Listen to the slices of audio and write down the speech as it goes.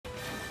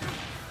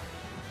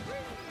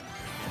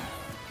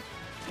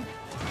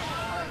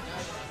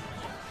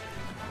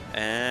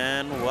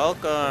And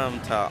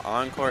welcome to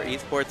Encore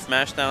Esports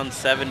SmashDown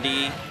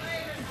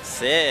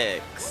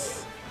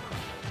 76.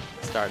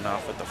 Starting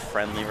off with a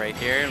friendly right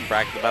here, and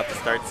bracket about to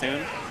start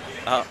soon.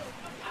 Oh,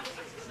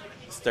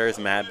 Stir's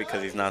mad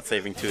because he's not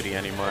saving 2D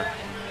anymore.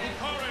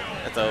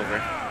 It's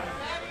over.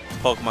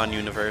 Pokemon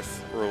universe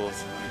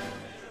rules.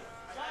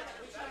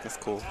 That's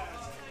cool.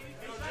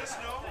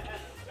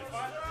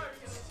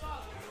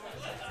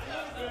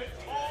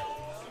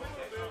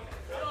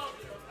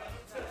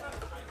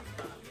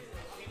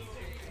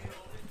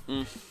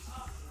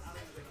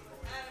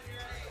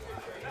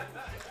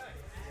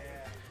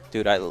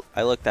 Dude, I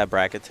looked at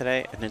bracket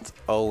today, and it's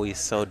always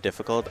so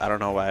difficult. I don't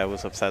know why I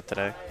was upset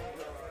today.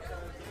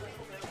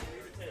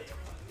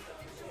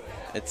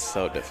 It's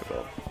so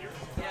difficult.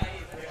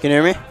 Can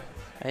you hear me?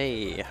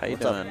 Hey, how you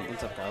What's doing? Up?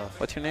 What's up, Kyle?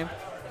 What's your name?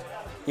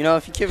 You know,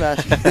 if you keep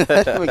asking,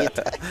 we get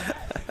that.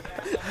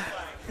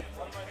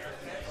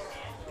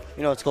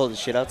 You know, it's cold as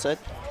shit outside.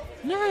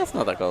 Nah, it's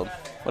not that cold.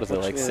 What is it,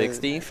 like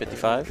 60,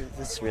 55?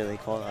 It's really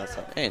cold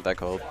outside. It ain't that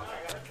cold.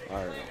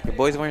 All right. Your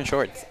boy's wearing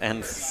shorts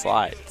and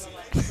slides.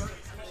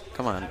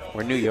 Come on,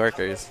 we're New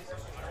Yorkers.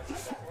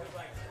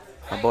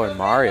 My boy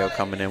Mario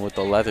coming in with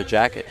the leather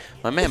jacket.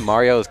 My man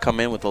Mario has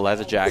come in with the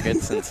leather jacket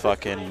since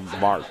fucking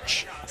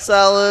March.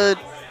 Salad.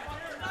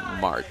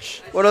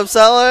 March. What up,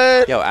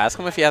 Salad? Yo, ask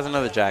him if he has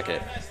another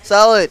jacket.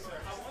 Salad.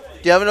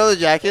 Do you have another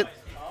jacket?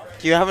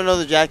 Do you have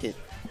another jacket?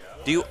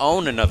 Do you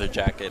own another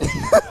jacket?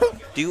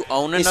 Do you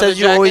own another jacket? He says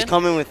you always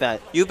come in with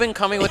that. You've been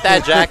coming with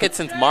that jacket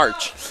since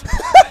March.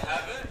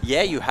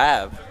 Yeah, you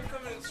have.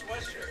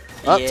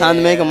 Oh, yeah. Time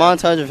to make a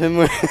montage of him.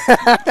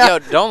 Yo,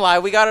 don't lie.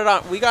 We got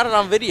it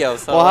on video.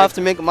 So we'll have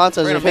to make a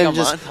montage of him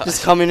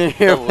just coming in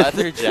here. The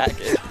leather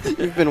jacket.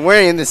 You've been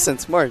wearing this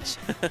since March.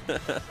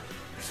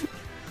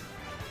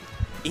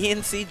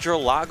 ENC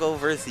Drolago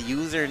versus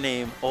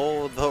username.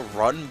 Oh, the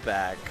run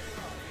back.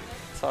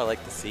 That's all I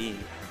like to see.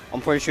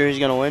 I'm pretty sure he's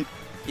gonna win.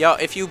 Yo,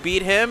 if you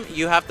beat him,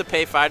 you have to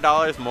pay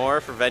 $5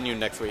 more for venue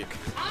next week.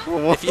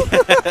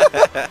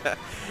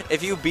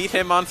 If you beat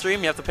him on stream,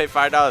 you have to pay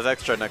 $5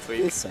 extra next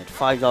week. He said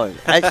 $5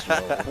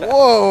 extra.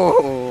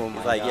 Whoa!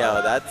 He's like,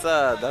 yo, that's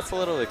a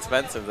little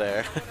expensive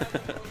there.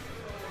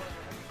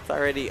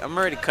 I'm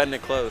already cutting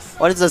it close.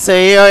 What does it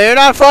say? You're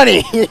not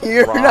funny.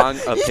 You're Wrong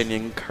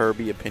opinion,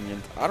 Kirby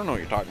opinions. I don't know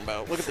what you're talking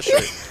about. Look at the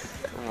shirt.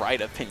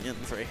 Right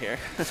opinions right here.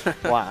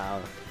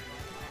 Wow.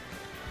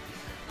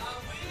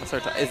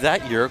 Is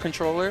that your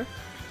controller?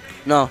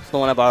 No, it's the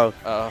one I borrowed.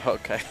 Oh,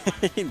 okay.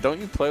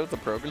 Don't you play with the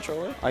Pro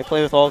controller? I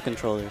play with all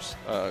controllers.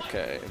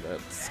 Okay,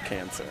 that's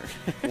cancer.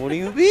 What do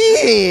you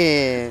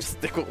mean?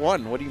 Stick with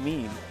one. What do you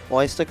mean? Well,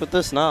 I stick with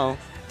this now.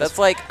 That's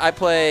like I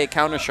play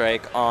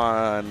Counter-Strike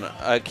on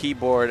a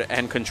keyboard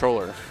and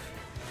controller.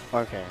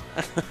 Okay.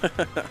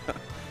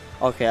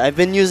 Okay, I've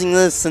been using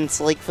this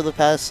since like for the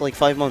past like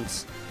 5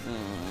 months.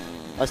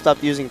 I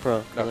stopped using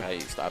Pro. Okay,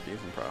 you stopped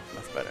using Pro.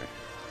 That's better.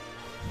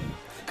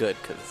 Good,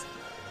 because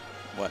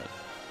what?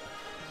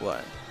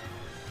 What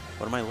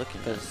am I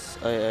looking at?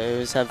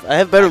 I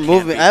have better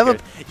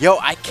movement. Yo,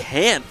 I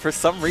can't for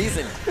some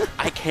reason.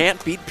 I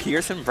can't beat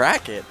Pierce in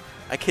bracket.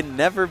 I can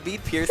never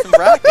beat Pierce in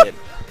bracket.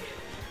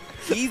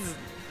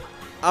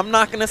 I'm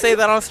not gonna say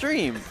that on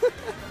stream.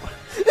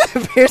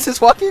 Pierce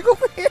is walking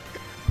over here.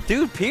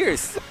 Dude,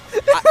 Pierce.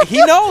 He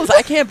knows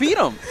I can't beat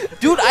him.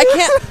 Dude,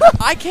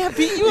 I can't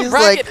beat you in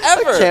bracket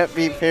ever. I can't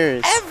beat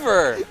Pierce.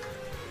 Ever.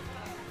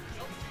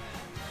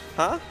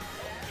 Huh?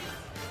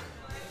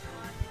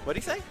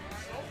 What'd he say?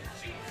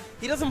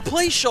 He doesn't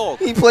play Shulk.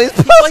 He plays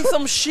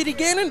some shitty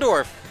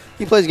Ganondorf.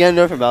 He plays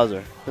Ganondorf and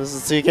Bowser. This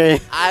is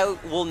TK. I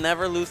will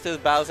never lose to his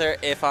Bowser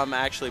if I'm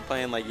actually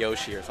playing like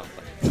Yoshi or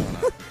something.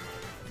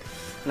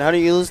 And how do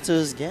you lose to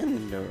his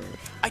Ganondorf?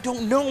 I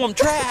don't know. I'm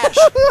trash.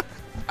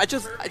 I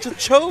just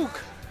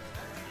choke.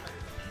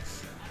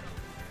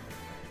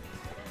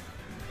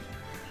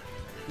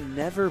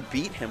 Never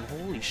beat him.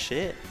 Holy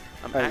shit.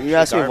 You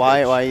asked me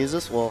why I use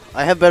this? Well,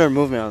 I have better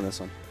movement on this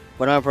one.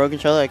 When I'm a Pro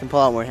controller, I can pull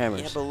out more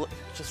hammers. Yeah, but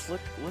just look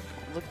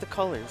the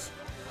colors.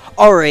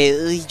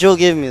 Alright, Joe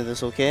gave me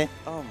this, okay?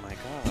 Oh my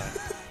god.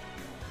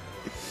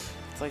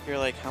 It's like you're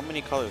like, how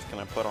many colors can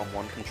I put on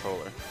one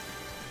controller?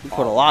 You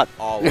put a lot.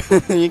 All of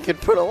them. You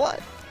could put a lot.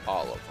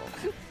 All of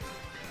them. You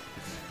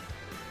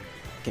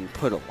can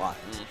put a lot.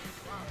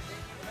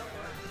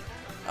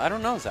 I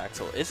don't know,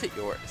 Zaxel. Is it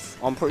yours?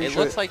 I'm pretty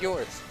sure. It looks like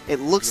yours. It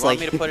looks like.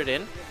 You want me to put it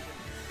in?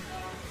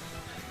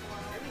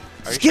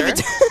 Are you give sure?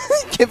 it.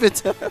 Give it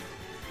to him.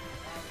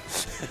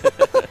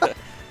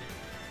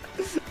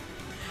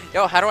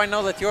 Yo, how do I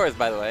know that's yours,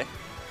 by the way?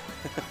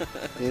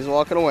 He's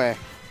walking away.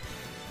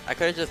 I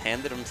could have just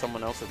handed him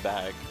someone else's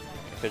bag.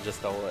 I could have just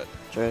stole it.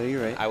 Sure,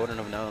 you're right. I wouldn't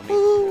have known.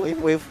 Ooh,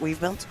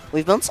 we've bounced.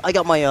 We've bounced. I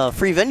got my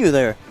free venue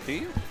there. Do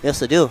you?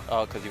 Yes, I do.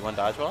 Oh, because you won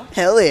Dodgeball?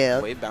 Hell yeah.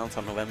 Wave bounce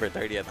on November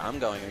 30th. I'm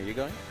going. Are you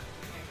going?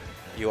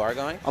 You are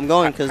going? I'm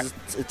going because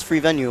it's free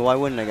venue. Why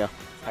wouldn't I go?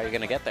 How are you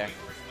going to get there?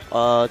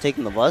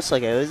 Taking the bus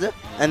like I always do.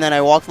 And then I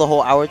walk the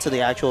whole hour to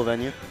the actual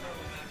venue.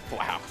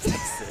 Wow.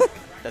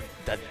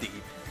 That's deep.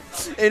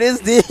 It is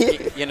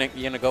deep. You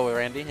gonna go with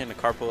Randy? You gonna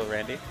carpool with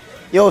Randy?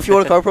 Yo, if you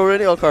want to carpool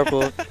already, I'll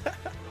carpool.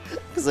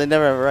 Because I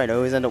never have a ride. I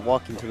always end up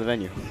walking to the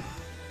venue.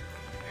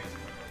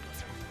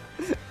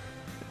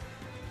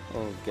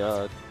 Oh,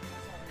 God.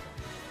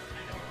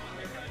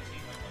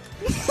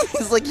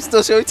 It's like you're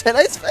still showing 10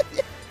 ice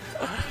venue.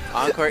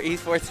 Encore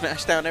Esports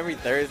SmashDown every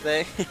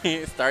Thursday.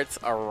 Starts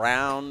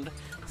around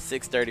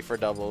 6:30 for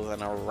doubles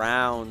and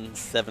around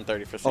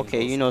 7:30 for singles.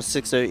 Okay, you know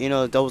 6:30. You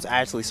know doubles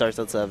actually starts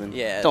at 7.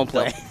 Yeah. Don't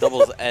play.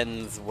 Doubles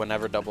ends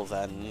whenever doubles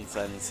ends,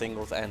 and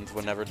singles ends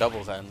whenever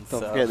doubles ends.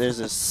 Don't so. forget, there's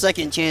a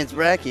second chance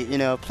bracket. You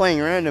know,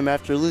 playing random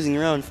after losing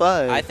round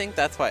 5. I think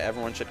that's why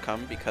everyone should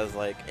come, because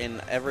like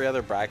in every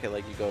other bracket,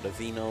 like you go to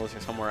Xenos or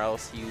somewhere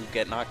else, you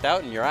get knocked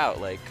out and you're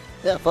out. Like.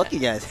 Yeah, fuck you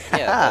guys.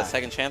 Yeah, the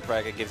second chance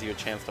bracket gives you a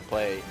chance to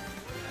play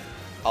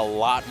a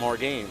lot more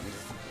games.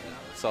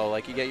 So,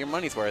 like, you get your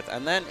money's worth.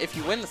 And then, if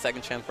you win the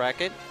second chance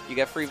bracket, you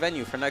get free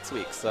venue for next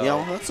week. So, you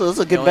know, that's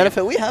a good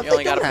benefit we have. You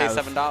only got to pay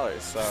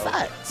 $7. So,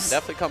 Facts.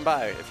 definitely come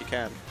by if you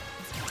can.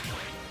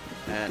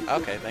 And,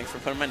 okay, thanks for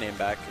putting my name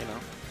back, you know.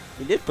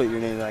 You did put your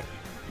name back.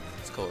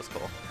 It's cool, it's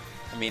cool.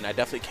 I mean, I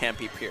definitely can't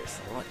beat Pierce.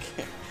 So, like,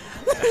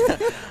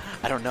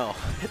 I don't know.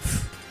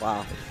 It's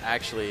wow.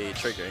 Actually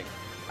triggering.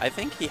 I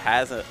think he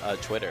has a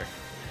Twitter.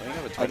 Don't you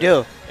have a Twitter? I do,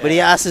 yeah. But he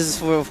asks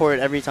for it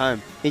every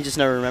time. He just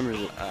never remembers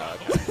it.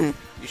 Okay.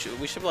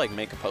 We should like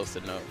make a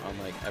post-it note on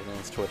like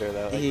everyone's Twitter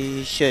though. Like.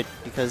 He should,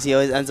 because he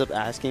always ends up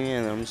asking me,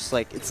 and I'm just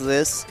like, it's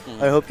this.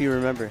 I hope you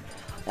remember.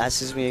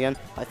 Asks me again.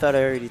 I thought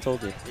I already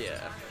told you.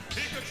 Yeah.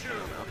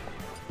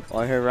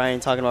 Well, I heard Ryan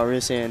talking about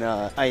Rusi and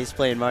Ice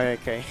playing Mario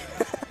Kart.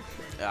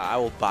 I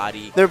will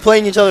body. They're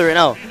playing each other right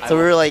now, so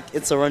we're like,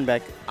 it's a run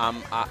back.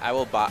 I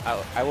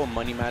will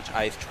money match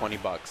Ice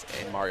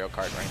 $20 in Mario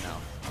Kart right now.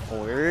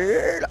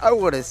 Weird. I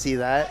want to see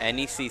that.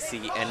 Any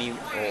CC, any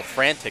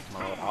frantic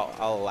mode,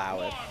 I'll allow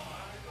it.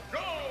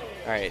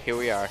 All right, here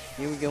we are.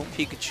 Here we go.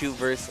 Pikachu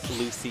versus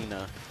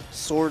Lucina.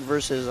 Sword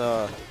versus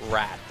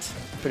rat.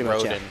 Pretty much.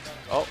 Rodent.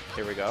 Yeah. Oh,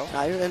 here we go.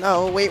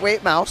 No,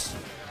 wait, mouse.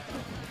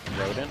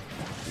 Rodent.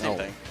 Same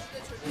thing.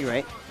 You're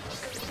right.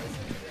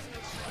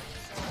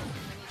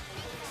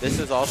 This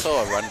is also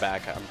a run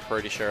back, I'm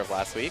pretty sure, of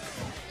last week.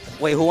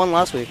 Wait, who won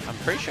last week? I'm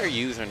pretty sure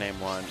Username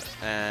won,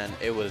 and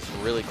it was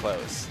really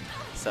close.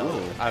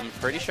 So I'm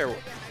pretty sure.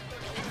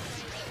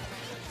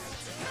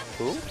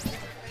 Who?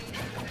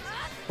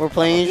 We're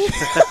playing.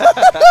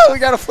 We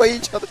gotta play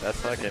each other. That's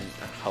fucking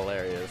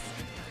hilarious.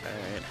 All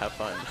right, have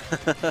fun.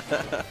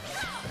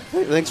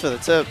 Thanks for the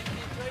tip.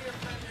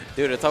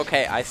 Dude, it's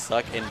okay. I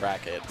suck in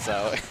bracket,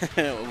 so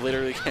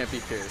literally can't be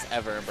Pierce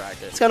ever in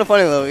bracket. It's kind of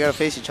funny though. We gotta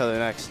face each other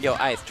next. Yo,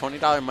 Ice,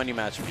 $20 money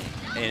match me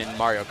in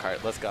Mario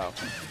Kart. Let's go.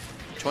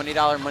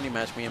 $20 money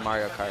match me in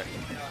Mario Kart.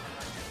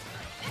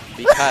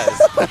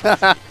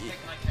 Because.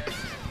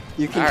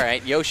 You can. All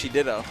right, Yoshi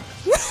Ditto.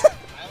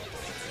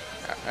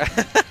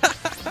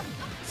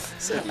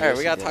 Alright,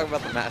 we gotta talk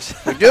about the match.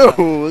 We do.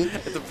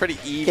 It's a pretty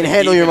even. You can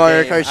handle your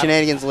Mario game. Kart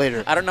shenanigans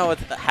later. I don't know what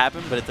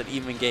happened, but it's an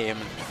even game.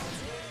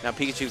 Now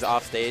Pikachu's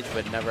off stage,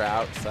 but never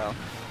out. So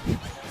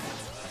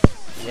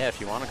yeah,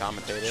 if you want to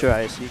commentate it. Sure,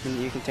 Ice. You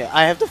can take.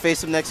 I have to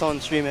face him next on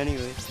stream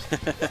anyway.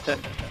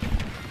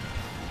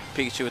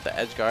 Pikachu with the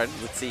edge guard.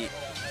 Let's see.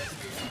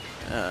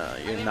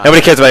 You're not.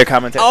 Nobody cares about your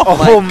commentary.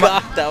 Oh my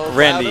god, that was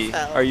Randy, loud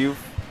as hell. are you?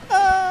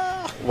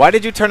 Why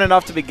did you turn it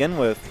off to begin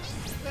with?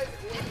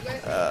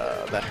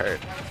 That hurt.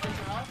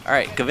 All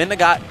right, Govinda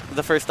got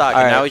the first stock,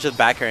 and now he's just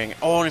back airing.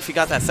 Oh, and if he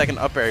got that second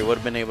up air, he would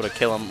have been able to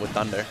kill him with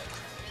Thunder.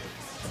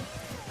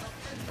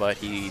 But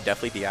he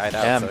definitely DI'd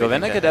out. Damn, so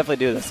Govinda could definitely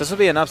do this. This would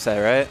be an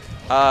upset,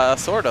 right?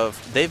 Sort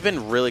of. They've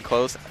been really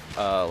close,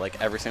 like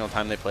every single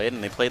time they played,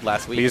 and they played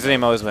last week. But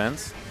Username always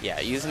wins. Yeah,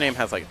 Username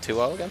has like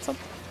 2-0 against them.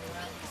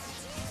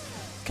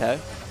 Okay.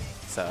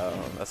 So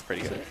that's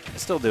pretty good.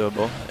 It's still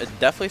doable. It's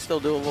definitely still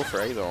doable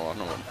for either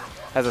one of them.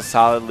 Has a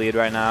solid lead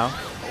right now.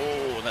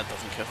 Oh, that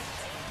doesn't kill.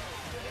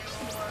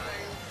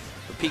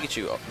 But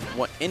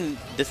Pikachu, in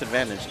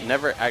disadvantage,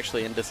 never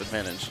actually in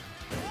disadvantage.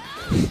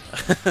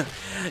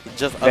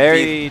 Just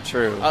very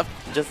true.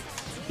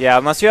 Yeah,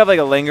 unless you have like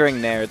a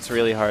lingering nair, it's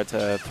really hard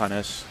to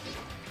punish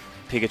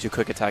Pikachu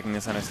quick attacking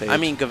the center stage. I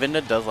mean,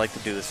 Govinda does like to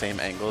do the same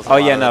angles. Oh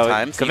yeah, no.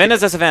 Times.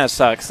 Govinda's disadvantage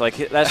sucks. Like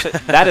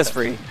that is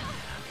free.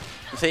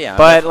 So yeah,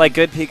 but like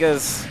good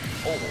Pika's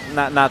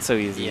not so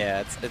easy.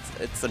 Yeah,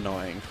 it's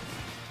annoying.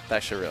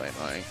 That's actually really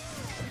annoying.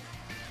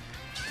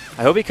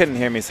 I hope he couldn't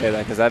hear me say that,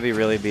 because that'd be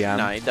really beyond.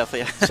 No, he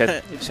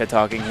definitely shit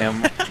talking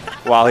him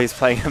while he's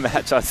playing a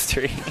match on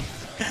stream.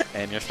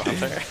 And your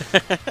sponsor.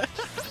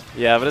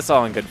 Yeah, but it's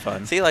all in good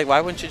fun. See, like, why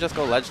wouldn't you just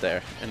go ledge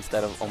there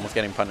instead of almost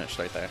getting punished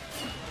right there?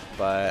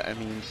 But I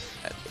mean,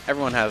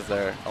 everyone has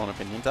their own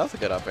opinions. That was a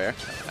good up air,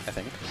 I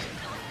think.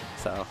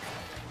 So.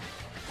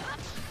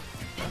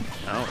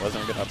 No, it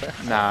wasn't a good up air.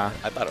 Nah.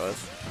 I thought it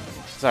was.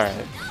 It's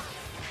alright.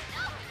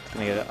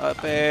 Gonna get it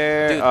up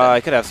air. Dude,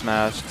 I could have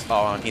smashed.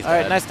 Oh, and he's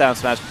alright, dead. nice down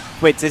smash.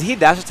 Wait, did he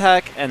dash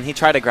attack and he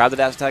tried to grab the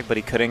dash attack, but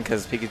he couldn't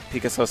because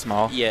Pika's so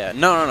small? Yeah,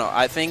 no.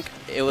 I think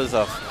it was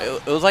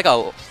it was like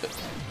a.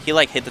 He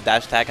like hit the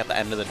dash attack at the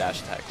end of the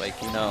dash attack.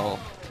 Like, you know,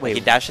 wait,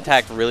 he dash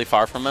attacked really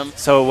far from him.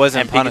 So it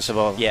wasn't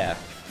punishable. Yeah.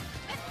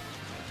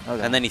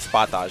 Okay. And then he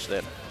spot dodged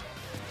it.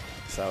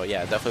 So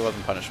yeah, it definitely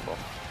wasn't punishable.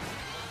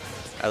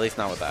 At least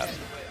not with that.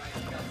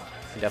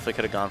 He definitely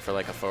could have gone for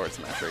like a forward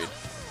smash read.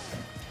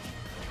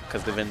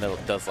 Because Govinda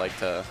does like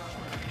to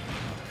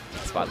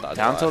spot dodge.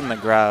 Down tilt and the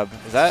grab.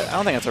 Is that? I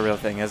don't think that's a real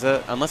thing, is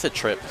it? Unless it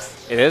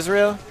trips. It is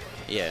real?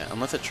 Yeah,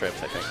 unless it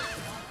trips, I think.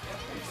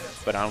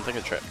 But I don't think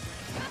it tripped.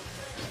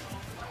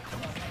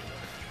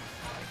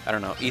 I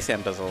don't know.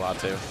 Esam does a lot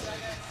too.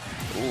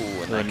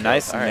 Ooh, a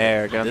nice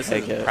nair. Gonna this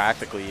take is it.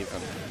 Practically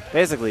even.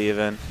 Basically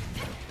even.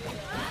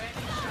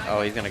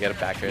 Oh, he's gonna get a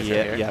back air Yeah,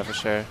 right here. yeah, for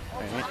sure.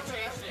 Right.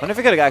 Wonder if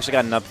he could have actually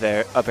gotten up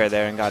air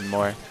there and gotten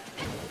more.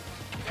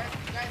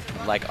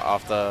 Like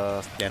off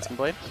the dancing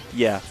blade?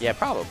 Yeah. Yeah,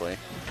 probably.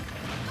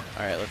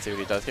 All right, let's see what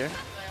he does here.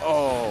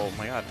 Oh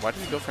my God, why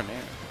did he go for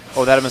nair?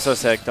 Oh, that'd have been so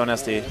sick. Don't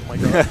SD. Oh my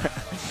God.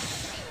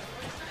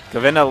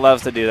 Govinda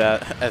loves to do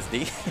that.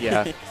 SD?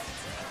 Yeah.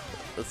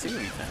 Let's see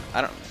what he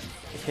I don't.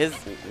 His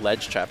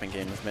ledge trapping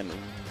game has been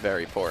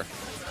very poor.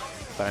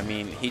 But I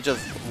mean, he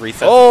just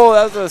resets. Oh,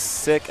 that was a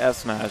sick F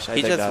smash.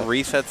 He just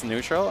resets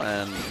neutral,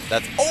 and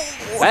that's.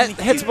 Oh, that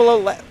hits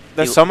below.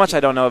 There's so much I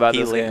don't know about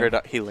this game.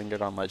 He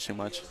lingered on ledge too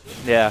much.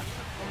 Yeah,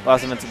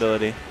 lost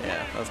invincibility.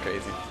 Yeah, that was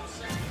crazy.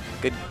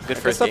 Good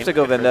first Good stuff game. to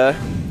Govinda.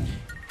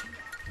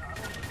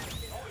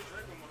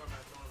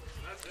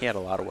 He had a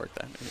lot of work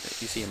done.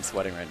 You see him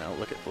sweating right now.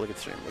 Look at the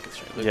stream. Look at the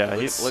stream. Yeah,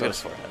 look he's at his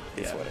forehead.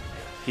 He's yeah. sweating.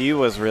 He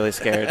was really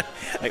scared.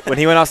 Like when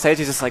he went off stage,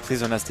 he's just like,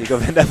 "Please don't SD,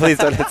 Govinda. Please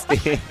don't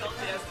SD."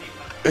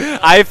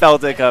 I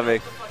felt it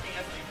coming.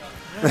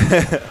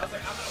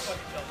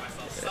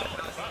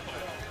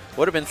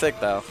 Would have been sick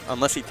though,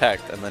 unless he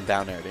teched and then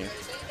down aired you.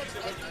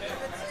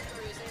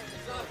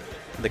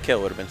 The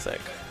kill would have been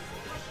sick.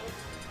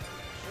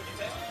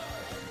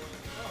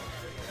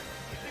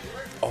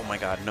 Oh my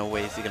God, no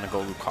way is he gonna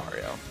go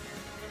Lucario.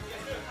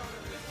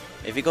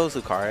 If he goes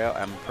Lucario,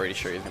 I'm pretty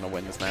sure he's gonna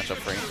win this matchup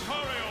free.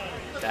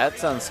 That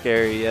sounds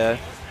scary, yeah.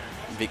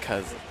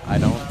 Because I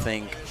don't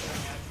think.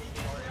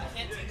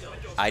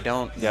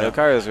 Yeah,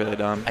 Lucario's really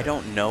dumb. I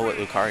don't know what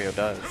Lucario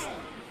does.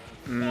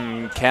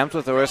 Camps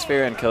with Aura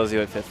Sphere and kills you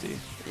at 50.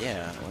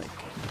 Yeah, like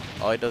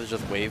all he does is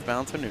just wave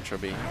bounce or neutral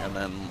B, and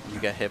then you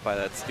get hit by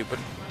that stupid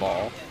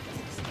ball.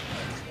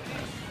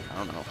 I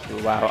don't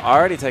know. Wow,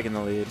 already taking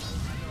the lead.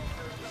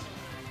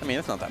 I mean,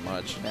 it's not that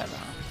much. Yeah,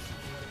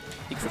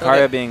 no.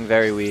 Lucario being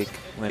very weak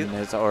when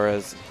his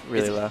aura's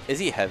really low. Is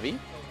he heavy?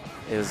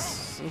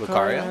 Is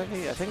Lucario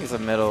heavy? I think he's a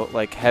middle,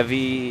 like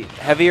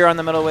heavier on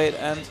the middleweight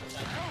end.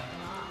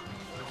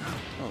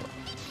 Oh,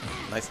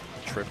 nice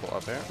triple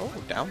up there. Oh,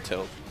 down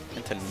tilt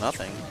into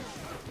nothing.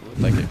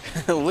 It looked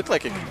like it, looked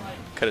like it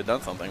could have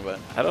done something, but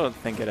I don't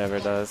think it ever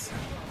does.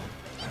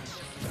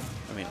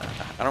 I mean,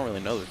 I don't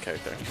really know this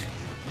character.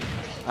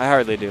 I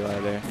hardly do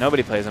either.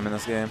 Nobody plays him in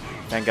this game.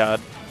 Thank God.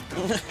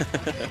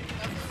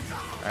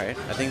 Alright,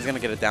 I think he's going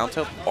to get a down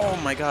tilt. Oh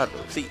my God.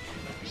 See,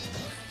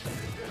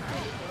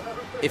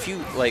 if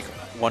you, like,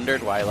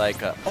 wondered why, like,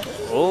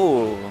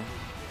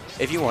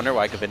 if you wonder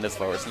why Govinda's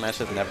forward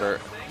smashes never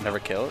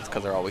kill, it's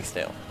because they're always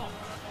stale.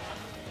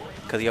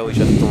 Because he always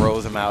just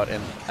throws them out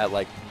at,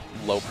 like,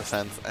 low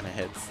percents and it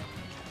hits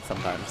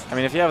sometimes. I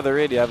mean, if you have the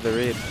read, you have the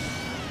read.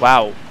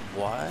 Wow.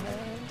 What?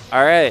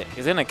 All right,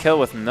 he's going to kill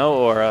with no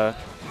aura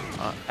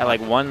at, like,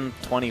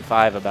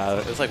 125 about.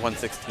 It was, like,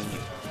 116.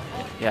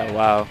 Yeah,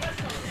 wow.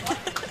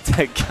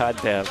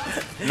 Goddamn.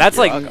 And that's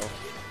like,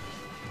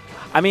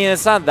 I mean,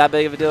 it's not that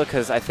big of a deal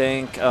because I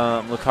think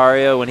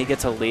Lucario, when he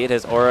gets a lead,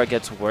 his aura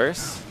gets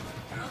worse.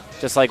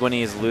 Just like when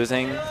he's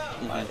losing,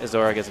 his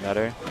aura gets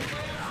better.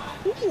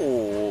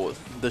 Ooh,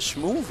 the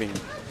schmoving.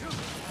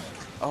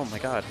 Oh my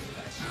God.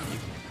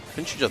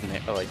 Couldn't you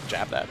just like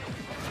jab that?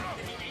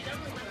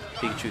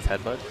 Pikachu's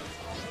headbutt.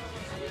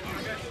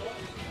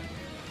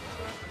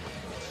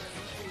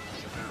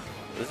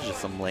 This is just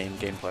some lame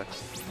gameplay.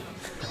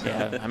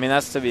 Yeah, I mean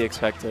that's to be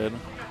expected.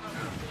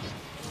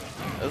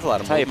 There's a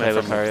lot of That's movement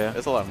from Lucario.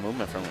 There's a lot of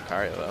movement from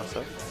Lucario though,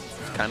 so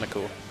it's kind of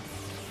cool.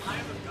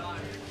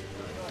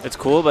 It's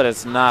cool, but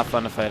it's not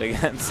fun to fight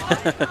against.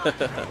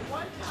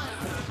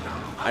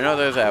 I know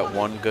there's that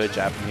one good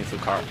Japanese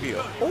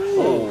Lucario.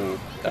 Oh,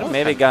 could have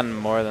maybe gotten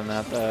more than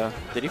that though.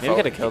 Did he? Maybe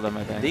could have killed him.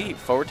 I think. Did he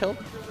forward tilt?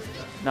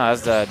 No,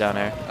 that's the down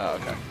air. Oh,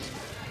 okay.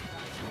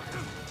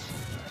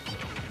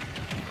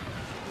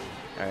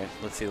 All right,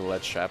 let's see the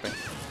ledge trapping.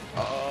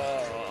 Oh.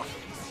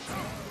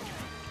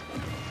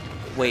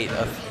 Wait,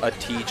 a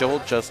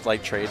T-Jolt just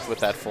like trades with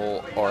that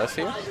full aura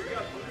sphere?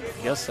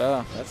 I guess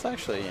so. That's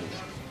actually...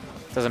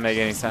 Doesn't make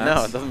any sense.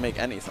 No, it doesn't make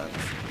any sense.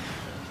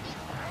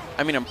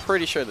 I mean, I'm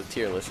pretty sure the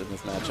tier list in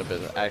this matchup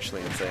is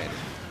actually insane.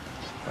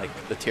 Like,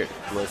 the tier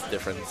list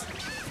difference.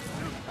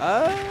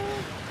 I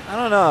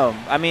don't know.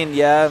 I mean,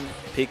 yeah,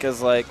 Pika's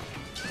like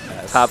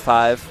top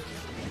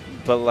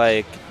 5, but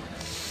like,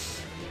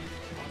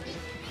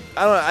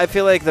 I don't know. I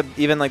feel like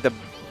even the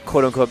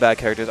quote-unquote bad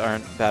characters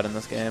aren't bad in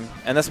this game.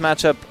 And this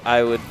matchup,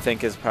 I would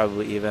think, is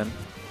probably even.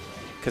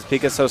 Because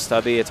Pika's so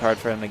stubby, it's hard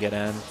for him to get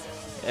in.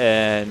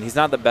 And he's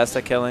not the best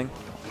at killing.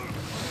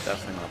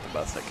 Definitely not the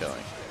best at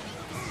killing.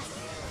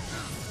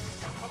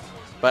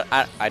 But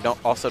I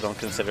don't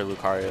consider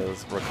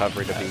Lucario's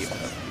recovery to be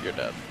you're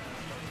dead.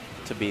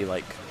 To be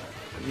like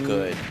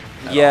good.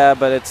 Yeah,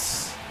 but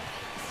it's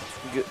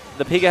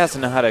the Pika has to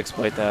know how to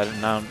exploit that,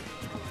 and I don't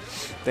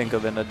think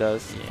Govinda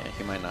does. Yeah,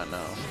 he might not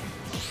know.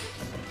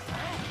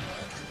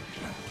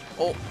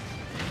 Oh,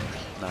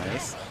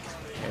 nice.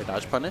 Air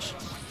dodge punish.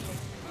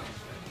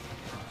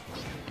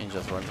 And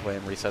just runs away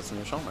and resets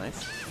neutral.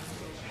 Nice.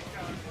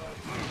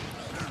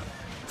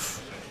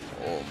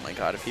 Oh my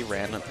god, if he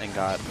ran and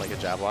got like a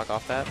jab block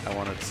off that, I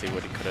wanted to see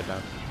what he could have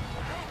done.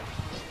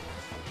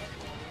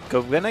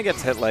 Govinda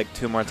gets hit like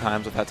 2 more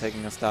times without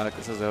taking a stock.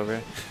 This is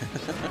over.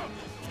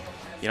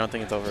 You don't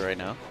think it's over right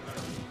now?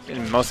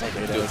 Most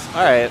likely it is.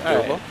 All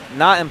right.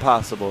 Not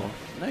impossible.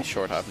 Nice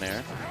short hop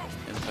nair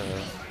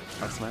into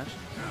up smash.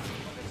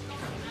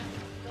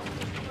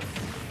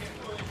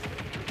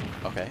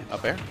 Okay,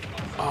 up air.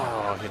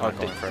 Oh, he's not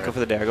going for it. Go for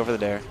the dare. Go for the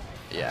dare.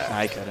 Yeah.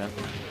 I couldn't.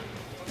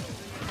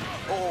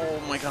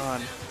 Oh my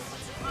god.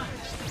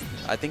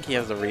 I think he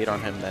has a read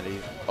on him that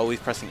he's always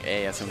pressing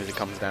A as soon as he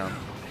comes down.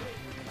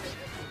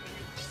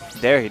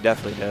 There, he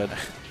definitely did.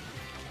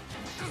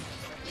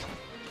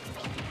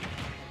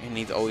 And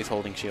he's always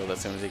holding shield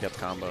as soon as he gets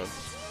combos.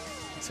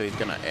 So he's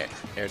gonna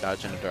air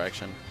dodge in a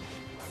direction.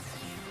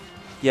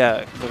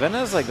 Yeah,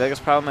 Govinda's like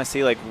biggest problem I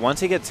see, like once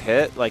he gets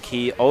hit, like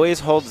he always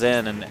holds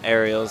in and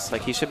aerials.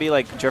 Like he should be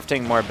like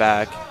drifting more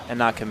back and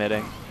not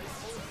committing.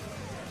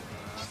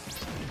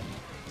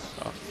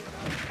 Oh,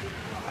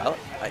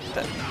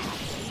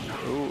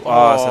 Ooh, oh,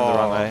 I sent the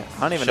wrong way. I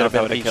don't even know if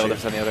I would have killed him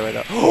sent the other way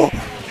though.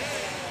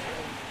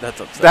 That's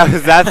upsetting.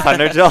 Was that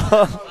Thunder Jolt?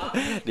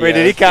 Wait,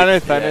 did he counter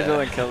Thunder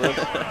Jolt and kill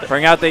him?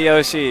 Bring out the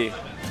Yoshi.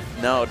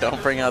 No,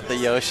 don't bring out the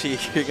Yoshi.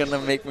 You're gonna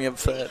make me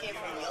upset.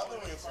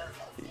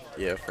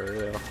 Yeah, for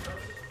real.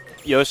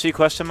 Yoshi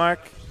question mark?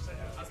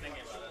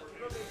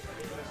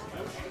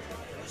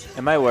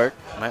 It might work.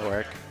 Might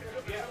work.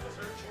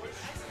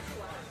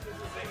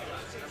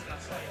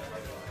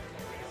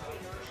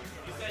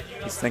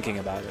 He's thinking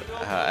about it.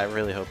 I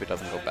really hope he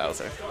doesn't go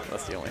Bowser.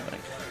 That's the only thing.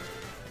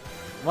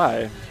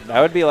 Why?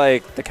 That would be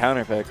like the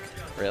counter pick.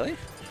 Really?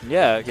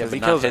 Yeah, because but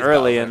he not kills his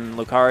early Bowser. and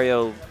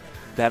Lucario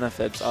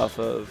benefits off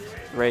of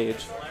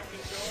Rage.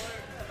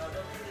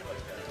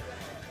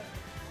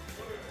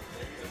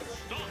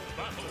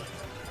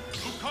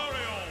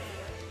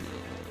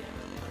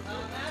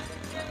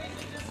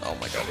 Oh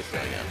my god, he's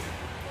doing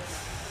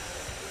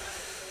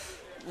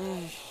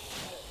it.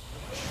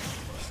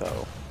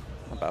 So,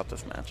 about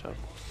this matchup.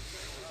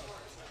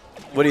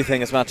 What do you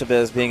think this matchup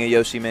is, being a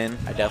Yoshi main?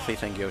 I definitely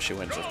think Yoshi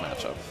wins this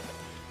matchup.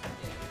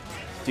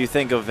 Do you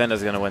think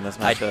Govinda's going to win this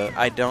matchup?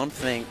 I don't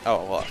think...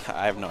 Oh, well,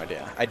 I have no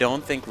idea. I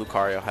don't think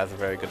Lucario has a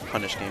very good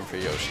punish game for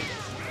Yoshi.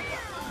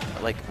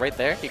 Like, right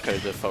there, he could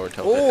have just forward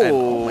tilted. Ooh, and,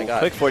 oh my god.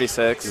 quick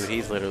 46. Dude,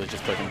 he's literally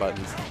just clicking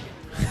buttons.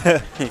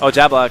 Oh,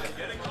 jab block.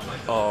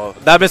 Oh, That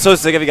would have been so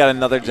sick if he got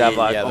another jab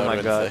block. yeah, Oh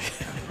my god.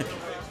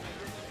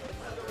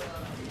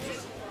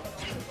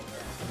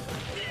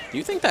 Do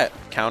you think that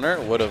counter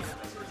would have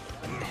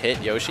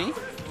hit Yoshi?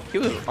 He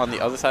was on the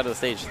other side of the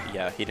stage.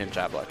 Yeah, he didn't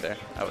jab block there.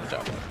 I would have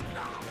jab blocked.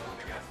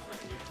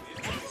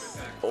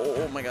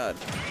 Oh my god.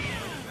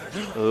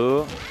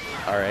 Ooh.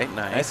 All right,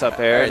 nice. Nice up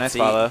air, All right, nice see,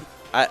 follow.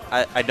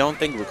 I don't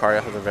think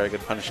Lucario has a very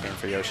good punish game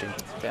for Yoshi.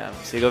 Damn.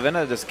 See,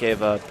 Govinda just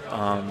gave up.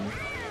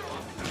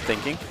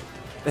 Thinking?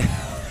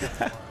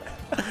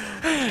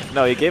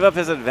 No, he gave up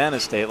his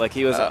advantage state. Like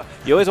he was.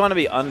 You always want to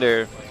be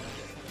under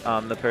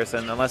the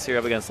person, unless you're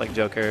up against like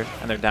Joker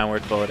and they're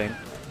downward bulleting.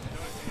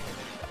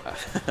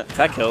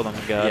 That killed. Oh my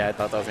god. Yeah, I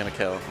thought that was gonna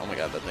kill. Oh my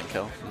god, that didn't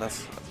kill.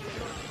 That's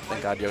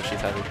thank God Yoshi's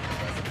heavy.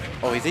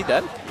 Oh, is he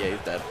dead? Yeah,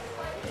 he's dead.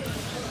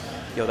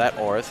 Yo, that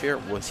aura sphere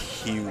was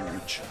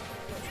huge.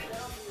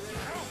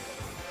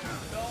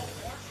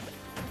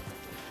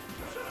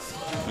 It's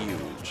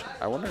huge.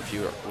 I wonder if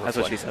you. That's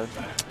what she said.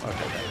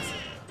 Okay,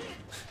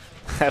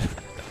 thanks.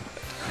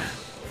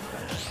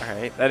 All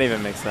right. That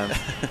even makes sense.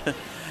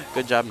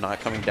 Good job not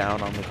coming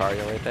down on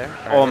Lucario right there.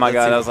 All Oh right, my let's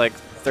god, see. that was like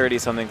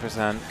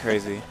 30-something%.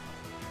 Crazy.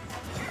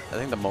 I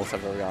think the most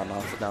I've ever gotten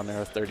off down there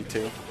was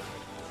 32.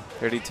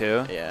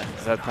 32? Yeah,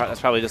 That's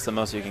probably just the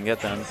most you can get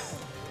then.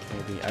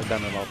 maybe. I've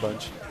done it a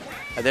bunch.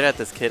 I did it at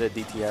this kid at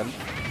DTM.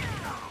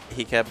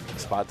 He kept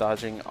spot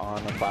dodging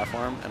on a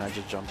platform, and I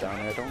just jumped down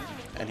there at him,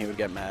 and he would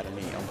get mad, and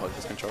he unplugged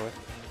his controller.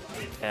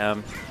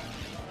 Damn.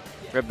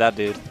 Rip that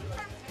dude.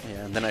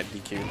 Yeah, and then I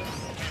DQ'd.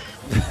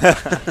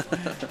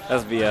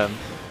 That's BM.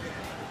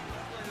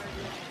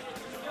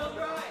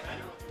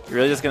 You're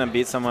really just going to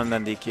beat someone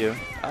then DQ?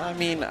 I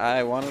mean,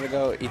 I wanted to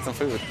go eat some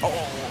food.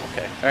 Oh,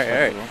 okay. All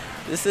right, all right.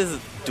 This is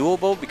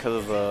doable because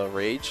of the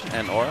rage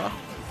and aura,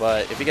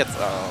 but if he gets...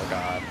 Oh,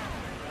 God.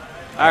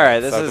 All right,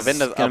 this So is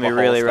Govinda's going up to be a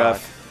really whole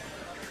rough.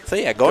 stock. So,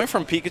 yeah, going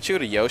from Pikachu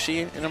to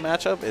Yoshi in a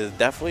matchup is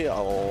definitely a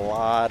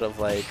lot of,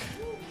 like...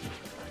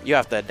 You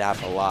have to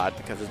adapt a lot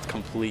because it's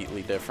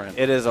completely different.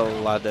 It is a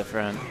lot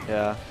different,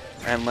 yeah.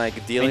 And, like, I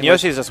dealing mean,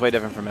 Yoshi's just way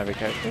different from every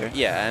character.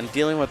 Yeah, and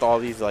dealing with all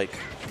these, like,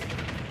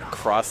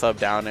 cross-up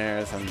down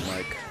airs and,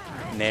 like,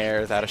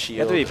 nairs out of shield.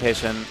 You have to be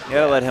patient. You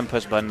got to let him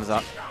push buttons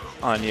up.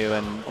 on you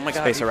and Oh my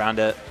God, space around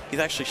it. He's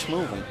actually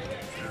smoothing.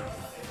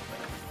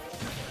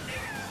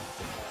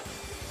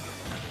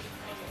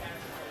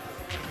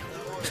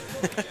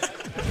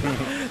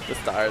 The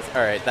stars.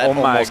 All right, that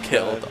almost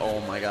killed.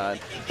 Oh my God,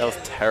 that was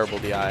terrible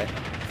DI.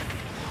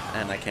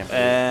 And I can't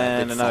believe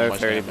and that did another so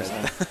much 30%.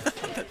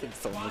 damage. That did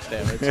so much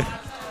damage.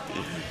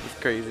 It's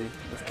crazy.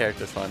 This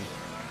character's fun.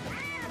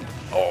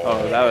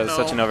 Oh, that was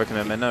such an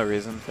overcommitment. No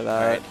reason for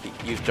that. All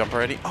right, use jump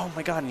already. Oh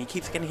my God, and he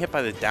keeps getting hit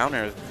by the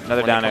downer.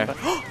 Another downer.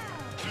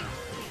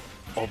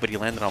 Oh, but he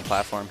landed on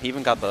platform. He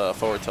even got the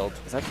forward tilt.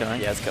 Is that killing?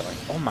 Yeah, it's killing.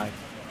 Oh my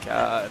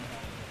God.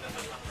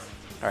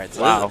 All right,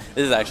 so wow.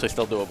 this is actually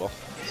still doable.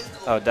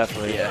 Oh,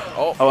 definitely. Yeah.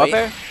 Oh, wait. up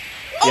there?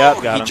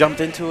 Yep, got him. He jumped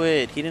into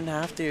it. He didn't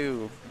have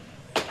to.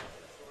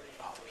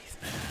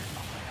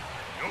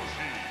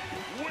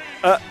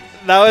 That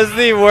was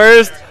the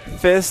worst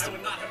fist.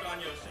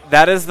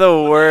 That is the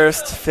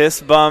worst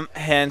fist bump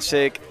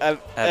handshake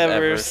I've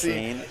ever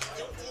seen.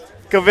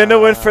 Govinda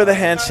went for the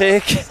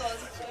handshake.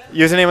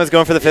 Username was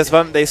going for the fist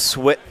bump. They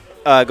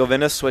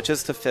Govinda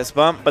switches to fist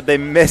bump, but they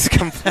miss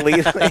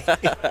completely.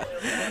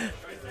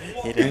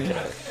 He didn't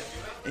get it.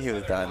 He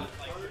was done.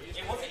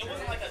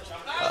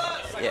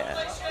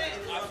 Yeah.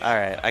 All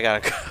right, I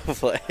gotta go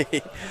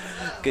play.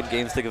 Good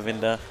games to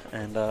Govinda,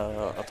 and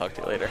I'll talk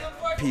to you later.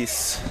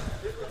 Peace.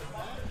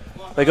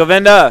 Wait,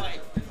 Govinda.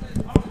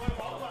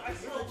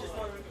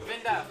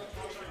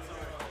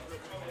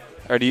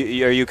 Are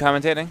you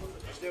commentating?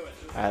 Let's do it.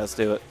 All right, let's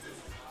do it.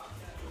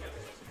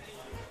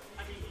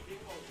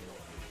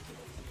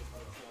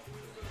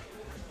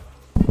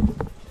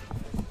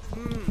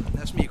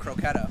 That's me,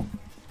 Croquetto.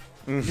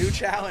 A new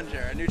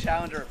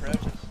challenger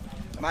approaches.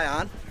 Am I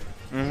on?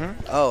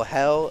 Mm-hmm. Oh,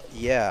 hell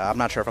yeah. I'm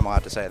not sure if I'm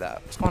allowed to say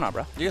that. What's going on,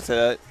 bro? You can say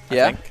that.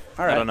 Yeah? I think.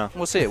 All right. I don't know.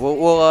 We'll see.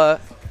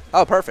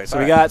 Oh, perfect. So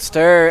we got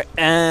Stir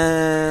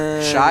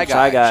and Shy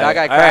Guy. Shy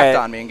Guy crapped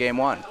on me in game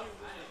 1.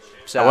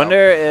 So I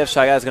wonder if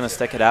Shy Guy's going to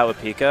stick it out with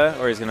Pika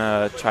or he's going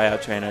to try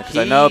out Trainer. Because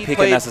I know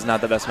Pika Ness is not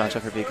the best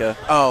matchup for Pika.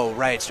 Oh,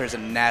 right. Stir's a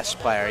Ness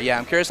player. Yeah,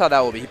 I'm curious how that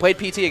will be. He played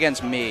PT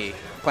against me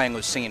playing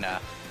Lucina.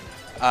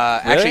 Really?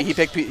 Actually,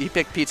 he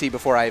picked PT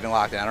before I even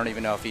locked in. I don't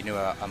even know if he knew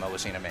I'm a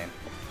Lucina main.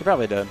 He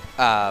probably did.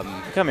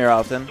 You come here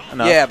often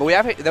enough. Yeah,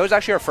 but that was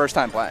actually our first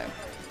time playing.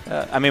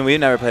 I mean, we've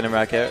never played in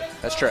Racket.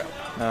 That's true.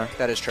 No.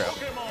 That is true.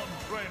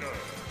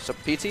 So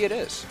PT it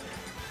is.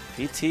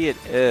 PT it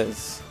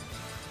is.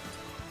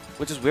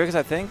 Which is weird because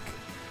I think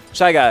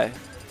Shy Guy,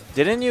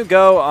 didn't you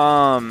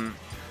go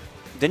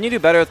didn't you do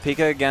better with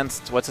Pika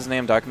against what's his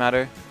name, Dark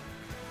Matter?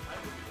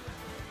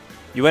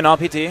 You went all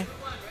PT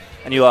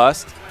and you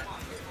lost.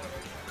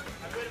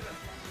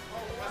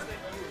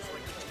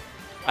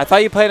 I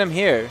thought you played him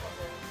here.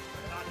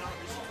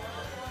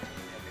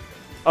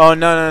 Oh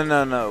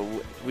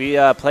no. We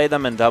played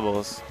them in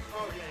doubles.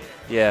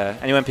 Yeah,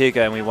 and you went Pika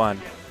and we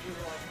won.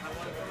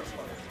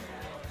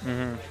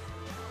 Mm-hmm.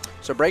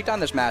 So break down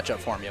this matchup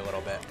for me a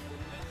little bit.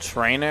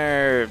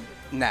 Trainer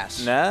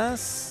Ness.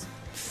 Ness?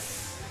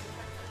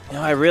 No,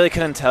 I really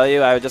couldn't tell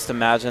you. I would just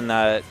imagine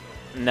that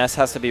Ness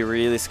has to be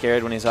really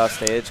scared when he's off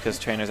stage because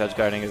Trainer's edge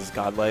guarding is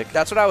godlike.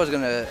 That's what I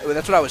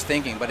was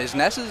thinking. But is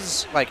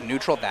Ness's like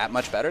neutral that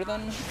much better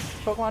than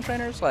Pokemon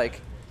Trainers? Like,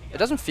 it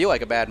doesn't feel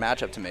like a bad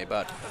matchup to me.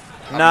 But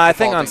no, I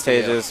think on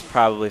stage is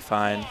probably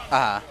fine.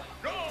 Yeah.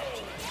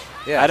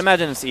 I'd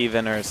imagine it's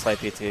even or a slight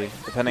PT,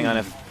 depending on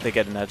if they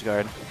get an edge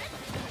guard.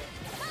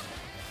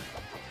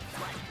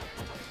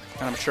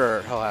 And I'm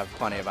sure he'll have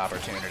plenty of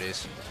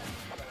opportunities.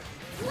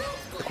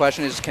 The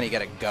question is, can he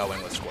get it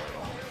going with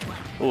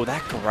Squirtle? Ooh,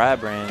 that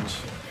grab range.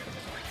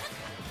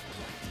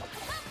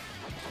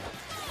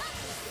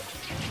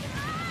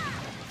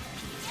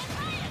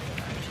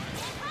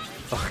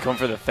 Oh, going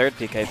for the third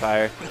PK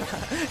fire.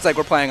 It's like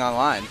we're playing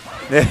online.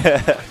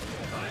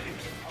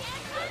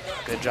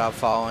 Good job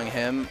following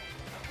him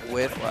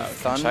with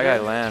Thunder. Shy Guy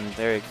land.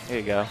 There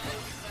you go.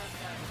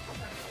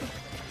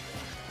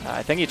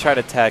 I think he tried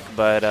to tech,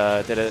 but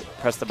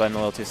pressed the button a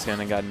little too soon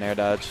and got an air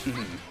dodge.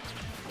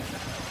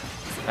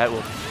 That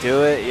will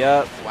do it,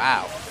 yep.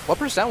 Wow. What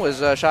percent was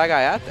Shy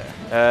Guy at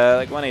there?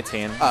 Like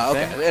 118. Oh,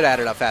 okay. It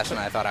added up faster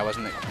than I thought. I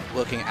wasn't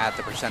looking at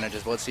the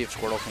percentages, but let's see if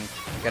Squirtle can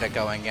get it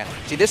going again.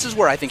 See, this is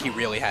where I think he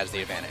really has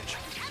the advantage.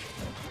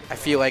 I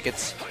feel like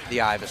it's the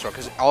Ivysaur,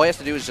 because all he has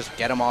to do is just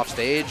get him off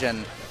stage,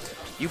 and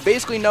you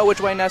basically know which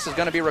way Ness is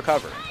going to be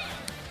recovering.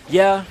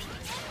 Yeah,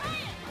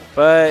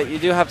 but you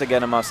do have to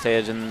get him off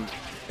stage, and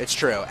it's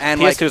true.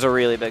 And PS2 is a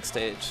really big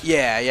stage.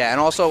 Yeah, and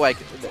also like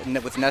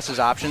with Ness's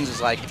options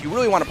is like if you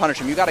really want to punish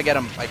him, you got to get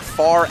him like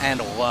far and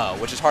low,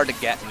 which is hard to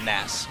get in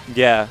Ness.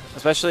 Yeah,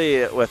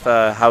 especially with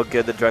how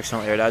good the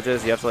directional air dodge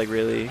is, you have to like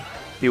really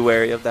be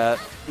wary of that.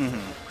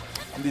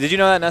 Did you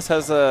know that Ness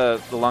has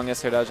the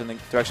longest air dodge in the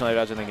directional air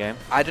dodge in the game?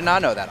 I did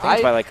not know that. I think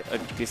it's by like a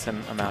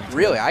decent amount.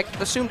 Really, I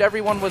assumed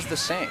everyone was the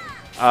same.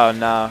 Oh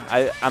no,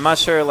 I'm not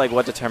sure like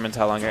what determines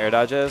how long your air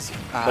dodge is,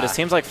 but it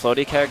seems like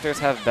floaty characters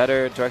have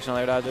better directional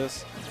air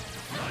dodges.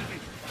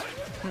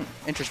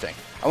 Interesting.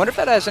 I wonder if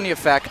that has any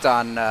effect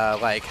on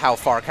like how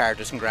far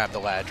characters can grab the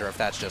ledge, or if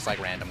that's just like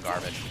random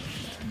garbage.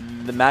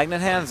 The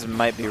magnet hands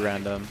might be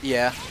random.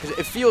 Yeah, 'cause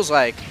it feels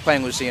like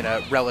playing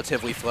Lucina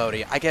relatively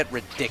floaty. I get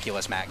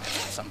ridiculous magnets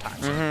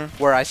sometimes,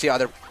 where I see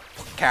other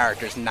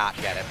characters not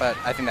get it. But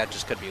I think that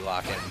just could be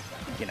luck and,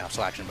 you know,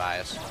 selection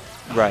bias.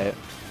 Right.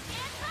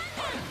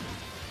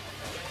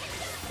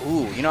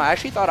 Ooh, you know, I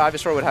actually thought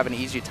Ivysaur would have an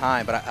easy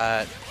time, but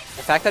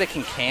the fact that it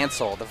can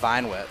cancel the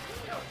Vine Whip.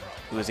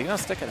 Ooh, is he going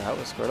to stick it out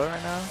with Squirtle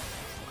right now?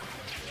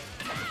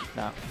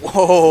 No.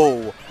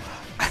 Whoa!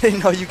 I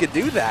didn't know you could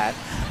do that.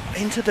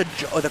 Into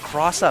the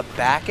cross-up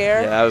back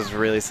air? Yeah, that was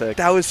really sick.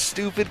 That was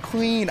stupid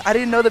clean. I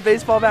didn't know the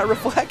baseball bat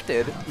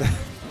reflected.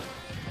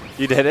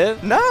 You did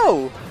it?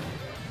 No!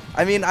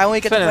 I mean, I only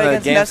get to play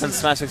against game Ness's. since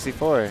Smash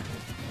 64.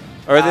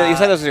 Or you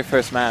said this was your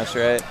first Smash,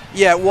 right?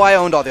 Yeah, well, I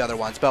owned all the other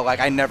ones, but like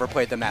I never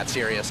played them that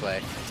seriously.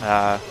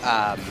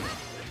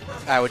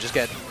 I would just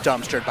get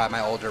dumpstered by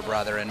my older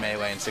brother in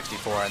Melee in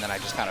 64, and then I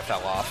just kind of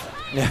fell off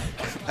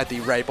at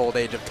the ripe old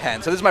age of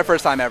 10. So this is my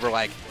first time ever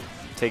like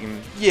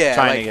trying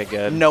to get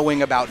good,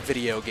 knowing about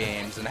video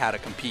games and how to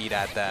compete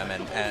at them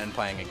and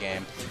playing a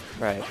game.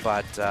 Right.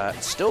 But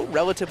still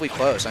relatively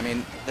close. I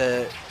mean,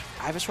 the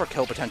Ivysaur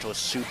kill potential is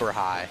super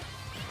high.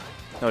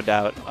 No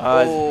doubt.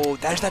 Oh,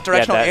 there's that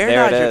directional air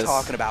dodge you're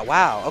talking about.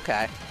 Wow.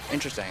 Okay.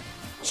 Interesting.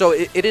 So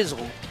it is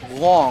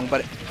long,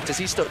 but does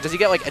he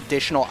get like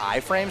additional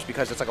iframes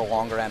because it's like a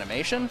longer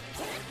animation?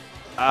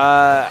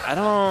 I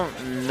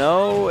don't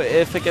know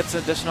if it gets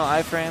additional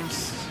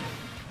iframes.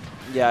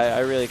 Yeah, I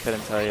really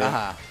couldn't tell you.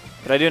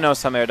 But I do know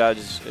some air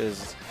dodges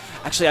is.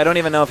 Actually, I don't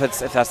even know if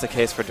that's the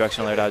case for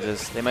directional air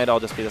dodges. They might all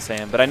just be the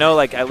same. But I know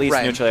like at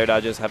least neutral air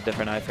dodges have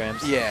different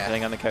iframes. Yeah.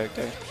 Depending on the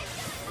character.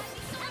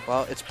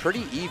 Well, it's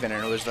pretty even,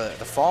 and it was the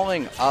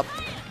falling up.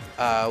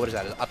 What is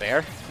that? Up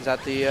air? Is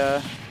that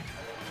the?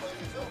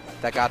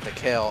 That got the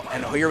kill.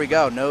 And here we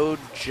go. No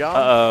jump.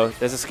 Uh-oh.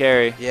 This is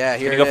scary. Yeah,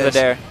 here Can it you go for the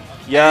dare?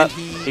 Yeah.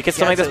 He can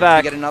still make this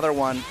back. Get another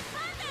one.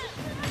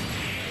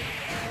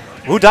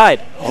 Who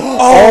died?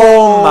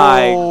 Oh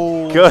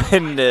my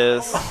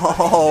goodness.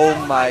 Oh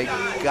my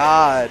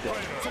god.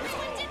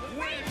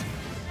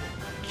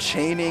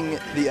 Chaining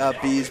the up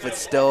Bs, but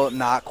still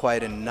not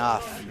quite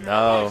enough.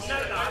 No.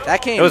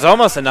 That came. It was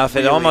almost enough.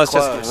 Really it almost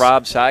close. just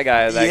robbed Shy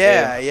Guy of that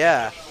game.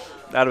 Yeah.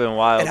 That would have been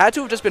wild. It had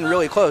to have just been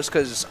really close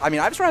because, I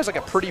mean, Ivysaur has like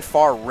a pretty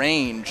far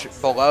range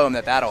below him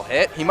that'll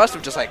hit. He must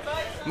have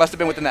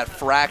been within that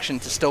fraction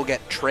to still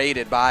get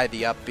traded by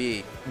the up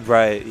B.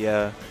 Right,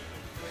 yeah.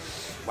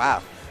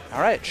 Wow. All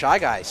right, Shy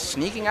Guy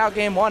sneaking out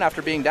game one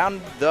after being down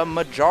the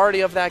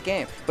majority of that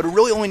game. But it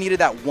really only needed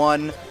that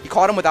one. He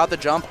caught him without the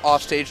jump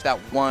off stage that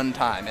one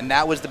time, and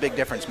that was the big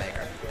difference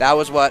maker. That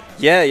was what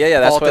that's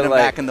vaulted what, him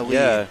back in the lead.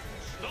 Yeah.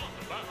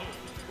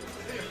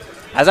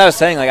 As I was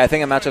saying, like I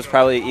think a matchup's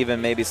probably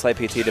even maybe slight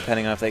PT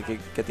depending on if they could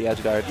get the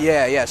edge guard.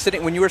 Yeah.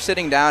 When you were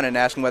sitting down and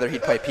asking whether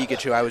he'd play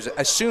Pikachu, I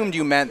assumed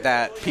you meant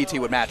that PT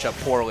would match up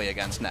poorly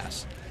against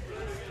Ness.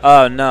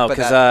 Oh no,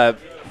 because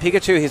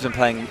Pikachu he's been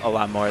playing a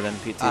lot more than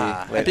PT.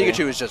 And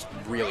Pikachu is just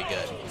really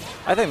good.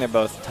 I think they're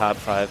both top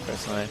 5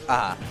 personally.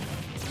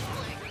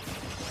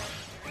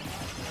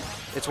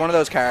 It's one of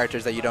those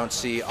characters that you don't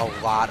see a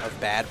lot of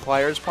bad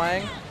players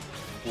playing,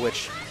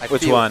 which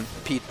Which one?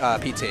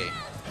 PT.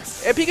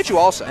 And Pikachu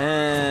also.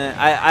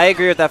 I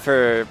agree with that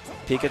for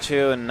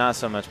Pikachu and not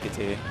so much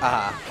PT.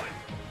 I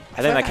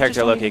think that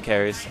character Loki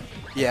carries.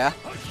 Yeah.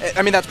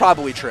 I mean, that's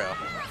probably true.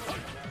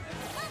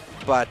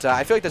 But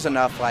I feel like there's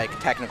enough like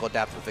technical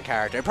depth with the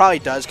character. It probably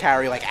does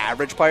carry like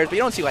average players, but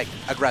you don't see like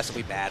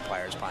aggressively bad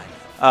players playing.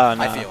 Oh,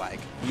 no. I feel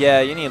like.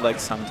 Yeah, you need like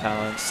some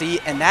talent. See,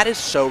 and that is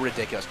so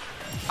ridiculous.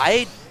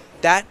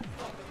 That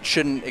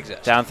shouldn't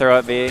exist. Down throw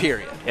at B?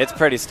 Period. It's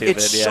pretty stupid,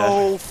 It's yeah.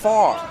 so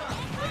far.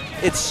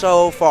 It's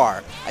so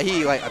far.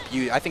 He like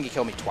abused. I think he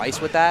killed me twice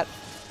with that.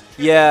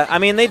 Yeah, I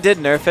mean they did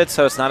nerf it,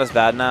 so it's not as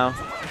bad now.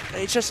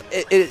 It's just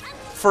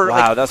wow,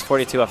 like, that's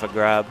 42 off a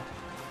grab.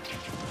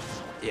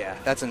 Yeah,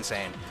 that's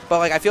insane. But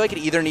like I feel like it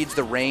either needs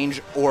the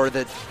range or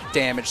the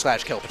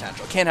damage/kill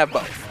potential. It can't have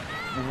both.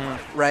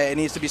 Right? It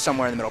needs to be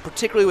somewhere in the middle,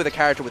 particularly with a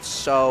character with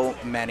so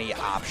many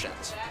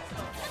options.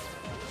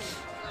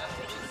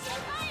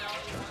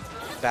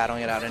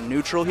 Battling it out in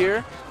neutral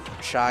here.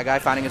 Shy Guy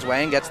finding his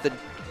way and gets the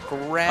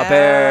grab. Up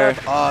air.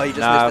 Oh, he just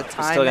missed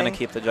the timing. Still going to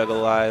keep the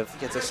juggle alive.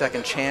 Gets a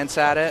second chance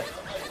at it.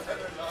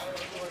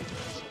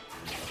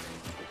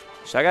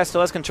 Shy Guy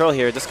still has control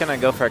here. Just going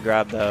to go for a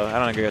grab, though. I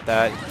don't agree with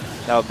that.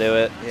 That'll do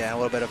it. Yeah, a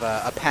little bit of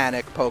a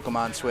panic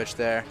Pokemon switch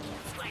there.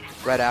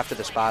 Right after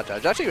the spot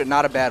dodge. Actually,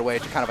 not a bad way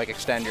to kind of like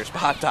extend your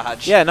spot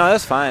dodge. Yeah, no,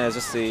 that's fine. It's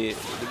just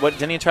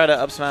didn't he try to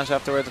up smash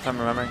afterwards, if I'm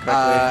remembering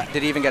correctly?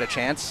 Did he even get a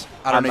chance?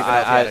 I don't even know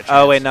if he had a chance.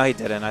 Oh, wait, no, he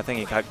didn't. I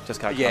think he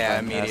just got yeah,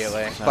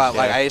 immediately. But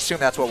like, I assume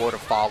that's what would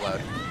have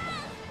followed.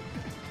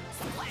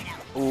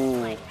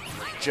 Ooh,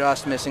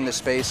 just missing the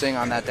spacing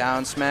on that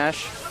down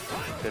smash.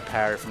 Good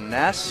parry from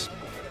Ness.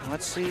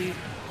 Let's see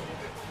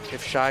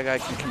if Shy Guy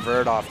can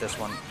convert off this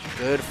one.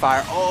 Good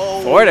fire.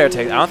 Oh, forward air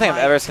take. I don't think I've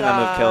ever seen that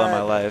move kill in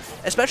my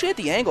life. Especially at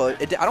the angle.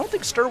 I don't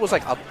think Stir was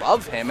like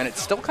above him, and it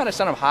still kind of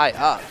sent him high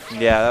up.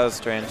 Yeah, that was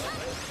strange.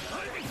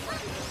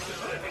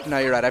 No,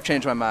 you're right. I've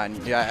changed my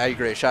mind. Yeah, I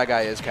agree. Shy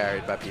Guy is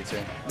carried by PT.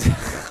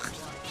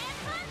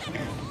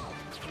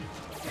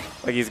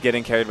 Like he's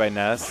getting carried by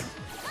Ness.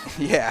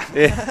 Yeah.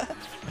 Yeah.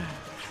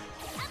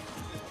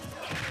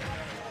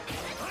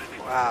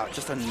 Wow,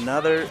 just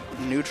another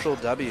neutral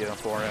W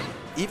for him.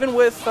 Even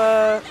with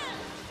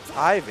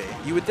Ivy,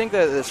 you would think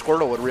that the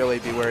Squirtle would really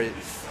be where he...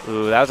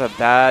 Ooh, that was a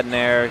bad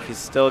nair. He's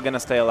still going to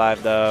stay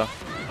alive, though.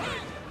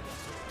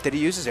 Did he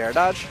use his air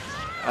dodge?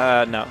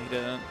 No, he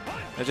didn't.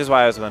 Which is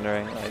why I was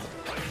wondering like,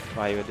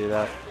 why he would do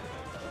that.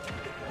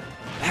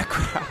 That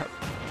grab.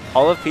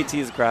 All of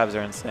PT's grabs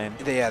are insane.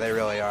 Yeah, they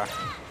really are.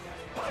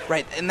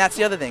 Right, and that's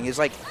the other thing, is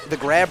like the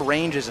grab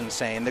range is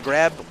insane. The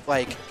grab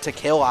like to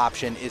kill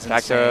option is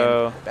back insane.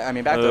 throw. I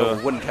mean, back throw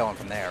wouldn't kill him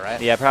from there,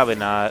 right? Yeah, probably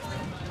not.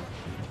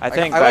 I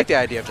think I like the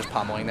idea of just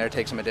pummeling there,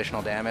 take some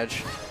additional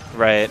damage.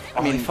 Right.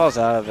 I mean, he falls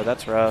out of it.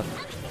 That's rough.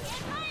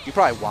 You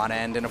probably want to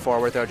end in a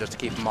forward throw just to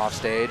keep him off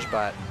stage,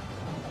 but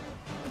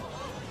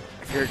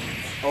if you're...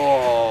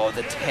 Oh,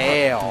 the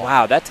tail.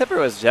 Wow, that tipper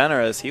was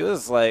generous. He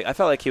was like, I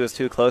felt like he was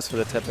too close for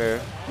the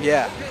tipper.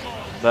 Yeah.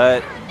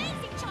 But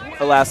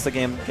alas, the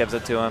game gives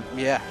it to him.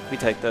 Yeah. We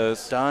take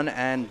those. Done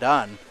and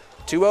done.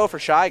 2-0 for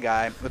Shy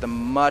Guy with a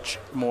much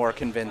more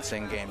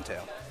convincing game 2.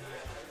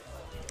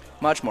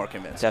 Much more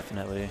convincing.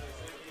 Definitely.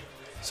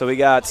 So we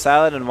got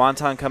Salad and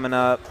Wonton coming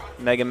up.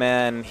 Mega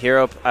Man,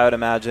 Hero, I would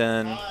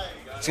imagine.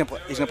 He's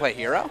gonna play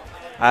Hero?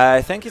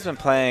 I think he's been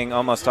playing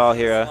almost all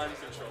Hero.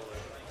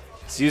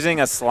 He's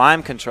using a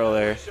slime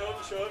controller.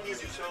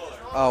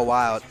 Oh,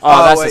 wow.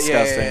 Oh, that's wait,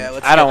 disgusting. Yeah,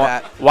 let's I don't get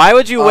want. that. Why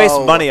would you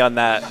waste money on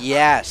that?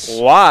 Yes.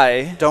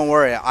 Why? Don't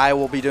worry. I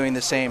will be doing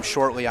the same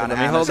shortly on Let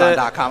me hold it.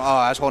 Amazon.com. Oh,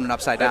 I was holding it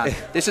upside down.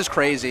 This is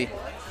crazy.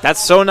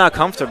 That's so not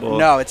comfortable.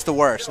 No, it's the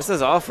worst. This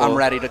is awful. I'm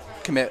ready to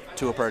commit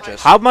to a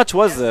purchase. How much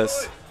was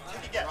this?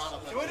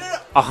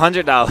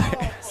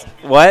 $100.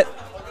 What?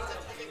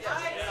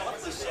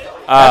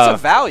 That's a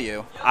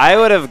value. I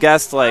would have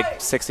guessed like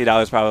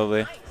 $60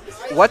 probably.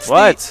 What's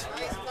what?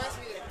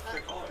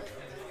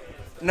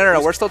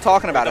 No. We're still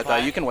talking about it, though.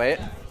 You can wait.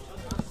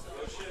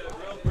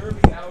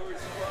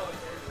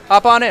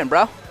 Hop on in,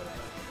 bro.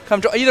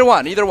 Come, either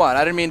one.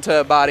 I didn't mean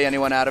to body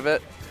anyone out of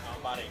it.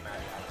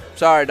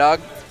 Sorry,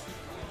 dog.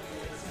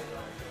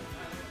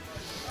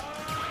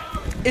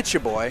 It's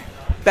your boy.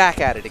 Back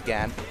at it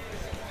again.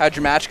 How'd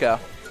your match go?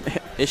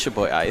 It's your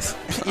boy Ice.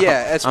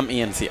 Yeah, I'm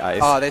ENC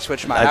Ice. Oh, they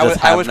switched mine.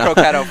 I was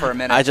Croquetto for a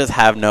minute. I just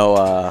have no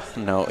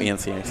ENC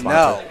sponsor.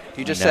 No,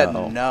 you just said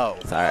no.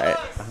 It's all right.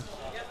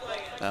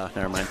 Oh,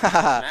 never mind.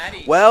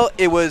 Well,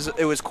 it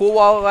was cool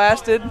while it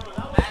lasted.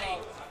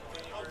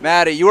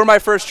 Maddie, you were my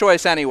first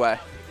choice anyway.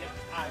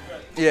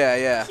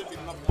 Yeah.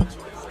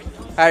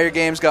 How are your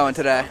games going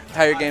today?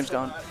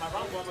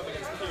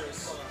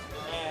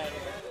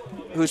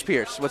 Who's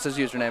Pierce? What's his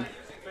username?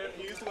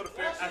 He used to go to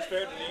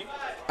Freddy.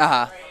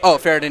 Oh,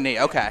 Freddy.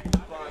 Okay.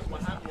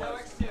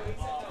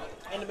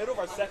 In the middle of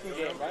our second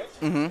game, right?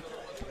 Mm-hmm.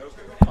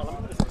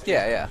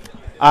 Yeah.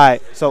 All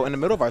right. So in the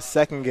middle of our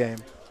second game,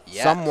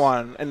 yes.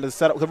 someone in the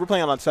setup, because we're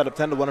playing on setup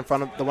 10, the one in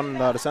front of the one in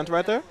the center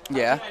right there.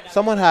 Yeah.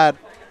 Someone had.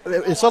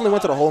 It suddenly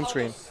went to the home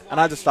screen, and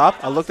I just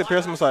stopped. I looked at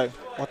Pierce and was like,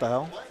 "What the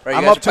hell?" Right,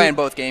 you guys are playing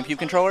both GameCube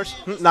controllers?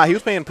 Nah, he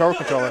was playing Pro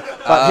controller,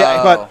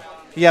 but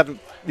he doesn't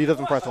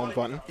press the home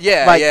button.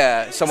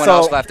 Yeah. Someone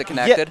else left it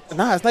connected. Yeah,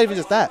 nah, it's not even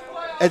just that.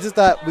 It's just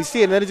that we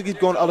see it, and then it just keeps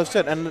going to other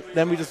shit, and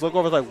then we just look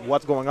over, like,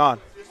 what's going on?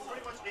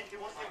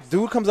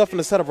 Dude comes up in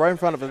the setup right in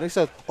front of us, and he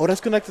says, "Oh, that's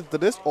connected to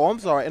this." Oh, I'm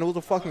sorry, and it was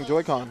a fucking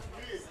Joy-Con.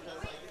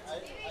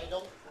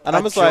 And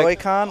I'm just like,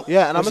 Joy-Con?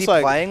 Yeah, and I'm was just he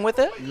like, playing with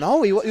it?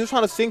 No, he was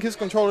trying to sync his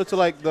controller to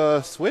like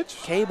the Switch.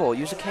 Cable,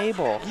 use a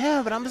cable.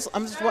 Yeah, but it's the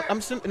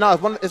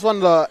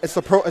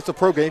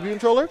pro GameCube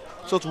controller,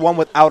 so it's one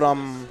without a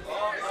wire,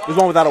 the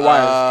one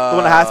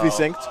that has to be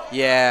synced.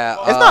 Yeah,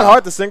 it's not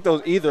hard to sync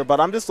those either,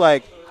 but I'm just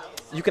like,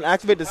 you can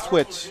activate the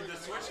Switch,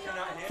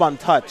 fun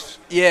touch.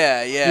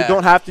 Yeah. You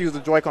don't have to use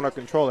the Joy-Con or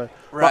controller.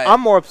 Right. But I'm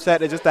more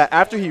upset. It's just that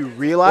after he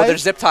realized, well, they're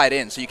zip tied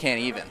in, so you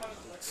can't even.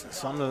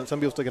 Some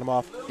people still get them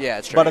off. Yeah,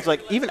 it's true. But it's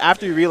like, even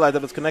after you realize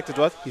that it's connected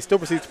to us, he still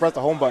proceeds to press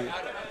the home button,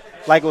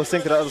 like it was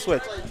synced to the other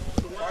Switch.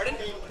 Pardon?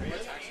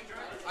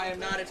 I am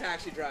not a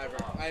taxi driver.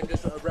 I am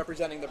just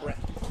representing the brand.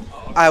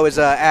 I was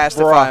asked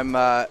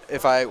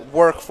if I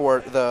work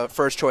for the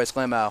First Choice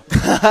Limo,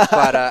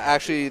 but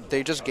actually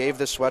they just gave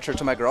this sweatshirt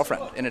to my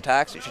girlfriend in a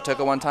taxi. She took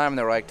it one time and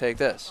they were like, "Take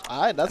this."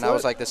 All right, and I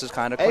was like, "This is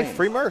kind of clean." Hey,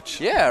 free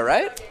merch. Yeah,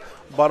 right.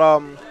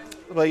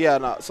 But yeah,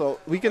 no. So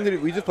we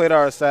continued. We just played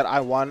our set. I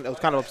won. It was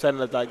kind of upsetting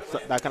that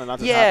that kind of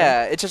nonsense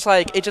happened.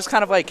 It's just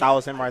kind of like that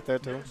was him right there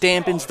too.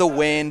 Dampens the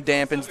win,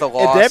 dampens the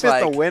loss. It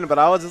dampens the win, but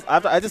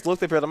I just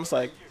looked at it. I'm just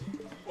like,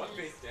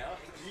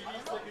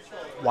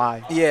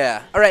 why?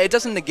 Yeah. All right. It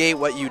doesn't negate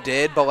what you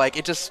did, but like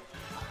it just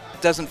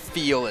doesn't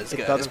feel as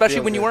good,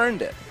 especially when you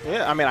earned it.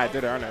 Yeah, I mean, I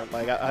did earn it.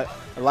 Like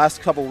the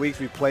last couple of weeks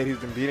we played, he's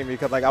been beating me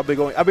because like I've been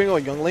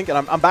going Young Link,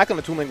 and I'm back on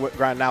the Toon Link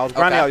grind now. I was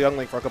grinding out Young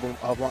Link for a couple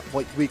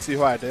of weeks, see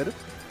who I did.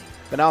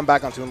 But now I'm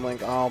back on Toon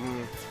Link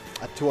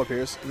at 2 up here.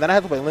 And then I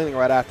have to play Link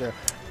right after.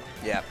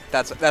 Yeah,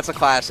 that's a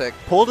classic.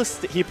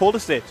 He pulled a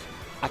stitch.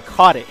 I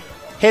caught it.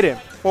 hit him,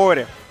 forward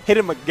him, hit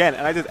him again,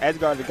 and I just edge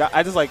guarded the guy.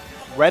 I just like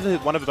read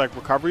one of his like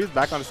recoveries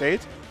back on the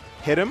stage,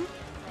 hit him,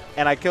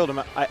 and I killed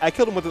him. I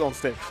killed him with his own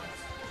sticks.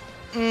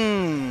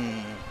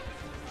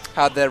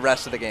 How'd the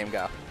rest of the game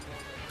go?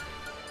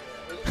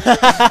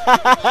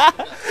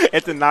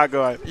 It did not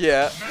go.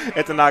 Yeah.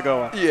 It did not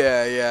go.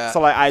 Yeah.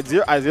 So like I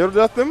zero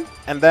deathed him,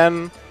 and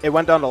then it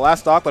went down to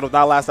last stock, but it was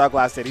not last stock,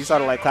 last hit. He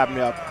started like clapping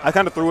me up. I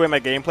kind of threw in my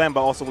game plan,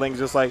 but also Link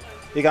just like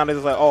he kind of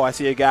just like, oh, I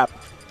see a gap,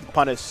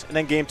 punish, and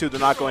then game 2 did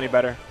not go any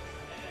better.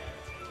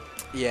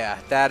 Yeah,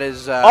 that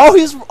is.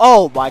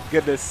 Oh my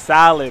goodness,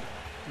 Salad,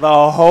 the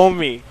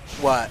homie.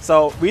 What?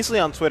 So recently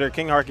on Twitter,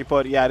 King Harky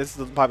put, yeah, this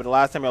is probably the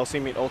last time y'all see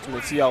me at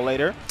Ultimate. See y'all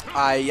later.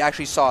 I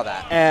actually saw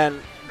that. And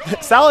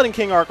Salad and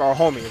King Arc are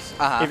homies,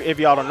 if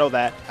y'all don't know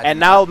that. And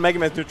now Mega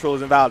Man's neutral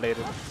is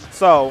invalidated.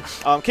 So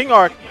King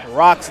Arc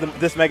rocks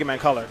this Mega Man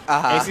color.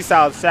 And you see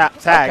Salad's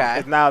tag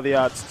is now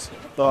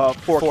the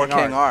 4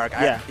 King Arc.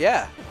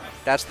 Yeah.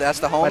 That's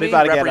the homie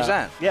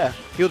represent. Yeah,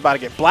 he was about to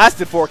get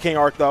blasted for King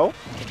Arc though.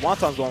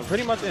 Wonton's going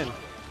pretty much in.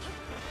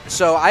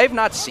 So I have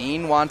not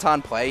seen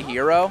Wonton play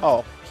Hero.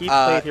 Oh, he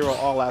played Hero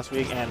all last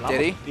week, and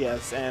did he?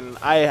 Yes, and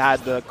I had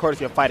the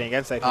courtesy of fighting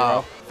against that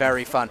Hero.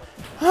 Very fun.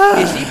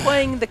 Is he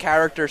playing the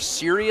character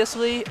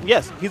seriously?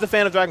 Yes, he's a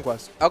fan of Dragon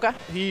Quest. Okay.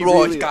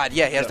 Really God,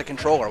 yeah, he has the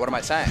controller. What am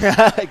I saying?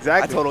 Exactly.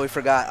 I totally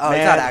forgot. Oh, Man,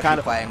 he's not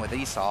actually playing with it.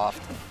 He's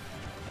soft.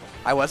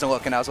 I wasn't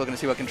looking. I was looking to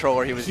see what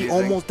controller he was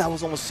using. That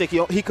was almost sick. He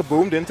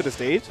kaboomed into the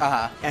stage,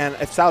 and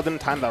if Sal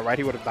didn't time that right,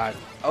 he would have died.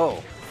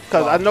 Oh.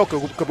 Because I know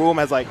Kaboom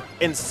has like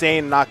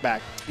insane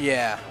knockback.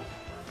 Yeah.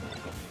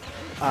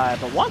 But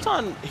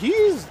Wonton,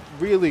 he's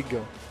really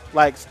good,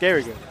 like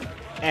scary good,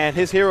 and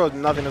his hero is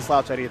nothing to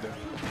slouch at either.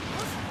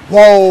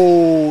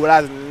 Whoa,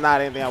 that's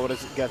not anything I would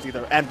have guessed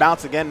either. And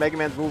bounce again. Mega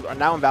Man's moves are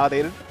now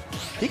invalidated.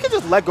 He can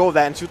just let go of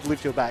that and shoot the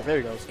leaf shield back. There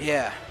he goes.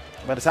 Yeah.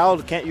 But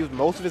Salad can't use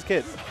most of his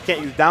kits.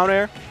 Can't use down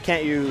air.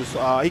 Can't use.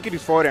 He could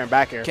use forward air and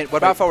back air. What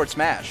about forward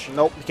smash?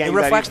 Nope. He can't. It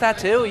use reflects that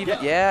too.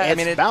 Yeah. I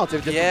mean, it bounce.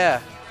 It just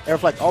It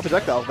reflects all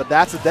projectiles. But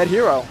that's a dead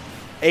hero.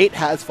 8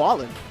 has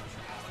fallen.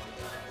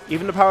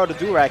 Even the power of the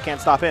Durag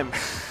can't stop him.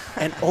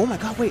 And oh my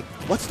God! Wait.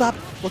 What stopped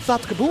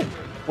Kaboom?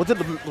 Was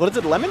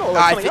it lemon or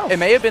something else? It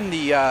may have been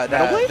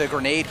the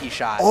grenade he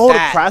shot. Oh, the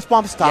crash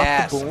bomb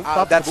stopped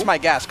Kaboom. That's my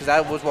guess because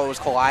that was what was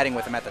colliding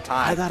with him at the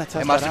time. I gotta test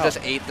It must that have out.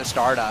 just ate the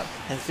startup.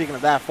 And speaking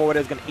of that, forward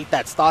is gonna eat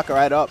that stalker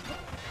right up.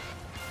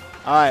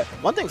 All right.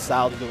 One thing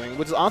Sal's doing,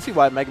 which is honestly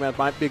why Mega Man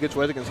might be a good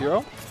choice against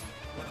Hero,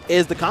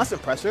 is the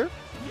constant pressure.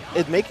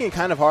 Is making it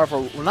kind of hard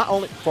for not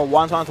only for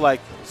Wonton to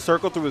like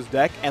circle through his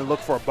deck and look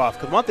for a buff.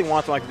 Because one thing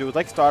Wonton like to do is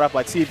like start up,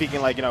 like see if he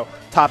can like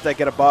top deck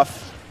get a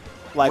buff,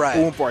 like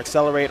Oomph or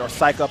Accelerate or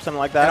Psych Up, something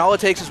like that. And all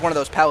it takes is one of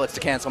those pellets to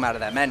cancel him out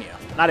of that menu.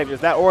 Not even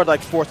just that, or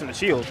like force him to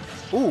shield.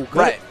 Ooh,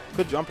 good,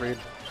 good jump read.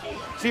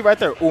 See right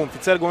there, Oomph.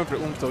 Instead of going for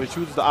the Oomph, so he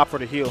chooses to opt for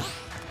the heal.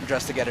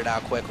 Just to get it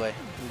out quickly.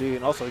 Indeed,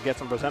 and also he gets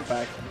some percent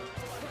back.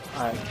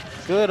 All right,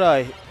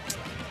 good.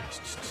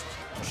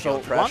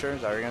 Shield pressure,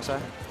 is that what you're gonna say?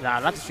 Nah,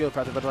 not the shield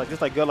pressure, but like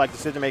just like good like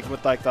decision making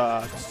with like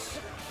the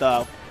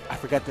I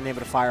forget the name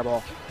of the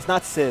fireball. It's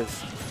not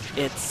Sizz.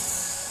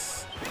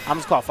 It's I'm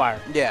just called Fire.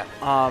 Yeah.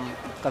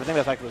 Because I think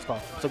that's like what it's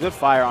called. So good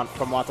fire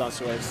from Wonton's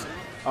choice.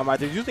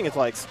 They're using it to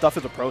like stuff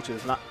his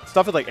approaches, not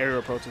stuff his like aerial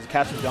approaches,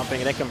 catch him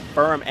jumping, and then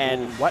confirm.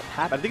 And what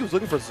happened? I think he was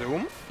looking for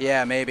zoom.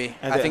 Yeah, maybe.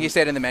 I think he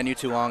stayed in the menu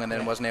too long and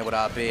then wasn't able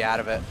to be out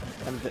of it.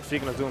 And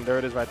speaking of zoom, there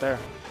it is right there.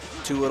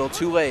 Too little,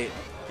 too late.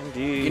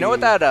 Indeed. You know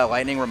what that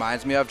Lightning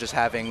reminds me of? Just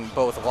having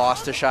both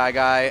lost to Shy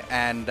Guy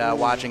and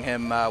watching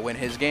him win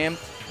his game.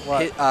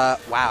 What? Wow,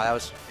 that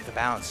was the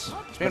bounce.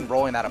 He's been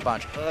rolling that a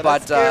bunch.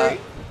 But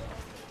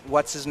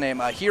what's his name?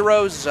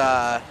 Hero's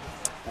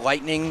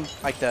Lightning,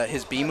 like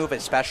his B move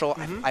is special.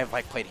 I've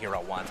like played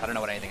Hero once. I don't know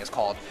what anything is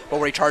called, but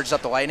where he charges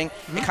up the lightning,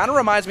 it kind of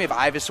reminds me of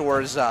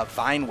Ivysaur's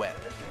Vine Whip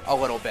a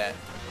little bit.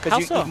 Because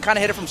you can kind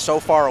of hit it from so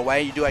far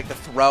away. You do like the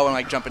throw and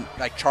like jump and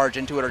like charge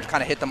into it, or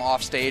kind of hit them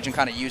off stage and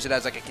kind of use it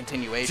as like a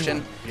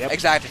continuation.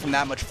 Exactly, from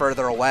that much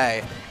further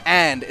away,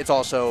 and it's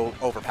also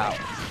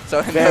overpowered. So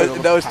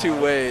in those two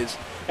ways,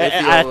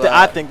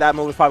 I think that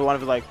move is probably one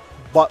of his like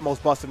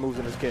most busted moves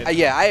in his kit.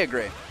 Yeah, I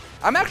agree.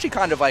 I'm actually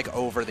kind of like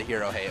over the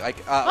hero hate. Like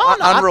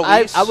on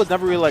release, I was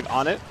never really like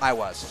on it. I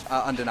was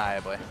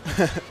undeniably,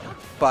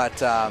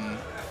 but.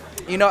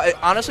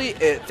 Honestly,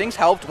 things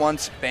helped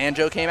once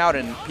Banjo came out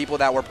and people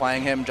that were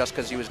playing him just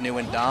because he was new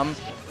and dumb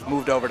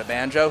moved over to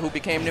Banjo, who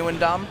became new and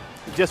dumb.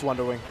 Just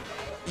Wonder Wing.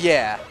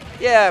 Yeah,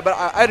 but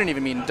I didn't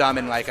even mean dumb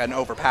in like an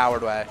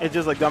overpowered way. It's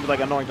just like dumb,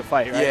 like annoying to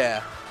fight, right?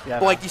 Yeah.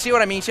 But like, you see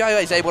what I mean? See how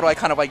he's able to like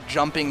kind of like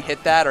jumping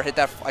hit that or hit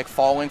that like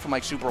falling from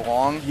like super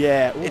long?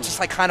 Yeah. Ooh. It's just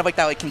like kind of like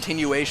that like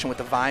continuation with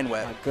the Vine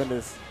Whip. My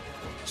goodness.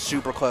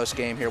 Super close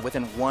game here.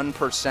 Within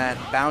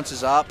 1%,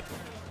 bounces up.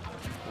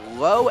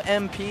 Low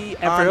MP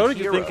and for those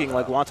Hero. thinking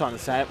like Wonton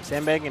is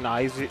sandbagging, nah,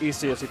 he's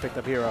seriously picked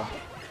up Hero.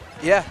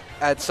 Yeah,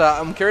 it's.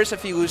 I'm curious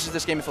if he loses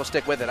this game, if he'll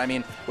stick with it. I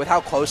mean, with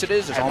how close it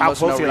is, there's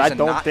almost no reason not to. I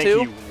don't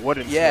think he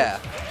wouldn't. Yeah.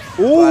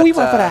 Ooh, he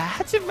went for the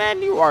hatchet,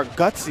 man. You are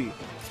gutsy.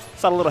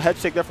 Saw a little head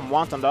shake there from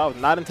Wonton, though.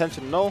 Not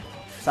intentional.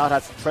 South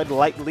has to tread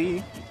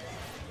lightly.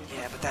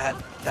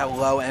 That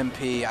low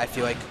MP, I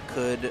feel like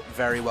could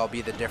very well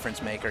be the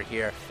difference maker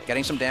here.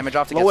 Getting some damage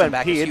off to Low get some MP,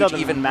 back is it huge, doesn't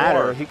even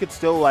matter. more. He could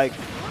still like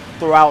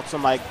throw out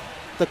some like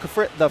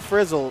the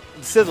frizzle,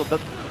 sizzle.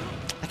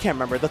 I can't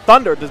remember. The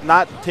thunder does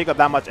not take up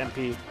that much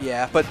MP.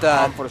 Yeah, but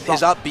for the his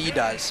strong. up B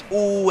does.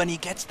 Ooh, and he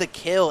gets the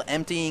kill,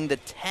 emptying the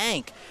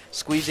tank,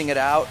 squeezing it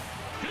out.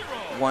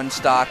 One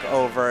stock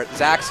over.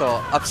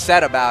 Zaxel,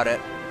 upset about it,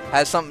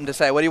 has something to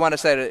say. What do you want to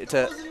say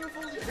to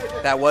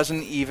that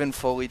wasn't even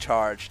fully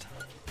charged?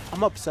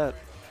 I'm upset.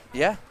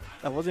 Yeah.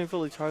 I wasn't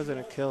fully charged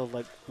and killed.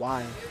 Like,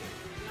 why?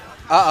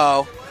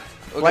 Uh-oh.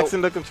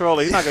 Flexing the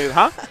controller. He's not going to,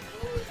 huh?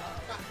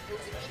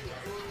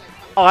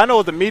 Oh, I know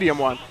it's the medium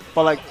one,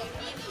 but like,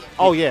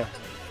 oh yeah.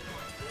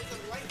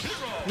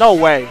 No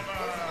way.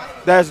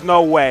 There's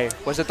no way.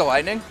 Was it the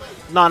lightning?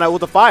 No, with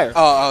the fire.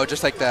 Oh,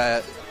 just like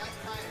the...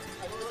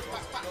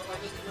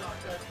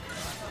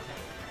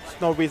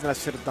 There's no reason I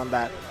should have done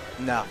that.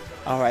 No.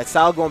 All right,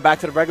 Sal going back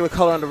to the regular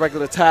color and the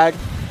regular tag.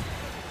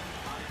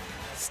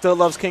 Still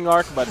loves King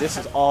Arc, but this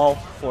is all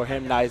for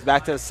him now. He's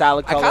back to the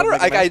salad color.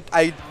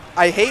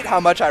 I hate how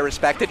much I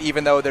respect it,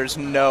 even though there's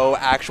no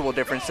actual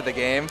difference to the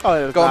game. Oh,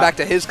 there's Going not. back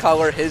to his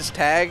color, his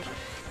tag,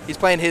 he's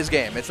playing his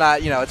game. It's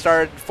not, it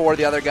started for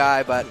the other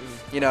guy, but,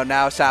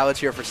 now Salad's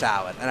here for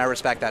Salad, and I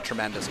respect that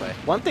tremendously.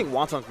 One thing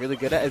Wonton's really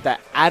good at is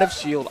that out of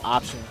shield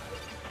option.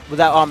 With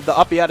that, the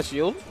up B out of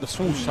shield, the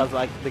swoosh, as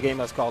like the game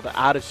that's called, the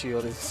out of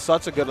shield is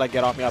such a good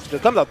get off me option.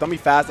 It comes out dummy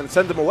fast and it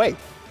sends him away.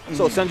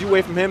 So it sends you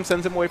away from him,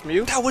 sends him away from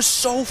you. That was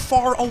so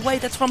far away.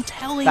 That's what I'm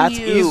telling That's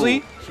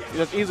you.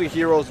 That's easily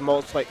Hero's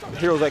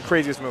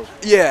craziest move.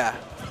 Yeah.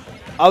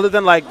 Other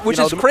than which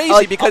is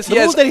crazy because he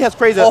has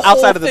crazy a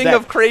outside of the thing deck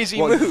of crazy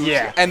moves.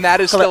 Yeah. And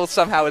that is still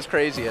somehow his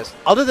craziest.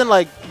 Other than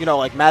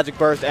Magic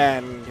Burst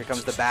and Here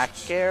comes the back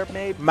air,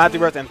 maybe.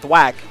 Magic Burst and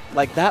Thwack,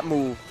 that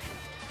move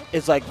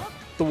is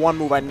the one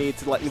move I need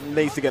to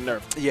needs to get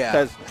nerfed. Yeah.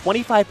 Because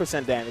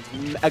 25% damage,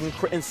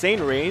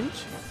 insane range,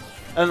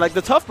 and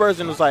the tough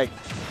version was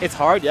it's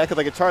hard, yeah,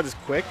 because it charges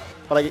quick,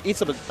 but it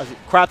eats up a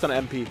crap ton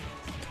of MP.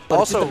 But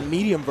Also, it's just the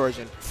medium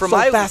version, for so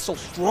my fast, so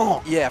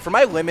strong. Yeah, for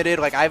my limited,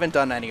 I haven't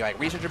done any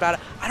research about it.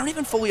 I don't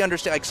even fully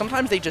understand.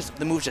 Sometimes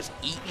the moves just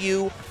eat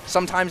you.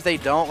 Sometimes they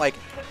don't.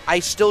 I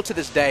still to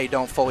this day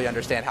don't fully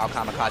understand how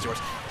Kamikaze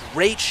works.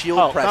 Great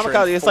shield pressure.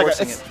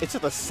 Kamikaze, it's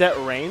just a set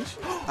range.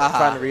 I'm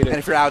trying to read it. And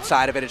if you're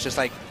outside of it, it's just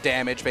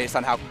damage based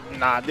on how.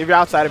 Nah, if you're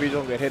outside of it, you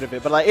don't get hit of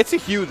it. But it's a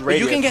huge But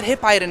radius. you can get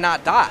hit by it and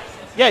not die.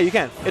 Yeah, you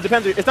can. It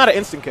depends. It's not an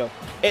instant kill.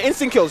 It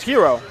instant kills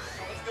Hero.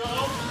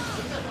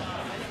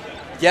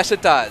 Yes,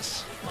 it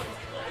does.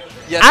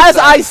 Yes, As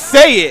I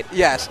say it.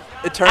 Yes,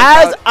 it turns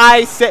As out.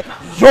 I say,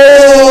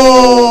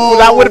 yo,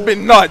 that would have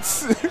been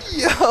nuts.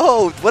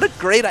 Yo, what a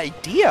great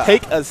idea.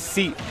 Take a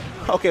seat.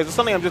 Okay, so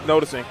something I'm just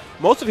noticing.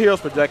 Most of Hero's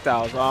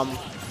projectiles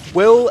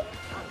will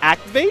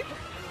activate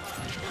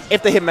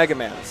if they hit Mega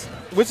Man's,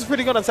 which is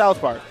pretty good on Salad's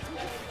part.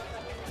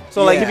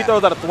 So if he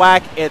throws out a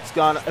thwack, it's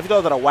gonna. If he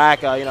throws out a whack,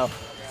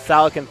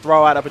 Salad can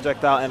throw out a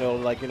projectile and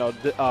it'll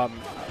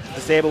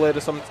disable it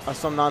or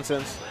some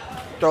nonsense.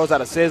 Throws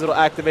out a Sizz, it'll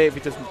activate. If he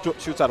just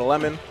shoots out a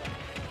lemon.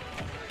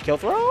 Kill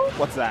throw?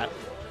 What's that?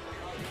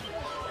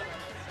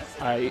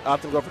 Alright, he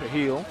opted to go for the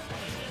heal.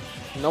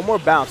 No more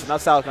bounce, so now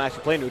Salad can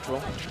actually play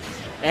neutral.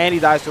 And he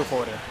dies to a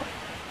forwarder.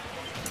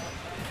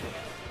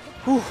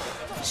 Whew.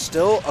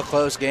 Still a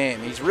close game.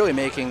 He's really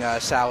making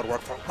Salad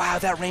work for. Wow,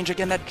 that range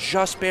again, that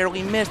just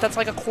barely missed. That's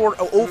a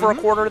quarter, over a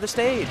quarter of the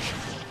stage.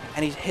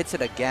 And he hits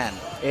it again.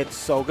 It's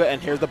so good.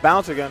 And here's the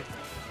bounce again.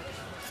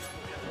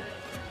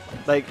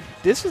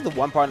 This is the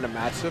one part in the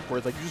matchup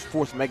where you just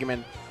force Mega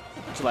Man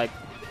to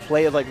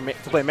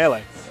play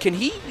melee. Can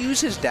he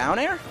use his down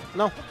air?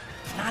 No.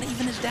 Not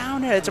even his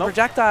down air. It's a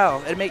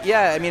projectile.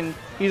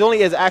 He's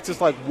only has access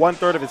to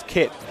 1/3 of his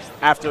kit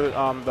after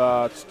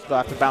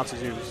after bounce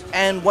is used.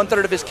 And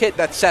 1/3 of his kit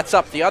that sets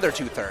up the other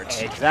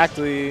 2/3.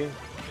 Exactly.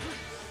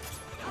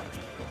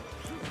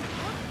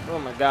 Oh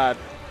my God.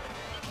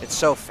 It's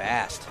so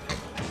fast.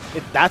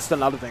 That's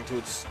another thing too.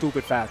 It's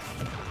stupid fast.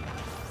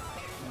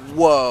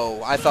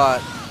 Whoa! I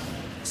thought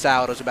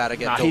Salad was about to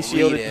get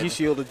deleted. He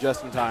shielded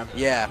just in time.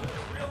 Yeah.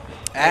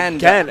 And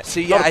again,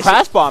 the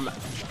crash bomb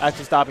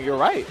actually stopping. You're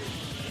right.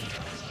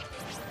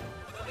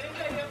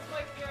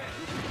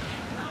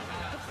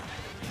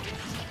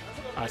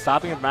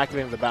 Stopping him from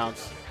activating the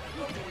bounce.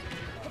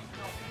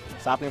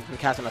 Stopping him from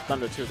casting a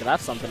thunder too, because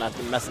that's something that's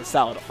been messing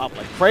Salad up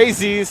like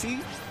crazy. See,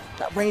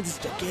 that range is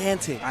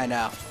gigantic. I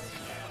know.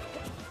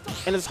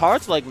 And it's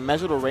hard to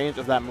measure the range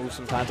of that move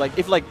sometimes.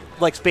 If like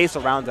space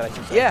around it, I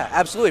should say. Yeah,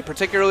 absolutely.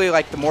 Particularly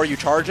the more you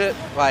charge it,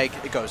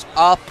 it goes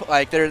up.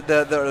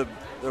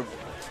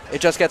 It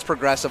just gets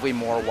progressively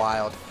more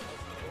wild.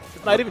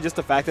 It's not even just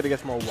the fact that it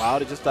gets more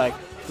wild. It's just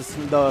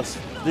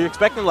you're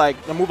expecting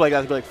a move like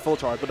that to be full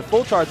charge, but the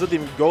full charge doesn't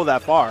even go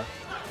that far.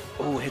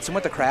 Ooh, hits him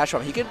with the crash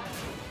bomb. He could.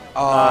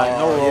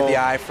 No he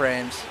had the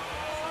iframes.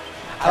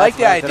 I like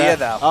the idea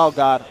though. Oh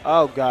God.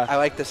 Oh God. I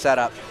like the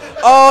setup.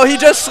 Oh, he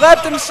just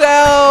slept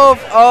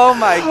himself. Oh,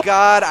 my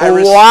God. I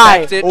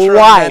respect it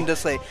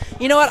tremendously.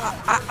 You know what?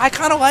 I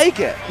kind of like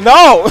it.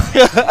 No.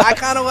 I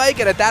kind of like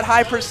it at that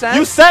high percent.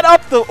 You set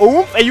up the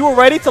oomph, and you were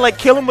ready to like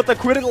kill him with a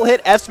critical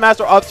hit, F smash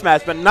or up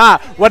smash. But nah,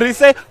 what did he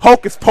say?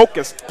 Hocus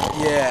pocus.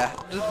 Yeah.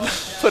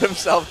 Just put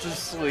himself to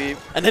sleep.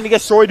 And then you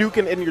get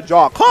Shoryuken in your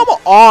jaw. Come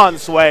on,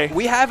 Sway.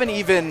 We haven't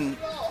even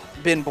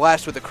been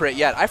blessed with a crit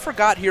yet. I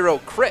forgot Hero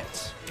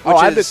crits. Oh,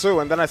 I did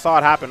too, and then I saw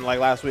it happen like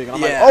last week, and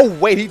I'm Yeah. like, oh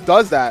wait, he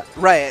does that.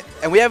 Right,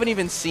 and we haven't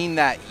even seen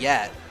that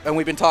yet. And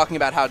we've been talking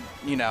about how,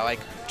 you know, like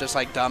just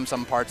like dumb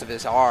some parts of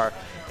his are.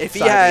 If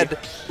he had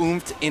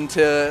oomphed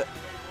into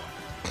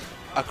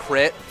a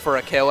crit for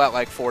a kill at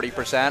like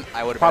 40%,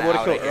 I would have Probably been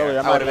out would've of killed here. earlier.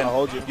 I might have been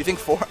hold you. You think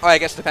 4? Oh, I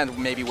guess it depends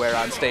maybe where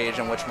on stage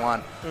and which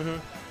one.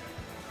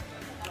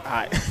 All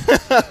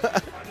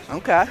right.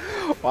 Okay.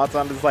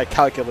 Watson is like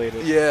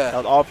calculated. Yeah. That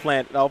was all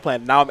planned. All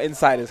planned. Now I'm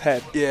inside his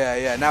head.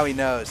 Yeah. Now he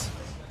knows.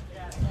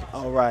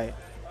 All right.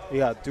 We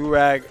got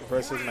Durag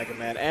versus Mega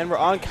Man, and we're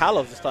on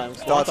Kalos this time.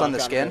 Thoughts on the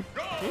skin?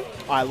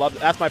 I love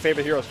it. That's my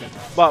favorite hero skin.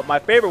 But my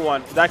favorite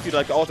one is actually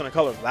like the alternate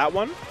color of that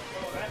one,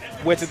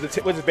 which is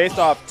based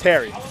off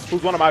Terry,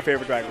 who's one of my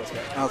favorite Dragon Quest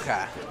games.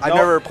 Okay. I've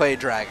never played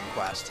Dragon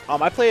Quest.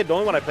 I played the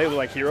only one I played was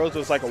like Heroes. It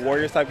was like a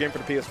Warriors type game for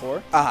the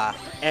PS4.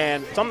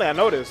 And something I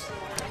noticed.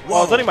 Well,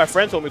 I was letting my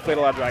friends told me we played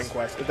a lot of Dragon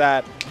Quest. Is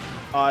that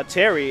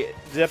Terry,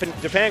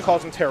 Japan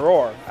calls him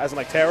Terror, as in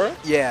like terror.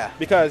 Yeah.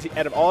 Because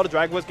out of all the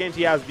Dragon Quest games,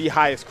 he has the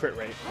highest crit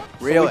rate.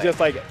 Really? So he's just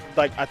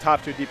like a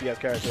top 2 DPS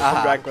character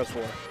from Dragon Quest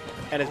 4.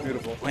 And it's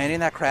beautiful. Landing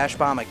that crash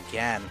bomb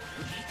again.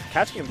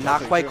 Catching him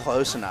Not quite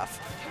close enough.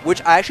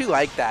 Which I actually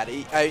like that.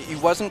 He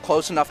wasn't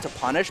close enough to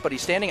punish, but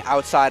he's standing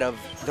outside of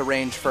the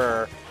range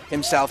for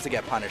himself to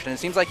get punished. And it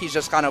seems like he's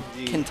just kind of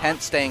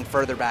content staying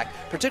further back,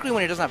 particularly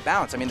when he doesn't have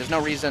bounce. I mean, there's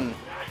no reason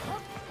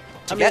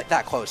to get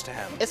that close to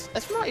him.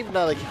 It's not even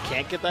that like he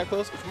can't get that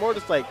close. It's more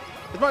just like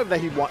it's not even that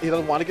he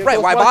doesn't want to get right,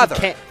 close. Why bother?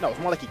 Like no, it's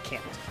more like he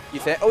can't. You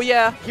think? Oh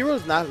yeah.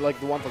 Hero's not like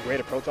the one for great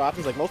approach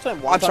options. Like most of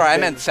the time. I'm sorry, I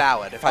meant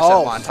Salad. If I said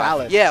Wonton.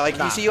 Salad. Yeah, like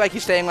you see, like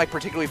he's staying like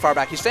particularly far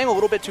back. He's staying a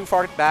little bit too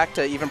far back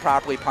to even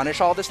properly punish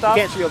all this stuff.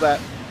 You can't shield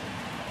that.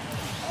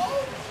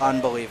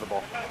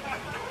 Unbelievable.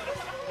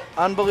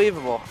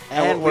 Unbelievable.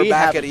 And we're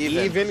back have at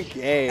even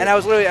game. And I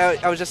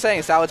was just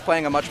saying, Salad's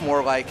playing a much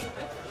more like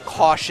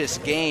cautious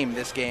game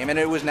this game, and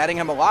it was netting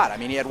him a lot. I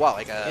mean, he had what,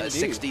 like a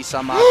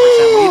 60-some-odd%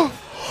 lead.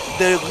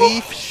 The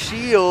Leaf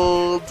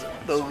Shield.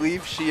 The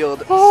Leaf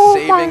Shield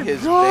saving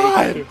his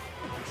bacon.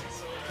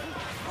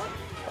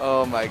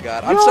 Oh my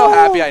god. I'm so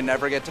happy I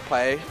never get to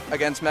play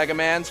against Mega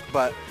Man's,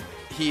 but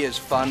he is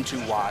fun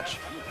to watch.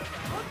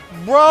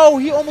 Bro,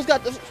 he almost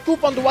got the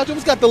scoop on the watch,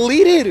 almost got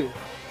deleted.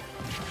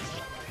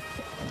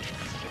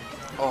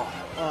 Oh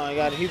my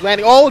god, he's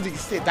landing all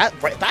these.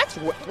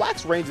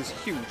 That's range is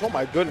huge. Oh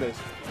my goodness.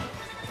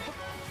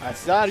 I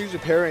started usually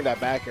parrying that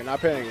back here, not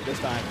parrying it this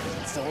time.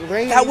 It's still in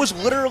range. That was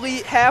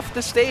literally half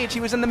the stage. He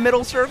was in the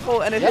middle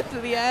circle, and it hit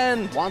to the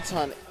end.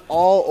 Wonton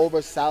all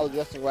over Salad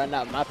dressing right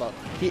now. Map up.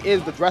 He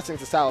is the dressing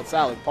to Salad.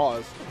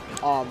 Pause.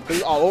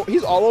 He's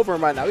all over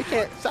him right now.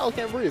 Salad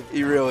can't breathe.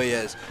 He really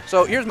is.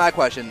 So here's my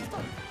question: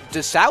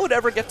 does Salad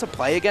ever get to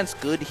play against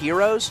good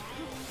heroes?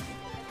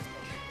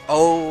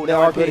 Oh, there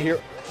are good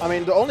heroes. I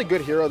mean, the only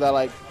good hero that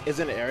like is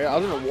in the area,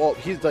 other than Walt,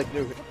 he's like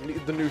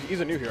he's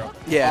a new hero.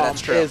 Yeah,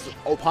 that's true. Is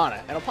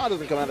Opana, and Opana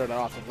doesn't come out that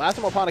often. Last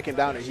time Opana came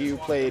down here, he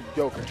played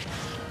Joker.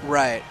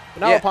 Right.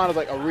 But now Opana's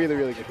like a really,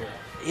 really good hero.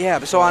 Yeah,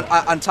 but so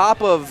on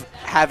top of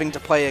having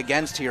to play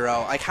against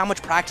hero, like how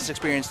much practice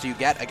experience do you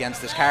get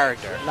against this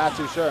character? Not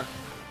too sure.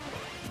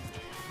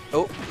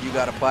 Oh, you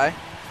got to play?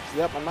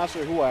 Yep, I'm not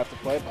sure who I have to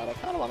play, but I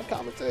kind of want to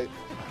commentate.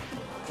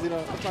 You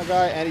know, that's my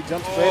guy, and he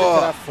jumped straight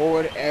into that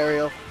forward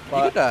aerial.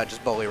 You could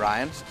just bully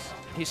Ryan.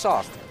 He's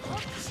soft.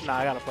 Nah,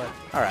 I gotta play.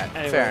 All right,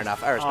 anyways, fair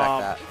enough. I respect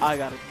that. I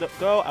gotta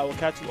go. I will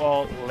catch you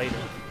all later.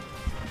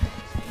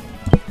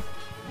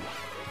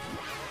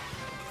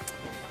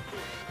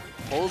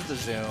 Pulls the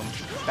zoom.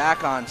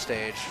 Back on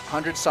stage.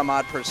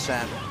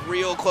 100-some-odd%.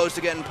 Real close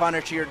to getting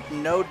punished here.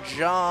 No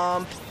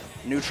jump.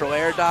 Neutral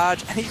air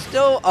dodge. And he's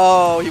still...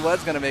 Oh, he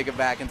was going to make it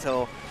back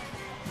until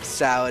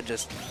Salad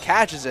just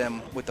catches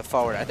him with the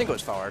forward. I think it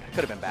was forward. Could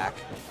have been back.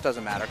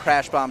 Doesn't matter.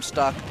 Crash bomb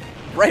stuck.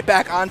 Right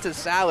back onto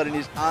Salad, and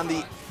he's on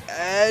the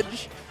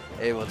edge.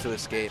 Able to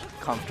escape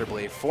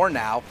comfortably for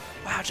now.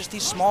 Wow, just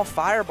these small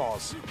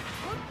fireballs.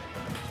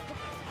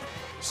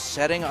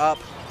 Setting up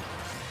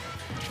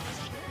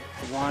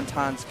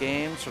Wonton's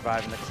game,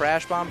 surviving the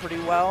crash bomb pretty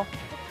well.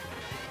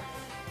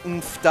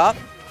 Oofed up.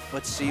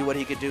 Let's see what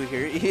he could do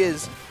here. He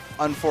is,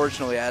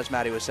 unfortunately, as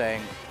Maddie was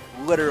saying,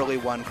 literally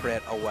one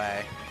crit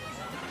away.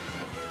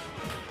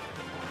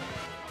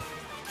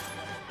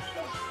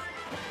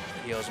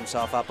 Heals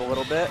himself up a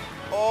little bit.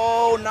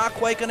 Oh, not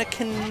quite going to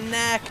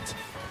connect.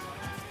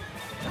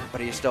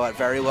 But he's still at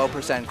very low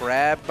percent.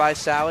 Grabbed by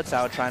Salad.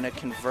 Salad trying to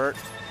convert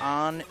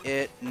on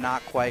it.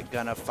 Not quite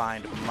going to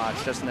find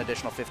much. Just an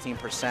additional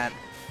 15%.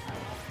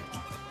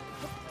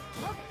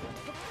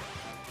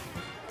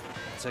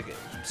 It's like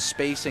a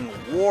spacing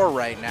war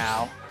right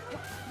now.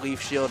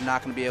 Leaf Shield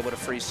not going to be able to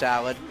free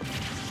Salad.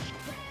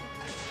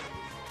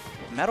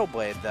 Metal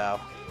Blade, though,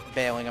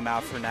 bailing him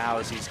out for now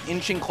as he's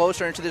inching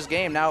closer into this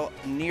game. Now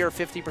near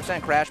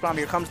 50%. Crash Bomb.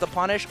 Here comes the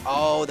punish.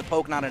 Oh, the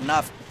poke not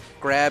enough.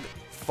 Grab,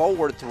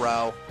 forward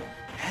throw.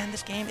 And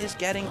this game is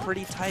getting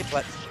pretty tight,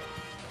 but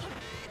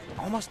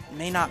almost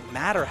may not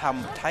matter how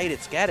tight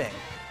it's getting.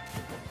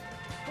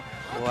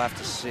 We'll have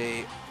to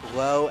see.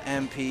 Low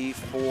MP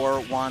for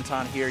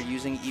Wonton here,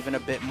 using even a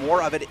bit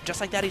more of it. Just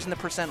like that, he's in the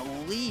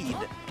percent lead.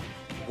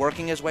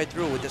 Working his way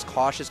through with this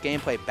cautious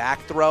gameplay.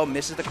 Back throw,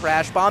 misses the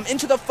Crash Bomb,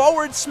 into the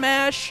forward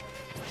smash.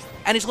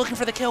 And he's looking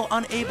for the kill,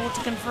 unable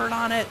to convert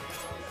on it.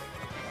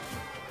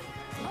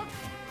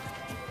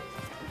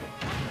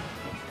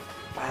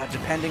 Wow,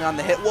 depending on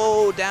the hit.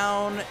 Whoa,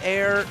 down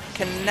air,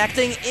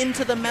 connecting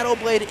into the Metal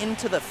Blade,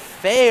 into the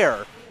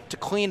fair to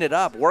clean it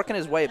up. Working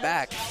his way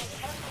back.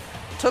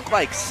 Took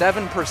like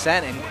 7%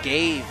 and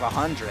gave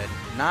 100.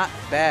 Not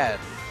bad.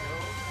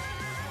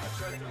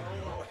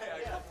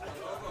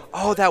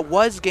 Oh, that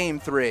was game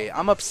 3.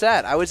 I'm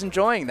upset. I was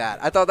enjoying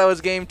that. I thought that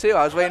was game 2.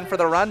 I was waiting for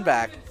the run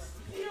back.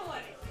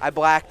 I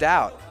blacked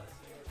out.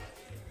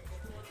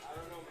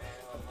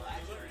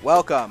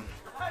 Welcome.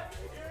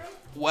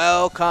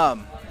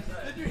 Welcome.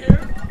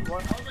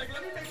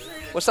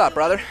 What's up,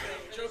 brother?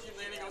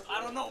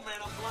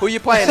 Who you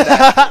playing today?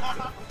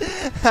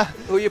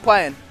 Who you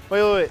playing?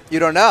 Wait. You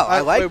don't know.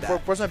 I like wait,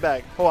 that. Where's my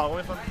bag? Hold on.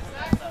 Let me find.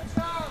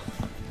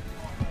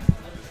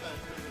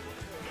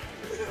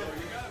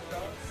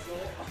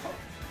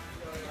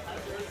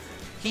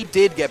 He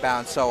did get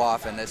bounced so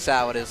often that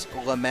Salad is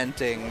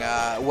lamenting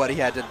what he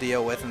had to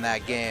deal with in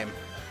that game.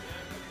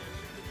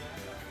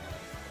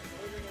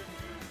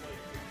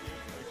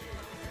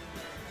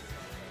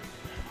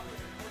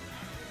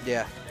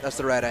 Yeah, that's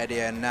the right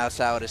idea. And now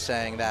Salad is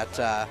saying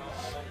that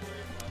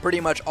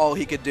pretty much all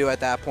he could do at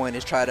that point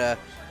is try to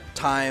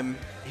time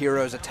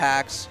Hero's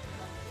attacks,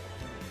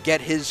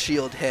 get his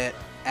shield hit,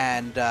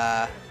 and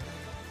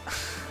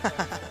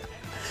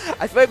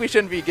I feel like we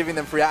shouldn't be giving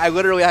them free. I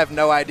literally have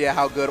no idea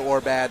how good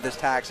or bad this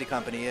taxi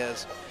company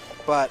is,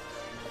 but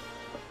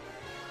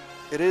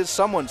it is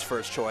someone's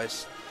first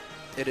choice.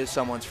 It is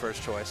someone's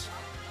first choice.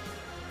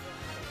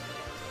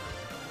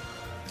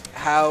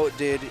 How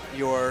did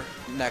your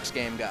next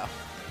game go?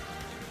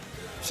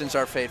 Since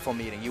our fateful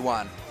meeting, you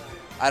won.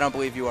 I don't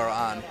believe you are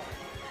on.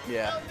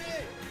 Yeah.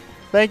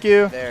 Thank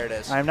you. There it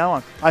is. I am now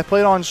on. I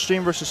played on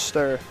stream versus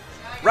Stir.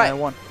 Right. And I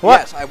won. What?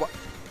 Yes, I won.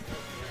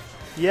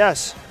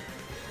 Yes.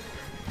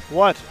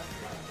 What?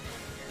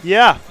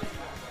 Yeah.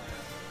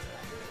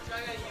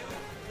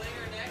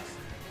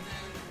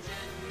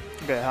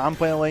 Okay, I'm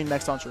playing lane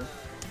next on stream.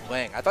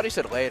 Ling. I thought he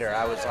said later.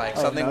 I was like,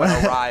 something no.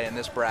 went awry in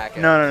this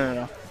bracket.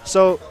 No.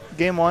 So,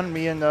 game 1,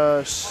 me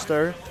and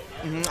Stir.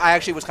 I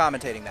actually was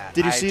commentating that.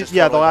 Did you I see? just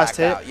Yeah, the totally last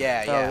hit. blacked out.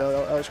 Yeah.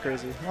 Oh, that was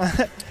crazy.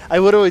 I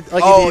literally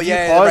like. Oh, if you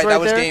yeah, pause right. That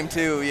was there, game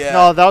 2. Yeah.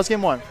 No, that was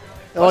game 1.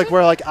 Like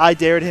where like I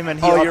dared him and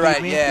he. Oh, you're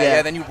right. Me.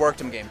 Yeah. Then you worked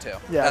him game 2.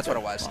 Yeah, That's what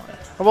it was.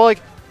 Well,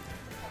 like,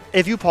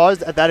 if you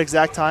paused at that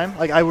exact time,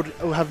 like I would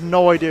have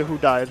no idea who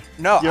died.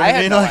 No, you know I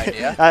had mean? no Like,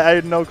 idea. I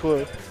had no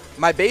clue.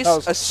 My base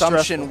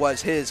assumption stressful.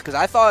 was his, because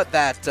I thought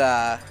that.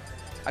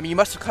 I mean, you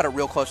must have cut it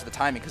real close to the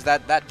timing, because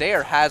that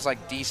dare has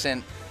like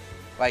decent,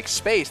 like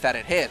space that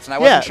it hits, and I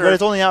wasn't sure. But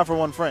it's only out for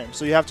 1 frame,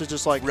 so you have to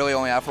just like. Really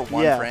only out for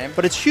one frame.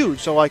 But it's huge,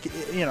 so like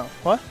you know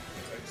what?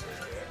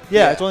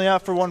 Yeah, it's only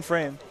out for 1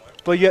 frame.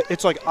 But yeah,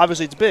 it's like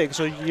obviously it's big,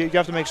 so you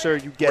have to make sure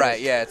you get it.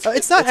 Right. Yeah.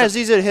 It's not as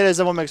easy to hit as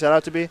everyone makes it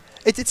out to be.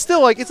 It's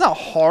still like it's not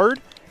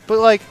hard, but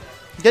like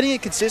getting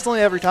it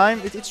consistently every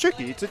time, it's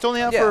tricky. It's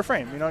only out for a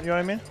frame. You know what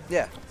I mean?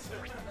 Yeah.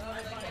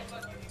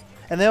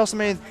 And they also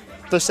made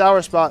the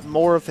sour spot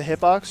more of the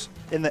hitbox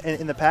in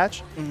the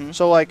patch.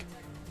 So like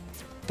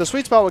the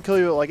sweet spot will kill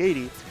you at like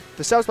 80.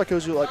 The sour spot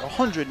kills you at like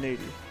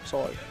 180.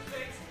 So like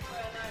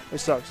it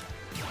sucks.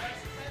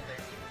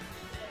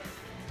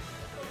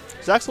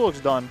 Zaxel looks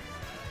done.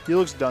 He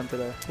looks done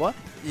today. What?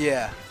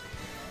 Yeah.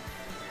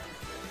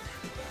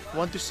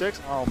 1 through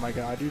 6? Oh my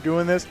god, you're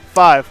doing this?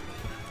 5.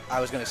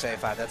 I was gonna say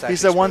 5. That's actually. He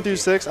said 1 spooky. through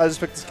 6. I just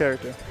picked this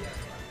character.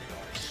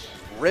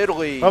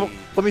 Ridley. Oh,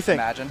 let me think.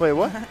 Imagine. Wait,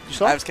 what? You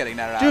saw? I was kidding.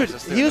 No. I Dude, was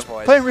just doing he was the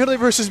voice. playing Ridley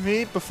versus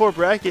me before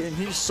bracket, and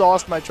he just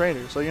sauced my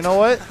trainer. So you know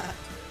what?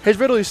 His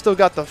Ridley still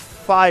got the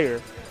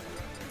fire.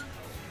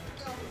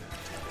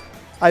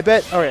 I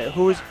bet. All right,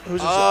 who's?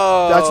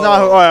 Oh. That's not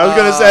who. All right, I was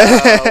gonna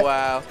say. Oh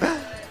wow.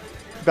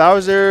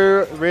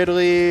 Bowser,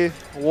 Ridley,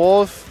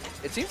 Wolf,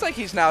 It seems like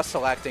he's now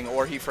selecting,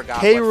 or he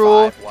forgot. K. what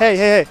Rool. 5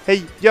 was.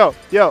 Hey,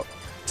 yo.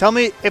 Tell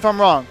me if I'm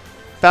wrong.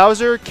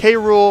 Bowser, K.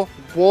 Rool,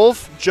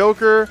 Wolf,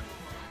 Joker,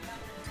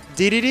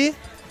 DDD,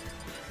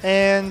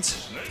 and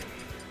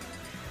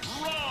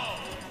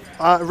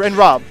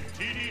Rob.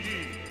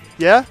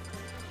 Yeah?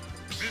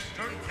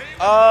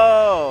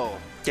 Oh.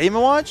 Game &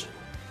 Watch?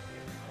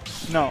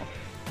 No.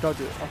 Don't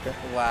do it. Okay.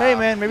 Wow. Hey,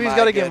 man, maybe he's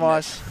got a Game &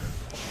 Watch.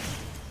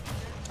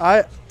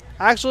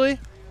 Actually,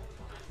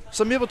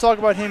 some people talk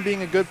about him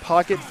being a good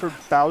pocket for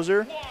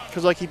Bowser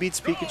because, like, he beats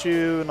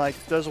Pikachu and, like,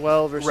 does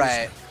well versus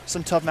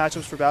some tough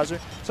matchups for Bowser.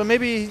 So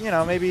maybe, you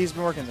know, maybe he's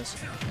been working this.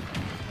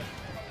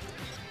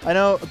 I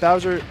know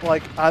Bowser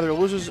like either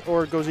loses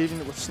or goes even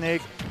with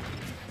Snake.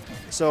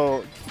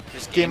 So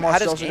Game Watch how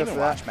does also Game good for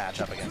Watch that.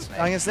 match up against Snake?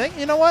 Against Snake,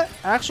 you know what?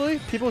 Actually,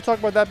 people talk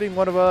about that being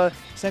one of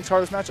Snake's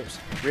hardest matchups.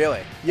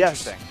 Really?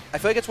 Yes. Interesting. I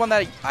feel like it's one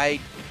that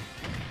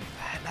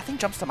nothing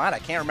jumps to mind. I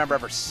can't remember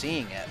ever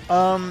seeing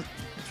it.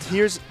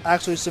 Here's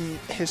actually some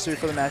history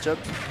for the matchup.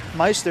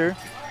 Meister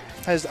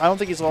I don't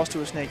think he's lost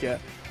to a Snake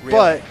yet. Really?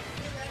 But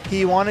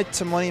he wanted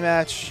to money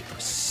match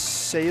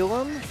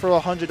Salem for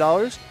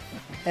 $100,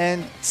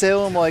 and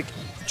Salem like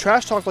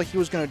trash talked like he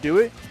was going to do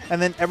it,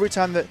 and then every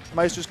time that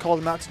Meister's called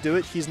him out to do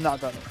it, he's not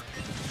done it.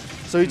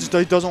 So he just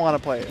doesn't want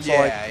to play it. So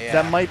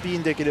that might be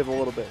indicative a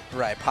little bit.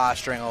 Right,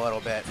 posturing a little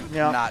bit,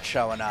 not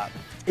showing up.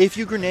 If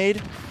you grenade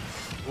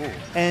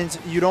and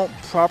you don't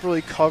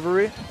properly cover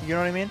it, you know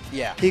what I mean?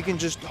 Yeah. He can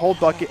just hold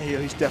bucket.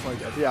 He's definitely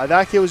dead. Yeah,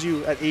 that kills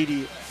you at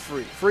 80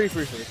 free.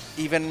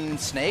 Even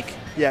Snake?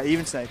 Yeah,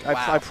 even Snake. Wow.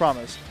 I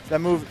promise. That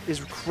move is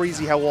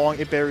crazy how long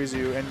it buries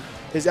you, and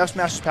his F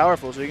smash is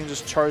powerful, so you can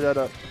just charge that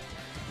up.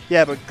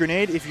 Yeah, but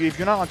grenade, if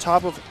you're not on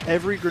top of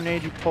every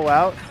grenade you pull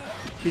out,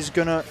 he's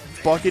gonna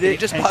bucket it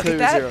just and bucket kill you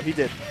that? 0. He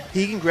did.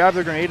 He can grab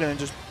the grenade and then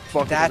just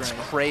bucket That's the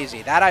grenade.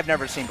 crazy. That I've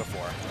never seen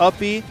before. Up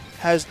B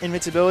has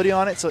invincibility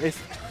on it, so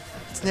if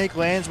Snake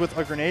lands with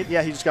a grenade,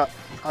 yeah, he just got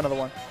another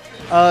one.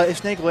 If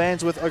Snake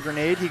lands with a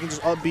grenade, he can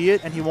just up B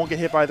it, and he won't get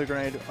hit by the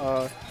grenade.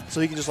 So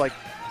he can just like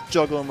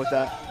juggle him with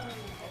that.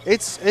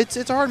 It's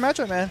a hard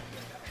matchup, man.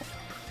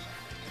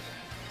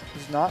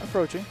 He's not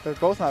approaching. They're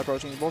both not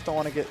approaching. They both don't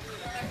want to get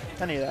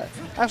any of that.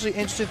 Actually,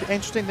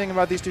 interesting thing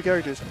about these two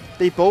characters,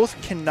 they both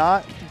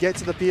cannot get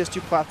to the PS2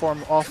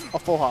 platform off a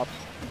full hop.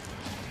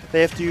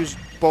 They have to use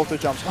both their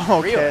jumps.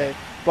 Okay, Really?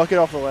 Bucket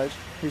off the ledge.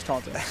 He's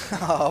taunting.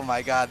 Oh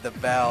my God, the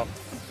bell.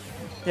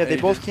 Yeah, they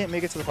He both just can't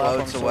make it to the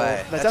platform. floats So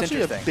away. that's That's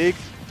actually a interesting. big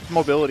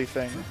mobility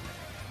thing.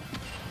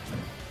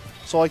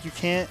 So like you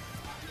can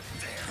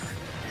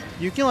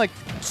like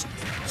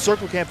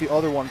circle camp the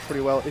other one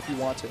pretty well if you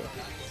want to.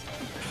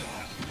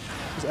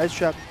 His edge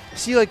trap.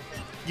 See, like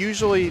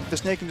usually the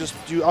Snake can just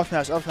do up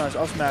smash.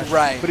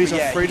 Right, But he's but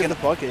yeah, afraid he of the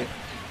bucket.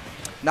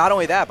 Not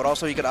only that, but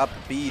also he could up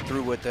B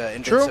through with the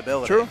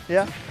invincibility. True.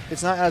 Yeah,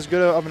 it's not as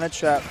good of an edge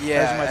trap as you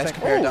Yeah, might as think.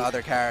 compared to Oh,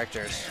 other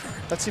characters.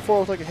 that C4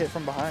 looked like a hit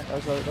from behind.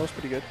 That was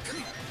pretty good.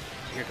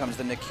 Here comes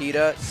the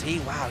Nikita. See,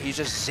 wow, he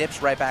just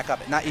zips right back up.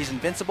 He's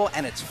invincible,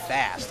 and it's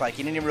fast. Like,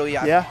 he didn't even really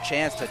have a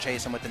chance to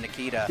chase him with the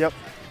Nikita. Yep.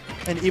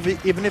 And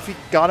even if he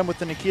got him with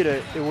the Nikita,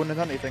 it wouldn't have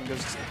done anything.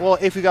 Well,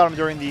 if he got him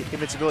during the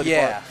invincibility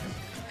part.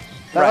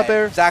 That up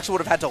air, Zaxel would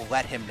have had to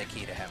let him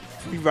Nikita him.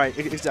 right,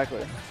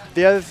 exactly.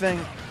 The other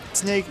thing,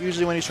 Snake,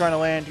 usually when he's trying to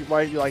land,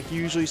 you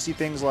usually see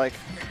things like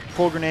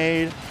pull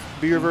grenade,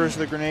 B reverse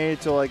the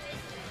grenade to like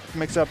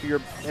mix up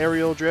your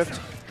aerial drift.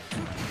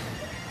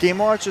 Game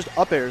Watch just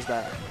up airs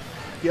that.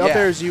 He up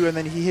airs you, and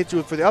then he hits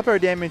you for the up air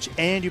damage,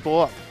 and you blow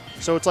up.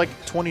 So it's like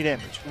 20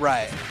 damage.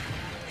 Right.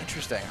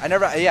 Interesting.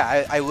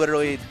 I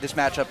literally, this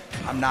matchup,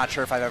 I'm not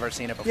sure if I've ever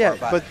seen it before, Yeah,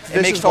 but but it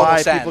this makes is total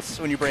why sense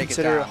people when you break it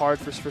consider down. it hard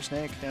for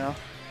Snake, you know?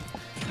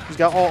 He's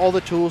got all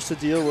the tools to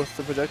deal with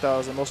the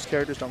projectiles that most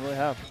characters don't really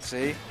have.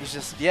 See? He's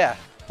just,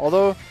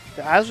 Although,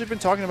 as we've been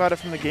talking about it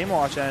from the Game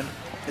Watch end,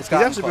 it's he's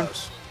gotten actually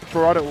close.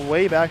 brought it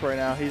way back right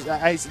now. He's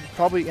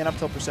probably in up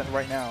tilt percent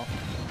right now.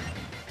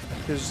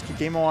 Because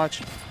Game & Watch,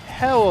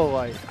 hella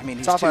light. I mean,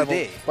 he's Top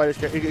 2D. lightest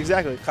character.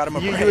 Exactly. Cut him a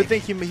you break. would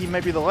think he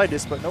might be the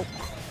lightest, but nope.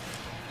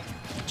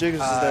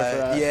 Jiggers is there for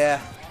that.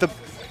 Yeah. The,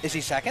 Is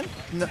he second?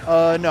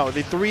 no,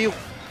 the 3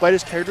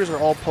 lightest characters are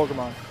all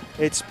Pokemon.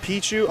 It's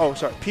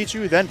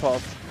Pichu, then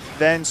Puff,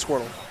 then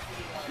Squirtle.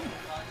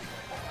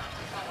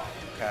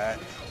 Okay.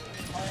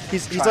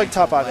 He's like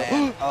top 5.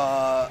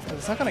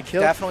 It's not gonna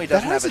kill. Definitely That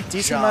doesn't has have a a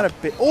decent jump. amount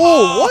of bit.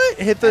 Oh, what?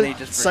 Hit And he the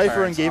just Cypher and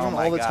returns. gave Oh him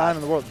my all the God. time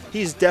in the world.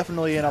 He's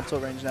definitely in up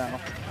tilt range now.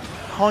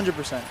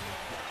 100%.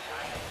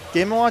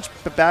 Game & Watch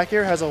back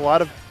air has a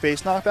lot of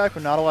base knockback,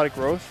 but not a lot of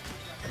growth.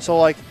 So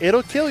like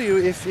it'll kill you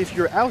if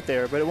you're out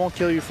there, but it won't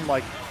kill you from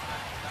like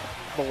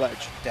the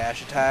ledge.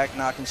 Dash attack,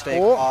 knocking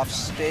Snake Oh. off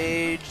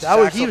stage.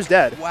 He was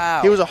dead.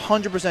 Wow. He was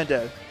 100%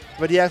 dead.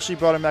 But he actually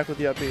brought him back with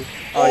the up B.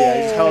 Oh yeah,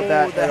 he just held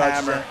that. the that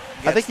hammer.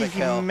 I think Gets the he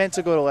kill. meant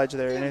to go to ledge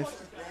there, and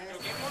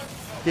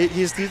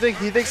if he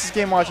thinks his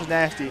Game Watch is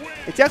nasty.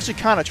 It's actually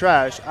kind of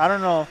trash. I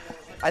don't know.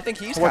 I think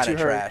he's What kind of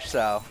you heard. trash,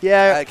 so.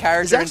 Yeah,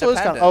 character Zaxel is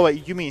independent. Oh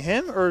wait, you mean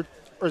him or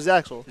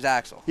Zaxel?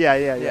 Zaxel.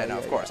 Yeah, No,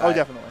 of course. Oh,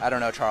 definitely. I don't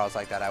know Charles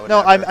like that. I would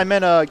No, never. I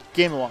meant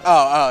Game & Watch.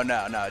 Oh,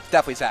 no. It's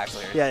definitely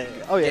Zaxel. Yeah.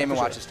 Oh yeah. Game for &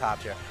 Watch sure. is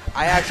top tier.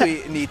 I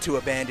actually need to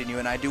abandon you,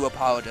 and I do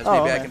apologize. Oh,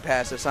 Maybe I okay. can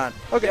pass this on.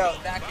 Okay. Yo,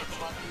 that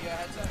kid's on the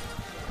headset.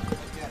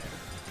 Get it.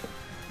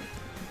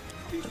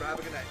 Peace, bro. Have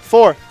a good night.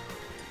 4.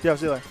 Yeah,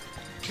 see you later.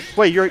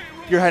 Wait, you're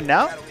heading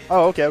out?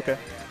 Oh, okay.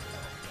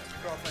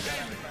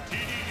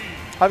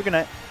 Have a good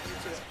night.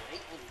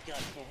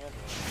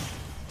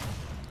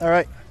 All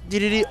right.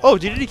 DDD. Oh,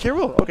 DDD K.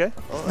 Rool. Okay.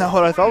 Not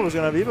what I thought it was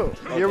gonna be, but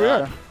here we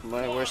are.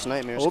 My worst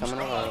nightmare's Oops.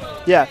 coming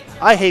alive. Yeah,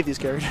 I hate these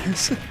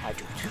characters.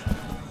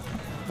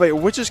 Wait,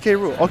 which is K.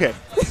 Rool? Okay.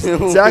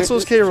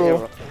 Zaxel's K.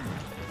 Rool.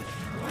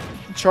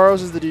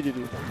 Charles is the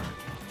DDD.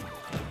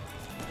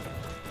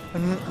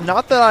 And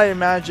not that I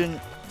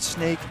imagine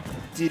Snake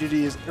DDD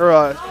is,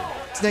 or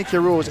Snake K.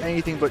 Rool is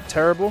anything but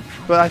terrible,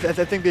 but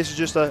I think this is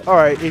just a,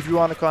 alright, if you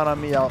want to con on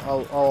me,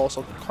 I'll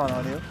also con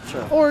on you.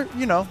 Sure. Or,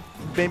 you know,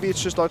 maybe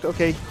it's just like,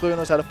 okay, he clearly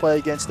knows how to play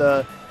against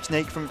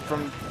Snake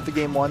from the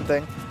Game 1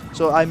 thing.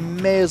 So I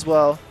may as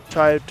well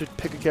try to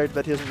pick a character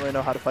that he doesn't really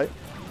know how to fight.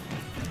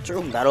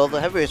 True. Battle of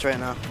the heavyweights right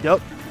now.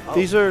 Yep. Oh.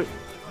 These are,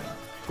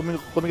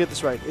 let me get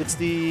this right. It's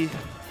the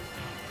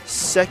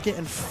 2nd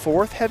and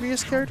 4th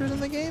heaviest characters in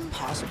the game?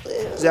 Possibly.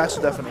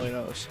 Zaxel definitely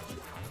knows.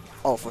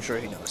 Oh, for sure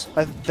he knows.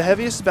 The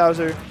heaviest is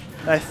Bowser,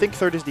 and I think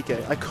 3rd is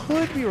DK. I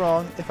could be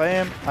wrong. If I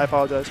am, I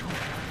apologize.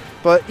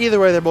 But either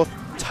way, they're both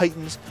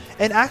titans.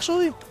 And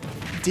actually,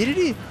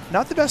 DDD,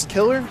 not the best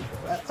killer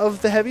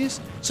of the heavies,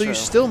 so you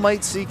still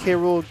might see K.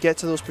 Rool get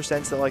to those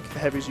percents that like the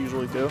heavies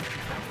usually do.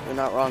 You're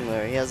not wrong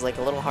there. He has like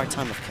a little hard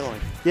time of killing.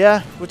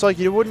 Yeah, which like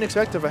you wouldn't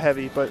expect of a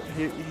heavy, but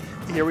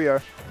here we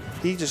are.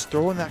 He just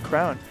throwing that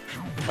crown.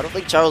 I don't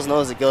think Charles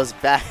knows it goes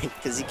back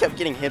because he kept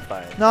getting hit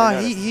by it. Nah,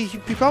 he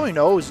probably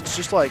knows. It's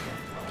just like,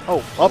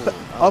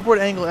 upward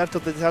angle F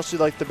tilt. That's actually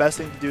like the best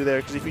thing to do there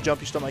because if you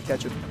jump, you still might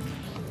catch him.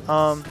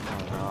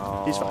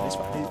 He's fine. He's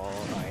fine.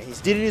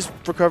 DDD's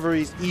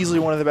recovery is easily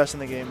one of the best in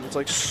the game. It's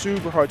like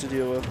super hard to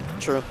deal with.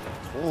 True.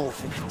 Oh,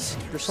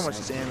 there's so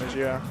much damage.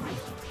 Yeah,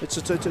 it's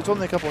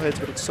only a couple hits,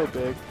 but it's so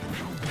big.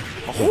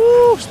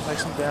 Oh,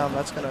 spikes him down.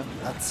 That's gonna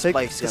take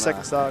the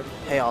second stock.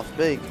 Pay off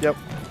big. Yep.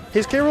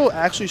 His K. Rool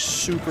actually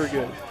super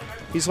good.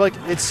 He's like,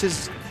 it's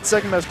his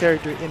second best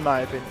character in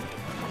my opinion.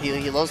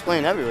 He loves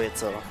playing heavyweight,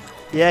 so.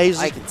 Yeah, he's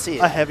I can see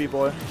it. A heavy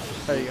boy.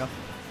 There you go.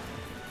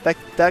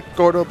 That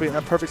Gordo will be in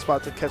a perfect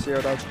spot to catch the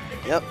air dodge.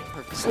 Yep.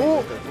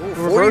 Ooh,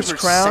 reverse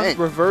crown.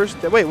 Reverse.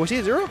 Wait, was he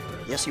at 0?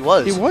 Yes, he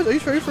was. He was? Are you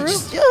for real?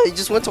 Yeah, he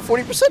just went to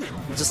 40%.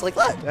 Just like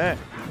that. Dang.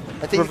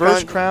 I think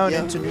reverse crown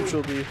into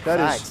neutral B.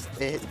 That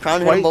is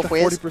crown quite him both the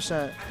ways.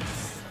 40%.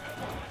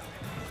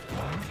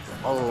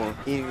 Oh,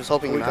 he was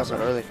hoping he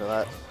mastered early for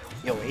that.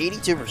 Yo,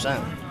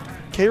 82%.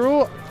 K.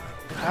 Rool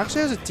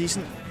actually has a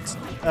decent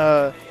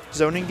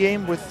zoning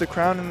game with the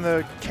crown and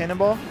the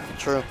cannonball.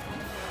 True.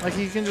 Like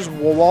he can just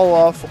wall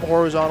off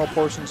horizontal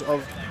portions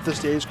of the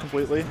stage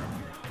completely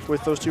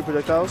with those two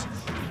projectiles.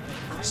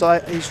 So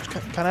he's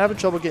kind of having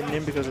trouble getting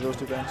in because of those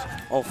two things.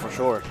 Oh, for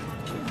sure.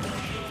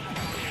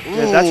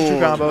 Yeah, that's a true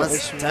combo.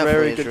 That's it's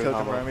very good kill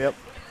combo. Yep.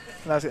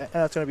 And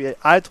that's going to be it.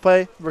 I have to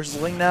play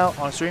versus Ling now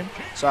on stream,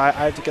 so I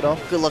have to get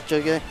off. Good luck,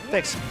 JK.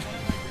 Thanks.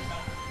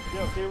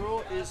 Yo, K.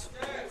 Rool is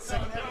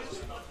second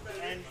heaviest,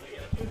 and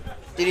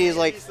DD is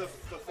like,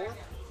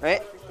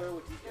 right?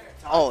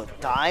 Oh,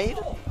 died?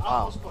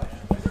 Wow.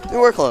 We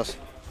were close.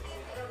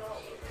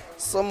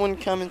 Someone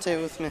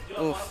commentate with me.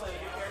 Oof.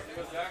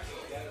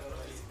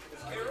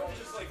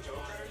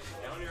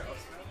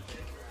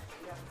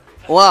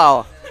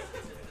 Wow.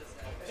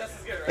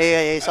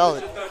 Hey,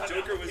 solid.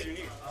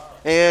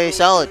 Hey,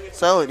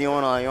 solid. You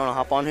wanna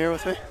hop on here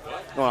with me?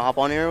 You wanna hop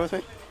on here with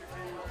me?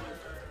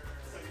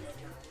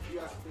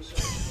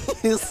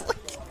 He's like,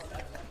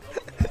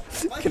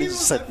 could have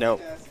just said no.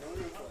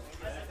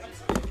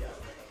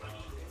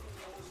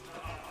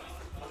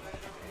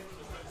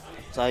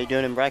 So how you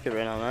doing in bracket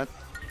right now, man?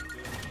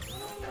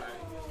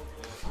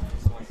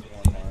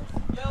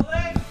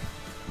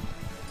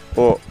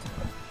 Well,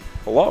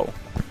 hello.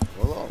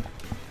 Hello.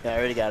 Yeah, I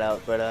already got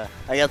out, but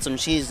I got some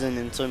cheese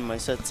in some of my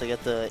sets. I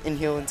got the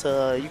inhale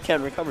into you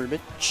can't recover,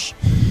 bitch.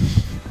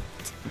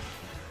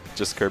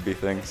 Just Kirby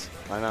things.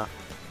 I know.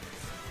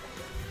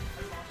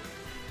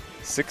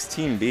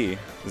 16B.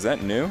 Is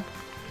that new?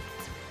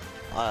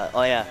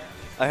 Oh yeah,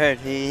 I heard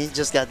he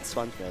just got the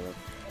sponge brother.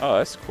 Oh,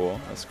 that's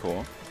cool. That's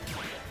cool.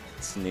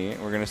 It's neat.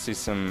 We're gonna see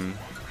some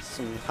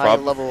high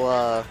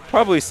level.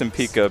 Probably some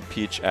Pika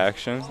Peach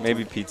action.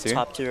 Maybe P2.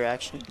 Top tier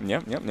action.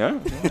 Yep. Yeah,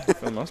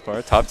 for the most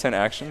part. Top 10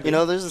 action. You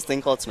know, there's this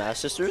thing called Smash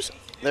Sisters.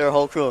 They're a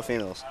whole crew of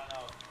females.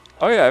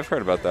 Oh yeah, I've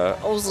heard about that.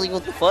 I was like,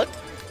 what the fuck?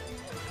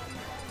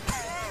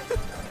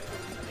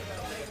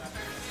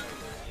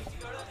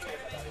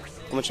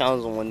 I'm gonna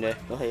challenge them one day.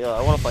 Okay, yo,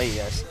 I wanna fight you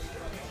guys.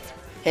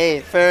 Hey,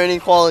 fair and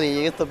equality.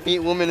 You get to beat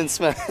women in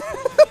Smash.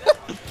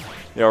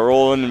 Yeah,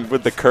 rolling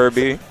with the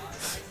Kirby.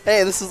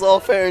 Hey, this is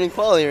all fair and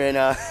equality right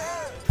now.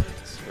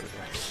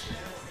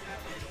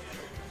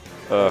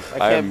 I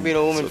can't beat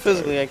a woman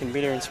physically. I can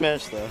beat her in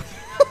Smash, though.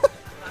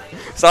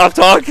 Stop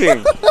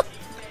talking!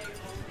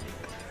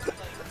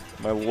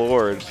 My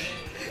lord.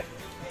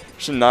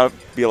 Should not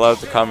be allowed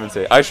to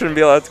commentate. I shouldn't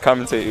be allowed to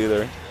commentate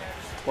either.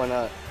 Why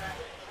not?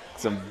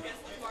 Because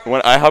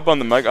when I hop on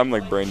the mic, I'm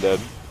like brain dead.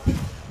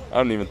 I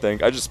don't even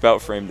think. I just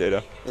spout frame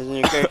data. Isn't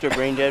your character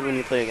brain dead when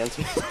you play against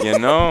me? You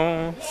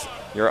know,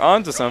 you're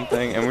onto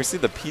something. And we see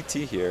the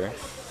PT here.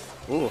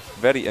 Ooh.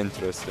 Very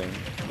interesting.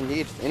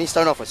 Indeed. And he's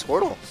starting off with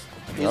Squirtle.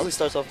 He usually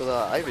starts off with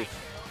Ivy.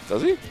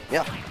 Does he?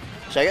 Yeah.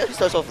 Shaggy, he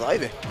starts off with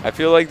Ivy. I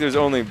feel like there's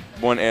only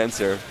one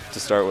answer to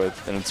start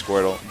with, and it's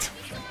Squirtle.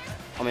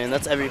 I mean,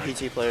 that's every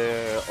PT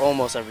player,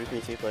 almost every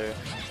PT player.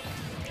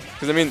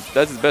 Because, I mean,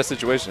 that's his best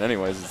situation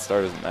anyways, is to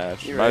start as a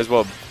match. You're Might as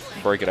well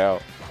break it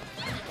out.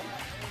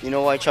 You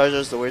know why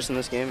Charizard's the worst in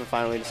this game? I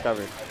finally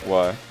discovered.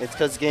 Why? It's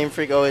because Game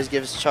Freak always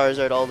gives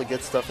Charizard all the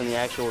good stuff in the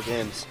actual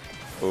games.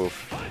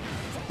 Oof.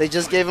 They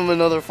just gave him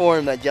another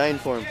form, that giant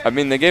form. I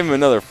mean, they gave him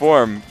another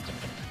form.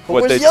 But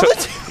What where's they the other took,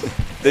 two?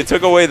 they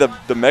took away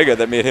the Mega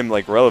that made him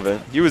like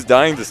relevant. He was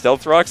dying to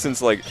Stealth Rock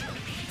since like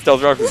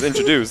Stealth Rock was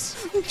introduced.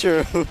 True.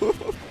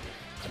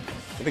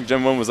 I think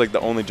Gen 1 was like the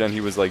only gen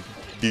he was like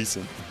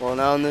decent. Well,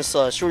 now in this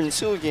Sword and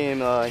Shield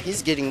game,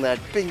 he's getting that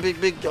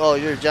big, oh,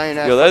 you're a giant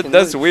ass. Yo, that's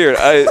fucking weird.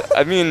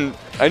 I mean,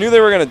 I knew they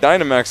were gonna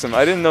Dynamax him.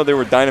 I didn't know they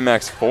were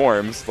Dynamax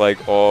forms. Like,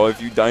 oh,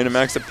 if you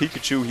Dynamax a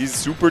Pikachu, he's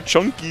super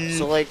chunky.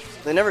 So like,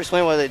 they never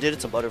explained why they did it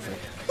to Butterfree.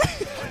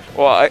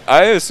 Well,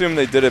 I assume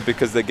they did it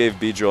because they gave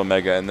Beedrill a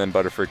Mega, and then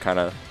Butterfree kind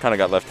of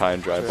got left high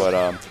and dry. Sure.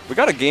 But we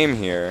got a game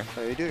here.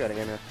 Oh, you do got a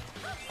game here.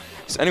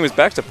 So anyways,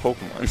 back to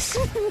Pokemon.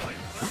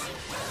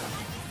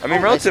 I mean,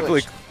 Oh,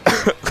 relatively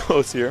nice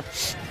close here.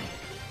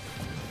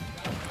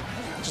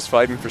 Just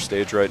fighting for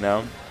stage right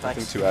now.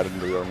 Nothing Nice. too out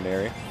of the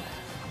ordinary.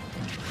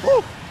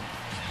 Woo!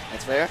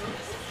 That's fair.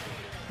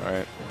 All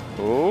right.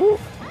 Oh.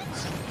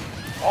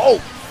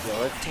 Oh!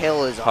 Yo, that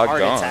tail is a Hot heart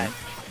gone. attack.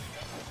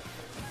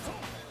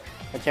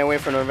 I can't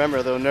wait for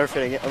November. They'll nerf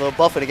it again. They'll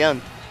buff it again.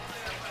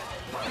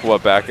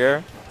 What, back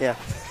air? Yeah.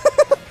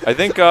 I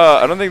think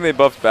I don't think they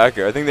buffed back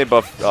air. I think they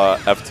buffed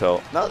F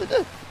tilt. No, they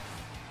did.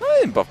 I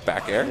didn't buff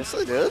back air. Yes,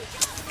 they did.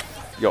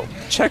 Yo,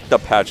 check the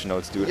patch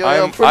notes, dude. Yo,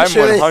 I'm I'm pretty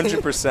sure they-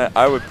 100%.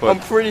 I would put. I'm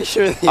pretty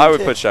sure they I would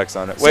did. put checks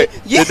on it. See, Wait,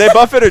 yeah. did they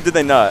buff it or did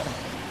they not?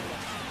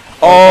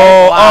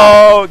 Oh,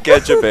 wow. Oh,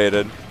 get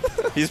baited.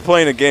 He's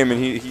playing a game and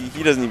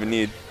he doesn't even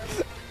need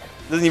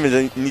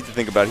need to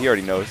think about it. He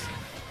already knows.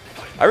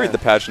 I read the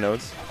patch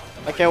notes.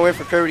 I can't wait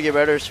for Kirby to get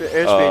better airspeed,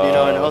 you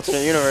know, in an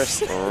alternate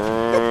universe.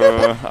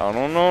 I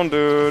don't know,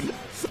 dude.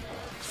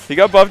 He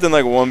got buffed in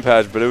like one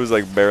patch, but it was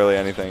like barely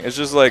anything. It's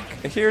just like,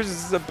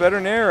 here's a better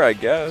Nair, I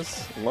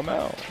guess. Let him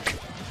out.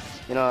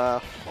 You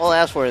know, all I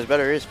ask for is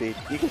better airspeed.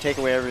 You can take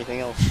away everything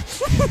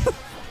else. I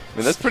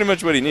mean, that's pretty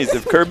much what he needs.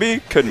 If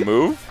Kirby could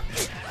move,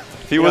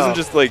 if he wasn't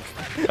just like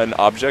an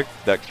object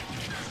that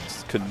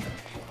could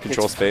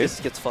control space,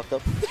 Gets fucked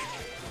up.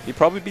 he'd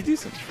probably be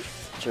decent.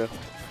 True.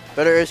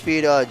 Better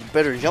airspeed,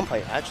 better jump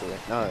height, actually,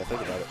 now that I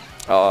think about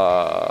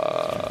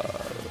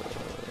it.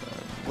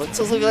 What's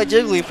this look like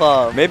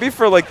Jigglypuff? Maybe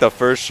for like the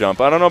first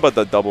jump. I don't know about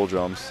the double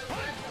jumps.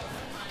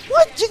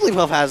 What?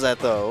 Jigglypuff has that,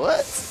 though. What?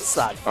 It's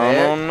not I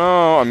fair. don't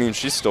know. I mean,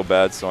 she's still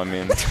bad, so I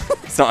mean,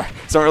 it's not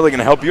really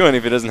gonna help you any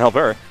if it doesn't help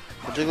her.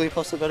 But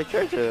Jigglypuff's a better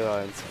character.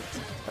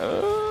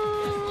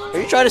 Are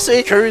you trying to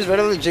say Kirby's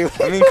better than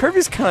Jigglypuff? I mean,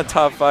 Kirby's kind of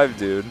top 5,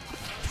 dude.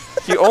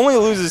 He only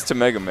loses to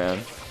Mega Man.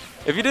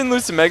 If he didn't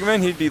lose to Mega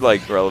Man, he'd be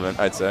like relevant,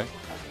 I'd say.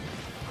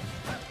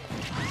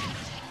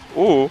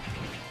 Ooh.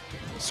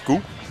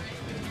 Scoop.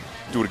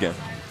 Do it again.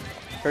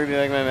 Kirby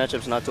Mega Man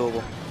matchup's not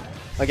doable.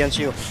 Against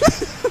you.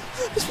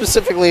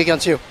 Specifically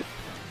against you.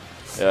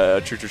 Yeah,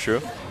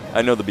 true.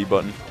 I know the B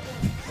button.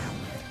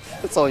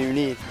 That's all you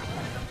need.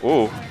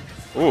 Ooh.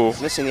 Ooh.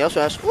 Missing the up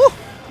smash. Woo!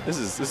 This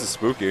is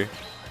spooky.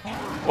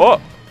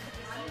 Oh.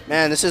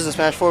 Man, this isn't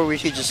Smash 4 where you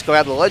could just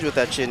grab the ledge with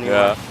that shit anymore.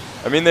 Yeah.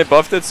 I mean, they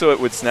buffed it so it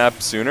would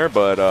snap sooner,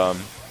 but I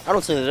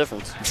don't see the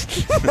difference.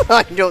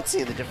 I don't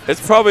see the difference.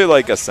 it's probably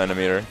like a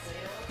centimeter.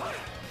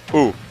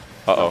 Ooh.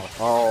 Uh-oh.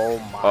 Oh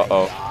my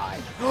Uh-oh.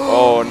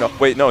 Oh, no.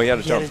 Wait, no, he had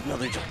a He had jump.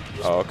 another jump.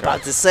 Oh, okay.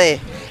 About to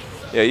say.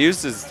 Yeah, he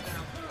used his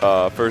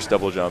first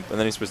double jump, and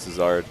then he switched to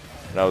Zard.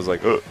 And I was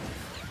like, ugh.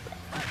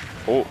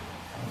 Oh.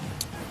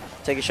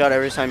 Take a shot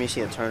every time you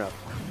see a turnip.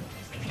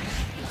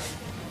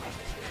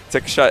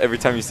 Take a shot every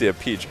time you see a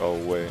peach. Oh,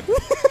 wait.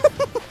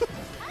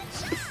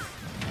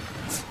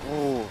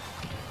 Ooh.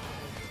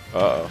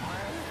 Uh-oh.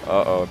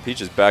 Uh-oh.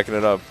 Peach is backing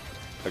it up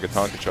like a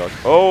Tonka truck.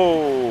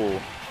 Oh!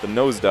 The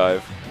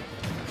nosedive.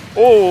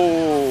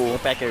 Oh!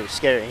 Look back here,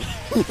 scary.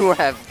 You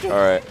have All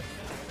right.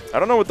 I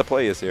don't know what the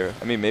play is here.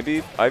 I mean,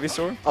 maybe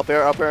Ivysaur? up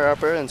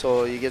air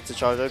until you get to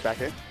Charizard back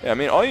here. Yeah, I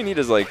mean, all you need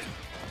is like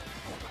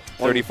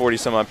 30, 40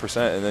 some odd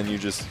percent, and then you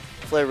just...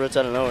 Flare roots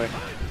out of nowhere.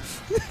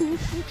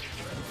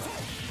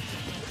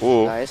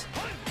 Ooh. Nice.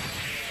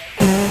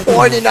 Oh,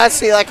 I did not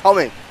see that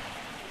coming.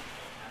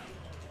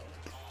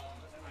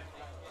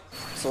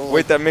 So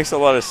Wait, that makes a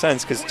lot of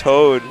sense, because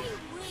Toad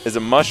is a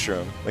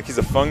mushroom. Like, he's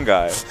a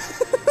fungi.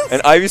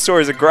 And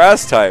Ivysaur is a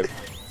grass type.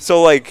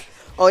 So, like...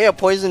 Oh yeah,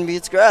 poison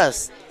beats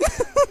grass.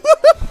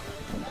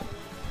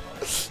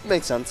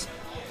 Makes sense.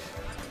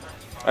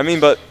 I mean,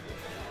 but...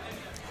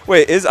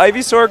 Wait, is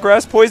Ivysaur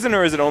grass poison,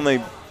 or is it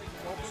only...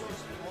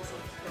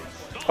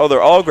 Oh,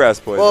 they're all grass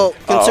poison. Well,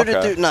 considered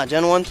okay. through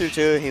Gen 1 through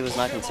 2, he was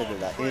not considered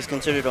that. He was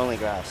considered only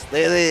grass.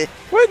 They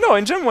Wait, no,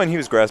 in Gen 1 he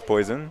was grass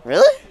poison.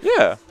 really?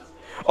 Yeah.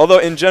 Although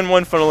in Gen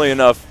 1, funnily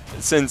enough,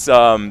 since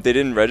they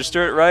didn't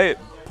register it right,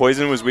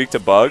 poison was weak to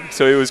bug,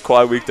 so it was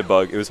quad weak to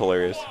bug. It was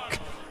hilarious.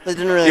 They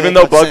didn't really. Even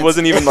make though much bug sense.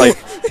 wasn't even like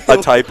a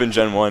type in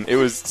Gen 1, it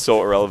was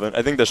so irrelevant.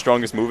 I think the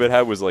strongest move it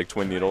had was like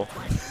Twin Needle,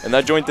 and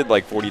that joint did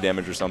like 40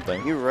 damage or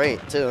something. You're right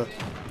too.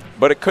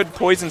 But it could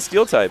poison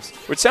steel types,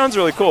 which sounds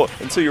really cool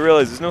until you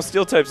realize there's no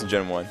steel types in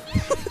Gen 1.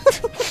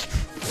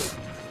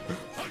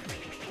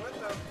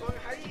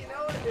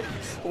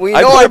 We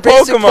I know play our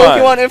basic Pokemon.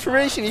 Pokemon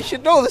information. You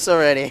should know this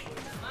already.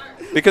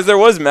 Because there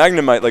was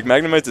Magnemite. Like,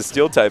 Magnemite's a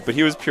steel type, but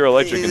he was pure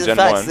electric in Gen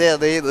 1. Yeah,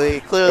 they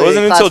clearly It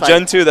wasn't until classified.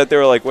 Gen 2 that they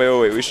were like,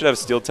 wait, we should have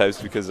steel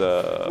types because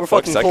We're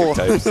fuck fucking psychic cool.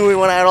 types. We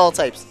want to add all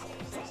types.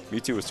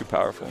 Mewtwo was too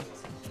powerful.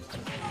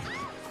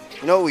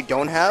 You know what we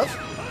don't have?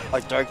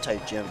 A dark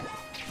type gym.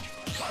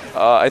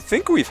 I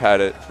think we've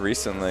had it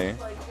recently.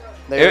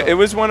 It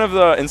was one of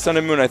the, in Sun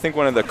and Moon, I think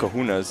one of the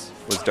Kahunas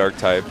was dark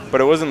type,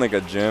 but it wasn't like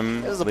a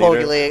gym It was a leader.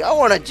 Poke League. I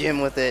want a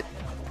gym with it.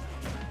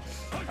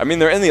 I mean,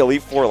 they're in the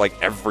Elite Four like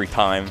every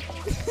time.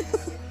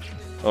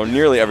 Oh,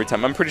 nearly every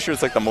time. I'm pretty sure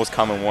it's like the most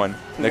common one,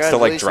 next to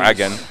like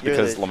Dragon, You're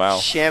because the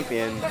Lamau.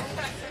 champion.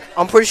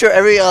 I'm pretty sure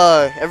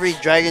every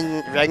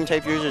dragon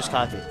type user is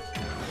cocky.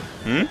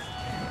 Hmm?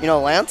 You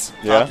know Lance?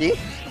 Yeah. Cocky.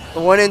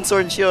 The one in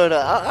Sword and Shield.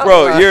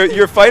 Bro,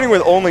 you're fighting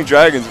with only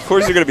dragons. Of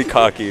course you're gonna be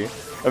cocky.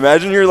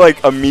 Imagine you're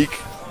like a meek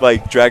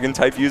like dragon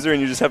type user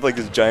and you just have like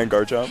this giant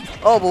Garchomp.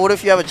 Oh, but what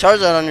if you have a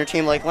Charizard on your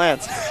team like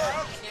Lance?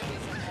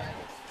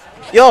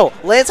 Yo,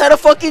 Lance had a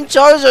fucking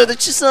Charizard.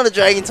 That's just not a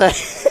dragon type.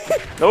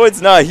 No,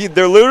 it's not.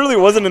 There literally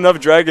wasn't enough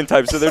dragon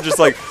types, so they're just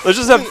like, let's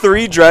just have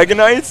 3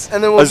 Dragonites,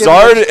 And then a we'll get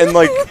Zard, and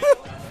like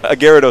a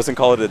Gyarados and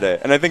call it a day.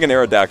 And I think an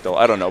Aerodactyl.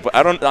 I don't know, but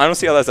I don't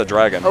see how that's a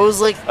dragon. I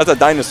was like, That's a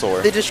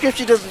dinosaur. the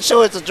description doesn't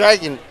show it's a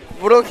dragon.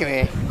 But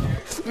okay,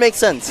 makes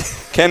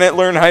sense. Can it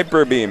learn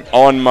Hyper Beam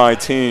on my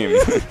team?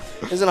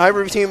 Isn't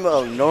Hyper Team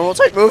a normal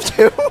type move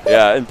too?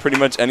 Yeah, and pretty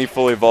much any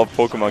fully evolved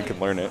Pokemon can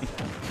learn it.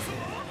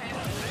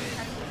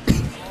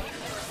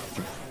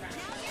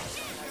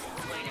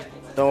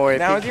 Don't worry.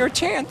 Now is your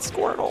chance,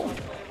 Squirtle.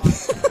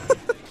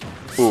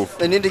 Oof.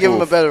 They need to give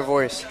him a better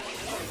voice.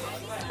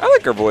 I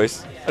like her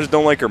voice. I just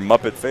don't like her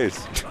Muppet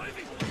face.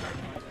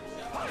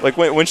 Like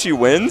when she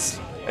wins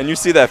and you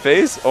see that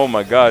face, oh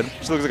my god,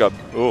 she looks like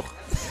a. Ugh.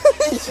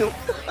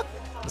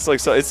 It's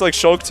like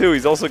Shulk too.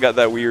 He's also got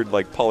that weird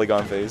like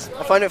polygon face.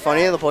 I find it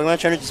funny that the Pokemon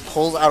trainer just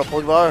pulls out a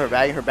Pokeball of her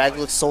bag. Her bag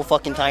looks so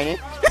fucking tiny.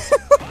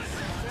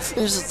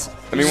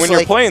 I mean, when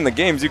you're playing the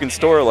games, you can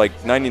store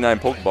like 99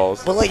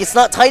 Pokeballs. But like, it's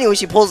not tiny when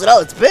she pulls it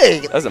out. It's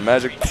big. That's a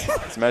magic.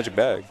 It's a magic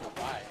bag.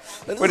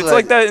 But it's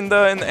like that in the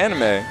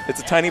anime. It's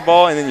a tiny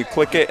ball, and then you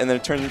click it, and then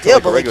it turns into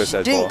like a regular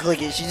size ball. Yeah, but like,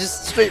 she didn't click it. She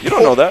just straight. You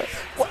don't know that.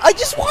 Well, I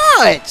just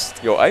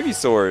watched. Yo,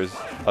 Ivysaur is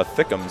a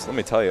thickums. Let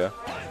me tell you.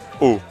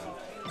 Ooh.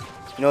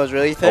 You know what's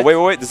really thick?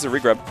 Oh wait. This is a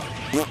regrab.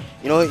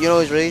 You know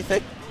what's really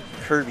thick?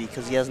 Kirby,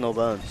 because he has no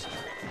bones.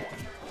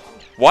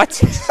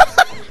 What?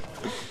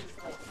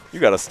 You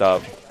gotta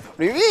stop. What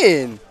do you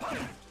mean?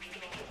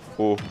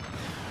 Ooh.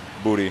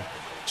 Booty.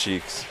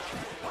 Cheeks.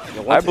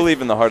 I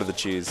believe in the heart of the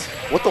cheese.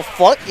 What the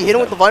fuck? You hit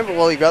him with the vine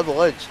while he grabbed the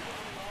ledge.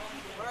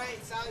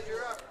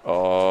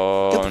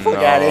 Oh, Get the fuck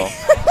no. out of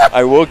here.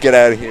 I will get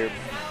out of here,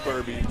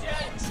 Burby.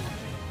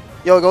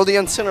 Yo, go the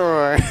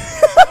Incineroar.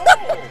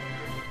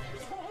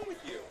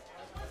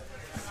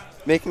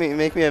 Make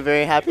me a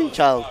very happy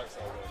child.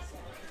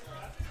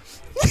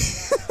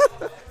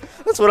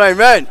 That's what I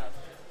meant.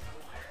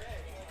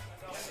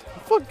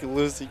 Fucking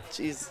Lucy,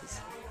 Jesus.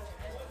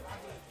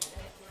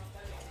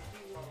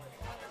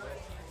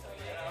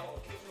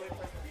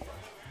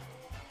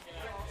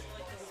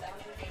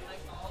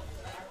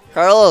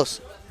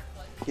 Carlos,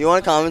 you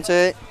want to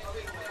commentate?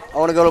 I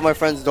want to go to my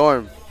friend's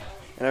dorm,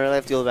 and I really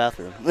have to go to the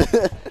bathroom.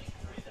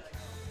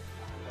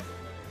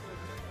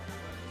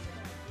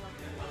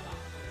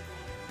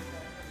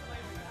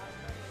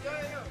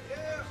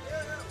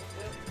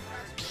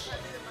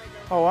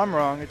 Oh, I'm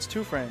wrong. It's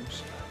 2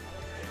 frames.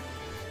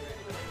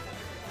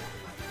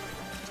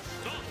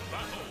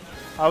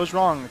 I was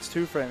wrong. It's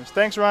 2 frames.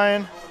 Thanks,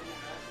 Ryan.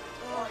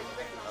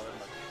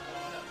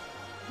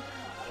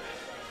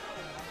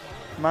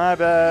 My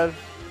bad.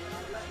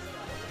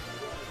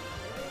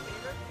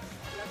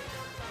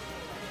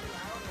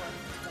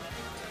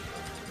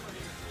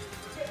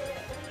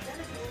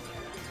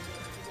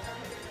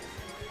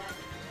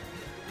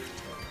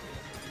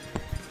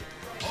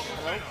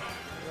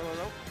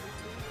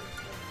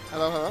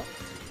 Hello, hello?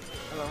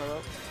 Hello,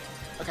 hello?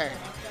 Okay.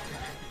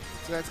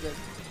 So that's good.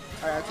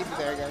 Alright, I'll keep it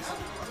there, guys.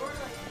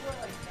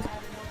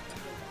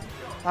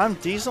 I'm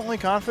decently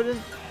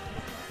confident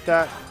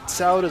that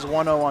Salad is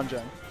 1-0 on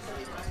Gen.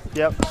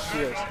 Yep, he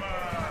is.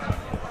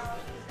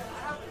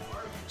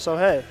 So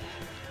hey,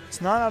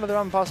 it's not out of the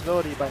realm of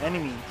possibility by any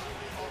means.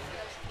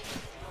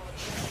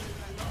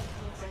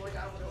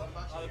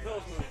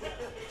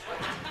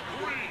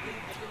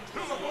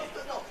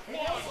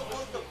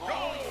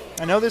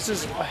 I know this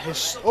is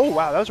oh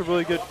wow, that was a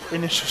really good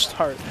initial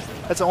start.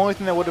 That's the only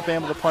thing that would have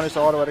been able to punish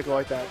the auto editor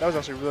like that. That was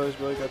actually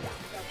really good.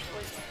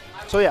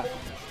 So yeah,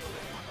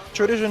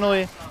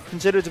 traditionally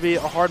considered to be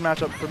a hard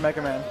matchup for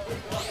Mega Man.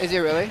 Is it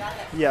really?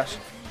 Yes,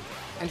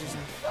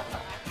 Interesting.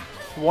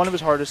 one of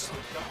his hardest.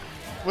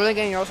 Well,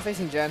 again, you're also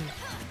facing Jen.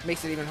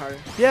 Makes it even harder.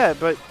 Yeah,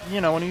 but you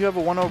know when you have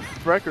a 1-0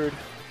 record,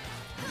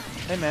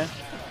 hey man,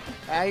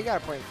 You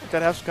got a point.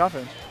 gotta have some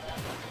confidence.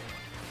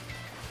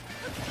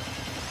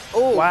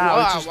 Oh,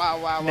 Wow, it's just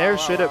wow. Nair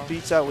should have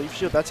beats out Leaf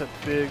Shield. That's a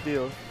big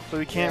deal. So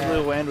we can't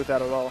really land with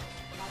that at all.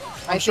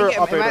 I'm sure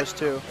up air does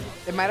too.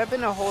 It might have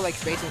been a whole like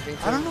spacing thing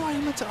too. I don't know why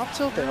you meant to up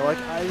tilt there. Like,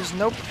 there's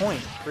no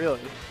point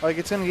really. Like,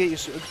 it's gonna get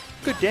you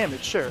good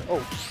damage, sure.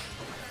 Oh.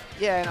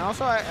 Yeah, and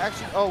also I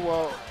actually. Oh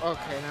well.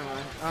 Okay, never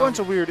mind. A bunch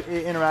of weird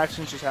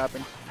interactions just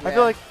happened. Yeah. I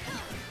feel like.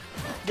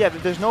 Yeah,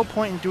 there's no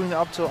point in doing the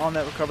up tilt on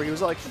that recovery. He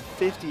was at like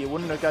 50. It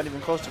wouldn't have gotten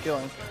even close to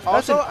killing.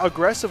 Also, that's an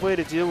aggressive way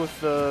to deal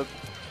with the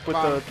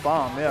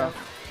bomb. Yeah.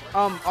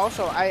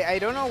 Also, I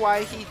don't know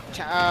why he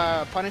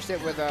punished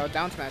it with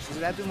down smash. Does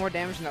that do more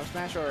damage than up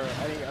smash or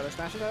any other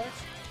smash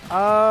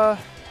attacks?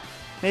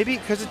 Maybe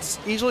because it's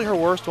easily her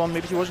worst one.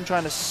 Maybe he wasn't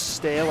trying to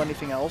stale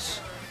anything else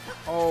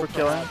for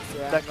killing.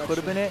 Yeah, that could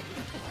have been it.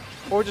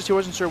 Or just he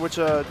wasn't sure which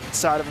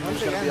side of him he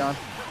was going to be on.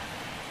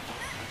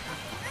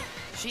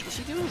 She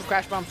do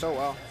Crash Bomb so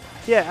well.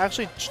 Yeah,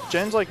 actually,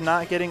 Jen's like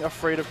not getting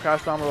afraid of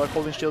Crash Bomb or like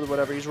holding shield or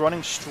whatever. He's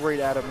running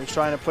straight at him. He's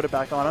trying to put it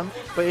back on him,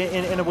 but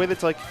in a way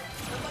that's like,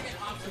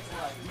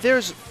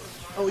 there's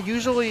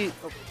usually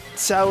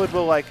Salad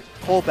will like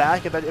pull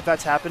back if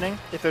that's happening,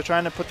 if they're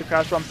trying to put the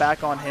Crash Bomb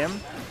back on him,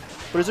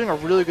 but he's doing a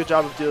really good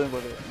job of dealing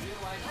with it.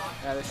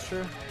 Yeah, that's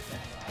true.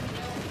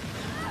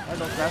 I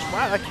don't Crash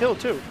Bomb. That killed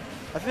too.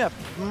 I think that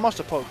must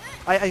have poked.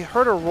 I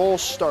heard a roll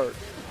start.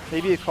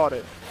 Maybe it caught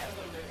it.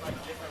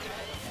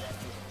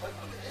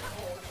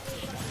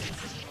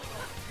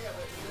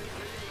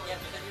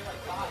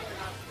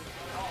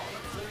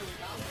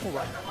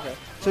 Right. Okay.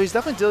 So he's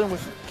definitely dealing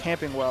with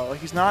camping well.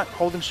 Like, he's not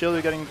holding shield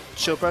or getting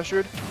shield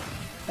pressured,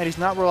 and he's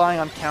not relying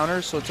on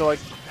counters. So to like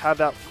have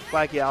that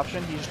laggy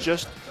option, he's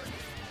just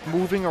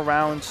moving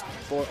around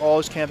for all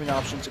his camping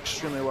options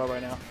extremely well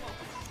right now,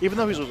 even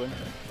though he's losing.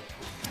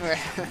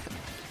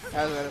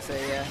 I was gonna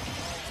say yeah.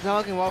 It's not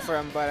looking well for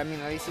him, but I mean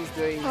at least he's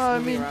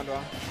moving around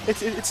well.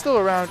 It's still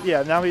around.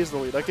 Yeah, now he's the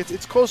lead. Like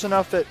it's close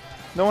enough that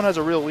no one has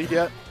a real lead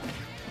yet.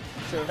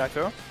 True. Back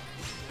throw.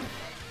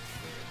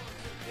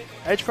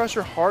 Edge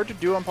pressure hard to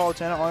do on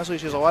Palutena. Honestly,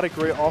 she has a lot of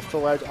great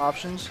off-the-ledge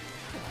options.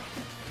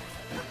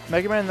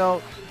 Mega Man,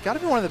 though, got to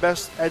be one of the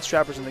best edge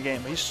trappers in the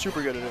game. He's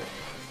super good at it.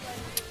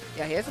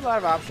 Yeah, he has a lot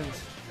of options.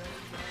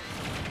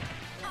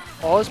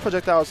 All his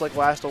projectiles like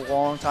last a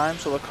long time,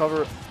 so they'll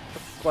cover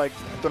like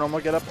the normal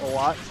get-up a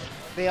lot.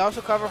 They also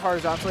cover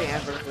horizontally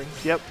and vertically.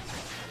 Yep.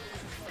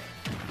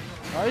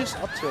 Nice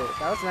up to it.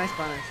 That was a nice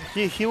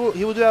punish. He will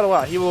do that a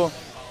lot. He will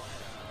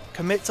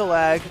commit to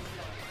lag,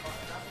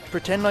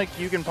 pretend like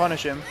you can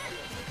punish him,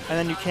 and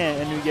then you can't,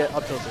 and you get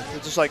up tilted.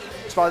 It's just like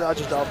spot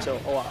dodges to up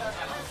tilt a lot.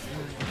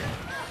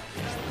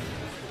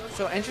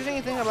 So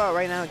interesting thing about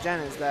right now, Jen,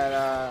 is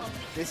that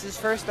this is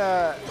first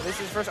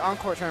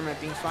Encore tournament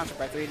being sponsored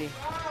by 3D.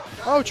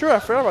 Oh, true. I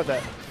forgot about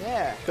that.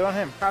 Yeah. Good on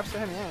him. Props to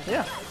him. Yeah.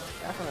 Yeah.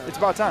 Definitely. It's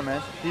about time,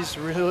 man. He's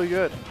really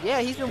good. Yeah,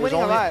 he's been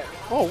winning a lot.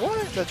 Oh,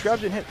 what? That grab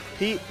didn't hit.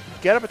 He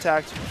get up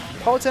attacked.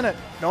 Palutena,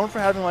 known for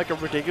having like a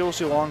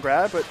ridiculously long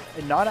grab, but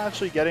not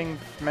actually getting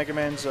Mega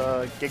Man's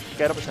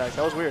get up attack.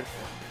 That was weird.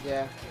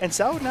 Yeah. And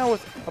Salad now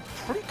with a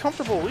pretty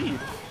comfortable lead.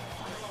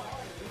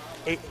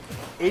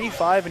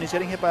 85, and he's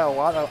getting hit by a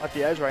lot at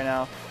the edge right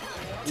now.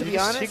 To be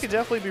honest, he could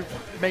definitely be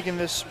making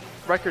this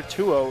record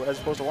 2-0 as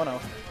opposed to 1-0.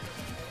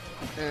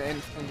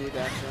 Indeed,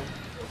 actually.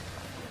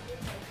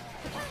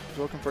 He's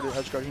looking for the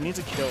edge guard. He needs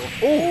a kill.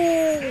 Oh!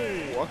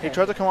 Okay. He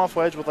tried to come off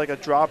ledge with like a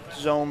drop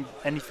zone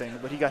anything,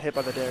 but he got hit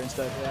by the dare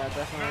instead. Yeah,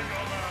 definitely.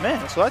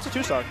 Man, so that's a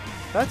 2-stock.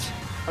 That's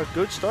a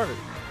good start.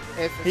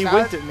 If he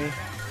winked at me.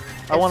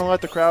 I want to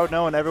let the crowd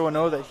know and everyone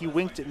know that he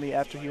winked at me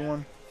after he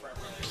won.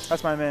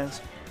 That's my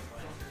man's.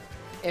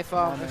 If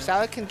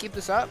Salad can keep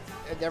this up,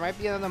 there might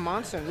be another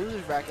monster in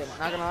losers bracket.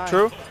 Not gonna lie.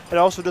 True. It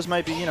also just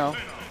might be, you know,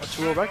 a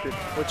 2-0 record,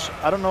 which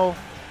I don't know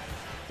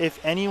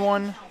if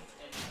anyone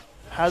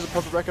has a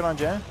perfect record on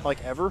Gen,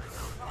 like ever,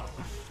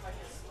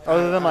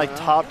 other than like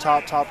top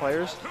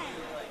players.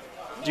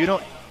 Do you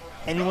know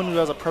anyone who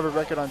has a perfect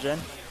record on Gen?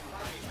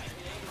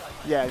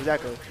 Yeah,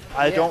 exactly.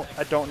 I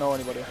don't know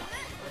anybody.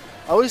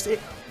 At least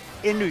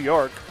in New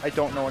York, I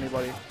don't know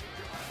anybody.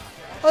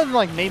 Other than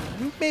like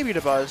maybe the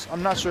Buzz.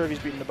 I'm not sure if he's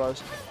beaten the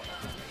Buzz.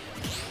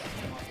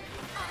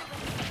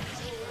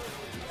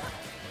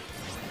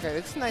 Okay,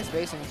 this is nice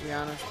basing, to be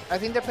honest. I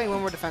think they're playing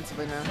one more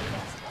defensively now.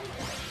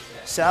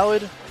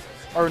 Salad,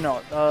 or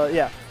no,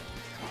 yeah.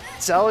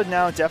 Salad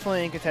now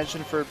definitely in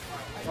contention for,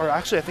 or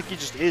actually I think he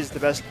just is the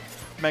best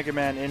Mega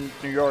Man in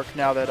New York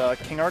now that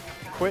King Arc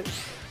quit.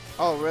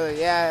 Oh, really?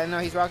 Yeah, no,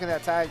 he's rocking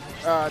that tag,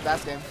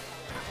 that game.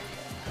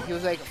 He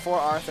was like 4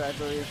 Arthur, I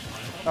believe.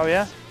 Oh,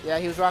 yeah? Yeah,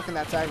 he was rocking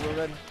that tag real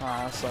good.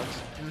 Ah, that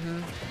sucks.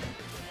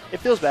 It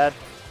feels bad.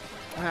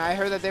 I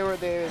heard that they were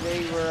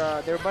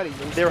buddies.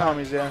 They were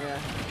homies, yeah.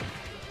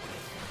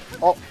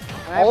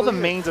 All the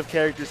mains of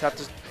characters have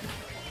to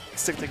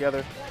stick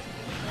together.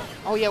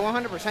 Oh yeah,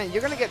 100%.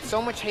 You're gonna get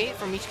so much hate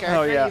from each character.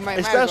 Oh yeah, you might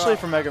especially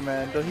from Mega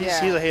Man. Though he's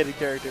a hated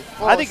character.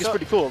 Well, I think he's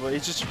pretty cool, but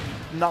he's just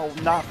not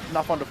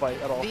fun to fight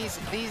at all.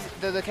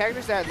 The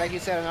characters that, like you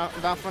said, are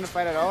not fun to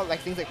fight at all. Like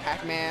things like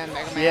Pac-Man,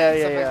 Mega Man,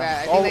 stuff like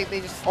that. I think they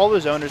just all the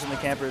zoners and the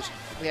campers.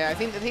 Yeah, I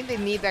think they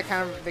need that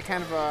kind of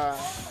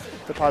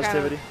the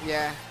positivity.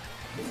 Yeah.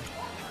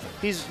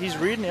 He's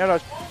reading air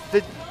dodge.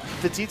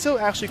 the detail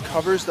actually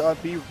covers the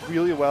up B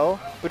really well,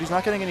 but he's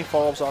not getting any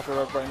follow-ups off the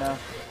up right now.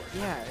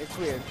 Yeah, it's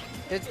weird.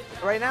 It's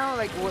right now,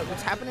 like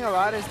what's happening a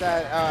lot is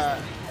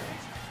that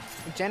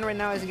Jen right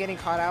now isn't getting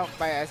caught out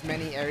by as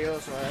many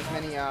aerials or as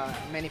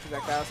many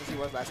projectiles as he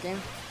was last game.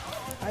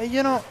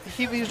 You know,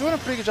 he's doing a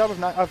pretty good job of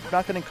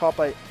not getting caught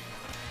by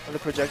the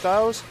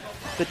projectiles.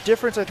 The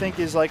difference, I think,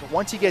 is like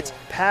once he gets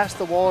past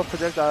the wall of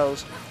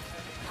projectiles,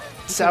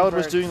 Salad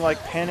was doing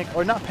like panic,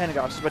 or not panic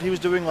options, but he was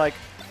doing like,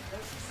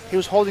 he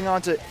was holding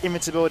on to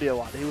invincibility a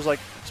lot. He was like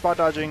spot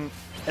dodging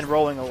and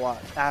rolling a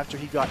lot after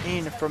he got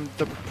in from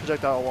the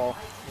projectile wall.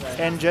 Right.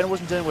 And Jen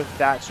wasn't dealing with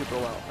that super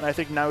well. And I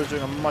think now he's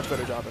doing a much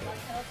better job at it.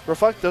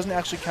 Reflect doesn't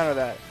actually counter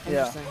that.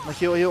 Yeah. Like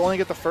he'll only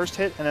get the first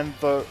hit, and then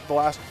the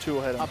last two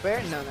will hit him. Up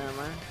air? No, never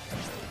mind.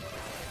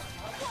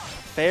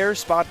 Fair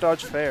spot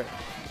dodge fair.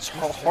 It's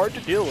hard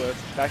to deal with.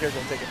 Back air's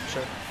going to take it for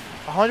sure.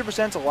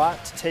 100% is a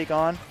lot to take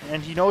on,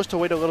 and he knows to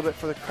wait a little bit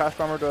for the crash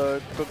bomber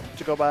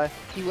to go by.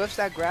 He whiffs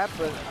that grab,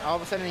 but all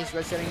of a sudden he's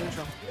red setting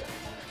neutral.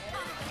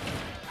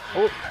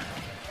 Oh.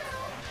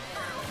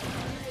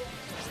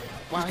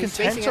 Wow, he's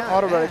content to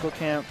auto reticle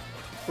camp,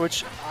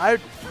 which I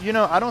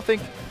don't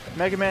think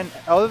Mega Man,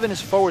 other than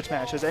his forward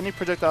smash, has any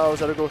projectiles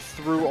that'll go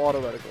through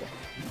auto reticle.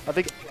 I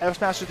think F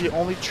Smash is the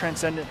only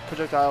transcendent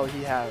projectile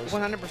he has.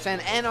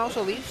 100%, and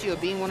also Leaf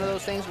Shield being one of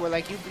those things where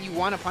like you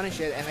want to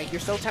punish it, and like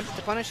you're so tempted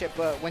to punish it,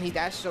 but when he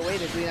dashes away,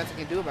 there's really nothing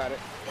you can do about it.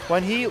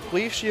 When he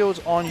Leaf Shields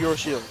on your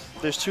shield,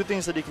 there's two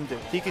things that he can do.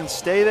 He can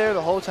stay there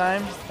the whole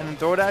time and then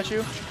throw it at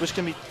you, which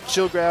can be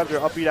shield grabbed or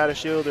up beat out of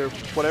shield or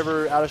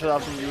whatever out of shield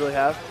option you really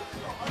have.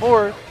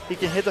 Or he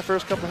can hit the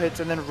first couple hits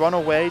and then run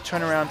away,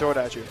 turn around, throw it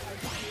at you.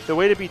 The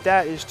way to beat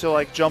that is to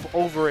like jump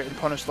over it and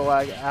punish the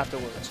lag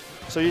afterwards.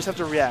 So you just have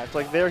to react.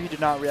 Like there, he did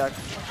not react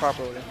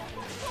properly.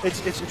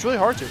 It's really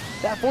hard to.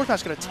 That forward smash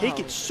is gonna take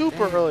it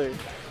super early.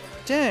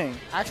 Dang.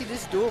 Actually,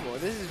 this is doable.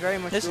 This is very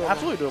much doable. This is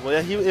absolutely doable.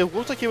 Yeah, it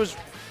looked like he was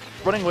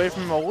running away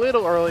from him a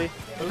little early.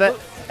 But that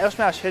F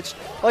smash hits.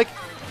 Like,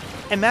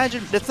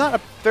 imagine that's not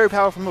a very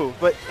powerful move,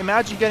 but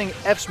imagine getting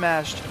F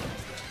smashed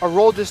a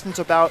roll distance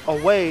about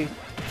away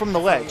from the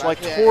ledge,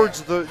 like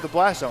towards the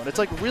blast zone. It's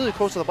like really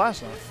close to the blast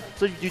zone.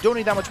 So you don't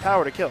need that much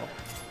power to kill.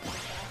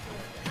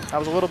 That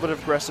was a little bit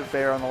of aggressive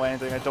bear on the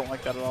landing. I don't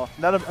like that at all.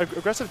 Not an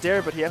aggressive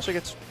dare, but he actually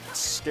gets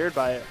scared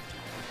by it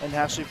and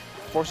actually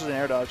forces an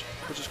air dodge,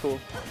 which is cool.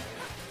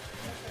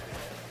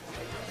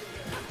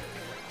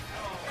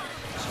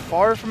 It's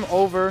far from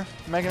over.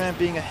 Mega Man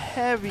being a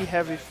heavy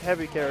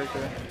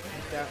character.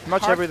 Yeah.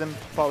 Much heavier than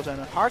Paust.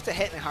 Hard to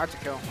hit and hard to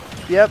kill.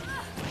 Yep.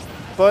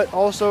 But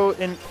also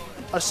in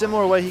a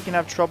similar way, he can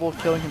have trouble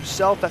killing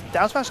himself. That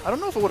down smash, I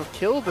don't know if it would have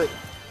killed, but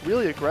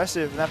really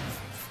aggressive. And that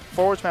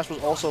forward smash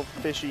was also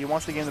fishy. He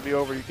wants the game to be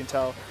over, you can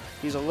tell.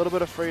 He's a little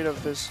bit afraid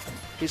of this.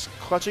 He's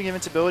clutching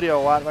invincibility a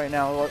lot right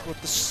now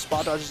with the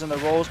spot dodges and the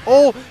rolls.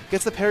 Oh!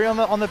 Gets the parry on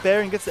the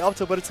bear and gets the up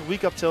tilt, but it's a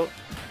weak up tilt.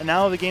 And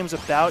now the game's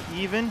about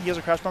even. He has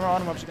a crash bomber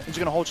on him. He's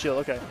going to hold shield.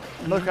 Okay.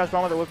 Another crash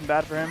bomber that looking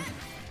bad for him.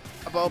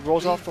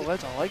 Rolls off the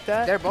ledge. I like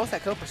that. They're both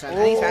at kill percent.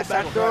 Oh,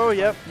 back throw.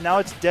 Yep. Now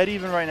it's dead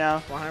even right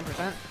now.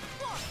 100%.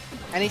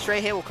 Any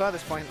straight hit will kill at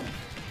this point.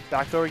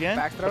 Back throw again.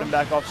 Back throw. Put him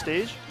back off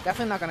stage.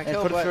 Definitely not going to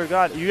kill. And put it through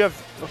God. You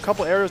have a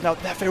couple arrows now.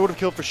 That fair would have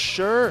killed for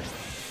sure.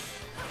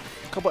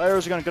 A couple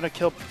arrows are going to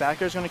kill.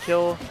 Back air's going to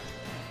kill.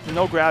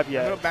 No grab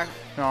yet.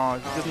 No,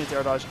 he doesn't need to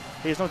air dodge.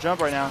 He has no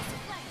jump right now.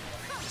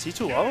 Is he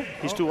too low?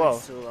 He's too low.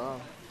 He's too low.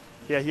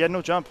 Yeah, he had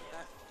no jump.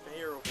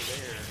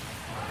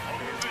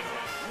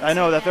 I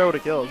know, that fair would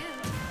have killed.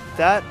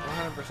 That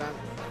 100%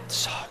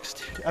 sucks,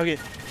 dude. Okay,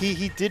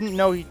 he didn't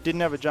know he didn't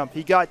have a jump.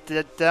 He got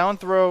the down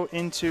throw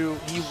into,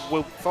 he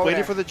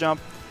waited for the jump.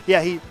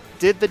 Yeah, he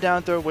did the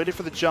down throw, waited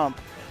for the jump,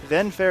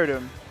 then faired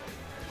him.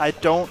 I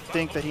don't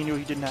think that he knew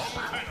he didn't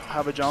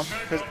have a jump,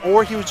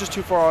 or he was just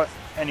too far out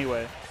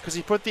anyway. Because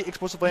he put the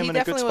explosive flame in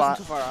a good spot.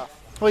 Too far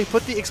off. Well, he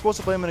put the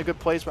explosive flame in a good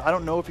place, but I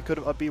don't know if he could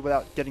have up B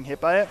without getting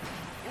hit by it.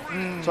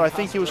 So I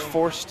think he was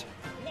forced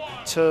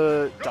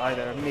to die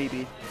there,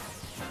 maybe.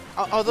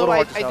 Although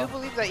I do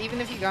believe that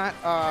even if he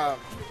got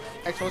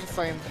explosive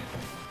flame,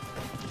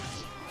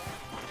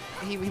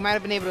 he might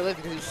have been able to live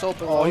because he's so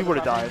below. Oh, he would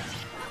have died.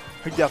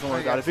 He definitely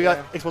would have died. If he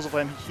got explosive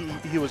flame,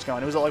 he was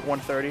gone. It was at like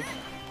 130.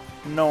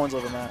 No one's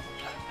living that.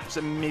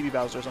 Except maybe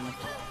Bowser or something.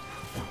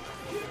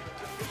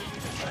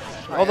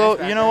 Although,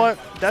 you know what?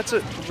 That's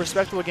a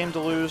respectable game to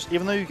lose.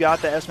 Even though you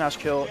got the S-Smash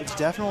kill, it's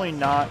definitely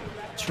not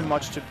too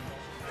much to,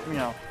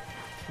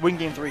 win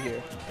Game 3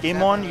 here. Game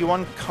 1, you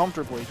won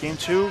comfortably. Game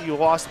 2, you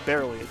lost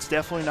barely. It's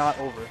definitely not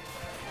over.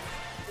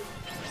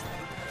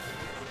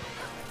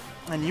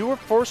 And you were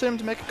forcing him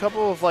to make a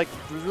couple of,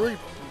 really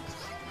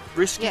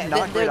risky, not great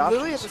options. Yeah, they're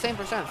literally at the same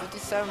percent,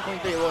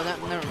 57.3. Well,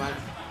 never mind.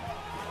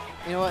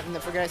 You know what?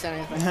 Forget I said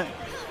anything.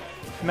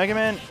 Mega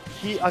Man,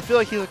 I feel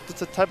like he's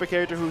the type of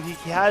character who he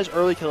has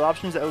early kill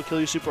options that will kill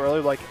you super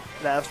early, like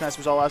the F Smash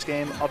was all last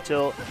game, up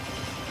tilt.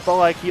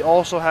 But he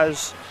also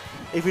has,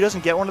 if he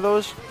doesn't get one of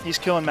those, he's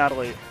killing mad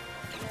late.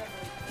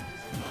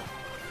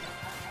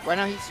 Right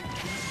now he's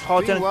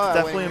Paust is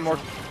definitely a more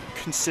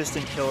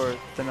consistent killer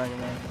than Mega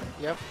Man.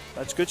 Yep.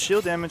 That's good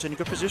shield damage and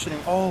good positioning.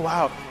 Oh,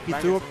 wow. He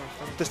threw up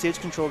the stage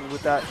control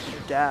with that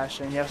dash,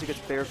 and he actually gets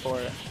bared for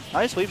it.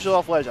 Nice leap shield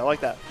off ledge. I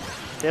like that.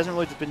 He hasn't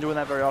really been doing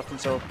that very often,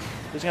 so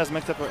this guy has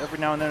mixed up every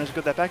now and then. It's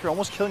good. That back air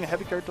almost killing a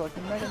heavy character like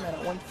Mega Man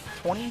at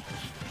 120.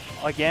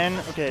 Again,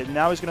 okay,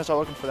 now he's going to start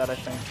looking for that, I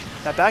think.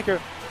 That back air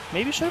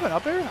maybe should have been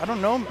up there. I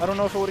don't know. I don't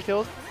know if it would have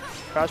killed.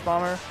 Crash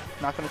Bomber,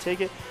 not going to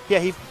take it. Yeah,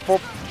 he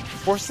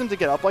forces him to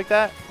get up like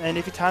that, and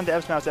if he timed the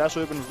F smash, that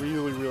actually would have been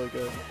really, really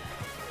good.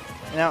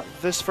 Now,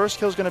 this first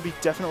kill is going to be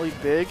definitely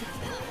big.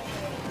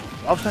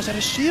 Up smash at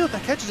his shield,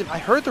 that catches him. I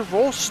heard the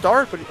roll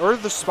start, or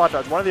the spot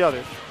dodge, one or the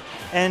other.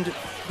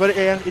 But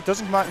it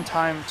doesn't come out in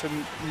time to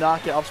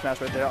not get up smash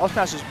right there. Up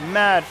smash is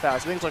mad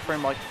fast. I think it's like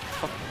frame like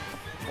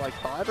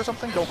 5 or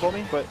something. Don't quote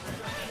me, but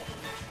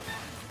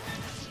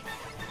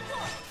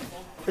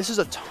this is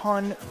a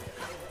ton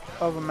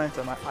of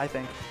momentum, I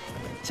think.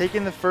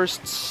 Taking the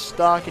first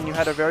stock and you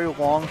had a very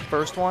long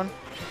first one,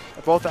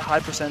 both at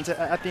high percent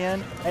at the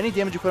end. Any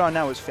damage you put on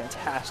now is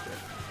fantastic.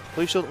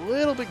 Leaf shield a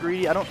little bit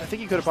greedy. I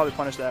think he could have probably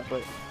punished that,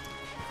 but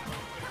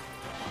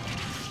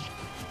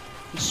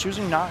he's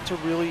choosing not to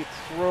really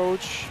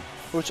approach.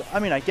 Which, I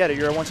mean, I get it.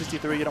 You're at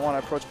 163. You don't want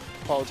to approach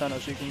Paulitano,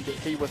 so you can get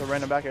hit with a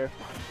random back air.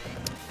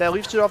 That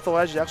leaf shield off the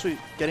ledge is actually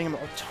getting him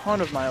a ton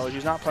of mileage.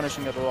 He's not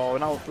punishing it at all. We're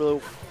not really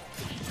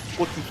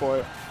looking for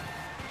it.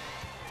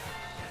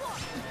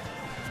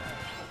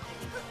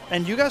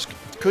 And you guys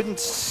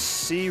couldn't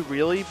see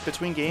really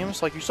between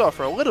games, like you saw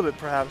for a little bit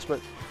perhaps, but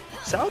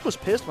Salad was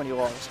pissed when he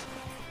lost.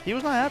 He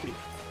was not happy.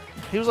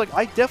 He was like,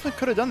 I definitely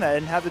could have done that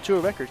and have the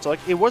 2-0 record. So like,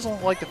 it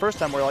wasn't like the first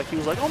time where like he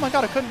was like, oh my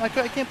god, I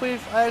can't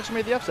believe I actually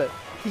made the upset.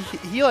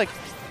 He like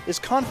is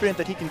confident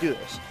that he can do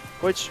this,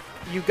 which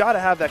you got to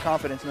have that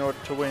confidence in order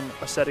to win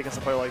a set against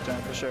a player like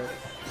Jen for sure.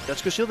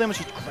 That's good shield damage.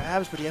 He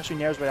grabs, but he actually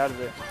nares right out of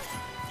it.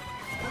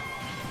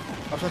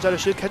 Up smash out of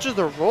shield, catches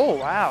the roll.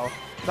 Wow,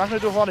 not going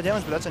to do a lot of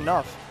damage, but that's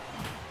enough.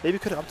 Maybe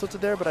could have up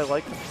tilted there, but I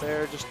like the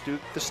fair. Just do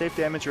the safe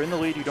damage. You're in the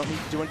lead. You don't need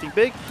to do anything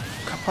big.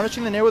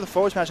 Punishing the nair with a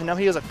forward smash, and now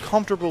he has a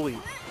comfortable lead.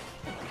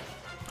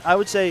 I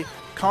would say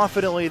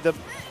confidently the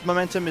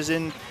momentum is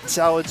in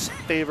Salad's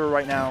favor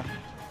right now.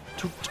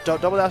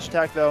 Double dash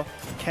attack though.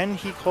 Can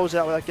he close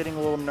out without getting a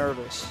little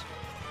nervous?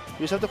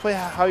 You just have to play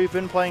how you've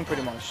been playing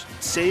pretty much.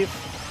 Safe,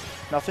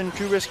 nothing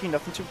too risky,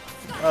 nothing too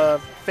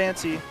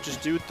fancy.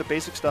 Just do the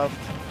basic stuff.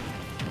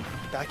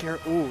 Back air,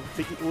 ooh,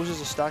 if he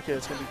loses a stock here,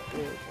 it's going to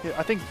be big.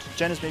 I think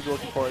Jen is maybe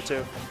looking for it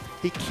too.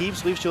 He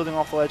keeps leaf shielding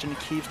off the ledge and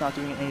he keeps not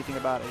doing anything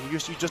about it. You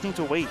just need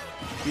to wait.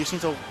 You just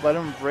need to let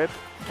him rip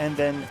and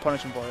then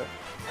punish him for it.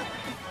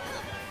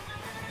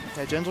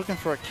 Yeah, Jen's looking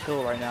for a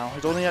kill right now.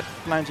 He's only at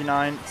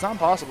 99. It's not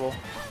impossible.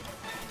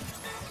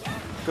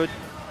 Good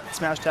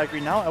smash tag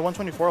read. Now at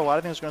 124, a lot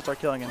of things are going to start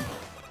killing him.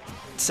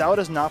 Salad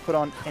has not put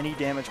on any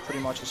damage pretty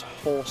much his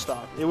whole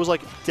stock. It was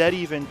like dead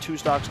even 2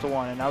 stocks to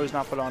 1, and now he's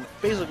not put on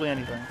basically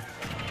anything.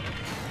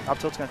 Up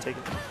tilt's going to take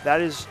it.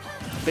 That is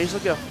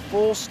basically a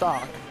full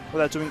stock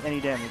without doing any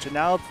damage. And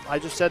now I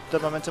just said the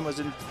momentum was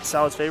in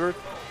Salad's favor.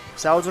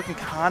 Salad's looking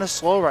kind of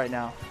slow right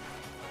now.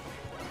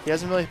 He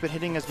hasn't really been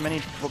hitting as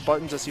many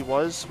buttons as he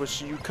was,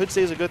 which you could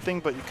say is a good thing,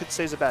 but you could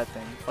say is a bad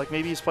thing. Like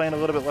maybe he's playing a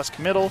little bit less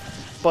committal,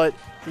 but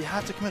you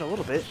have to commit a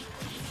little bit.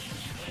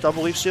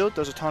 Double leaf shield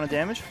does a ton of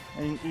damage,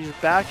 and he's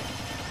back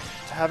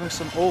to having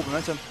some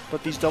momentum,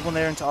 but these double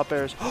nair into up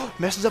airs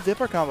messes up the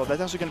upper combo.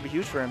 That's actually going to be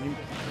huge for him. He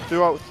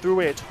threw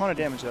away a ton of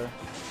damage there.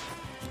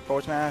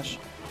 Forward smash.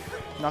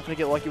 Not going to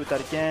get lucky with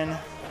that again.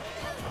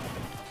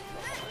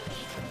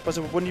 But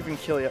it wouldn't even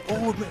kill yet.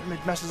 Oh,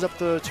 it messes up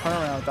the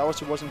turnaround. That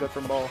wasn't good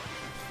for ball.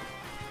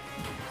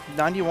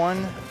 91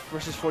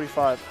 versus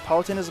 45.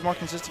 Paladin is a more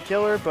consistent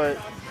killer, but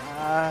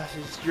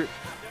you're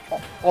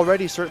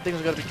already certain things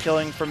are going to be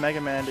killing for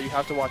Mega Man that you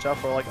have to watch out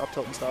for, like up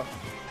tilt and stuff.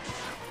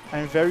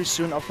 And very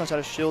soon, up smash out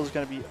of shield is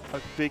going to be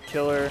a big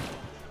killer.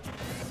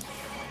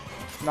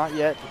 Not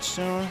yet, but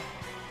soon.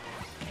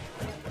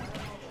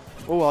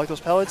 Oh, I like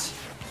those pellets.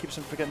 Keeps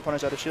him from getting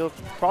punished out of shield.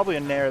 Probably a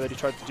nair that he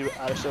tried to do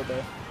out of shield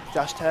there.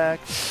 Dash tag.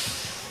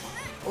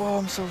 Oh,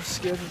 I'm so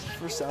scared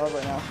for Salad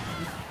right now.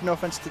 No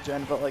offense to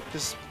Jen, but like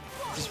this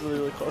is really,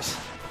 really close.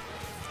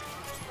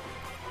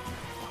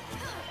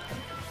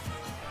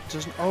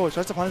 Oh, he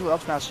tries to punish with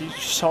up smash. You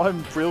saw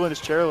him reel in his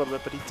chair a little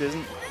bit, but he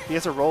didn't. He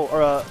gets a roll,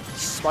 or a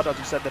spot dodge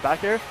instead. The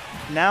back air.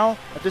 Now,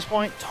 at this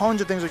point, tons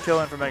of things are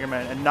killing for Mega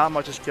Man, and not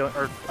much is killing,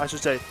 or I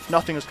should say,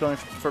 nothing is killing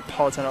for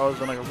Paulitano other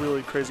than like a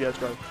really crazy edge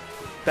guard.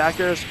 Back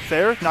air is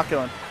fair, not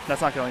killing. That's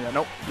not killing yet.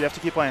 Nope, you have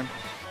to keep playing.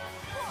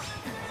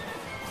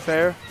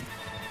 Fair.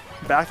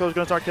 Back throw is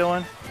going to start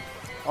killing.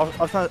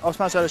 Up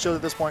smash out of shield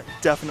at this point,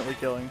 definitely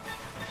killing.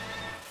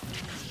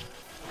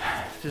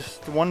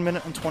 Just 1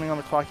 minute and 20 on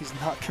the clock. He's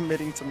not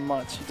committing to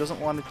much. He doesn't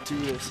want to do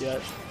this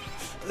yet.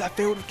 That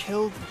fair would have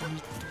killed.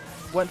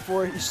 He went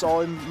for it. You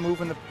saw him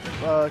move in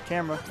the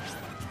camera.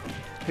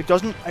 If he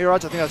doesn't, at your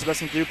odds, I think that's the best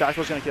thing to do. Back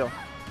throw's going to kill.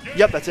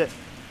 Yep, that's it.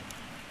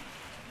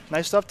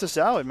 Nice stuff to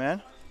Salad,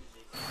 man.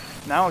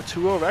 Now a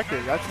 2-0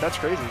 record. That's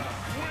crazy.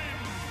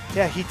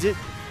 Yeah, he did.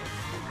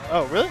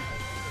 Oh, really?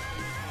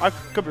 I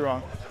could be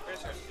wrong.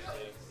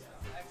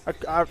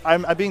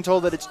 I'm being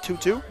told that it's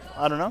 2-2.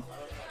 I don't know.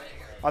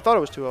 I thought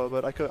it was 2-0,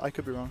 but I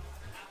could be wrong.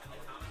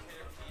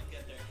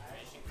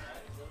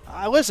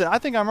 Listen, I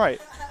think I'm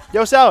right.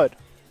 Yo, Salad,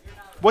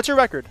 what's your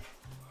record?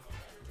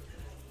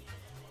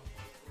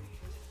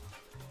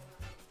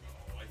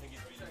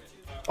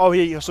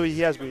 Oh, so he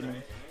has beaten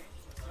me.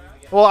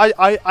 Well,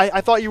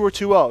 I thought you were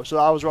 2-0, so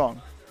I was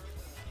wrong.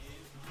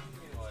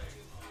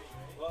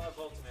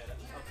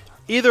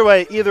 Either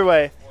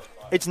way,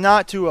 it's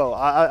not 2-0.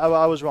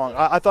 I was wrong.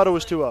 I thought it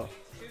was 2-0.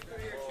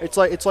 It's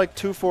like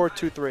 2-4,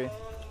 2-3.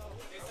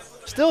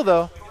 Still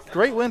though,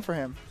 great win for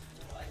him.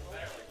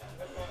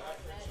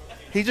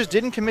 He just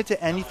didn't commit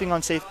to anything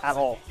unsafe at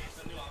all.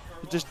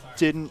 He just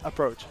didn't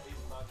approach.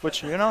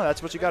 Which, you know,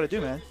 that's what you got to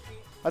do, man.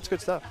 That's good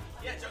stuff.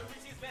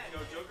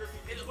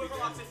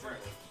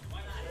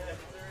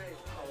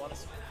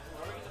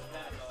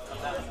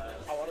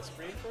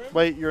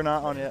 Wait, you're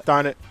not on yet.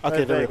 Darn it.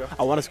 Okay, there you go.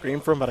 I want to scream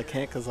for him, but I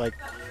can't because, like...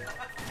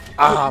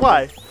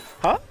 Why?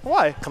 Huh?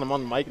 Why? Because I'm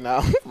on the mic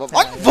now.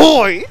 My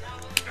boy!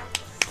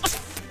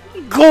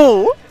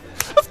 Go!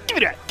 Give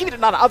me that. Give me that.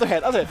 No, the other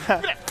hand. Other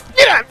hand. Give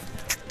me that.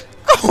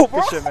 Go,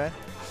 bro. Good shit, man.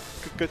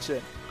 Good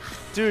shit.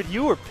 Dude,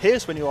 you were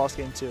pissed when you lost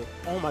game 2.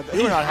 Oh, my God.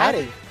 You were not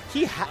happy.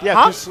 He had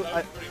Yeah,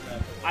 huh?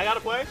 I got to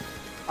play?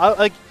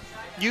 Like,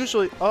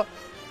 usually... Oh,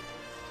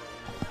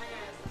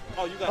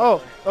 you got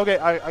to play. Okay.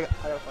 I got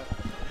to play.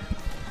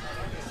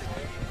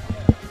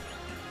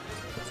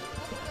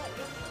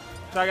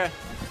 Okay.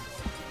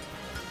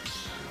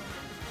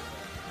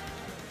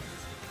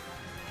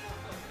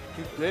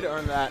 You did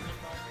earn that.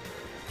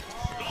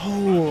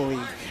 Holy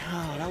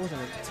cow, that was an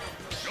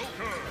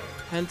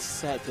intense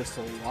set just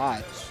to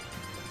watch.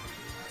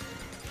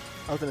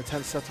 That was an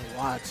intense set to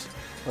watch.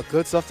 But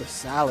good stuff to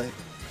Salad,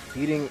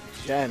 beating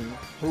Jen,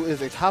 who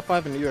is a top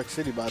 5 in New York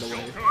City, by the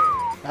way.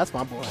 That's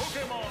my boy.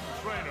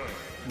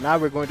 Now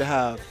we're going to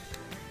have,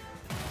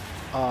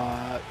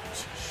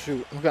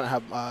 we're going to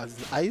have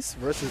Ice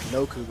versus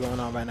Noku going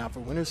on right now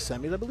for winners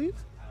semis, I believe.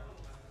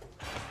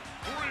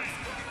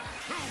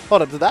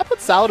 Hold up, did that put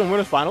Salad in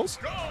winners finals?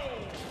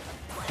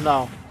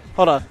 No.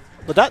 Hold on.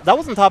 But that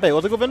wasn't top 8.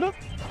 Was it, Govinda?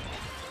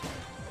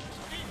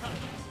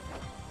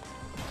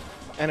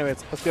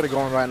 Anyways, let's get it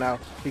going right now.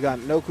 We got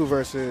Noku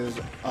versus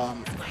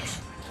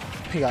Ice.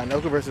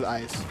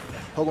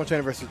 Pokemon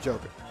Trainer versus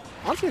Joker.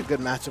 Honestly, a good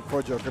matchup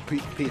for Joker,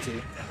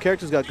 PT.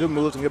 Character's got good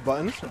moves and good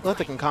buttons. Look,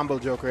 they can combo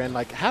Joker and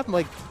like have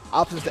like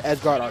options to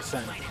edge guard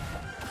Arsene.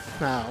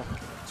 Now,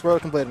 Swirl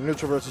can play the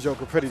neutral versus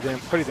Joker pretty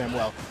damn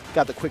well.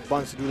 Got the quick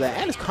buns to do that,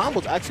 and his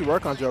combos actually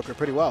work on Joker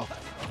pretty well.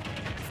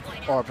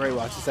 Or very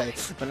well, I should say.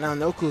 But now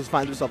Noku's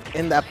finding himself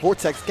in that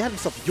vortex, got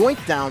himself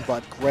yoinked down,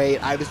 but great.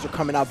 Ivysaur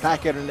coming out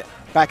back at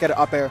it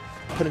up air,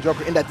 putting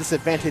Joker in that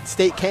disadvantaged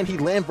state. Can he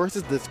land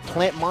versus this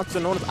plant monster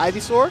known as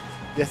Ivysaur?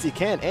 Yes, he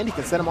can, and he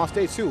can set him off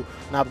stage too.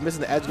 Now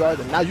missing the edge guard,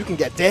 and now you can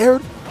get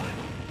dared.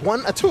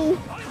 1 or 2.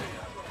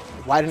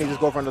 Why didn't he just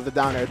go for another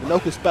down air? The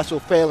Noku special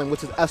failing,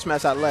 which is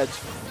F-smash at ledge.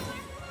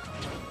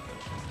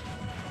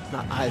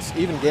 Not Ice.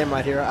 Even game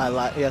right here. I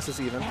lied. Yes, it's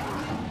even.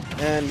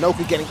 And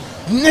Noku getting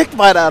nicked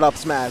by that up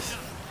smash.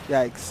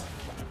 Yikes.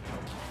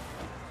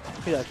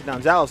 Yeah, get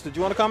down. Jalos, did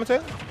you want to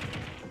commentate?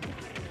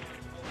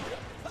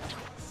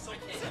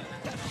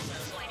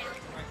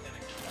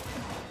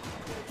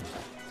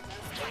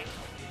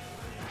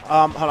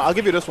 Hold on, I'll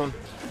give you this one.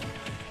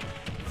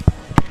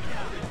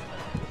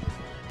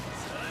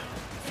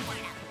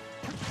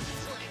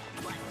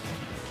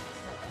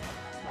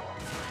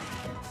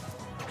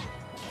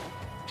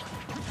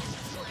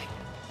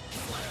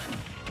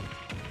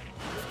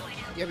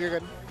 Yep, you're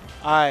good.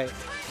 Alright,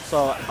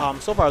 so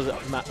so far the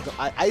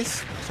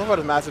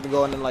match has been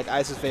going in like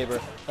Ice's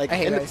favor. Like I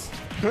hate Ice.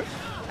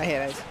 I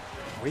hate Ice.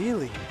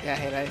 Really? Yeah, I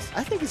hate Ice.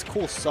 I think he's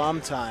cool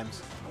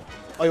sometimes.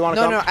 Oh, you want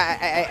to? No,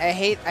 I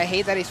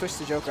hate that he switched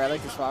to Joker. I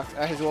like his Fox,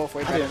 his Wolf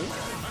way better.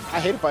 I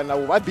hate fighting that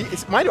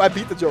Wolf. Mind you, I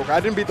beat the Joker. I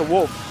didn't beat the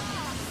Wolf.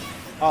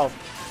 Oh,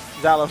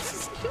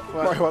 Zalos.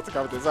 What? What's the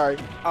comment? Sorry.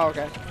 Oh,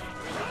 okay.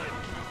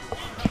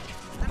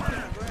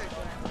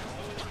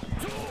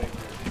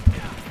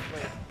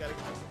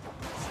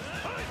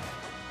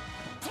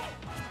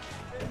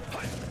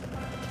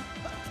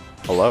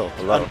 Hello.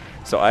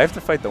 So I have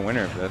to fight the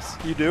winner of this.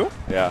 You do?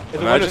 Yeah.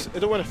 Is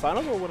it winner's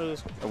finals or what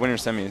is this? Winner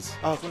semis.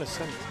 Oh, it's winner's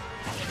semis.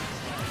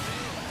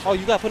 Oh,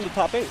 you got put in the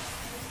top 8.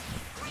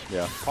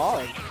 Yeah.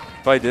 Hard.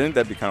 If I didn't,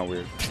 that'd be kind of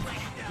weird.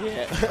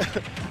 Yeah.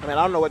 I mean,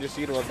 I don't know what your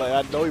seed was, but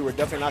I know you were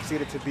definitely not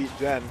seeded to beat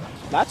Jen.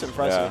 That's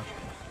impressive.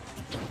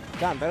 Yeah.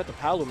 God, I'm better at the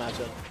Palu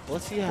matchup.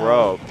 Let's see how.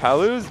 Bro,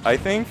 Palu's, I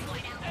think,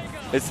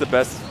 it's the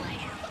best.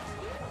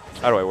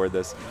 How do I word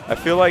this? I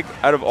feel like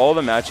out of all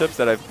the matchups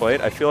that I've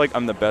played, I feel like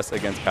I'm the best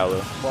against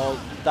Palu. Well,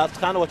 that's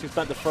kind of what you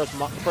spent the first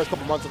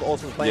couple months of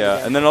Olsen playing. Yeah,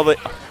 against. And then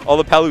all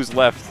the Palus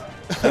left,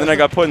 and then I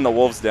got put in the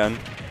Wolves' Den,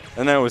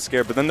 and then I was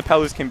scared. But then the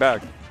Palus came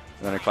back, and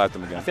then I clapped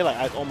them again. I feel like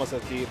I almost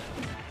had deep,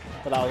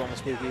 but that was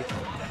almost squeaky.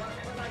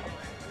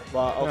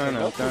 Well, okay,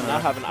 no.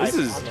 Not having ice.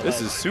 This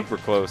is super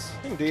close.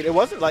 Indeed, it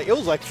was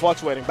like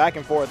fluctuating back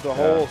and forth the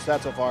whole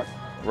set so far.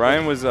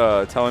 Ryan was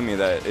telling me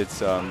that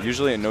it's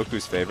usually in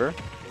Noku's favor,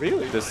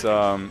 Really? This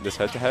this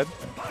head-to-head.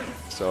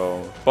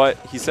 So, but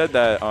he said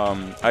that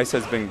Ice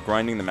has been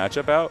grinding the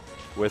matchup out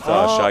with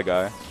Shy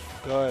Guy.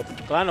 Good.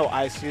 But I know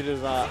Ice. He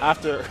just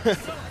after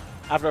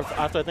after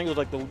I think it was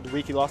like the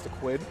week he lost to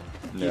Quid.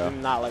 He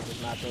did not like this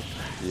matchup.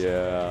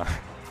 Yeah.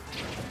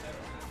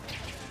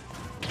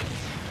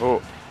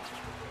 Oh.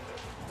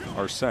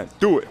 Arsene,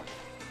 do it.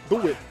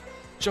 Do it.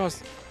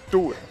 Just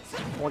do it.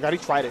 Oh my God, he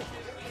tried it.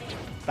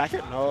 Back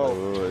it? No.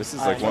 Ooh, this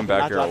is like one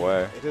back air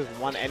away. It is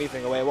one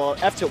anything away. Well,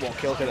 F tilt won't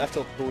kill because F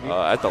tilt's booty.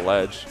 At the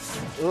ledge.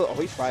 Ooh, oh,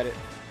 he tried it.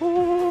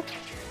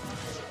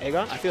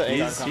 Aegon? I feel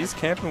Aegon He's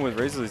camping with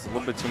Razorleaf a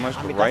little bit too much,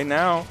 I but mean, right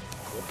now,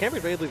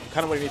 camping with Razorleaf is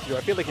kind of what he needs to do.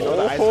 I feel like he knows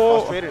that Ice is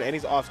frustrated and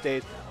he's off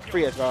stage.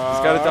 Free edge guard.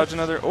 he's got to dodge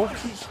another. Oh,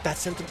 That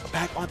sent him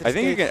back onto the I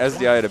think you stage. can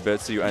SDI it a bit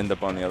so you end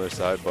up on the other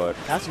side, but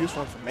That's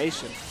useful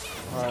information.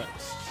 All right.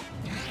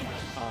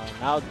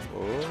 Now you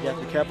have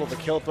to be careful of the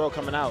kill throw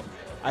coming out.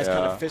 Ice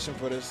kind of fishing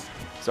for this.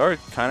 Zard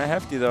kind of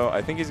hefty though.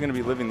 I think he's going to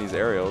be living these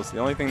aerials. The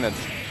only thing that's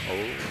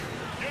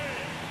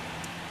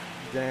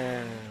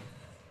Damn.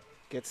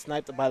 Get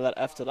sniped by that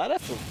F tilt. That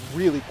F tilt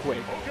really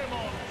quick.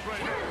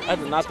 I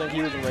did not think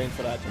he was in range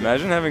for that.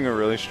 Imagine having a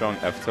really strong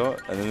F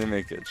tilt and then they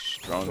make it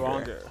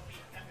stronger.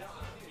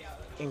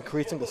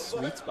 Increasing the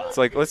sweet spot. It's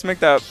like, let's make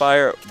that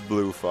fire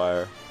blue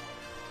fire.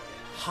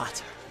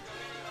 Hotter.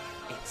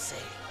 Insane.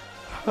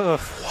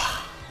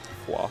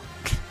 Wow.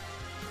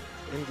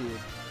 Indeed.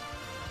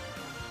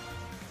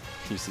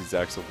 You see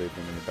Zaxel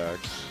vaping in the back.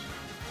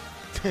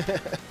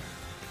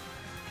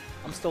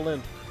 I'm still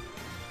in.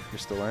 You're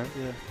still in?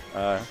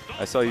 Yeah.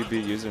 I saw you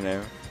beat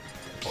username.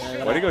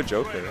 Why'd he go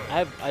Joker?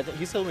 I think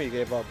he told me he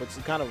gave up, which is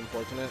kind of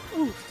unfortunate.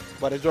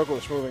 But his Joker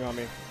was smoothing on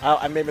me.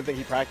 I made me think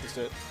he practiced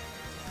it.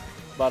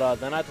 But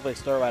then I had to play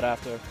Stir right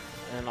after,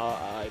 and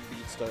I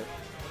beat Stir.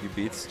 You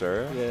beat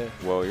Stir? Yeah.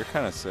 Whoa, you're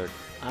kind of sick.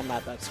 I'm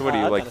not that. So what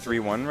are you, like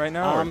 3-1 right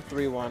now? I'm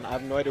 3-1. I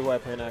have no idea who I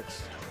play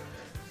next.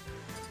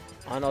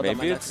 I know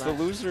Maybe it's the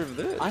loser of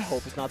this. I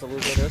hope it's not the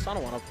loser of this. I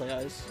don't want to play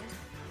Ice.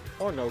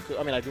 Or Noku.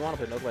 I mean, I do want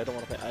to play Noku, but I don't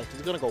want to play Ice.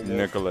 He's going to go Wolf.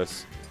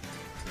 Nicholas.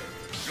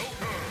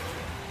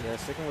 Yeah,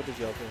 sticking with the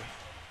Joker.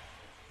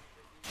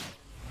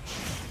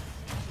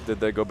 Did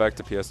they go back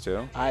to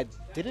PS2? I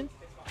didn't.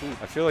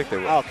 I feel like they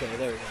were. Okay,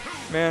 there we go.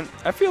 Man,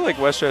 I feel like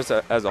Westeros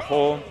as a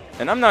whole,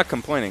 and I'm not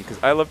complaining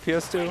because I love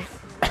PS2.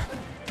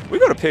 We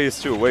go to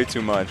PS2 way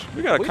too much.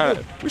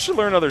 We should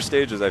learn other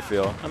stages, I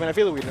feel. I mean, I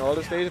feel like we know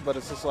other stages, but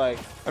it's just like...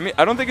 I mean,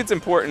 I don't think it's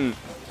important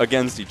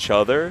against each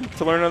other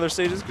to learn other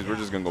stages because we're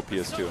just going to go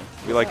PS2.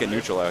 We like it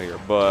neutral out here,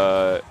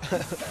 but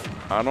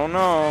I don't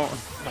know.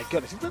 My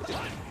goodness.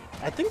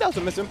 I think that was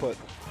a misinput.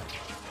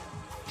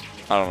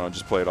 I don't know.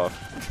 Just play it off.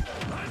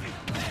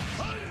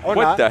 Or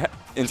what not. the heck?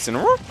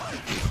 Incineroar?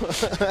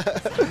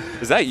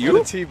 Is that you?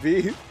 What a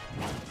TB.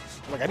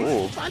 Like, I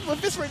need to try to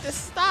eviscerate this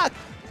stock.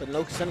 But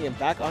Noku sending him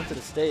back onto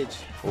the stage.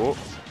 Oh.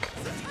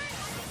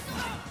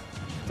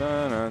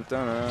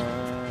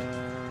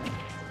 Dun-dun-dun-dun.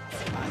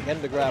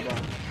 Getting the grab on.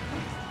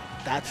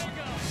 That's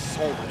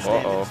so much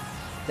damage.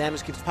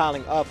 Damage keeps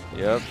piling up.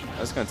 Yep.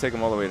 That's going to take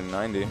him all the way to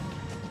 90.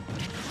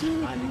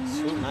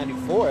 92,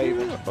 94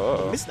 even.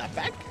 Missed that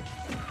back.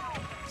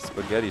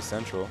 Spaghetti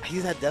Central.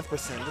 He's at death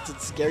percent. That's the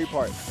scary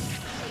part.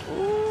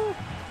 Ooh.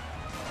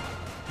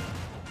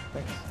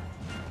 Thanks.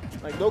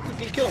 Like, Noku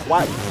can kill him.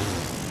 Why?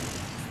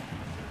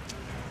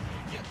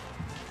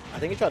 I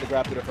think he tried to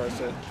grab through the first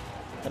hit.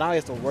 But now he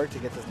has to work to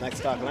get this next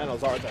stock. And I know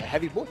Zard's a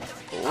heavy boy.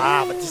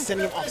 But just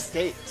sending him off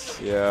stage.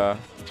 Yeah.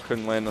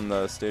 Couldn't land on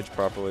the stage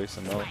properly,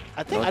 so no.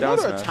 I know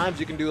there are times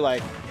you can do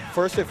like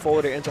first hit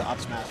forward or into up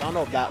smash. I don't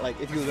know if that,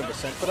 like, if he was in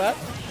percent for that.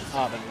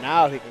 But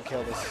now he can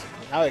kill this.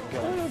 Now he can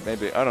kill him.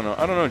 Maybe. I don't know.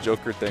 I don't know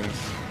Joker things.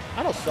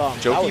 I don't saw him.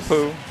 Jokey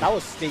poo. That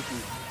was sneaky.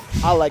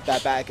 I like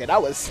that back end.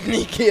 That was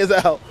sneaky as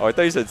hell. Oh, I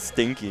thought you said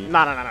stinky. No.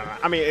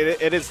 I mean,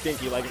 it is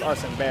stinky. Like, it's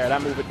Arsene Bear.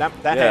 That move, that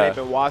hand ain't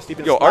been washed.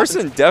 Yo,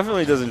 Arsene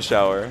definitely doesn't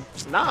shower.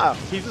 Nah,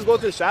 he just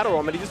goes to the shadow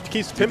room and he just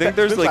keeps Do you think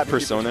there's like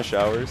persona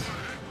showers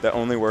that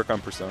only work on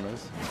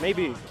personas?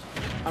 Maybe.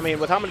 I mean,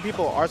 with how many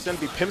people Arsene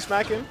be pimp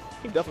smacking,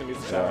 he definitely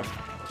needs a shower.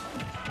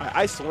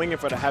 I swinging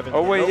for the heavens.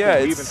 Oh wait, yeah,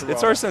 it's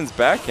Arsene's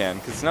backhand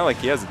because it's not like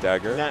he has a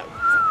dagger. That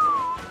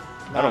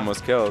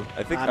almost killed.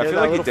 I feel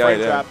like he died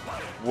in.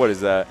 What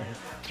is that?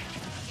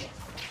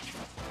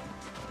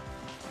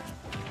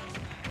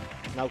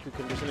 Naoku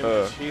conditioning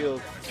with the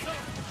shield.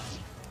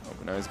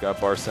 Oh, now he's got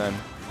Barsen.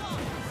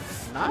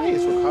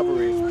 Nice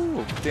recovery.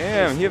 Ooh,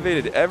 damn, he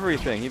evaded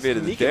everything. He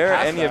evaded the dare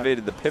and he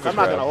evaded the pivot. I'm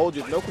not going to hold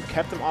you. If Naoku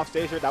kept him off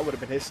stage here, that would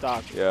have been his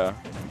stock. Yeah,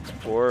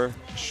 for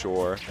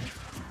sure.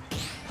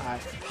 All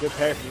right, good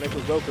parry from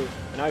Nicholas Goku.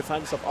 And now he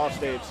finds himself off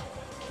stage.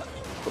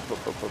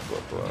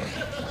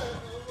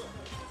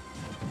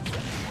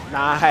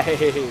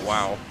 Nice.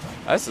 Wow.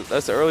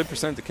 That's the early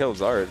percent to kill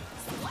Zard.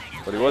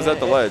 But he was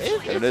at the ledge,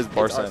 and it is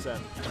Barsen.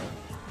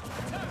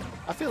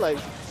 I feel like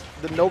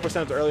the no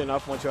percent is early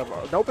enough once you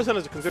have... No percent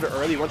is considered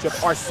early once you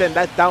have Arsene.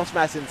 That down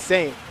smash is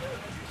insane.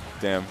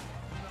 Damn.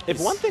 If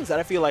one thing that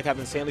I feel like have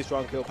insanely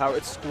strong kill power,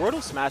 it's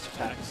Squirtle smash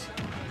attacks.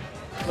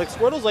 Like,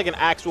 Squirtle's like an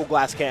actual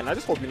glass cannon. I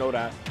just hope you know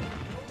that.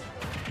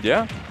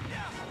 Yeah.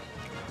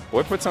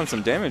 Boy puts on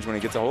some damage when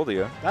he gets a hold of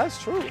you.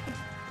 That's true.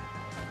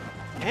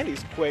 And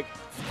he's quick.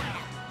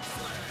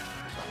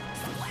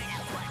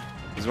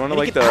 He's one of And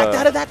like he can act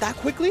out of that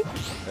quickly?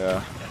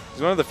 Yeah.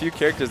 He's one of the few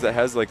characters that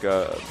has like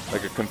a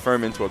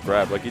confirm into a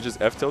grab. Like he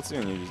just F tilts you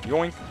and you just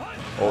yoink.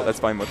 Oh, that's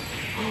fine.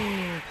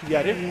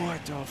 Yeah, dude.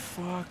 What the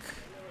fuck?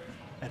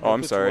 Oh,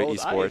 I'm sorry,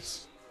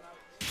 esports.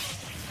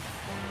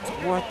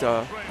 What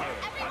the?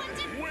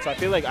 So I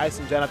feel like Ice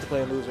and Jen have to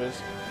play in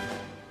losers.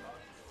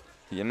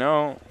 You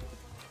know,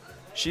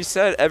 she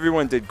said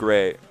everyone did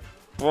great,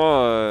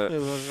 but it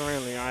was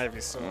really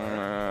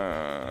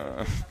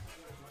Ivysaur.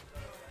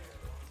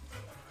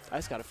 I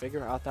just gotta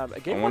figure out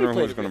that game. I wonder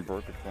who's gonna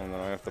break it for him. Then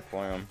I have to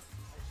play him.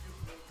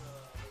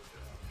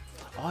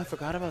 Oh, I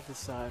forgot about this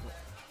side.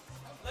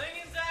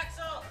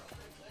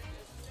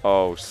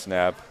 Oh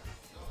snap!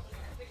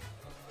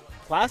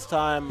 Last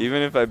time.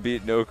 Even if I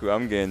beat Noku,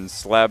 I'm getting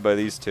slapped by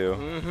these two.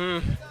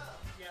 Mm-hmm.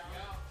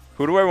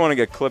 Who do I want to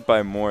get clipped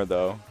by more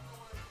though?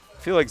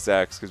 I feel like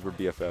Zax because we're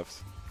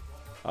BFFs.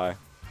 Hi.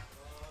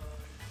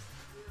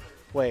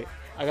 Wait,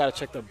 I gotta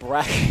check the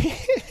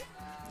bracket.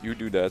 You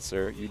do that,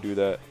 sir. You do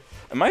that.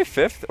 Am I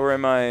 5th or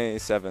am I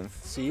 7th?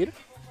 Seed?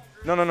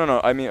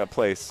 No. I mean a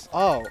place.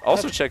 Oh.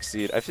 Also check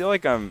seed. I feel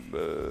like I'm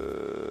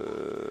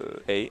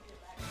 8.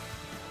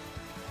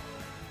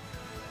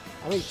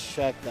 Let me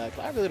check that.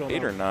 I really don't know.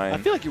 8 or 9. I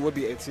feel like you would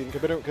be 8 seed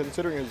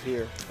considering it's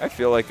here. I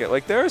feel like it.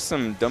 Like there are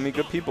some dummy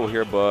good people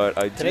here, but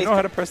I do know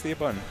how to press the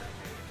button.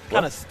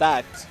 Kind of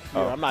stacked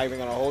here. Oh. I'm not even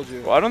gonna hold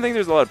you. Well, I don't think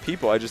there's a lot of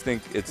people. I just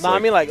think it's I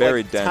mean like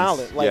very dense.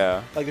 Talent. Like,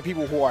 yeah. Like the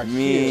people who are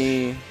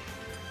me. Here.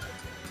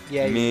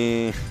 Yeah.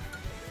 Me.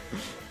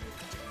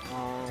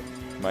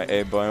 My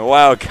A button.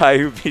 Wow, Kai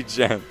who beat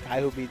Jen.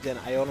 Kai who beat Jen.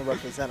 Iona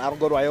represent. I don't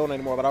go to Iona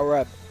anymore, but I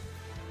rep.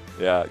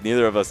 Yeah,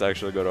 neither of us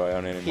actually go to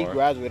Iona anymore. He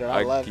graduated.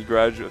 I left. He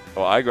graduated.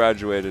 Oh, I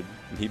graduated.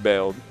 He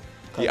bailed.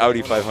 He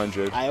Audi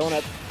 500.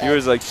 Iona. He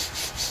was like,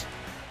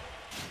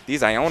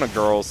 these Iona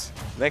girls,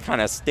 they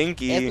kind of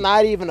stinky. It's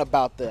not even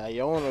about the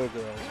Iona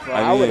girls, bro.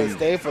 I would have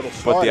stayed for the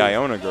shorty. But the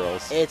Iona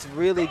girls. It's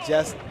really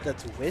just the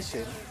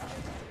tuition.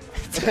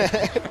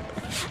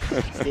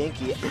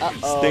 Stinky.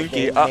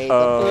 Stinky.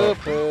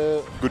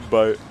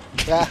 Goodbye.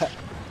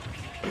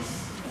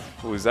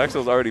 Ooh,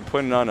 Zaxel's already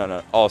putting on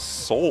an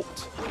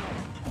assault.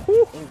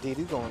 Indeed,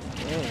 he's going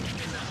in.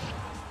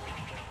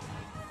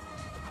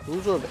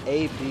 Loser of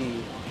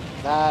AB.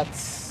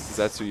 That's. Is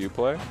that who you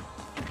play?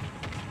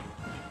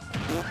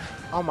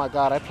 Oh my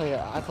God! I play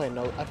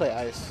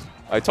ice.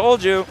 I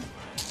told you.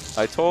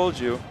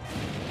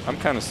 I'm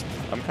kind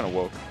of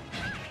woke.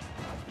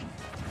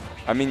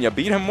 I mean, you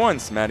beat him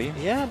once, Matty.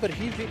 Yeah, but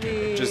he beat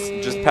me.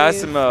 Just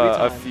pass him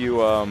a few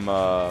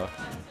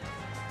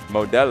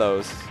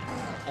Modelos.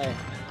 Hey,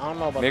 I don't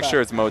know about that. Make sure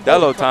it's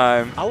Modelo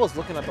time. I was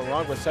looking at the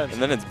wrong percent.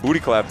 And then it's booty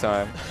clap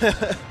time.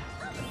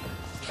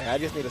 Hey, I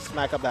just need to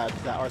smack up that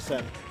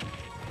Arsene.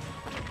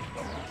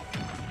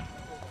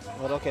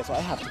 But okay, so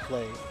I have to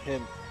play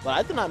him. But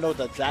I did not know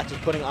that Zax was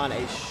putting on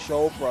a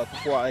show for us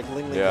before like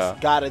Ling Ling just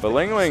got his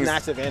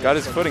got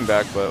his footing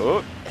back, but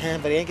oh.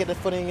 But he ain't getting the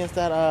footing against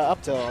that up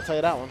tilt. I'll tell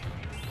you that one.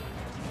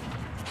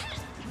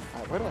 All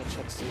right, where do I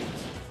check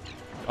seeds?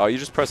 Oh, you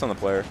just press on the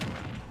player.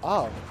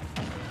 Oh.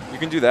 You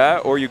can do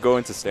that, or you go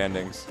into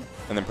standings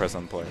and then press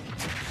on the player.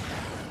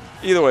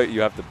 Either way,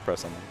 you have to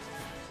press on them.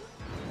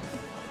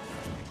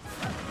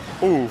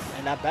 Oof.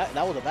 And that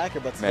was a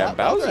backer, but man,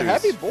 Bowser's a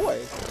heavy boy.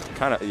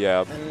 Kind of,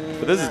 yeah.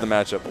 But this is the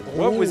matchup.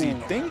 What was he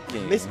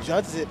thinking?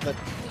 Misjudged it, but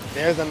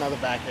there's another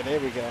backer. There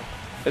we go.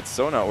 It's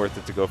so not worth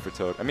it to go for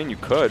Toad. I mean, you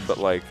could, but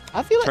like,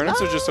 I feel like turnips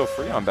are just so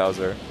free on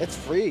Bowser. It's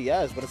free,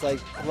 yes, but it's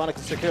like you want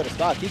to secure the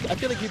stock. I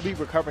feel like he'd be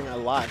recovering a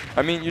lot.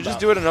 I mean, you just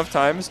do it enough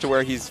times to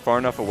where he's far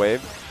enough away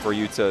for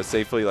you to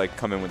safely like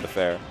come in with the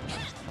fair.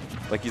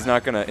 Like he's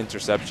not gonna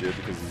intercept you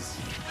because he's.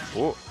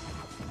 Oh.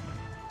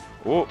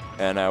 Oh,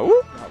 and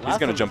he's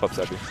going to jump up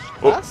Seppi.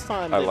 Last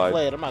time they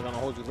played, I'm not going to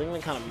hold you. Ling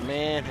Ling kind of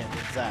manhandled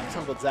Zax.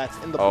 Some put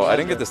Zax in the I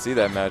didn't get to see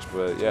that match,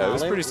 but yeah, it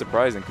was pretty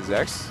surprising because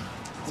Zax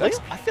I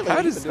feel like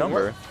had his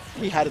number.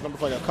 He had his number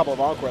for like a couple of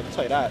Encore, I'll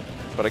tell you that.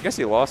 But I guess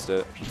he lost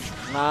it.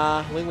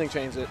 Nah, Ling Ling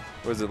changed it.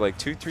 Was it like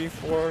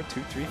 2-3-4,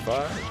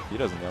 2-3-5? He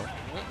doesn't know.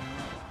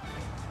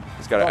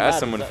 He's got to ask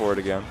someone for it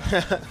again.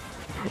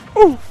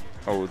 Ooh.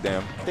 Oh,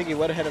 damn. I think he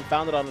went ahead and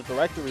found it on the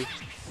directory.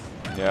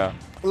 Yeah.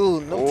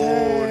 Ooh, no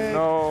tag.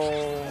 No.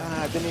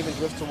 I didn't even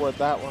drift toward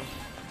that one.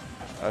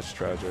 That's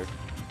tragic.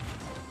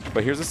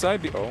 But here's a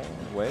side B. Oh,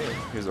 wait.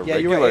 Here's a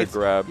regular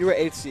grab. You were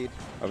 8th seed.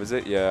 Oh, was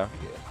it? Yeah.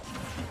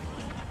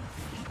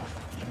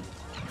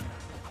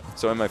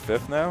 So am I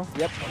 5th now?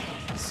 Yep.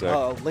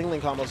 Sick. Ling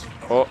Ling combos.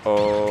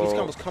 Uh-oh. These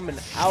combos coming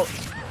out.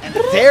 And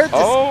they're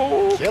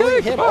just killing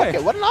him. Goodbye.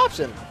 Okay, what an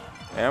option.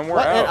 And we're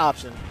out. What an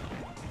option.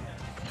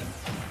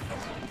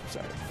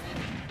 Sorry.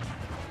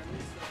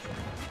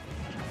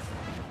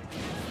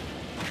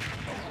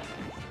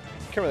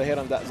 Can't really hit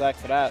on that Zax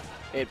for that.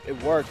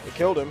 It worked. It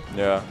killed him.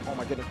 Yeah. Oh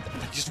my goodness.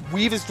 Just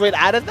weave it straight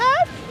out of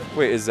that?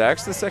 Wait, is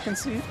Zax the 2nd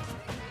seed?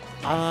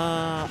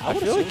 I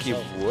feel like he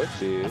so. would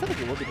be. I feel like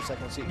he would be the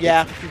second seed.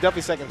 Yeah, he's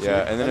definitely second seed.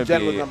 Yeah, and then Jen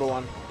it'd was be number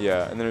 1.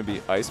 Yeah, and then it'd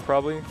be Ice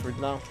probably. For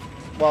No.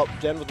 Well,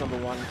 Jen was number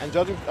 1. And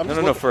judging, I'm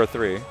just no, for a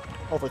 3.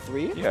 Oh, for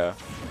 3? Yeah.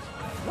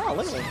 Wow,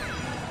 look at him.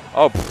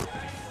 Oh,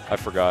 I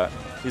forgot.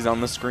 He's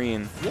on the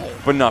screen, Yeah.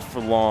 but not for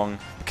long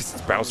because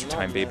it's Bowser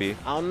time, baby.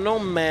 I don't know,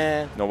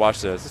 man. No,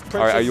 watch this. This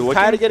All right, are you princess is looking?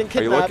 tired of getting Are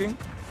you kidnapped. looking?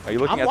 Are you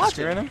looking I'm at the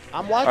screen right now?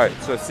 I'm watching. All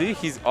right, so see,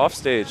 he's off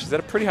stage. He's at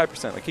a pretty high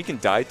percent. Like he can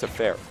die to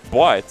fair,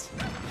 but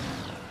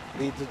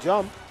Leads the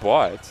jump.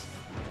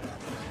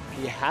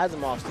 He has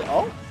him off stage.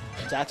 Oh,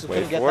 Jackson Wait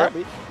couldn't get for that it.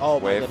 beat. Oh,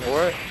 my wait goodness.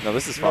 for it. No,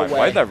 this is No fine. way.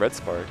 Why did that red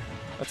spark?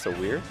 That's so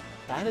weird.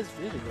 That is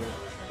really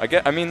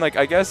good.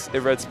 I guess it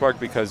red spark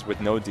because with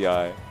no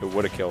DI, it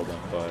would have killed him,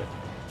 but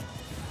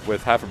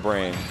with half a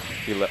brain,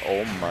 he let.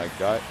 Oh my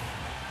god.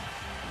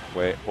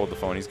 Wait, hold the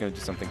phone. He's gonna do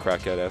something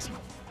crackhead-esque.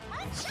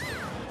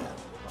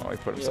 Oh, he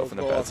put himself in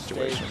a Go bad off stage.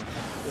 situation.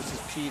 This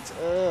is Pete.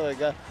 Oh my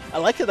god. I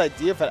like his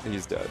idea for that.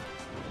 He's dead.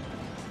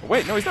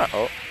 Wait, no, he's not.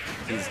 Oh,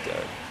 he's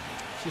dead.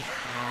 He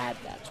had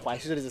that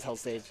twice. He should have just held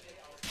stage.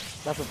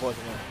 That's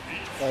unfortunate.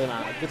 But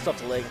nah, good stuff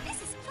to leg.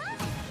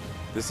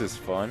 This is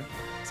fun.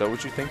 Is that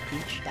what you think,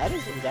 Peach? That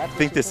is exactly. I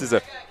think this is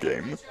a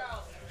game.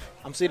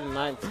 I'm seeded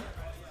 9th.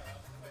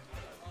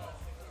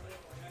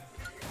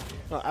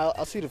 No,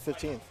 I'll seed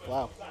 15th.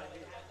 Wow.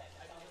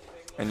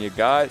 And you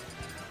got,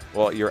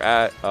 well, you're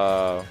at,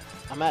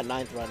 I'm at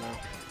 9th right now.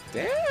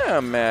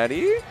 damn,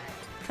 Maddie.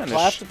 Kind So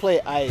I have of to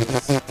play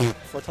ice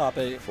for top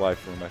 8. fly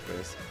through my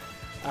face.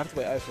 I have to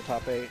play ice for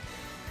top 8.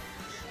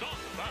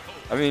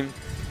 I mean,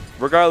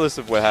 regardless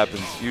of what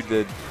happens, you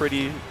did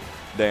pretty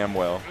damn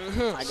well,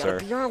 I sir.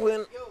 got a PR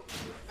win.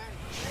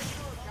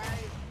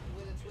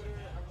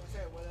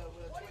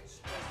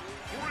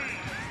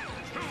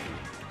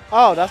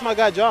 Oh, that's my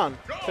guy John.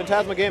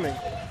 Phantasma Gaming.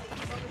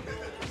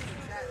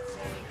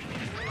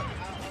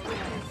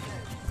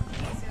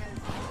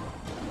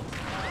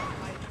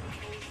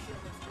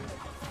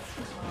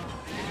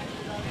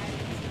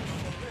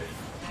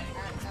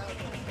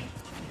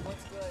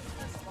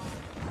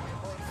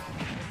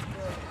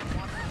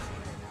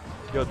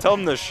 Yo, tell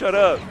him to shut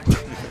up.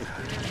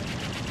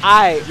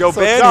 Yo,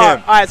 ban John,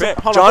 him. Alright, so Ban-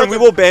 hold on, John, first we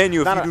of- will ban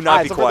you if No, you no, do not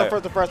alright, be so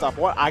quiet. First off,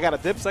 what? I got a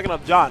dip. Second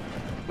off, John.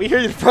 We hear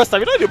you the first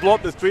time. You don't need to blow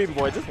up the stream,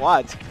 boy. Just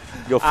watch.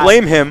 You'll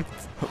flame him.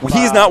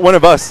 He's not one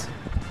of us.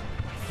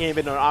 He ain't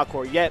been on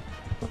Encore yet.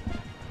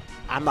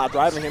 I'm not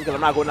driving him because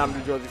I'm not going down to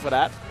New Jersey for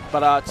that.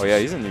 But Oh yeah,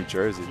 he's in New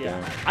Jersey. yeah,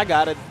 Damn. I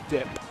got a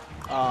dip.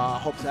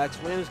 Hope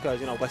Zax wins because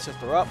you know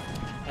Westchester up,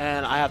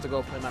 and I have to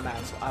go play my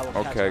match. So I will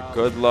catch, Okay,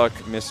 good luck,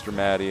 Mr.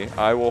 Maddie.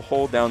 I will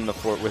hold down the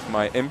fort with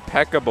my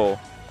impeccable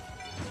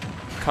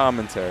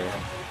commentary.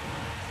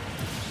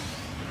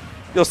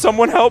 Yo,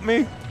 someone help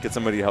me. Get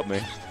somebody to help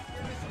me.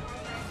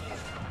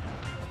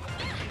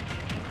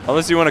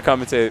 Unless you want to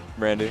commentate,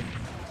 Randy.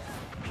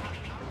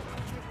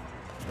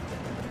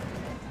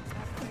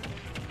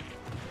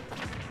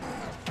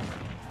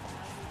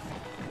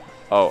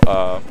 Oh,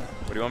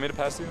 what do you want me to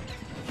pass you?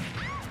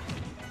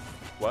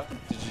 What?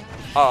 Did you?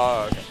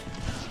 Oh, okay.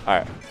 All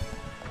right.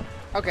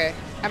 Okay,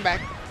 I'm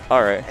back.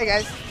 All right. Hey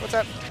guys, what's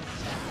up?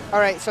 All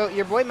right, so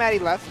your boy Matty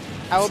left.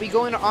 I will be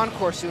going to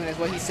Encore soon, is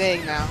what he's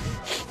saying now.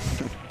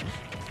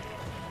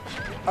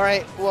 All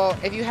right, well,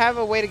 if you have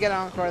a way to get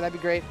on Encore, that'd be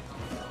great.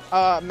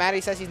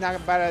 Matty says he's not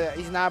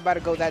about to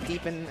go that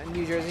deep in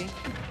New Jersey.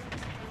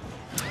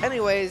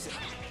 Anyways,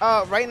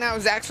 right now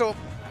Zaxel,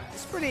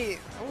 it's pretty.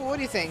 What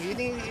do you think? You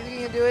think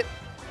you can do it?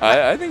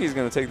 I think he's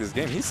going to take this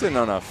game. He's sitting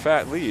on a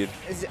fat lead.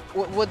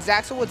 What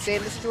Zaxel would say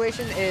in this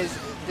situation is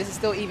this is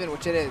still even,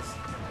 which it is.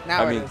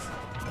 Now I mean, it is.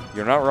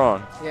 you're not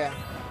wrong. Yeah.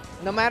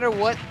 No matter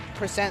what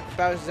percent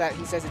Bowser's at,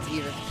 he says it's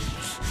even.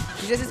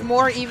 He says it's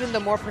more even the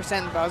more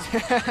percent Bowser.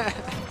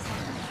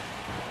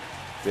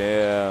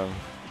 Damn.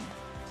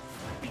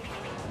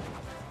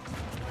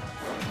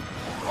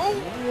 Oh,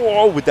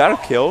 whoa, would that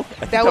have killed?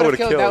 I think that would have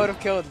killed. killed. That would have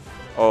killed.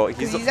 Oh,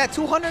 He's at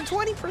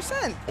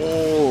 220%.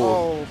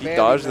 Oh, he barely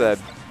dodged that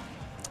missed.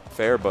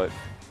 fair, but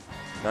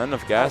not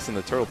enough gas in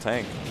the turtle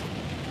tank.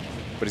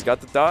 But he's got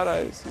the dot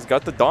eyes. He's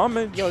got the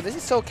damage. Yo, this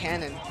is so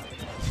canon.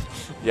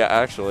 Yeah,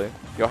 actually.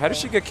 Yo, how did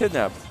she get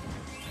kidnapped?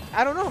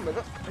 I don't know, but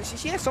look,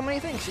 she has so many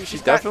things. She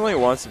She's got, definitely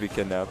wants to be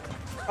kidnapped.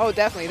 oh,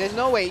 definitely. There's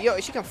no way. Yo,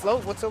 she can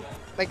float. What's so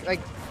like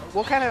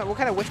what kind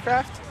of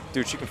witchcraft?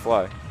 Dude, she can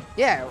fly.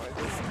 Yeah.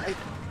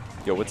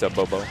 Yo, what's up,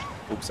 Bobo?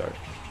 Oops, sorry.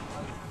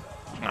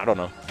 I don't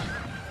know.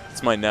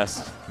 It's my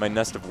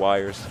nest of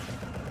wires.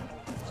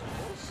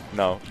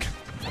 No.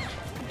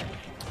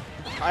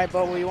 All right,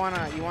 Bobo, you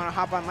wanna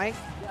hop on mic?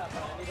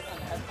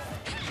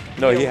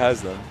 No, he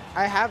has them.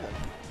 I have it.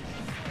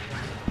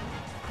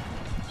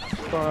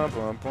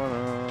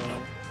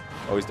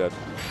 Oh, he's dead.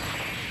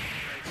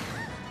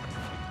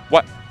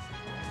 What?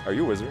 Are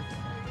you a wizard?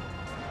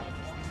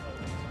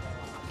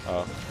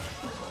 Oh.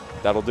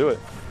 That'll do it.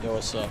 Yo,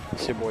 what's up?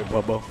 It's your boy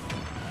Bubba.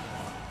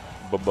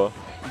 Bubba.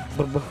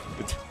 Bubba.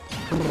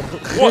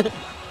 What?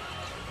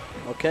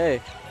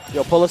 Okay.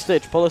 Yo, pull a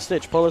stitch, pull a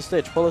stitch, pull a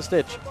stitch, pull a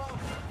stitch.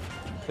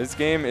 This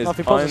game is No, if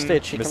he pulls a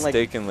stitch, he can, like-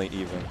 mistakenly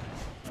even.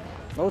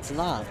 No, it's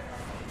not.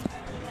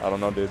 I don't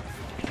know, dude.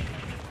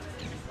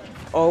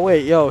 Oh,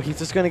 wait, yo, he's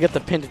just going to get the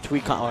pin to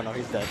tweak. Oh, no,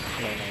 he's dead.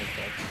 No,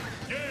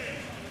 he's dead.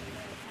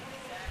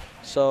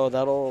 So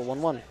that'll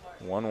 1-1.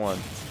 1-1.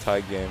 It's a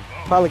tie game.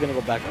 Probably going to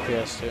go back to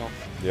PS2.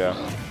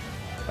 Yeah.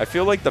 I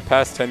feel like the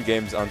past 10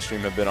 games on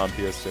stream have been on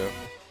PS2.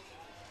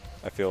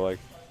 I feel like.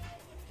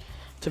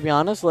 To be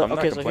honest, like, I'm not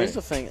okay, so complaining. here's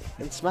the thing.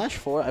 In Smash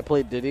 4, I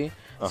played Diddy.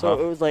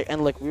 So it was like,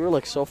 and like we were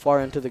like so far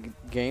into the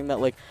game that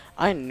like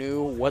I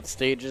knew what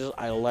stages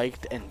I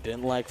liked and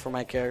didn't like for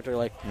my character.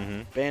 Like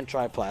band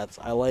triplats,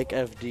 I like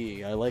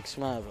FD, I like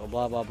Smash,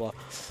 blah blah blah.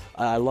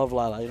 I love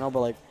Lala, you know.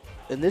 But like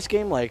in this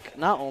game, like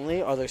not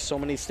only are there so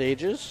many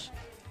stages,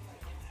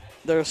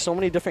 there are so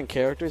many different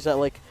characters that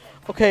like,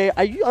 okay,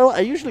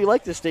 I usually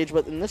like this stage,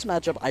 but in this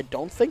matchup, I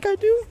don't think I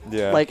do.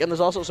 Yeah. Like, and there's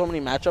also so many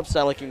matchups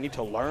that like you need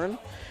to learn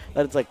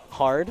that it's like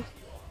hard.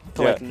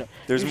 To, yeah. like,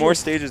 there's more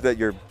stages that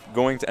you're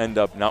going to end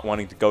up not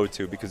wanting to go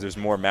to because there's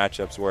more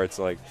matchups where it's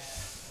like,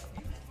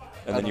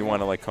 and then you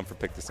want to like comfort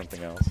pick to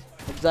something else.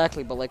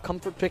 Exactly, but like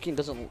comfort picking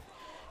doesn't.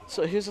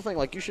 So here's the thing: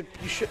 like you should,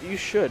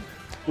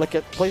 like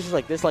at places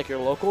like this, like your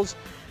locals,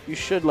 you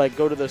should like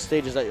go to those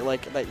stages that you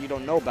like that you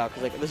don't know about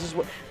because like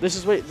this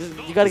is what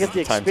you got to get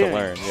the time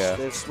experience. to learn. Yeah,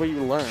 this is where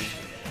you learn.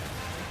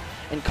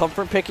 And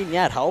comfort picking,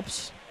 yeah, it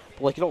helps.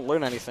 But like you don't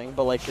learn anything,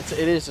 but like it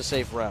is a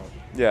safe route.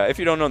 Yeah, if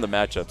you don't know the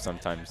matchup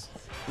sometimes.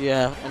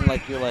 Yeah, and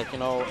like you're like, you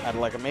know, at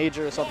like a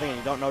major or something and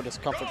you don't know,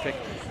 just comfort pick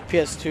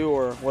PS2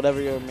 or whatever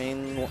your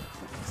main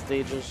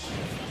stages,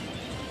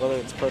 whether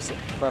it's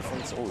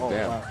preference or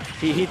damn. wow.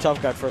 He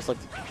tough guy first, like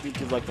he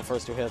did like the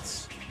first 2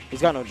 hits. He's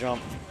got no jump.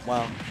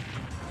 Wow.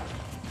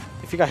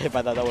 If he got hit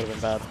by that, that would have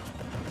been bad.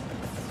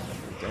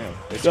 Damn.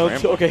 They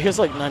scrambled. Okay, here's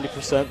like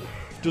 90%.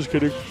 Just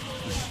kidding.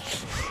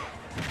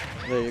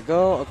 There you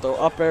go. I'll throw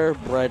up air,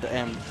 bread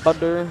and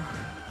butter.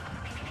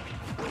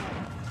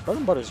 Bread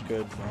and butter's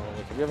good, bro.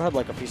 Like, have you ever had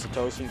like a piece of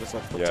toast and just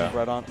like put some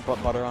bread on,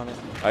 put butter on it?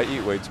 I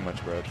eat way too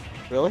much bread.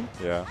 Really?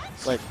 Yeah.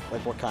 Like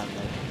what kind?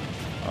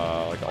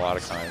 Like a lot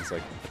of kinds,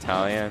 like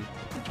Italian.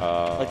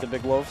 Like the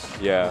big loaves?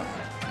 Yeah.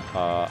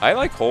 I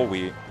like whole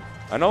wheat.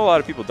 I know a lot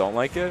of people don't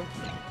like it.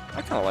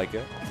 I kind of like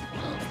it.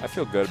 I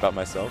feel good about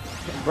myself.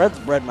 Bread's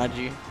bread, my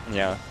G.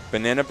 Yeah.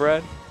 Banana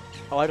bread?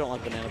 Oh, I don't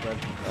like banana bread.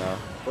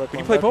 But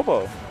you play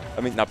Popo.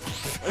 I mean, not.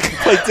 You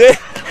play Dick.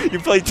 You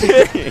play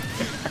Dick.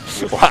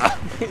 Wow.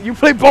 You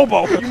play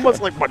Bobo. You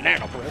must like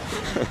banana bread.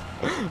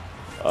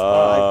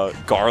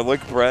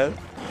 Garlic bread.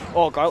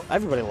 Oh,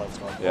 everybody loves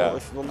garlic. Yeah.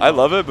 I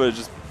love it, but it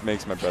just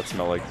makes my breath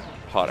smell like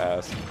hot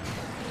ass.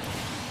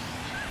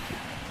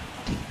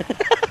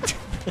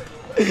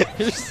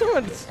 You're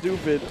so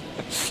stupid.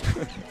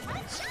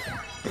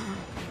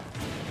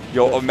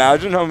 Yo,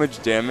 imagine how much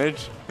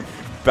damage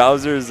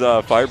Bowser's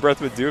fire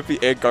breath would do if he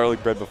ate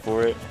garlic bread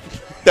before it.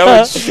 That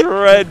would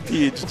shred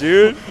Peach,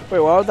 dude. Wait,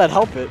 why would that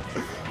help it?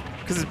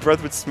 Because his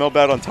breath would smell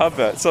bad on top of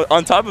that. So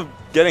on top of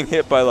getting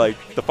hit by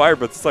like the fire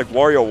breath, it's like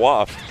Wario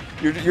Waft.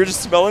 You're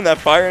just smelling that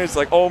fire and it's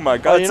like, oh my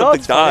god,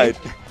 something died.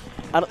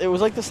 It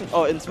was like this.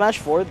 Oh, in Smash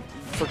 4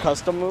 for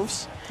custom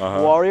moves,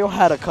 Wario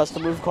had a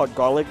custom move called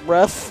Garlic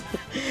Breath,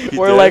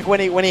 where like when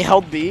he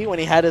held B, when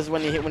he held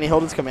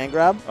his command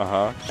grab,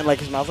 and like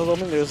his mouth was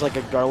open, there was like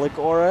a garlic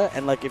aura,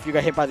 and like if you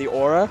got hit by the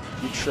aura,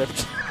 you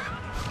tripped.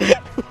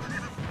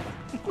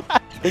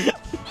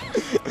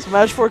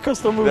 Smash 4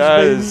 custom moves,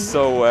 That baby. is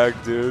so whack,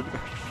 dude.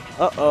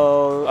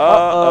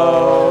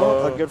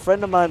 A good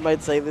friend of mine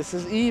might say this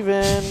is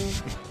even.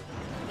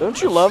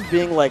 Don't you love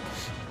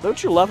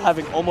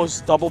having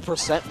almost double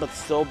percent but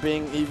still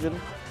being even?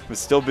 But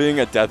still being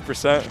at death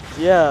percent?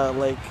 Yeah,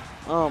 like,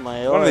 oh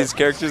my god. One of these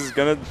characters is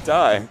gonna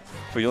die,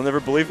 but you'll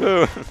never believe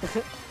who.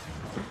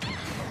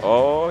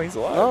 Oh, he's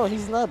alive. No,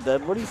 he's not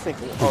dead. What do you think?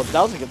 Oh,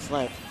 that was a good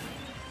snipe.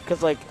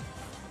 Because, like,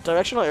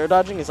 directional air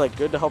dodging is, like,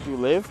 good to help you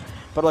live.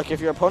 But, like, if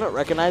your opponent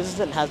recognizes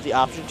it and has the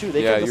option to,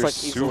 they can just, like,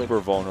 easily. Yeah, you're super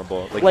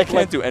vulnerable. Like, you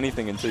can't do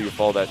anything until you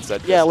fall that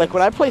set. Yeah, like,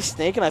 when I play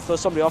Snake and I throw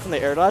somebody off in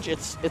the air dodge,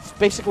 it's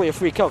basically a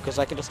free kill because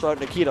I can just throw out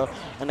Nikita,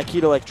 and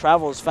Nikita, like,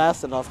 travels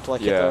fast enough to,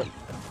 like, hit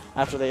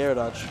after the air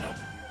dodge.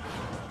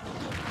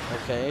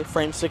 Okay,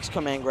 frame 6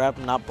 command grab,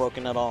 not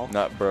broken at all.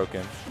 Not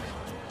broken.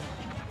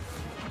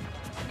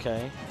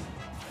 Okay.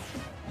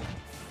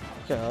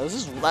 Okay,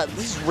 this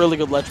is really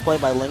good ledge play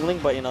by Ling Ling,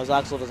 but, you know,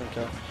 Zaxel doesn't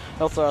care.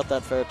 He'll throw out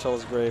that fair till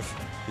his grave.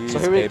 He's so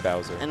here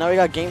Bowser. And now we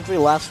got game 3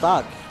 last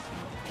stock.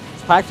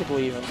 It's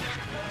practically even.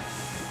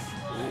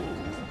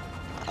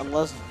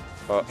 Unless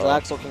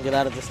Zaxel can get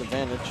out of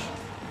disadvantage.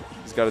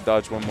 He's got to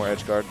dodge one more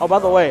edge guard. Oh, by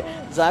the way,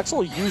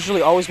 Zaxel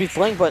usually always beats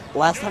Ling, but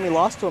last time he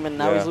lost to him, and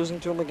now he's losing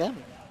to him again.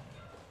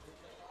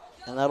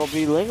 And that'll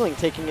be Ling Ling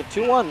taking it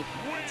 2-1.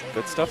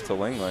 Good stuff to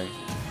Ling Ling.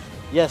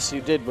 Yes,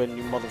 you did win,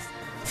 you mother...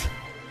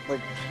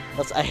 like,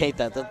 I hate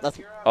that. That's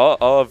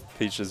all of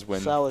Peach's win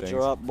Salad, things.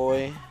 you're up,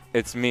 boy.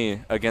 It's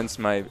me against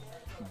my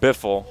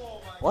Biffle.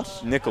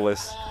 What?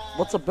 Nicholas.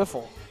 What's a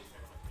Biffle?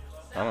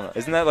 I don't know.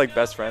 Isn't that like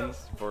best friends?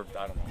 For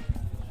I don't know.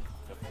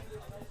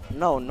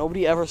 No,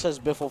 nobody ever says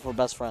Biffle for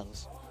best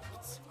friends.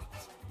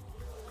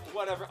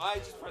 Whatever. I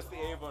just pressed the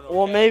A button.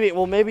 Okay?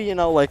 Well, maybe you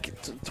know, like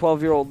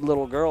 12-year-old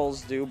little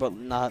girls do, but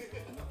not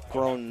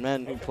grown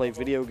men who play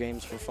video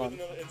games for fun.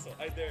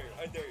 I dare you.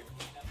 I dare you.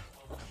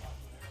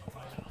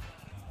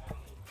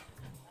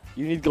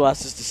 You need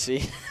glasses to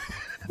see.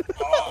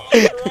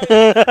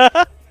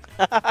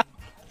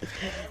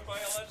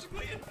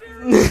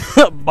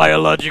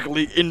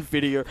 Biologically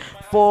inferior.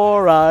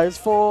 4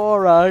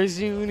 eyes,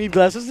 you need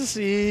glasses to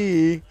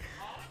see.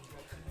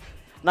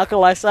 Not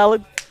gonna lie,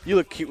 Salad, you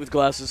look cute with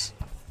glasses.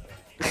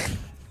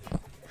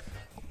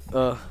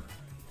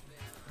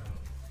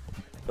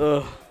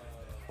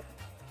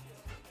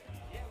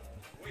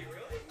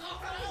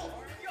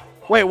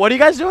 Wait, what are you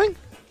guys doing?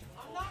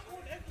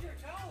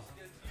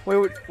 Wait,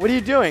 what are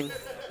you doing?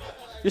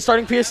 You're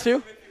starting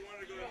PS2?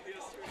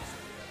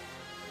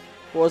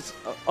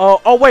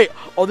 Oh wait.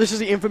 Oh, this is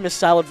the infamous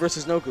Salad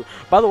versus Noku.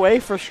 By the way,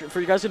 for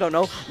you guys who don't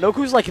know,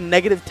 Noku's like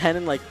 -10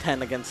 and like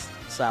 10 against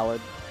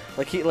Salad.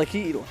 He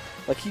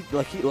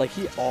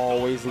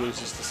always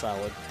loses to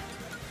Salad.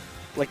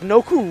 Like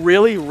Noku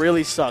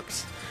really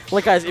sucks.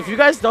 Like guys, if you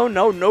guys don't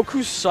know,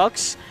 Noku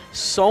sucks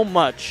so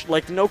much.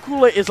 Like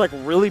Noku is like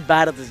really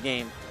bad at this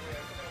game.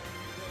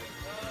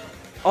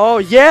 Oh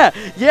yeah.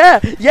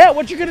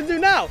 What you gonna do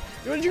now?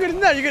 What you gonna do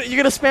now? You're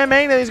gonna spam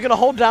A and then he's gonna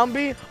hold down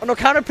B. Oh no,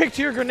 counter pick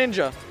to your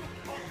Greninja.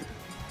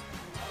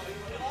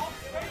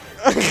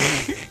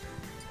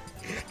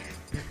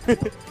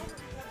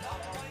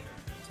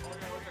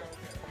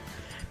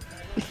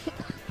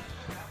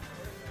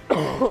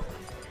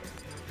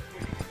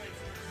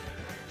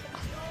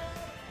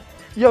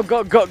 Yo,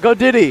 go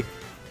Diddy.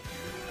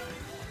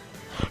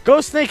 Go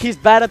Snake, he's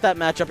bad at that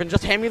matchup, and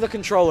just hand me the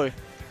controller.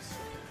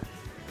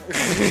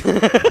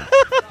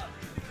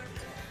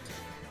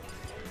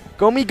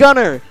 Go Me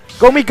Gunner.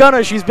 Go Me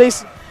Gunner.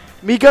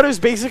 Me Gunner's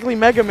basically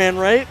Mega Man,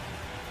 right?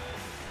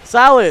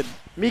 Salad.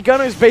 Me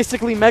Gunner's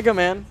basically Mega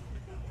Man.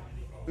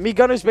 Me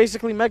Gunner's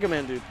basically Mega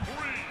Man, dude.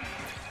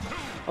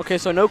 Okay,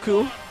 so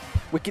Noku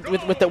with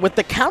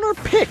the counter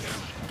pick.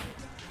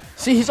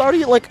 See, he's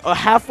already like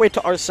halfway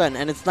to Arsene,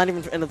 and it's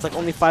like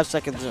only 5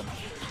 seconds in.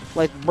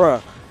 Like,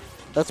 bruh.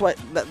 That's why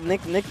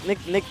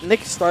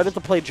Nick started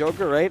to play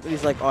Joker, right? And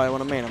he's like, oh, I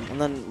want to main him,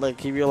 and then like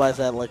he realized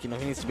that like he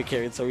needs to be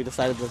carried, so he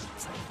decided to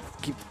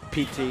keep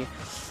PT,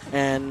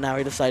 and now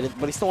he decided,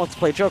 but he still wants to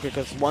play Joker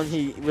because one,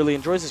 he really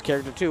enjoys his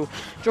character, two,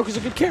 Joker's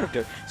a good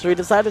character, so he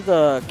decided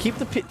to keep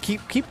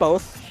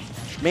both,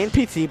 main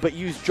PT, but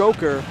use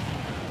Joker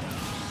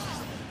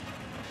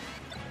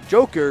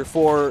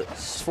for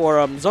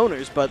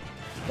zoners, but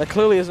that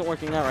clearly isn't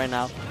working out right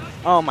now.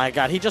 Oh my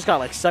god, he just got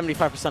like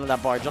 75% of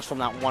that bar just from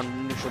that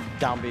one neutral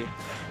down B.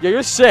 Yeah,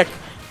 you're sick.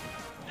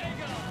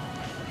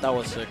 That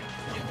was sick.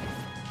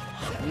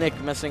 Nick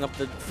messing up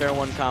the fair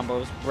one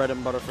combos, bread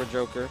and butter for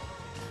Joker.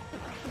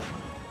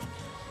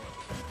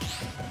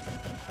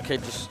 Okay,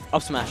 just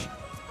up smash.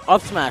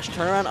 Up smash,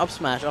 turn around, up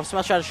smash. Up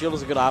smash out of shield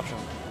is a good option.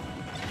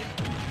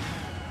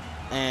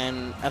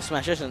 And F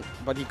smash isn't,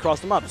 but he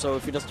crossed him up, so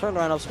if he just turned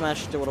around, up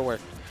smash, it would have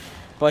worked.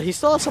 But he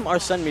still has some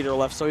Arsene meter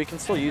left, so he can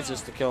still use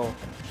this to kill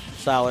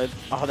Salad.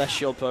 Oh, that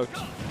shield poked.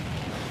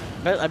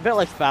 I bet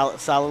like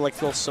Salad like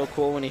feels so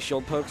cool when he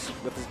shield pokes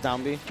with his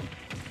down B.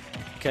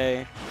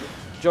 Okay.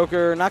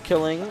 Joker not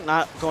killing,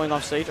 not going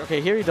off stage. Okay,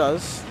 here he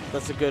does.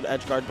 That's a good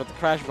edge guard, but the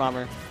Crash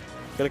Bomber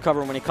gonna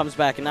cover him when he comes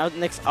back. And now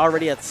Nick's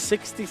already at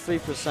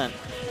 63%.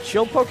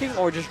 Shield poking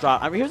or just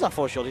drop? I mean, he was at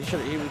full shield.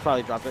 He would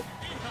probably drop it.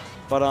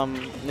 But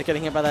Nick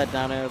getting hit by that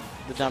down air.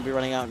 The down B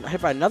running out.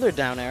 Hit by another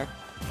down air.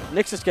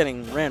 Nick's just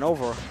getting ran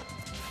over.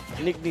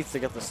 Nick needs to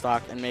get the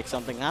stock and make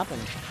something happen.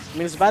 I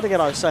mean, he's about to get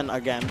Arsene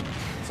again.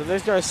 So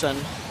there's the Arsene.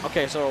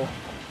 Okay, so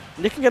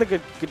Nick can get a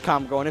good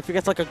combo going. If he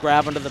gets like a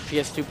grab under the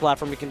PS2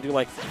 platform, he can do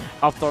like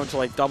up throw into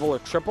like double or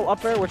triple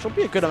up air, which will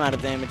be a good amount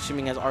of damage,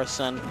 assuming he has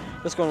Arsene.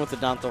 Just going with the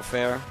down throw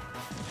fair.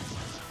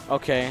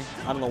 Okay,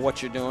 I don't know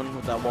what you're doing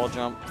with that wall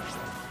jump.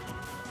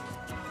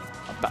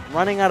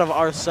 Running out of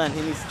Arsene,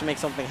 he needs to make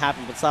something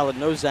happen, but Salad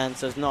knows that and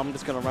says, no, I'm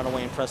just going to run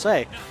away and press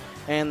A.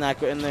 And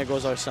there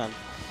goes Arsene.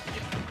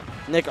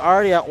 Nick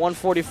already at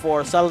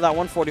 144, Salad at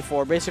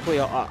 144, basically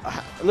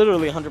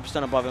literally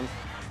 100% above him.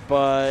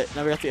 But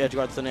now we got the edge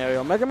guard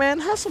scenario. Mega Man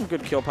has some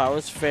good kill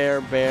powers.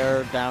 Fair,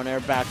 bair, down air,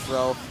 back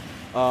throw,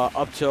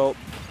 up tilt.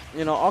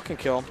 You know, all can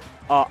kill.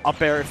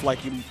 Up air if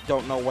like you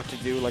don't know what to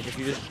do. Like if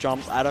you just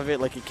jump out of it,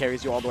 like he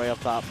carries you all the way up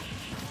top.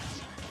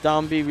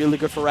 Down B, really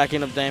good for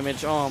racking up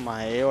damage. Oh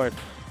my lord.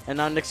 And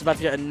now Nick's about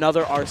to get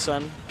another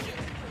Arsene.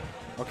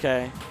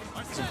 Okay.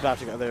 It's about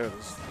to go. There it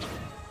is.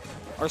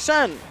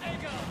 Arsene!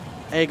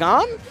 Egg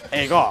on?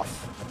 Egg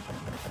off.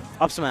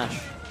 Up smash.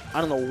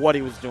 I don't know what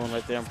he was doing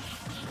right there.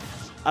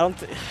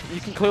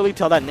 You can clearly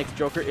tell that Nick's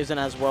Joker isn't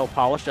as well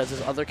polished as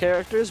his other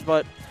characters,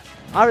 but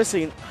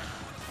obviously,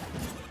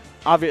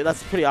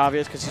 that's pretty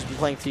obvious because he's been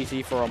playing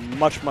TT for a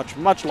much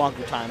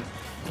longer time.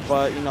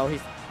 But you know, he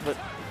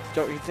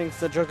thinks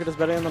the Joker does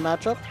better in the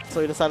matchup,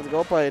 so he decided to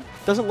go up. But it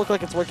doesn't look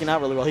like it's working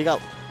out really well. He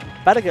got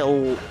about to get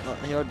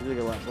he already did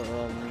get left, but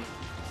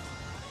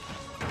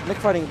Nick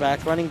fighting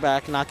back, running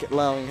back, not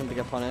allowing him to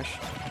get punished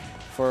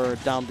for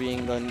down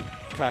being the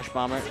Crash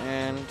Bomber,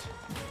 and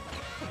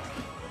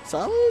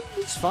Salad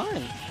is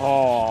fine.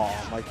 Oh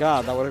my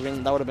god, that would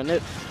have been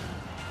it.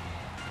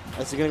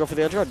 Is he going to go for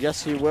the edge guard?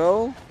 Yes, he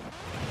will.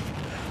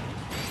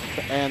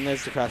 And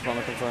there's the crash bomb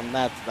to confirm.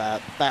 That's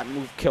that. That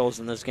move kills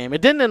in this game.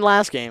 It didn't in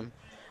last game.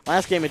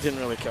 Last game, it didn't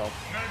really kill.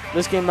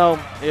 This game, though,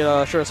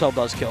 it sure as hell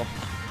does kill.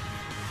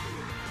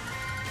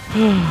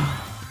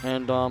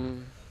 And,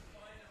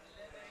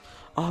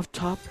 off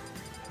top.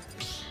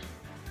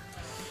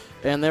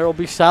 And there will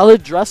be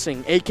salad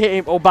dressing,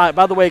 a.k.a. Oh, by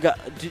the way, do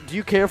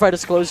you care if I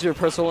disclose your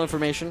personal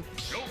information?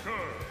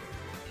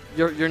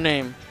 Your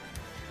name.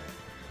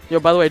 Yo,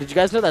 by the way, did you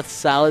guys know that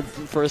Salad's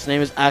first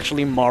name is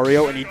actually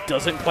Mario and he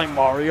doesn't play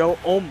Mario?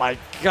 Oh my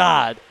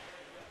god.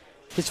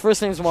 His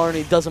first name is Mario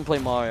and he doesn't play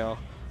Mario.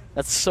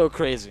 That's so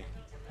crazy.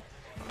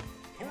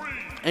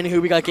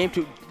 Anywho, we got game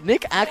 2.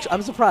 Nick, actually,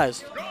 I'm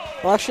surprised.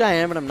 Well, actually, I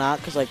am and I'm not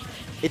because, like,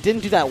 it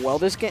didn't do that well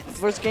this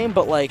first game,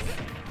 but, like,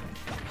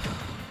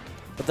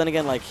 but then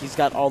again, like, he's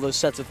got all those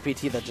sets of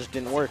PT that just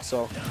didn't work,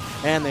 so.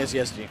 And there's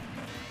ESG.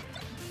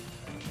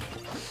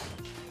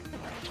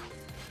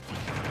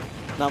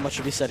 Not much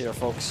to be said here,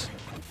 folks.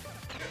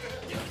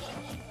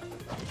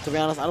 To be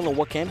honest, I don't know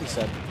what can be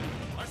said.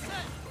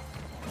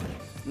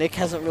 Nick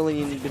hasn't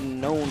really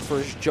been known for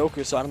his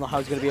Joker, so I don't know how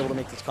he's going to be able to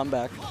make this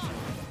comeback.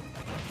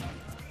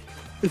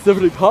 It's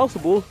definitely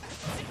possible.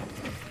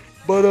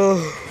 But,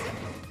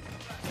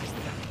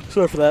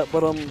 sorry for that,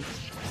 but,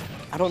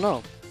 I don't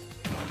know.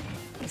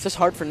 It's just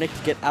hard for Nick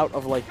to get out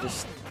of, like,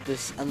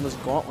 this endless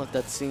gauntlet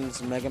that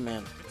seems Mega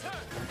Man.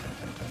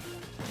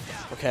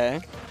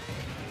 Okay.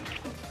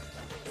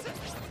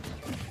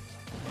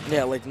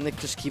 Yeah, like, Nick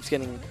just keeps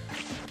getting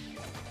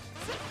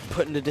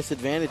put into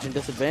disadvantage and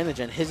disadvantage,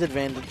 and his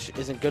advantage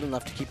isn't good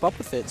enough to keep up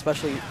with it,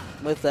 especially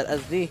with that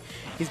SD.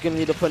 He's going to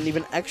need to put in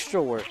even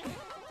extra work.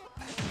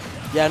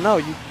 Yeah, no,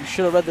 you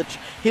should have read the...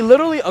 He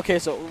literally... Okay,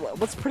 so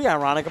what's pretty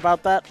ironic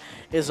about that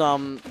is,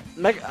 Salad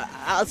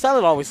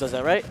always does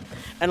that, right?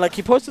 And, like,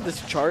 he posted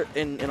this chart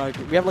in our...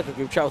 We have, like, a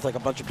group chat with, like, a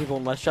bunch of people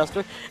in Westchester,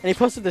 and he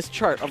posted this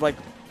chart of, like,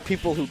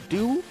 people who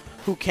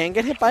can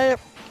get hit by it,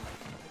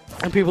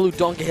 and people who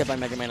don't get hit by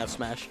Mega Man F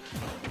Smash.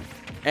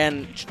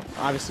 And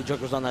obviously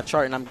Joker was on that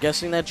chart, and I'm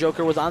guessing that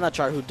Joker was on that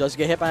chart who does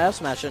get hit by F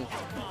Smash, and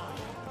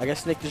I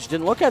guess Nick just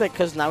didn't look at it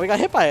because now we got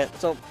hit by it.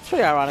 So it's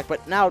pretty ironic,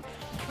 but now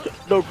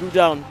Goku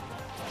down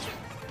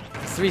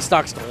 3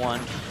 stocks to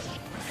 1.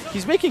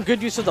 He's making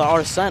good use of the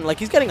Arsene. Like,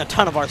 he's getting a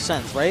ton of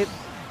Arsens, right?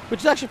 Which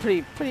is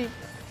actually pretty,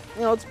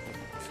 you know, it's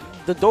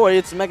the Doi,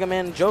 it's Mega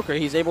Man Joker.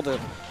 He's able to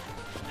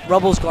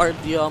Rebels guard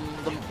a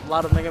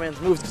lot of Mega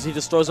Man's moves because he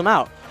just throws them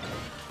out.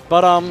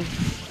 But, and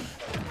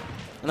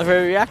they're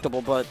very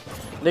reactable, but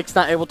Nick's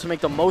not able to make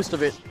the most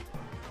of it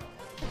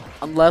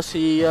unless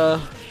he,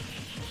 does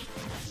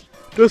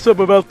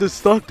something about this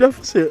stock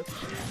deficit.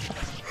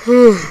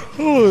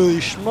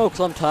 Holy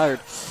smokes, I'm tired.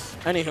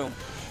 Anywho.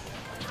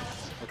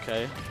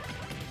 Okay.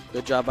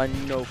 Good job by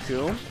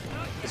Noku.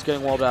 He's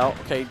getting walled out.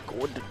 Okay,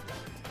 good.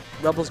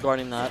 Rebel's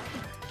guarding that.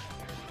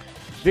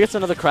 If he gets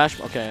another crash,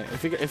 okay.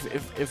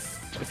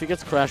 If he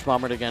gets crash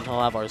bombered again,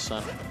 he'll have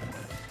Arsene.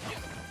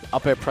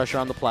 Up air pressure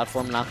on the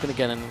platform, not gonna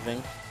get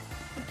anything.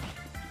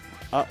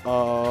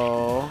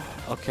 Uh-oh.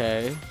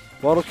 Okay.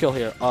 What'll kill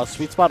here?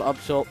 Sweet spot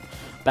up tilt.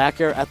 Back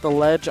air at the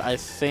ledge, I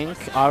think.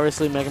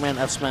 Obviously, Mega Man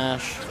F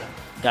Smash.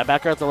 Yeah,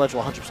 back air at the ledge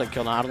will 100%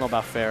 kill now. I don't know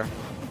about fair.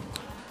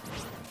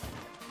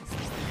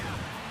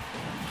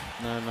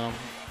 No.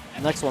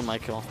 Next one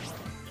might kill.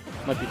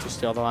 Might be too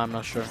stale, though. I'm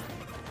not sure.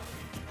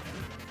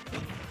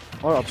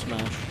 Or up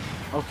smash.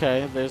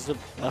 Okay, there's the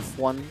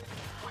F1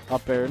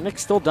 up air.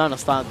 Nick's still down a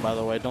stock, by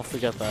the way. Don't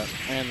forget that.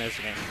 And there's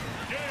the game.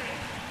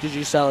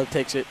 GG Salad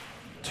takes it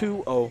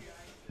 2-0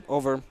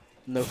 over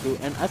Noku.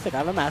 And I think I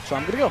have a match, so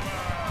I'm going to go.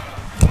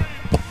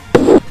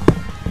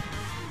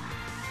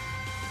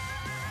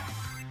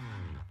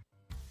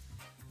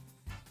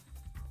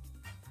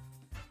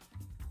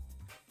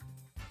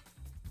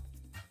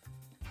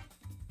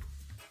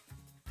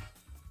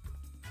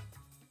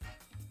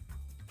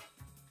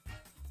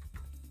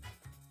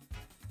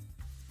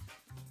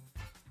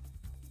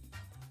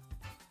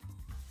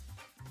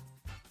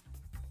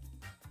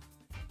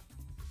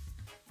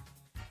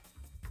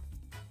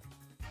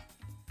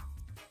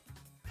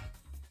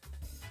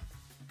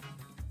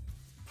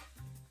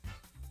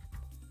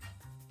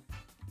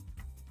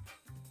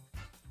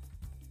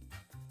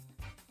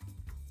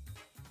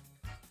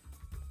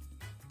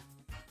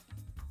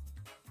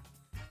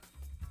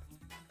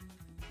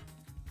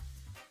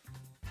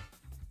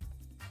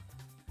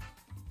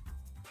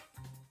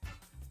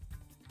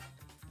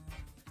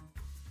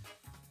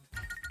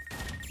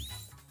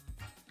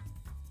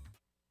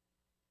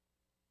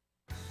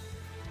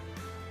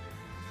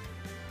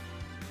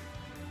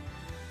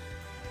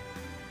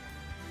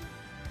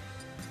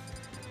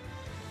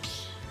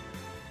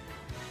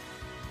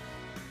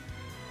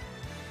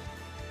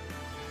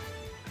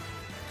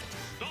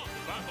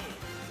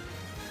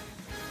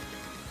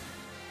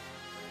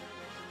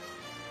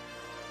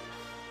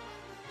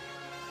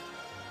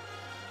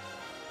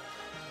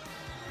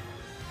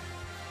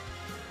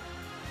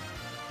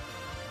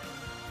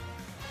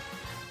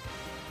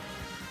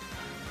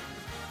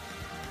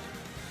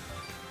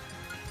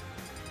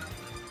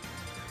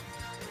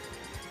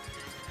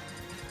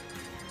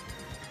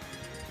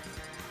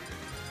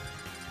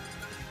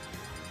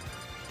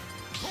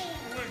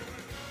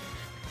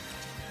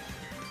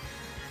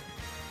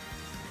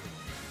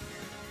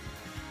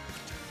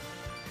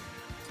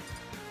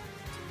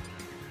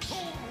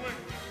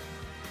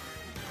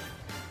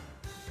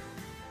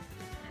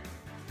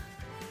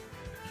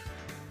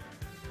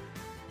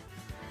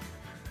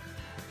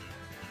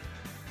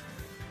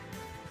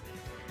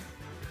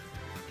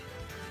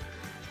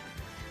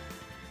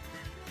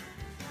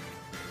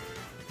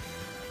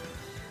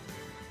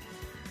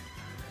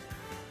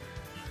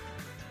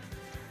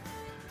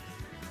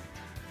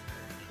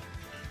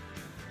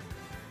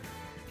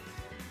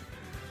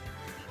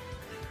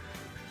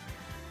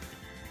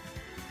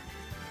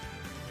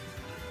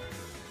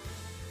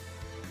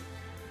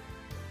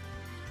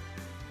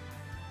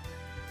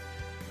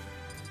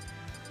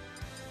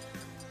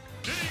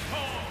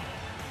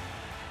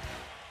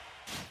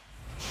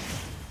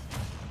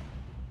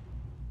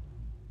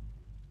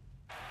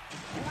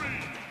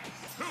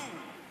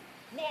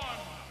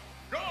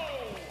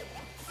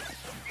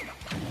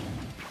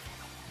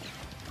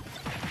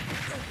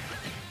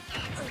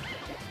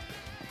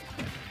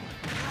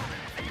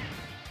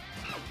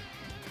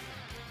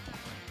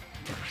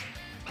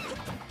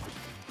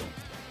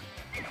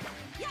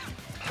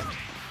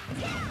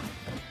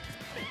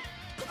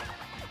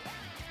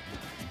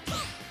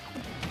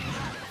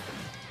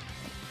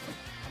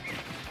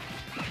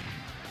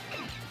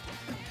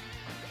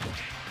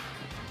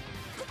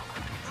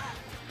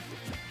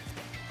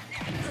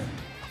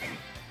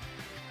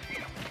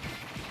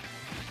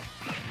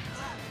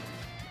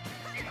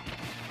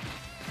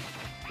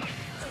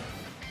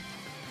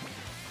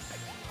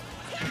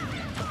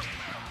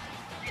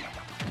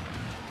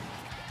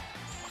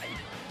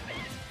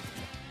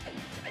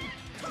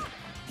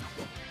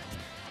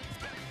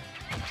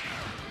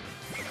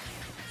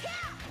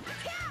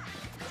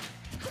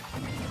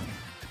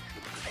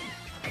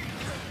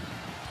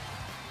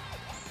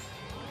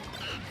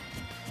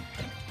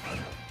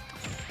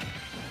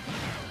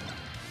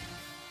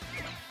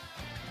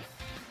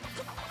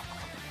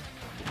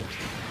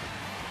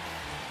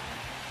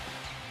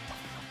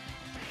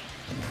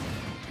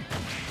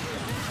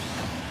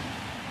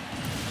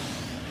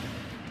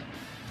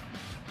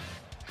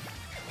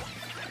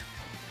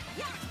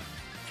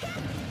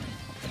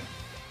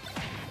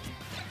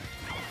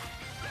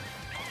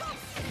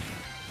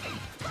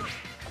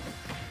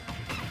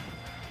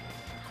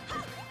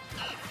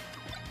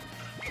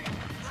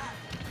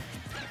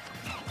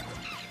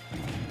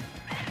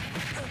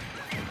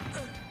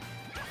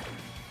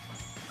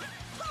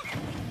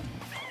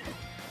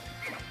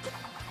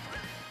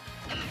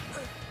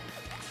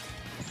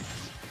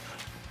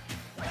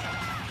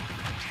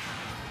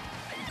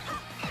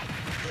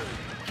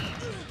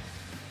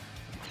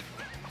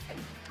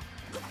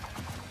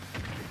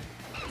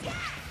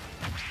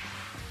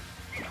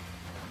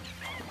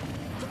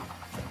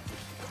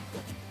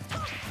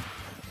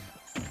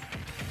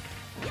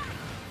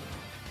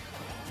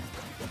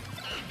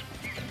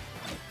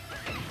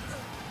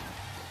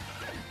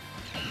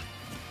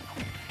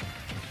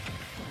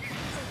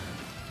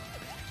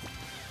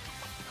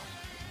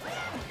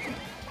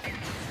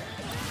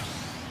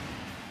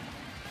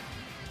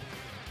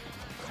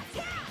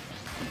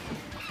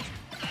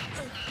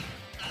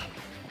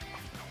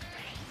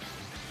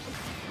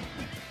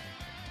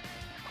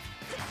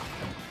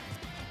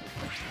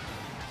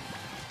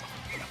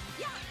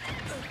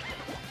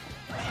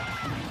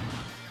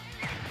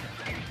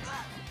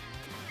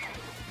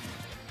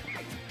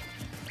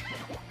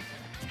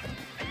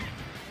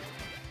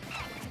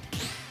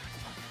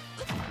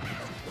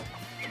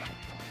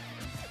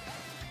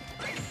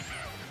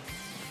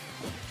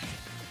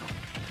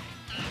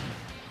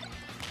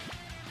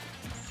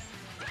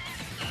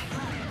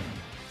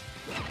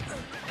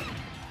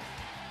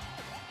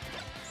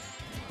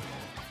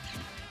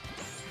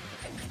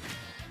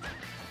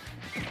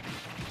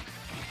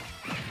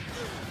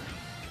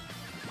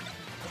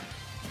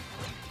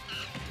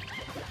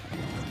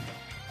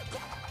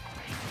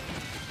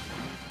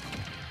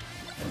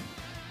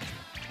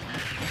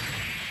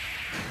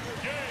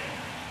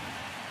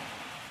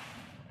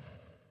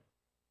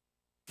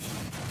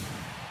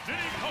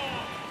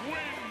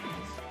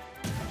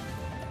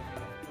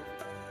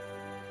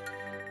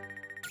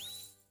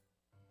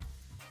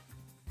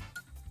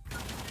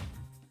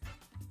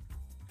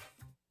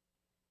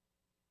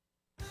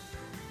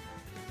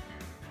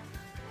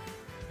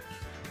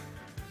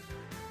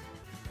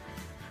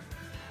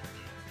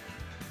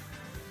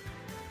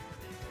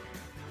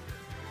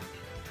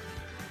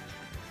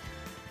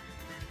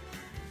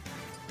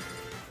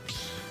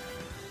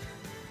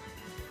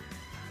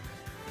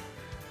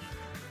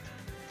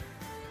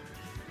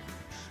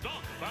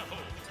 battle.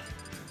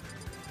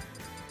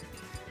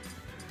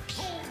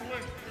 Toon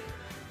Link.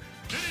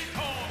 Diddy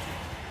Kong.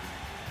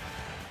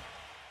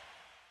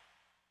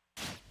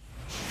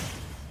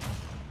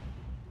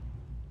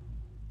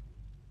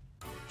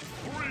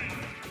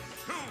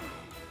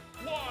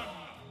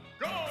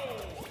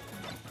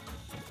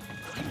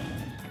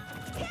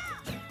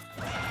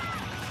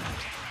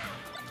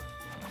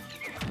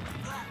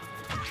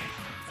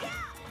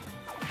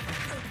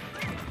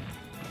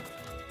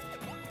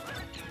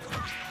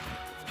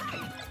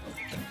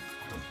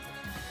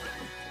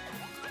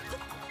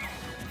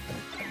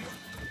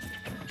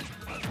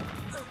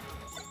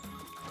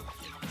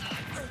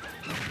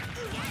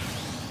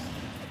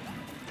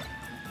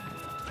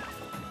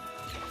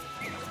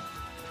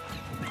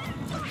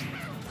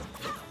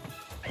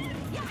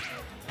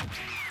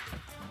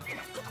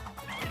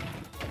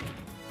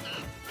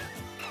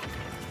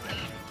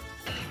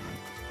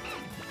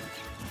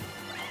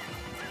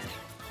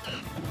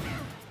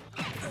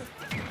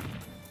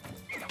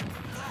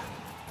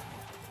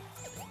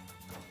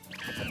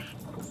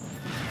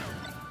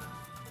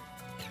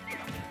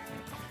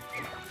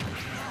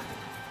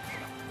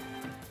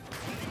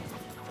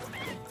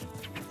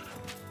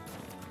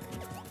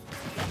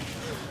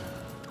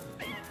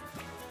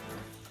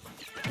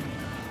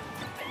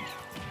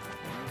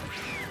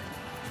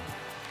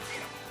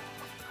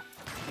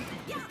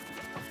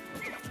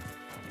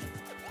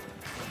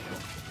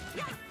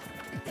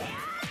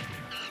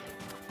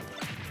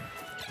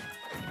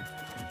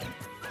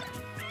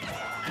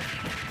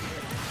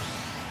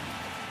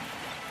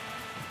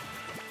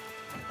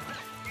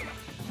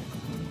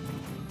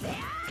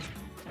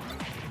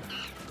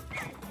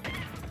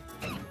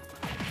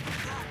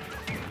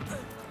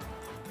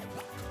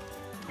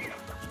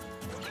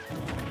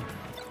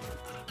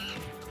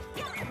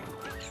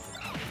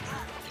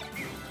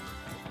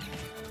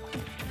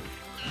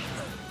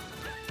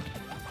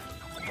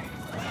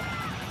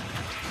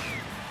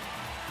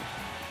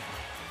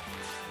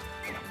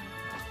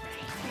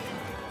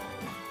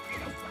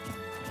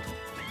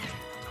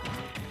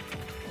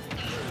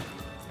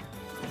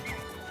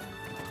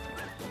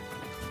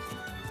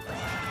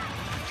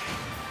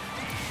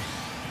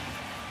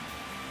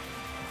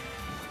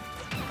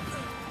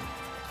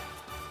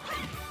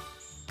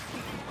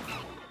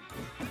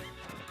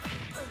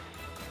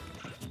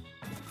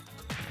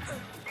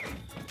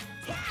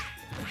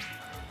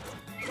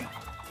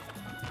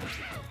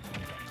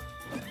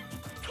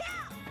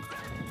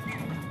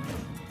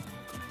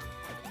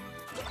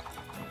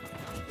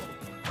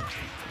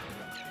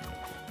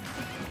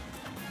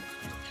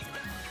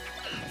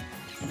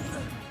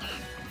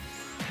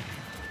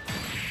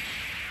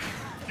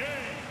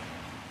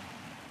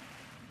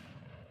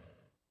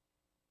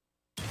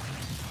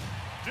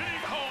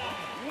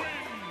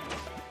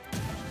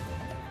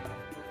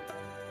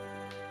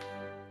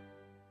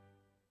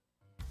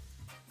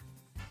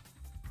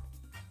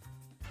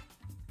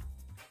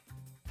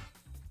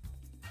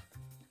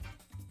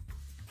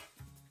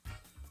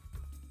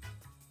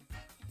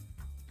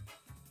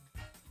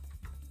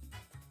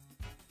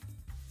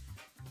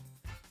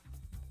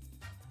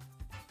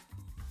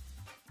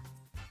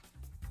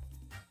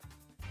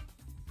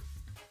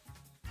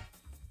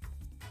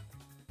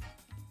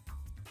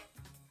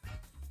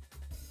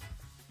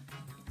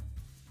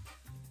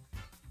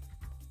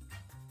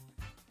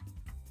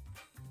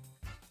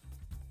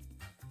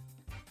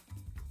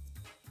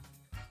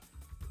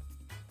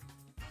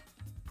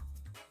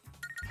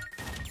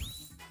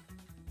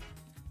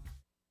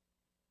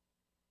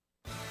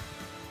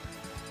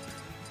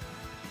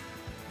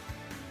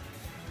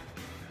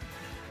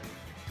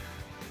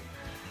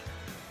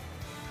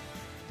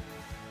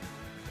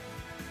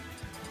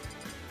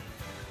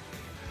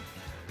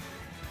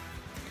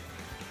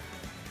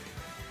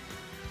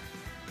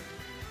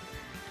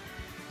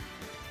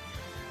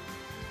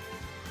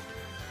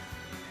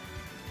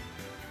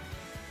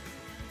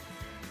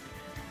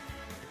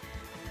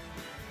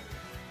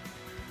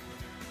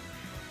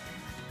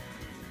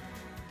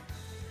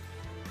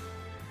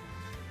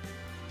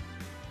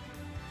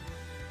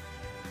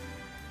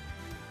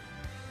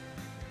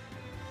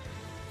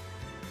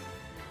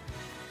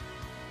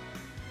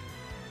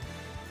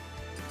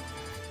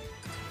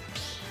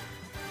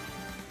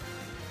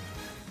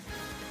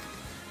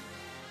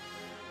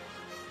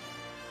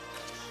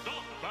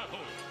 battle.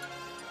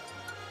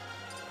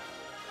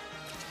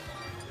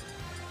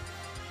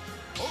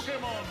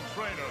 Pokemon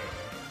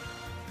Trainer.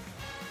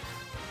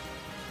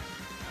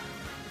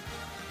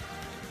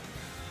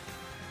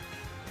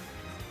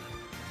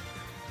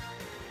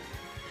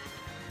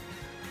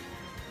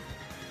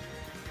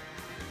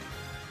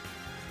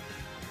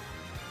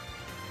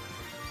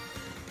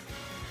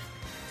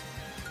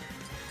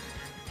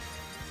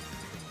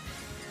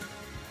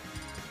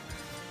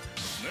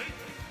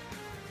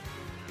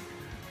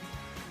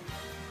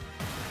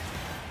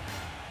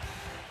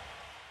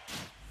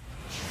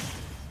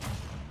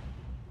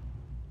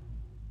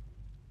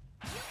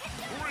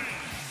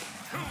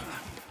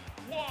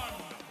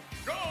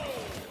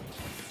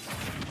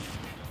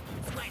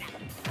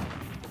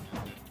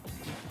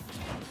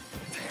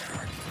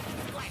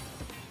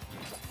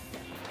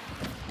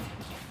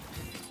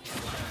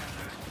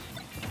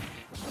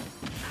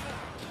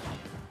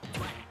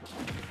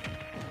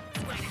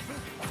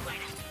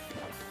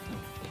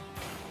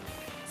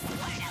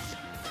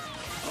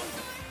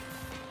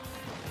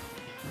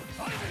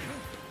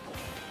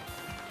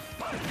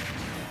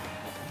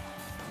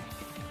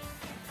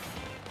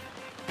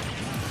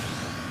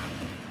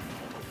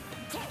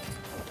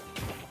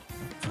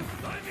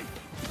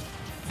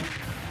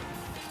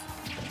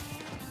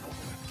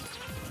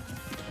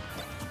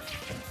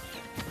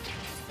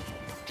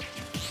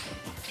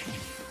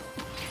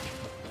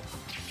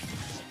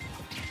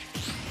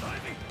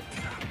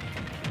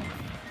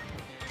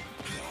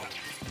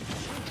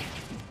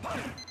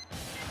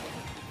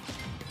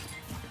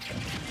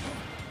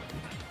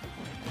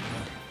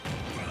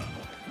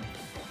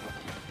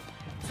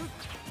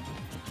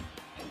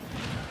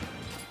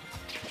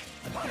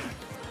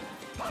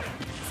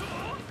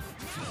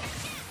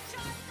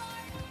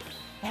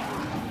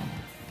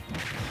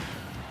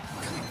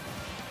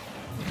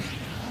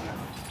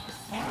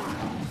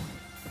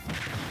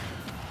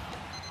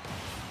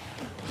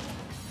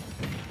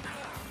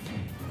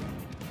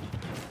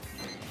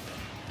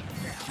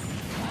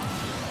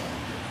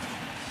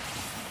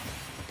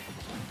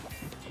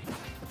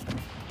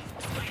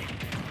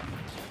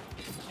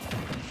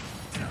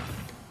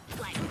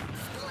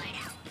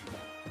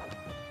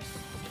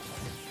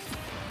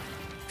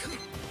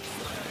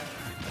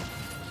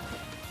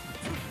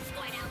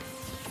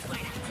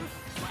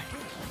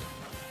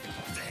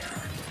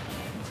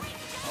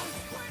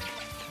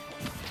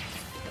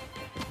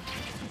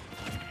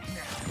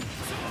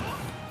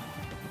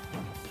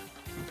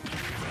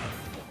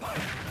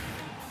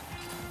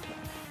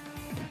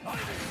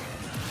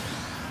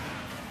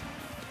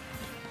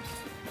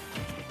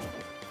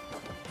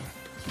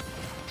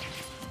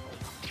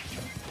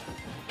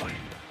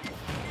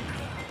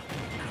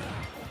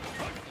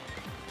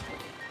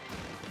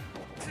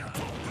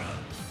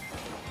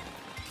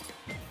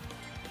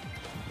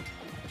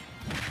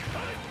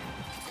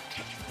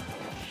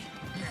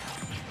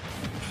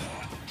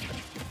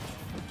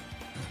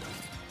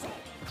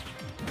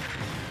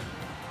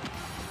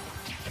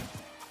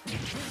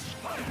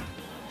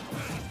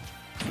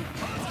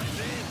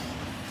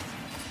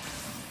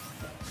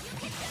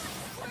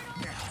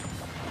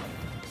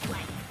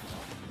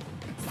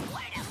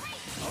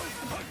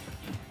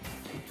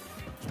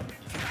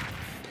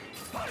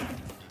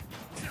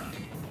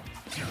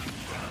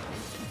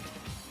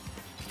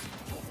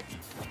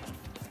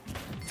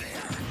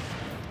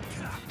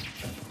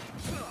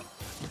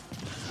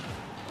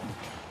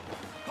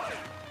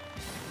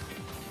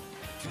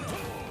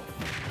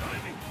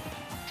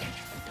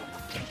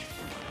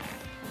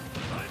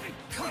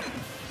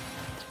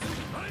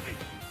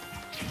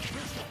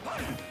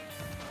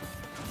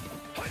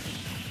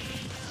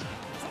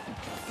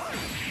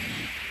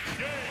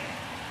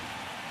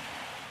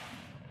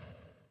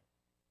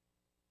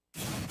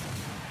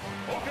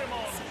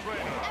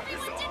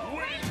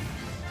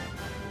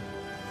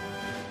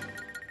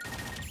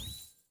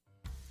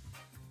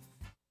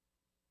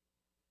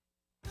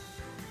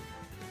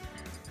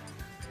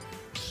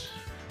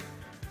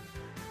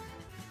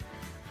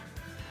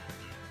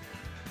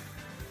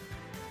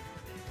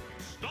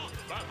 Start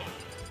battle.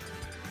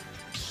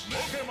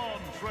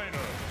 Pokemon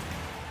Trainer.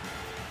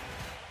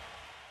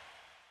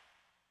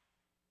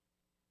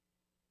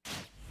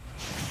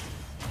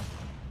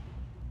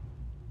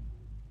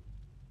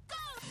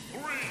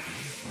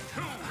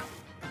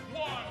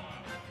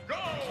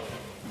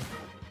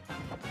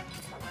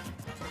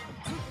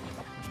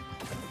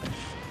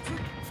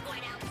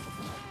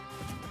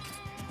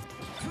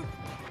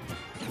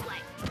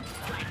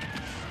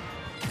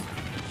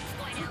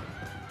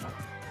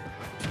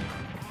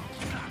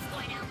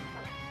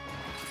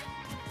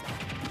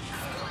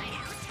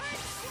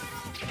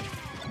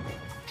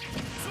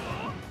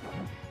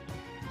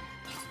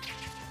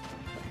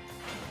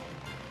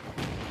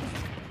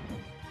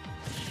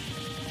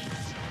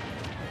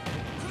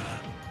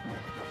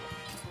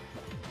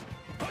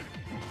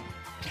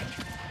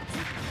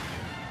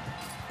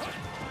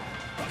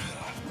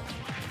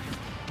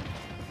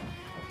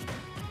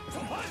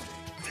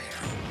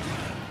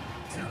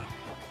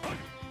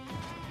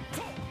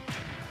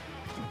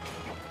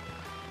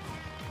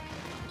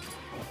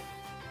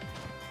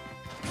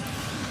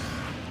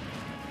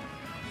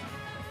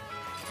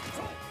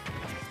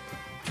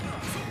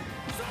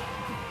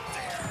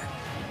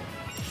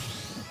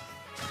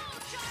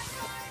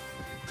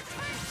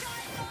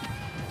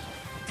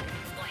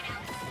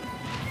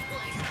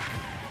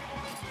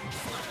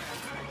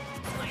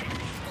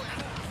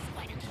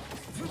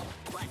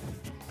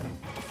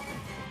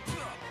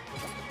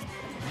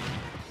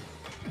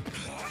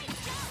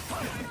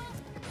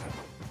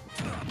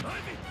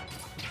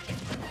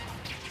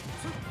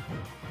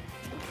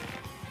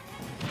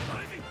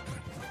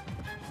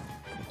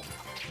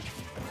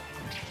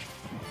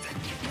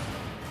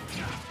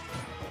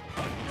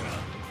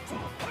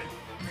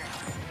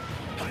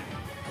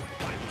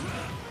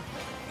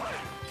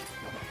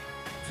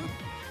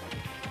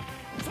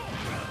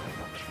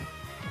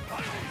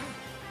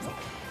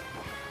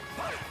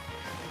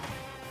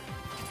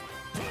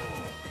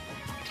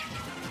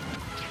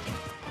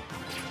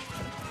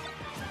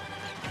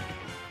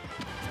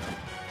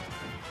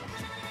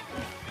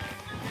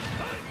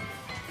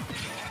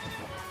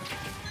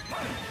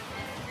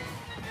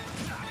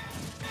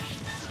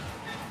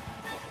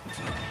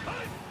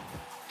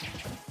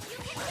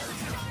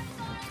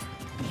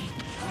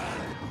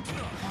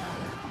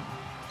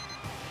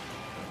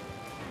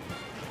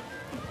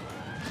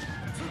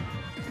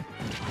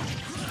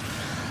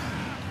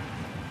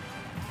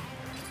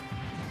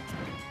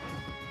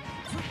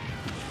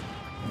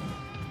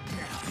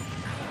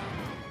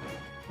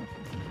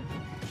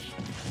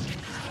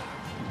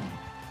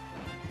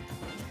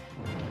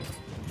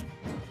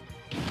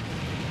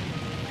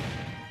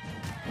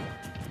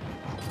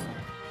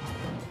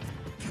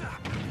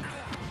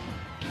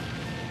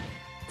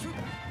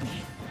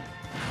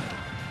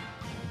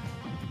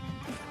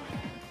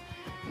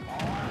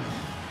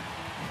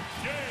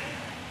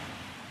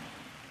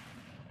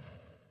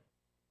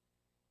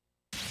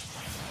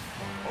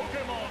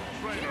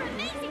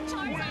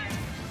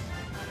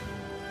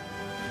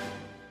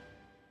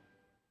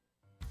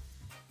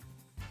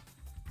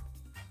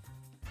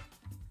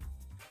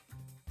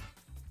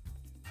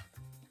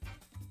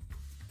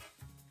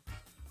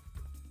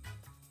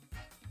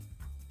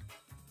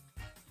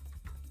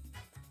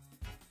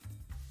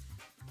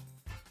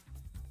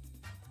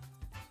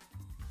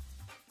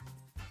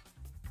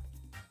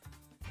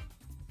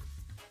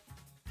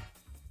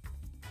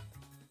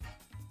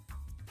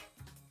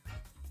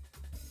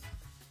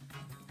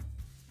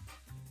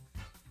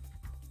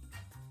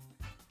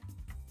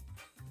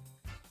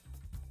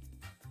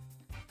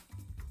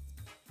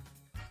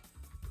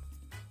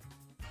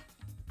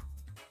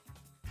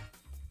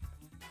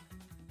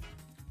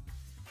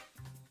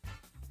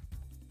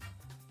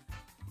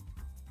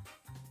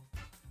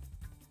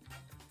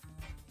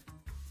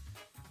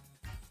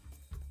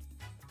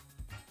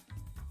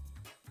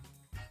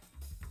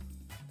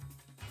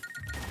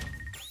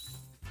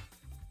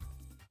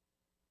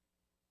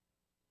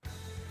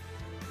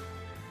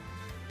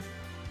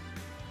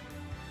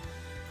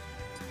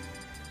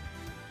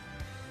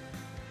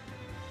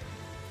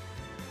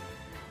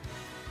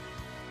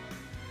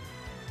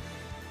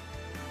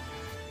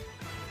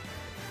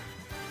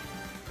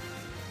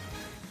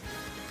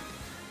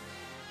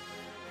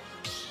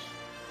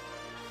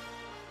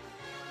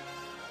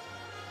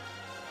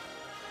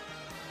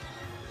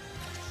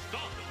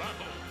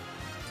 battle.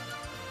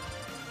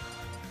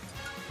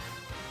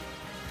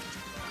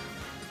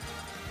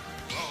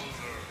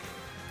 Bowser.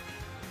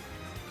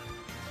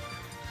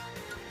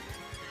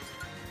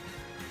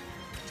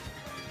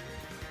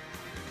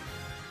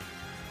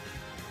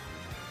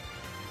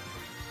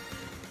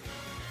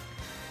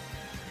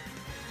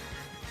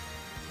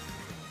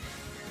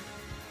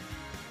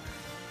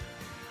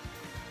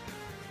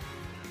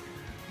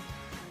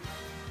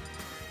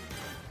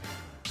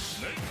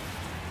 Snake.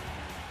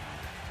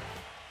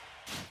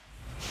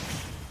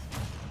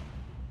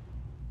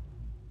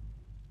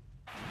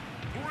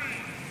 3,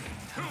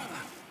 2,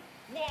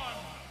 1,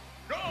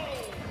 go!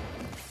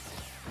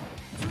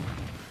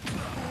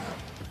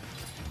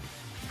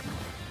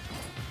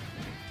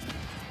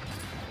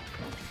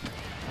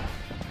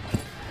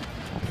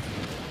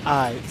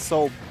 Alright,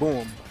 so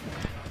boom.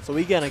 So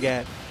we gonna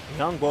get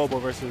young Bobo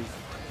versus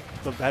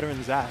the veteran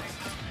Zax.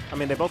 I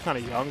mean, they're both kind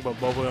of young, but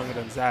Bobo younger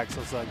than Zax,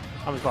 so it's like,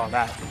 I'm just calling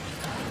that.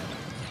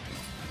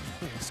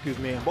 Excuse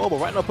me. And Bobo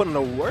right now putting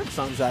the works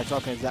on Zax.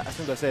 Okay, Zax, I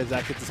think I said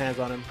Zax gets his hands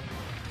on him.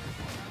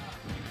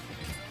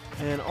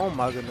 And oh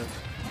my goodness.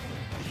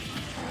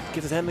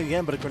 Gets his hand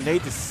again, but a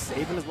grenade just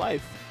saving his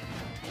life.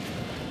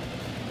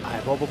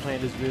 Alright, Bobo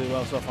playing this really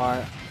well so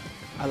far.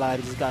 I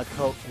lied, he just got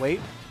coat. Wait.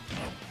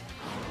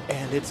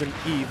 And it's an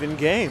even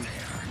game.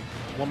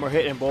 One more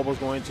hit and Bobo's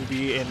going to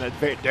be in a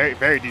very,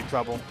 very deep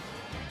trouble.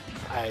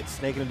 Alright,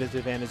 Snake in a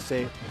disadvantage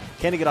save.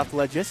 Can he get off the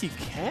ledge? Yes, he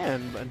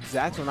can. But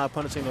Zax will not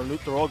punishing the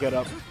loot throw get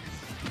up.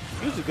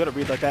 Usually good at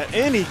read like that.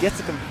 And he gets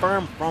a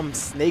confirm from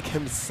Snake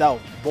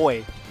himself.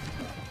 Boy.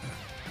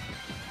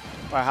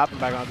 Alright, hopping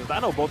back on this. I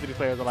know both of these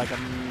players are like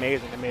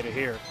amazing. They made it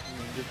here.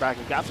 Just back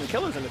and got some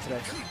killers in it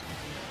today.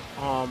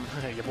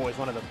 Your boy's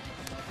one of them.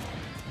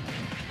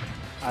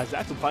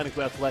 Zax will finally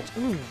play off the ledge.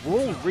 Ooh,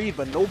 roll read,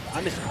 but no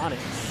punish on it.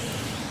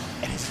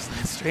 And it's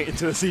just straight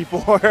into the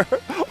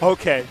C4.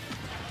 Okay.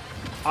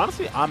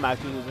 Honestly, I'm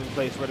actually losing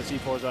place where the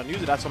C4s are.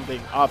 Usually that's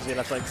something, obviously,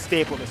 that's like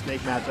staple in the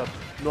Snake matchup,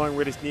 knowing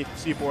where the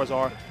C4s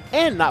are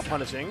and not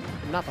punishing.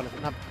 Not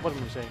punishing, what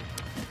am I saying?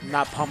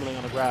 Not pummeling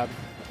on a grab.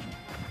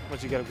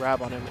 Once you get a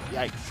grab on him,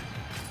 yikes.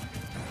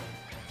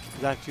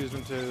 Zax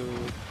choosing to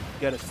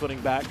get his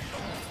footing back.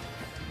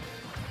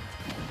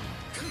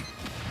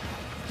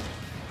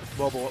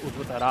 Bobo was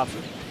with that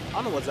option. I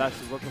don't know what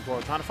Zax is looking for.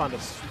 Trying to find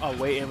a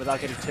way in without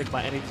getting ticked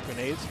by any of these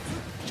grenades.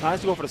 Tries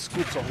to go for the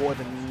scoops of Horde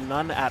and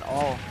none at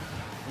all.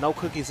 No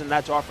cookies in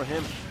that jar for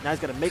him. Now he's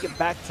going to make it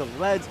back to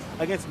ledge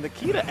against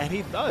Nikita, and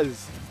he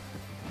does.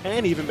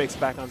 And he even makes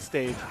it back on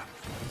stage.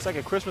 It's like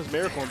a Christmas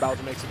miracle when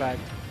Bowser makes it back.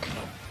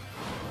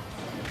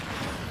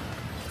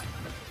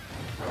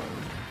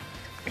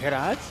 Air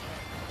dodge?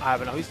 I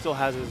don't know. He still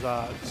has his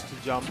just to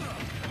jump.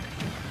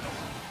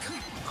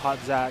 Caught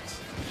Zax.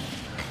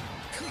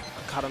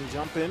 Caught him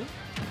jumping.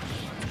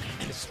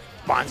 Just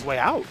finds way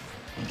out.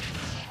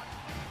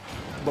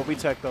 But we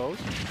tech those.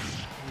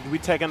 We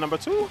tech in number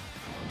 2.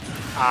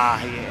 Ah,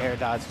 he air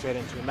dodge straight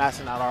into it.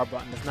 Mashing out our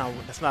button.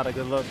 That's not a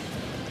good look.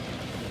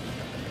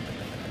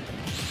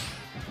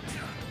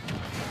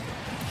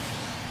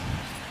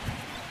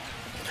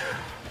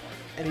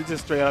 And he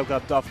just straight up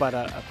got duffed by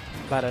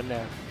that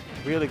net.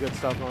 Really good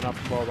stuff going up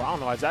from Bobo. I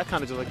don't know why Zack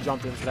kind of just like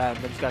jumped into that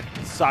and then just got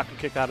socked and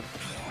kicked out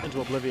into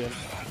oblivion.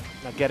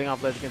 Now getting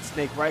off ledge against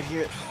Snake right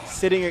here,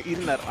 sitting here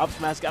eating that up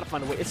smash. Got to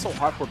find a way. It's so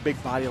hard for a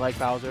big body like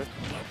Bowser.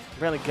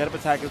 Apparently, get up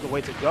attack is the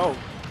way to go.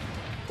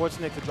 Force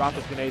Snake to drop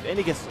his grenade, and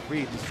he gets the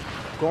read. He's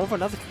going for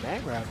another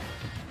command grab.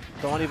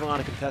 Don't even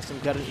want to contest him.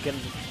 Get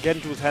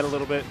into his head a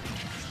little bit.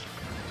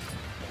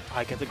 All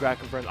right, get the grab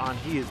confirmed on.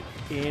 He is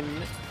in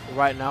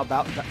right now.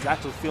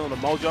 Zax was feeling the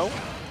mojo.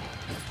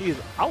 He's,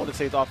 I wouldn't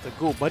say he's off the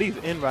goop, but he's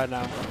in right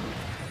now.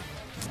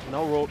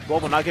 No roll.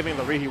 Bobo not giving him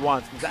the read he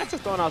wants. Zax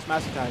is throwing out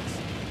smash attacks.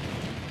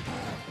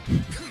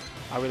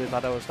 I really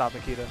thought that would stop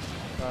Nikita.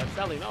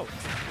 Sadly, no.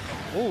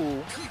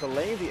 Ooh,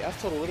 delaying the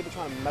F tilt a little bit,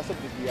 trying to mess up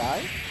the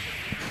DI.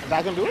 Is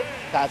that going to do it?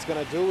 That's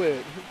going to do it.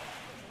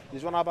 You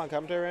just want to hop on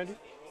commentary, Randy?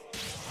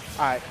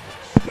 All right.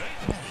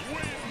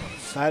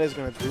 That is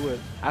going to do it.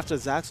 After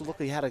Zax looked,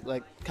 he had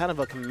a kind of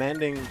a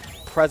commanding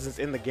presence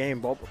in the game.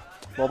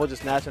 Bobo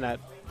just snatching at.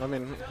 I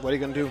mean, what are you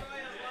going to do?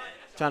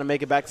 Trying to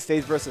make it back to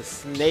stage versus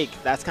Snake.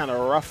 That's kind of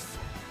rough.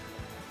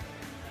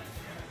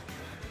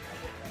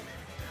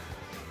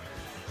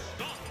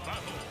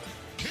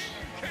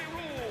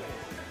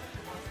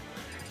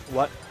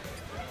 What?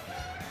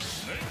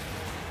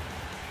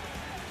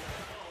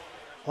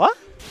 What?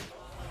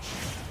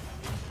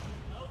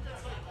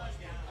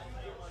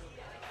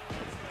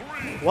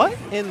 What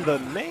in the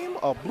name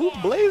of Blue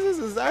Blazes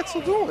is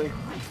Axel doing?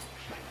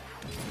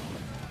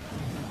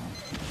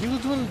 He was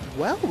doing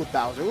well with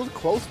Bowser. It was a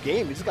close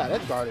game. He just got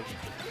edge guarded.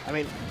 I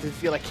mean, did you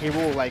feel like K.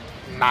 Rool will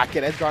not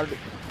get edge guarded?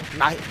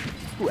 Not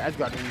who edge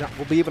guarded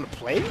will be able to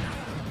play?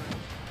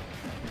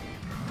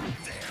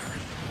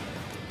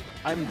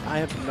 I'm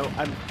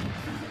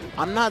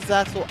not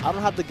Zaxel. I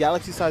don't have the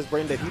galaxy-sized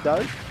brain that he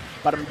does,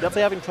 but I'm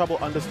definitely having trouble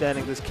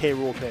understanding this K.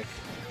 Rool pick.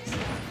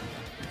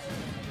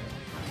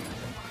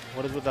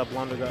 What is with that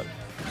blunder gut?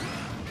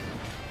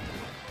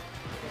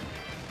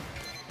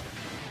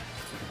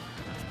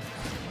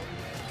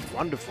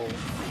 wonderful.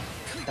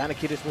 That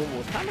Nikita's movement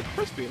was kind of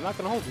crispy. I'm not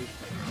going to hold you.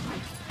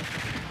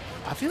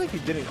 I feel like he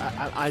didn't.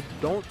 I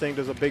don't think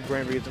there's a big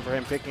brain reason for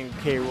him picking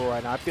K. Rool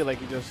right now. I feel like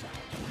he just.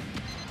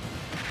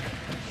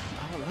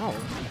 I don't know.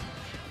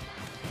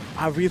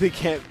 I really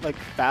can't like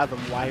fathom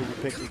why he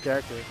would pick this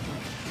character.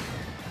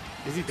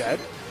 Is he dead?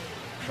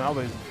 No,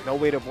 there's no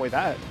way to avoid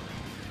that.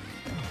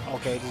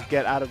 Okay, just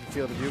get out of the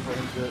field of view for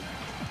him to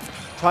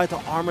try to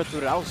armor through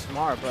it. That was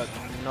smart, but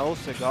no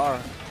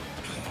cigar.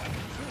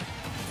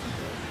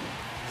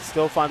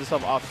 Still finds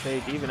himself off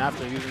stage even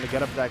after using the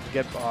get up attack to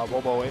get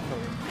Bobo away from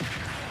him.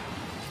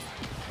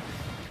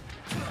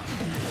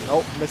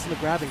 Nope, missing the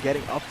grab and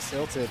getting up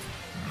tilted.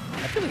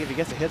 I feel like if he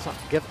gets a hit,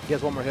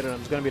 gets one more hit on him,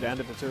 it's going to be the end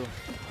of it too.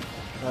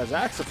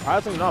 Zach,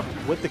 surprisingly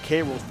enough, with the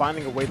K rules,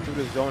 finding a way through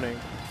the zoning,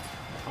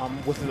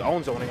 with his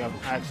own zoning,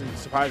 actually,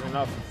 surprisingly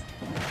enough.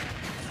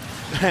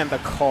 And the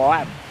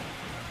clap,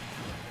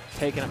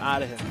 taking him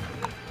out of him.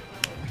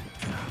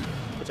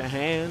 Put your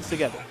hands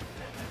together.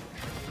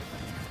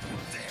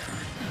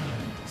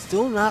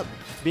 Still not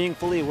being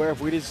fully aware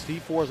of where these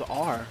C4s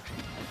are.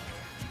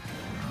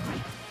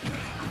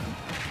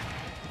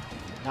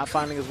 Not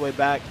finding his way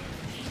back.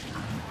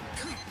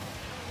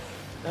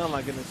 Oh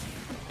my goodness.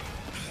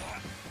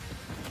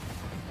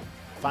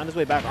 Find his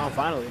way back on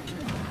finally.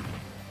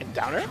 And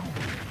down air.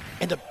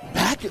 And the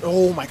back.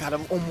 Oh my god,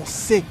 I'm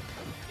almost sick.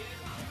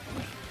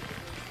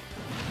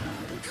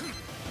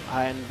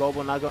 And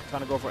Bobo not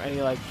trying to go for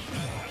any like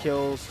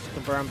kills,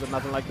 confirms, or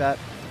nothing like that.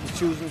 He's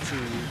choosing to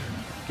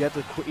get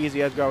the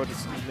easy edge guard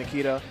with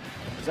Nikita.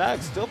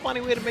 Zach still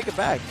finding a way to make it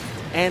back.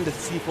 And the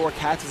C4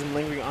 catches him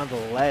lingering on the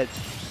ledge.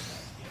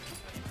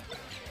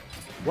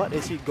 What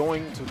is he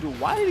going to do?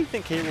 Why did he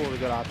think K. Rool was a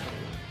good option?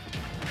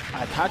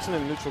 Attaching the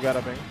neutral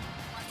get-upping.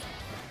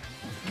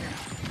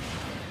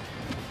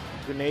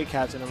 Grenade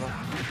catching him on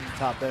the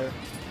top there.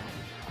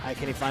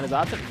 Can he find his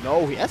option?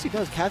 No, he actually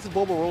does. Catches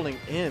Bobo rolling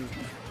in.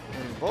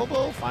 And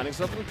Bobo finding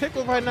himself in a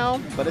pickle right now.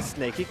 But it's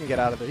Snake. He can get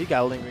out of it. He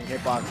got lingering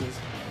hitboxes.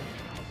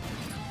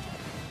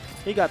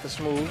 He got the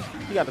smooth.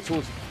 He got the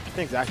tools. I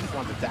think Zach just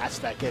wanted to dash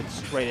that kid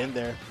straight in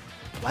there.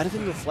 Why doesn't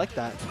he reflect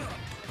that?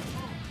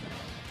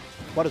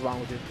 What is wrong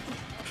with you?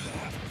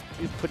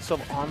 You put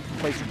yourself on the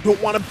place you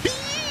don't want to be.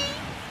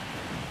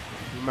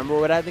 Remember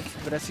what I think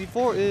that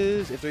C4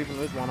 is, if there even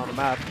is one on the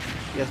map.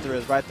 Yes, there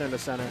is, right there in the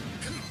center.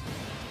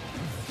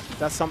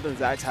 That's something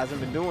Zax hasn't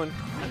been doing,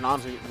 and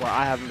honestly, well,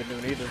 I haven't been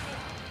doing either.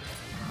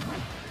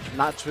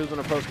 Not choosing an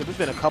approach, because it's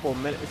been a couple of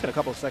minutes, it's been a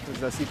couple of seconds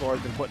that C4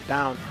 has been put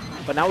down,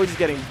 but now we're just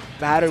getting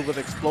battered with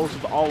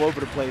explosives all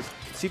over the place.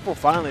 C4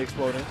 finally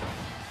exploding.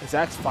 Is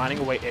Zax finding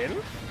a way in?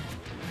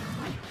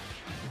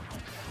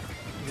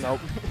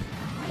 Nope.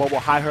 Bobo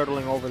high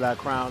hurdling over that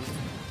crown.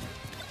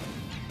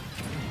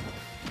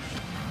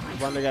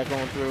 Thunder got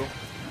going through.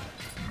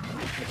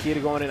 Nikita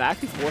going in,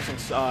 actually forcing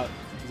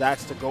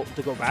Zax to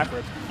go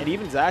backwards. And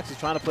even Zax is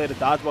trying to play the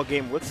dodgeball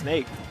game with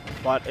Snake,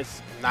 but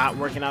it's not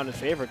working out in his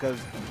favor because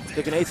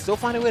the grenades still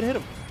find a way to hit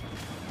him.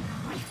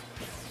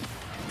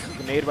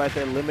 Grenade right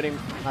there limiting,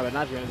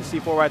 not grenade, the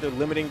C4 right there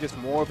limiting just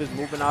more of his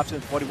movement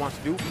options, what he wants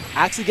to do.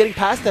 Actually getting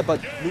past that,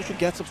 but neutral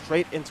gets him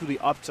straight into the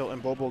up tilt,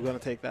 and Bobo going to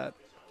take that.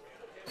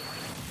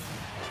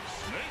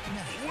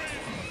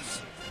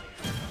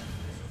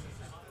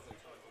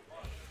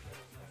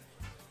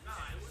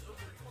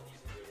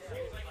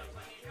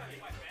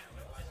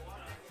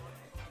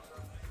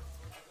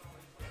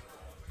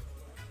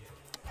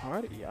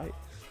 Alright, yikes.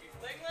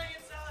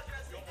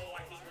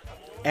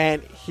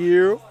 And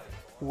here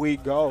we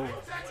go.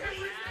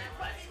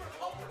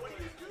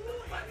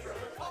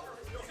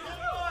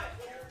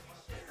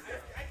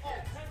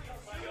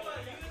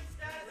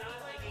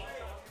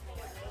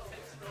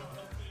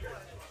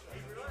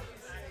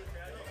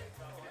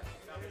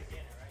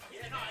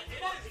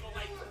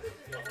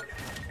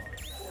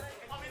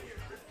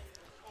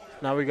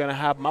 Now we're gonna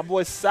have my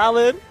boy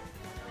Salad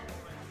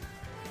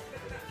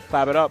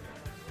clap it up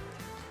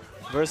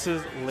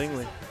versus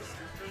Lingling.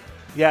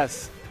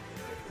 Yes.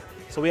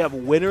 So we have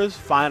winners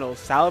finals.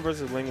 Salad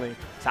versus Lingling.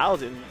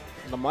 Salad's in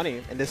the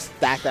money in this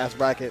stacked ass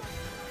bracket.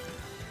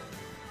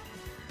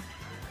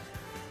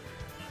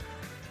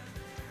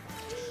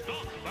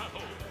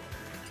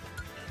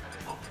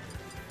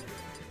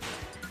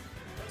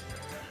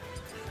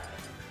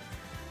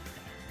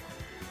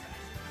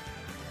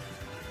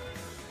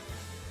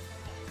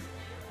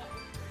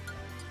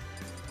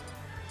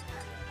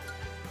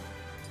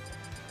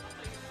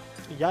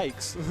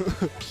 Yikes.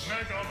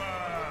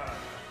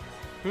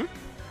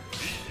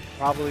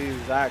 Probably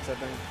Zax, I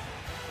think.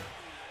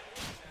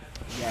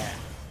 Yeah.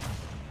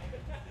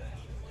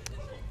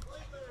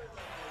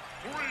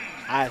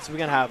 Alright, so we're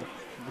gonna have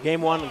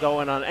game one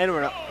going on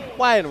anywhere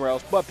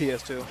else but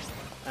PS2.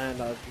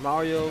 And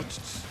Mario,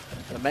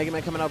 the Mega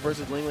Man coming out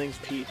versus Lingling's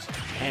Peach.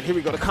 And here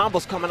we go, the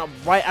combos coming up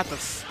right at the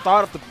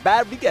start of the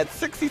bat. We get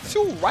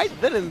 62 right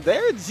then and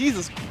there.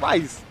 Jesus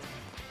Christ.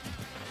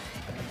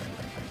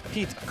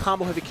 Peach,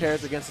 combo heavy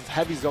carries against his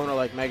heavy zoner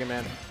like Mega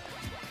Man.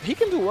 He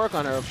can do work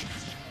on her,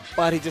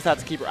 but he just has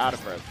to keep her out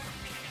of her.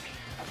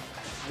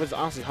 which is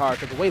honestly hard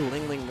because the way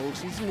Ling Ling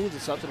moves, he moves in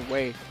such a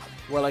way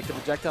where like the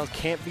projectiles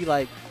can't be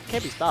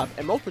stopped.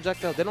 And most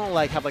projectiles, they don't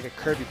like have like a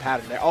curvy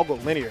pattern. They all go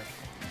linear.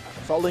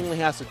 So all Ling Ling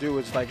has to do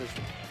is like just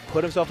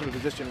put himself in a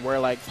position where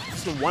like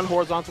just one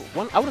horizontal,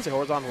 I wouldn't say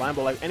horizontal line,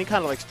 but like any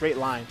kind of like straight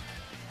line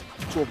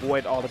to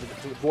avoid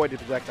the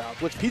projectiles,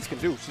 which Peach can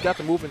do. She's got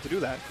the movement to do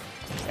that,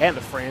 and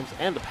the frames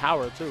and the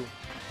power too.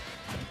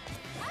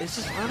 It's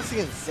just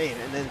honestly insane.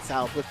 And then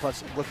South with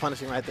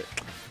punishing right there.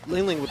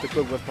 Ling Ling with the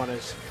good whip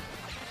punish.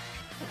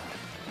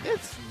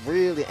 It's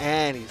really,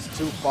 and he's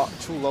too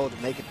low to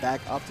make it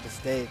back up to the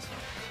stage.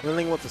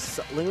 Ling Ling was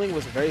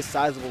a very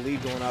sizable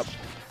lead going up.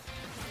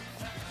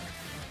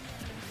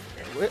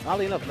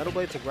 Oddly enough, Metal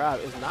Blade to grab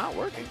is not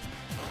working.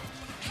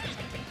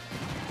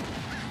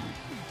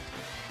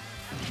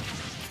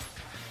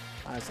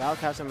 Alright, so I'll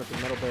catch him with the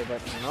Metal Blade,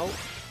 but no.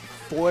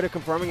 Forward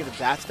confirming into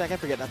dash stack, I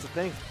forget that's a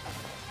thing.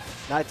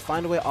 Now to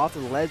find a way off the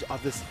ledge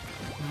of this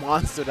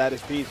monster that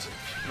is Peach.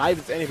 Not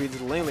even any Peach,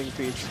 it's Ling Ling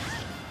Peach.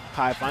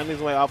 Kai finding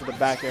his way off of the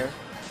back air.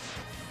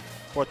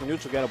 For the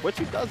neutral get up, which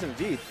he does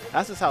indeed.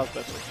 That's his house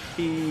special.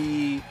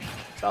 His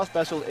house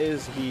special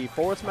is he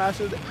forward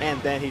smashes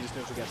and then he just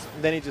neutral gets.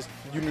 And then he just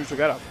neutral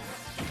get up.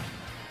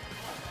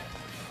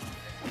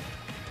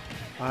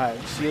 Alright,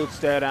 shield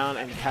stare down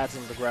and catches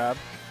him to grab.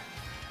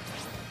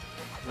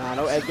 Nah,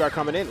 no edge guard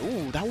coming in.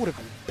 Ooh, that would have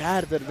been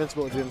bad if that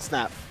invincibility didn't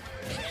snap.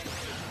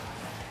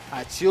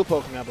 Alright, shield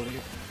poking, I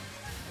believe.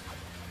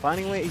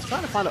 Finding a way, he's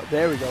trying to find a,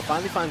 there we go.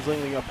 Finally finds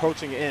Ling Ling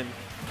approaching in.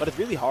 But it's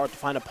really hard to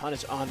find a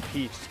punish on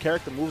Peach. His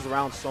character moves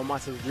around so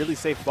much, has really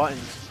safe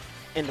buttons.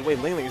 And the way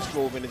Ling Ling is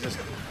moving is just,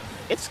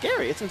 it's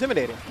scary, it's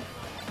intimidating.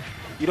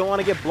 You don't want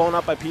to get blown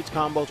up by Peach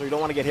combos or you don't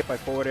want to get hit by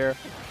forward air.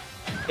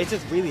 It's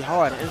just really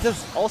hard. And it's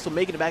just also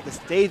making it back to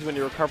stage when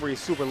your recovery is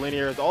super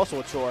linear is also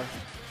a chore.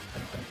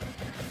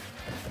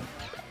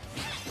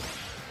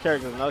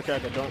 Another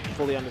character don't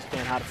fully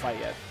understand how to fight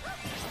yet.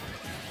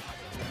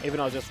 Even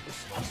though it's just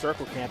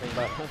circle camping,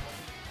 but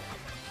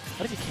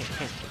what if you can't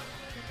camp?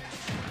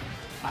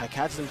 I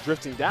catch him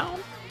drifting down.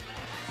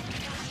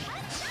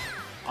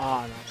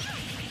 Oh,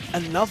 no.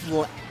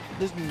 Enough.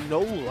 There's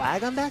no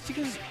lag on that.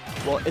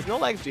 Well, it's no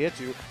lag if she hits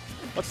you.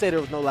 Let's say there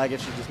was no lag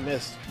if she just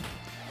missed.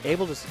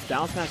 Able to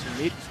down smash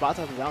immediately, spot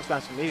up and down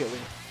smash immediately.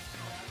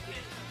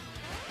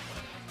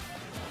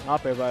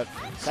 Not bad, but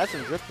catch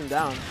him drifting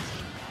down.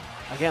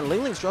 Again,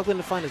 Ling Ling struggling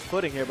to find his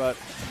footing here, but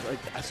like,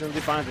 as soon as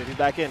he finds it, he's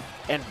back in.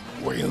 And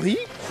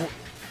really?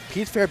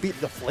 Peach Fair beat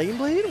the Flame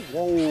Blade?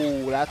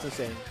 Whoa, that's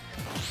insane.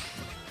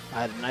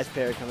 I had a nice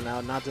parry coming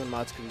out, not doing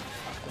much because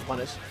he's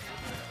punished.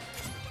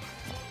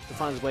 To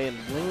find his way in.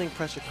 Ling Ling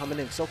pressure coming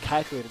in, so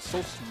calculated,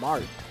 so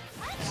smart.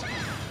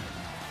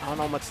 I don't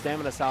know how much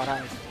stamina South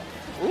has.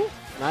 Ooh,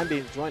 9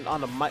 being joined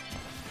on the mic.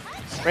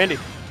 Randy.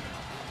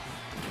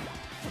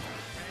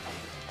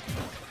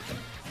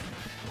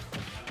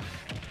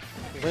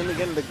 Ling Ling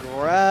getting the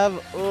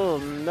grab. Oh,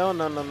 no.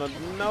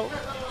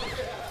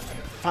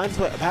 Finds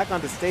his way back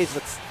onto stage,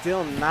 but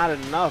still not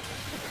enough.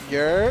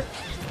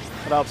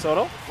 What up,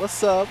 Soto?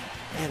 What's up?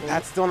 And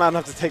that's still not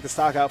enough to take the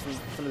stock out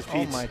from this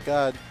Peach. Oh my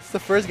god. It's the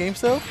first game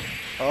still?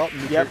 Oh,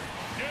 yep.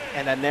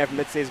 And that Nair from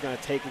mid-stage is going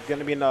to take. It's going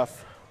to be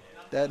enough.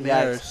 That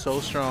Nair is so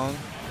strong.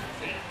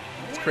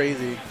 It's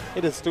crazy.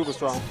 It is super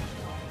strong.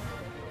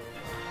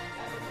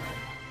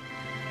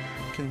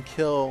 Can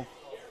kill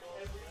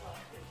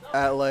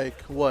at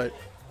like, what?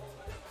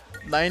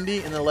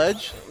 90 in the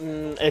ledge?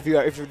 If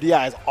your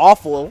DI is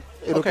awful,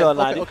 it'll kill at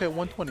 90. Okay,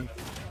 120.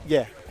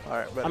 Yeah. All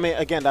right, but I mean,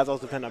 again, that's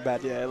also dependent on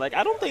bad. Yeah, like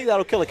I don't think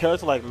that'll kill a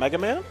character like Mega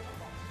Man.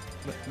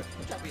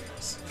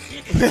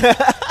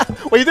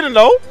 Well, you didn't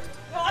know?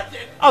 No, I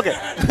did. Okay.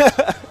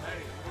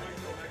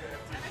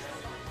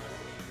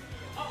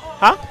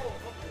 Huh?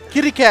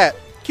 Kitty cat.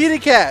 Kitty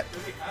cat.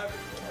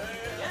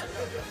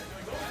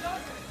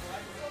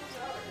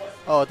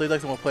 Oh, I thought you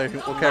liked someone player.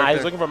 What character? Nah,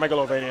 he's looking for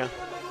Megalovania.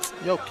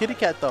 Yo, kitty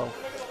cat though.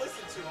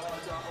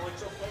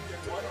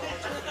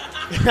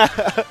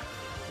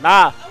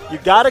 Nah, you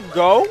gotta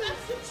go.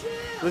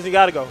 Listen, you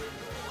gotta go.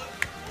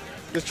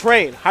 The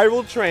train,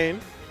 Hyrule Train,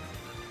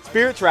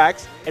 Spirit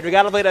Tracks, and we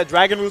gotta play that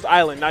Dragon Roost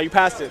Island. Now you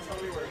passed it.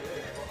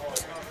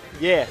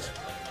 Yeah.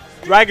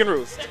 Dragon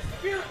Roost.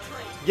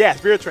 Yeah,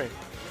 Spirit Train.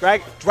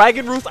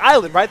 Dragon Roost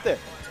Island right there.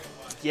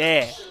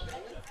 Yeah.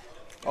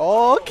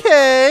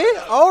 Okay.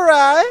 All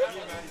right.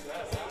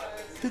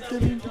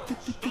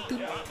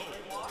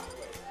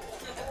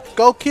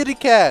 Go kitty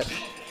cat.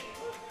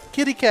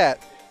 Kitty cat.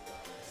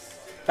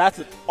 That's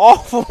an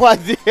awful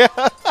idea.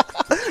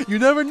 You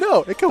never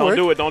know. It can work.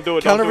 Don't do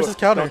it. Counter versus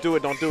counter. Don't do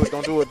it.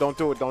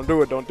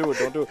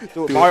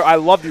 Mario, I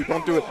love you.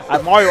 Don't do it.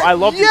 Mario, I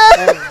love you.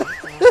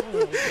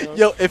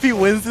 Yo, if he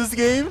wins this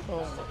game.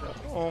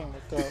 Oh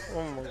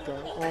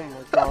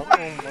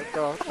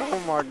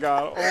my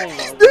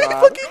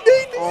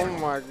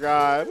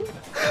god.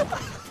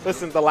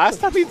 Listen, the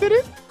last time he did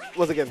it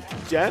was against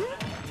Jen,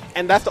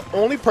 and that's the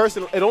only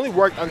person, it only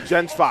worked on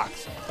Jen's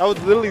Fox. That was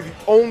literally the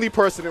only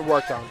person it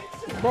worked on.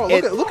 Bro,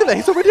 look at that.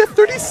 He's already at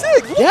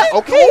 36. Yeah,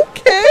 okay.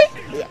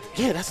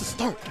 Yeah, that's the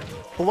start.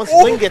 But once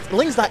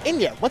Ling's not in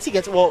yet. Once he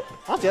gets, well,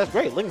 honestly, that's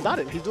great. Ling's not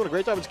in. He's doing a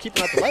great job of just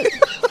keeping out the ledge.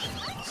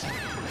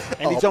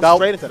 And he jumps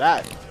straight into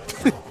that.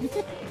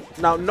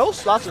 Now, no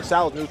slots in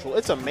Sal's neutral.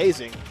 It's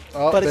amazing.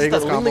 But it's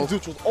just that Ling's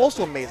neutral is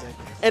also amazing.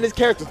 And his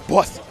character's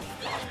busted.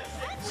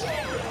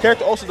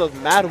 Character also does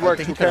mad work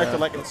to a character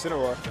like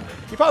Incineroar.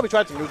 He probably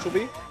tried to neutral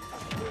B,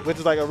 which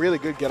is like a really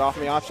good get off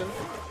me option.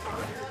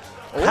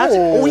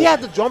 He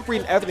had the jump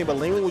read and everything, but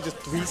Ling was just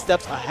 3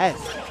 steps ahead.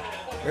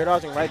 Air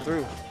dodging right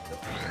through.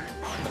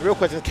 The real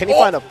question is, can he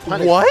find a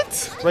punish? What?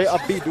 Straight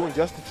up B doing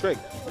just the trick.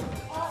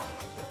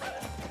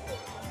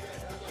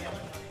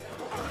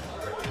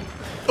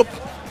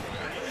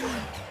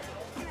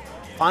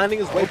 Finding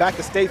his way back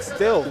to stage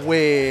still.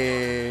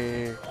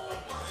 Wait.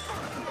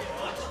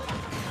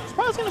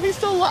 Surprised if he's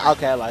still alive.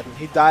 Okay, I lied.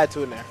 He died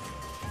to a Nair.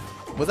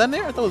 Was that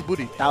Nair? I thought it was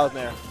Booty. That was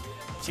Nair.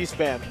 She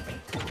spammed.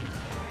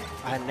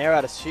 I had Nair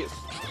out of shit.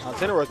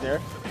 Incineroar's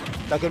Nair.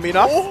 Is that going to be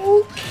enough?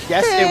 Oh,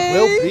 yes, it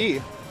will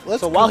be.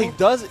 Let's so while he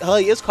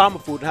is Karma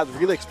Food and has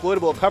really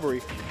exploitable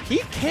recovery, he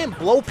can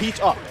blow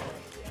Peach up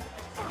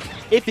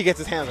if he gets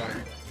his hands on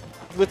her,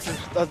 which is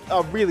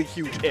a really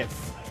huge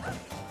if.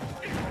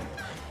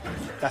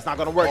 That's not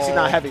going to work. She's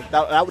not heavy.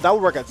 That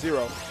would work at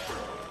 0.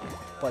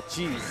 But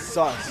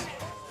Jesus.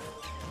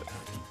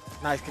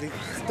 Nice. He's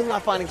still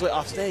not finding his way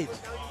off stage.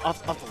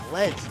 Off the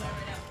ledge.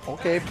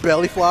 Okay,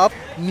 belly flop,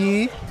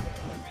 knee.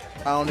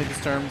 I don't need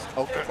these terms.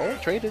 Okay. Oh,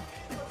 traded.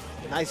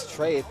 Nice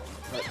trade.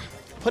 But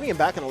putting him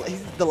back in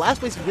the last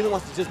place he really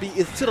wants to just be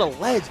is to the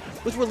ledge,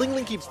 which where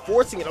Ling keeps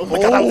forcing it. Oh my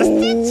god, that was a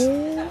stitch.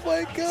 Oh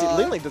my god. See,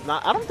 Ling does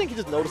not. I don't think he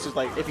just notices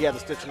like if he has a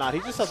stitch or not.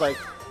 He just says like,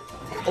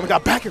 oh my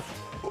god, back here.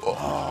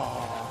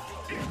 Oh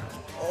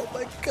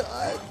my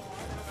god.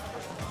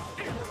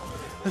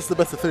 This is the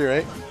best of 3,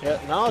 right? Yeah,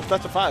 no, it's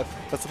best of 5.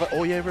 Best of 5.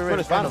 Oh yeah,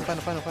 right. Final.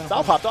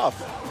 Sal popped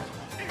off.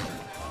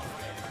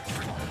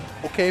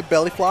 Okay,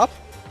 belly flop.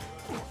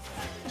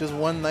 Just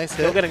one nice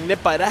hit. Still getting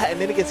nipped by that, and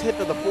then he gets hit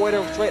to the forward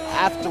air straight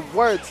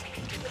afterwards.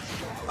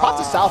 Props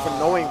to Sal for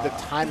knowing the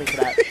timing for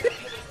that.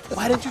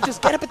 Why didn't you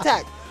just get up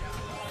attack?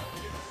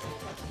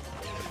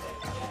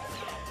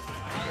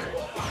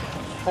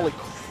 Holy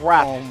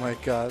crap. Oh my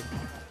god.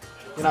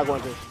 You're not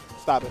going to.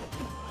 Stop it.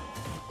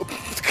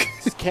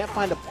 Just can't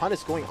find a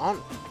punish going on.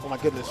 Oh my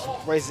goodness.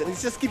 He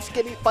just keeps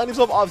finding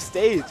himself off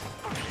stage.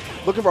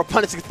 Looking for a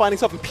punish, he's finding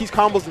himself in Peach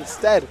combos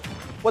instead.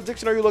 What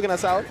diction are you looking at,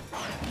 Sal?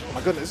 Oh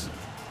my goodness.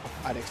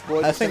 I'd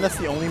exploit. I think that's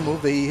the only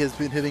move that he has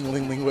been hitting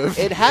Ling with.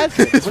 It has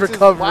been. His which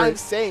recovery. Is why I'm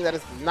saying that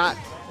it's not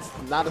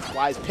a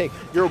wise pick.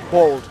 You're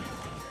bold.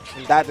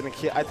 And that didn't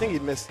kill. I think he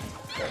missed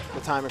the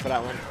timing for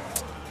that one.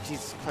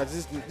 Jesus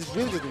Christ. There's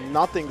really just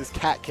nothing this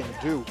cat can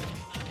do.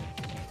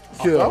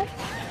 Yeah.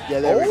 Yeah,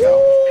 there we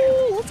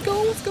go. Let's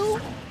go, let's go.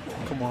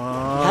 Come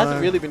on. He hasn't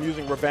really been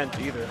using Revenge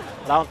either.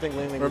 But I don't think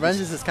Ling Revenge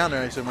is his counter,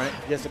 I assume, right?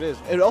 Yes, it is.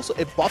 It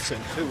buffs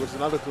him too, which is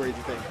another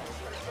crazy thing.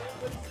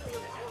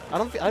 I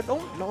don't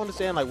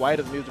understand like why he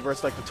doesn't use the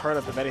verse like the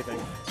turnip if anything.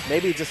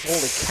 Maybe it's just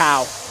holy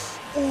cow.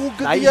 Oh,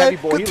 good. Now you heavy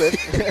boy, he lived.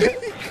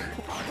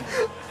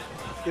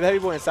 The heavy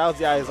boy in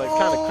Sal's eye is like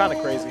kind of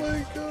crazy. Oh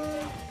my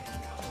god.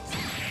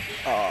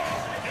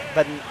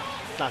 But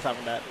not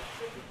stopping that.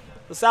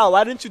 But Sal,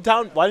 why didn't you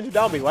down me? Why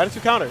didn't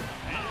you counter?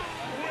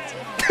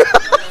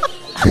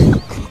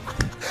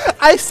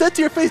 I said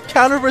to your face,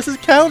 counter versus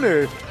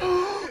counter.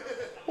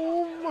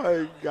 Oh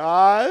my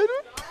god.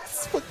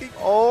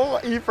 Oh,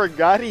 he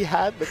forgot he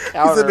had the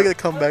counter. He's gonna make a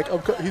comeback.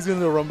 He's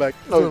gonna run back.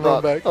 He's gonna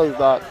run back. No, he's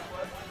not.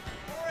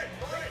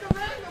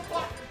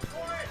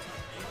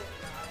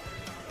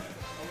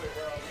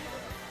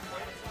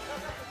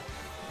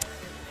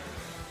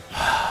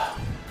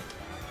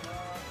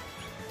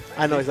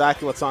 I know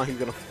exactly what song he's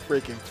gonna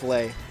freaking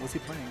play. What's he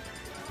playing?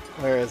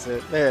 Where is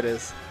it? There it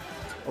is.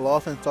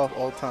 Lost and Thought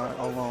all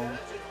alone.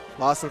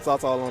 Lost and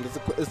Thoughts All Alone.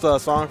 It's a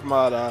song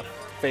from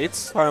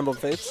Fates, Fire Emblem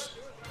Fates.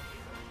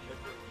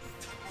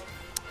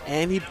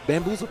 And he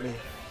bamboozled me.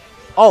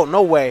 Oh,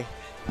 no way.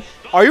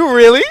 Are you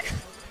really?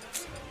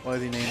 What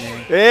is he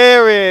naming?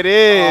 There it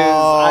is.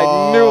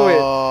 I knew it.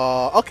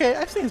 Okay,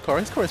 I've seen his core.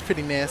 His core is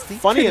pretty nasty.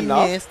 Funny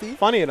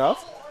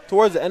enough,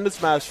 towards the end of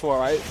Smash 4,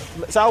 right,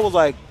 Sal was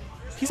like,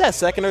 he's had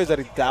secondaries that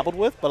he dabbled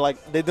with, but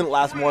like they didn't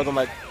last more than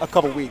like a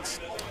couple weeks.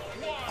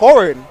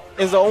 Corrin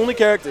is the only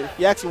character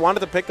he actually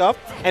wanted to pick up,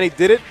 and he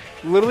did it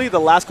literally the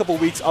last couple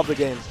weeks of the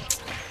game.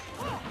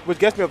 Which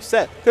gets me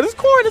upset. Because this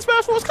Corrin in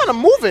Smash 4 was kind of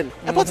moving.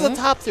 And put to the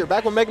top tier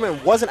back when Mega Man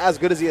wasn't as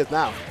good as he is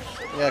now.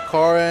 Yeah,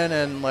 Corrin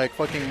and like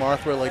fucking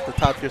Marth were like the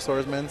top tier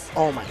swordsmen.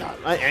 Oh my god.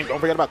 And don't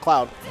forget about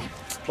Cloud.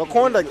 But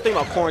Corrin, the thing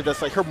about Corrin,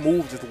 that's like her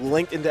moves just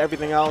linked into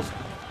everything else.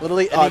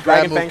 Literally any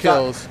grab move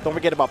kills. Don't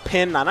forget about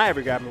Pin. Nah, not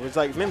every grab move. It's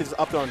like mainly just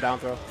up throw and down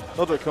throw.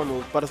 Those are kill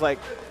moves. But it's like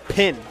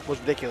Pin was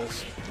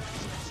ridiculous.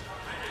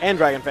 And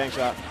Dragon Fang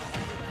shot.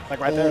 Like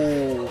right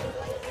there.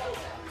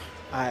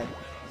 Alright.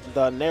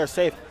 The Nair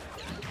safe.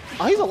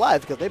 Oh, he's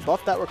alive because they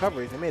buffed that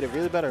recovery. They made it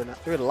really better. They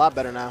made it a lot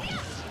better now.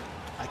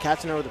 I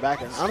catching her with the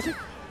back end. Honestly,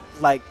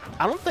 like,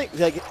 I don't think,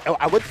 like,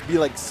 I would be,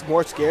 like,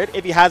 more scared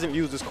if he hasn't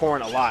used his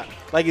corn a lot.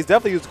 Like, he's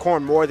definitely used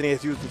corn more than he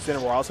has used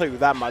Incineroar. I'll tell you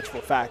that much for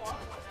a fact.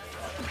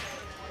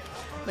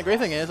 The great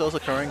thing is also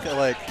Curran can,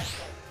 like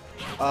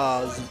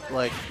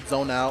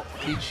zone out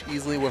Peach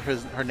easily with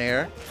her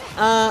Nair.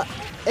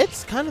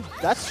 It's kind of,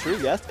 that's true,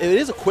 yes. It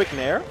is a quick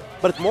Nair,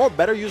 but it's more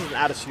better using an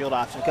out of shield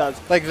option because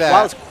like that.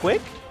 While it's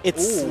quick,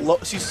 it's slow.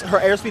 Her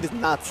airspeed is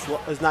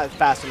not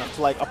fast enough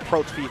to, like,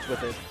 approach Peach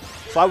with it.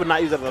 So I would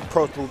not use it as an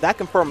approach move. That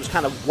confirm is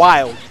kind of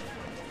wild.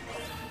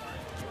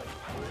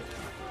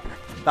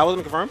 That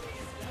wasn't confirmed?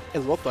 It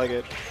looked like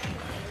it.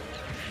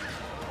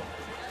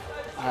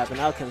 Alright, but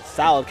now can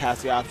Salad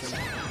cast the option.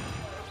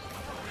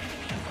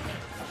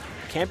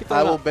 Can't be thrown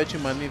I will out. bet you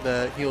money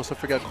that he also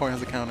forgot Corn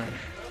as a counter.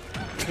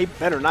 He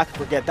better not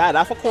forget that.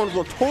 That's what Corn was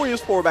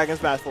notorious for back in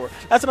Smash 4.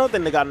 That's another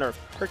thing that got nerfed.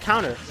 Her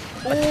counter.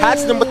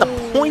 Attach them with the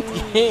pointy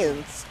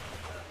hands.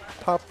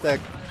 Pop that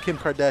Kim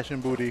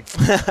Kardashian booty.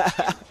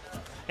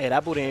 Hey,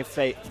 that booty ain't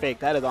fake.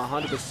 That is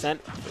 100%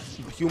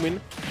 human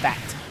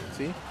fact.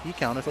 See? He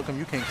countered, so come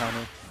you can't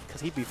counter.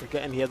 Because he'd be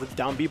forgetting he has a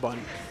down B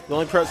button. The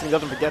only person who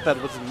doesn't forget that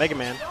is Mega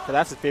Man, because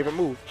that's his favorite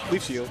move.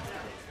 Leaf Shield.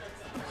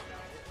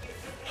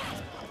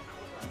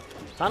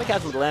 Trying to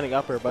catch him with landing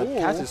upper, but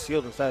catch his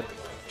shield instead.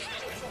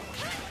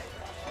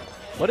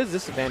 What is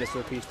this advantage to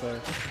a Peach player?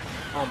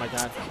 Oh my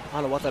god. I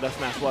don't know what that F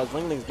smash was.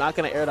 Ling Ling's not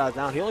going to air dodge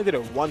down. He only did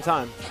it one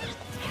time.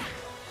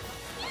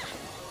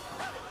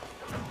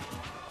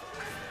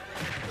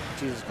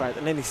 Jesus Christ.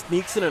 And then he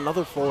sneaks in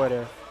another forward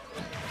air.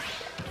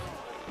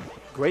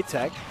 Great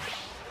tech.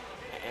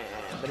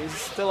 But he's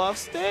still off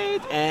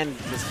stage. And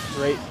just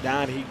straight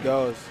down he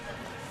goes.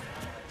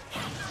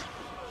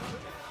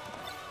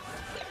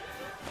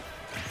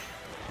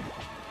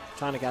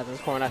 Trying to catch this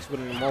corn actually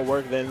putting in more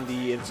work than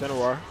the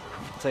Incineroar.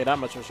 I'll tell you that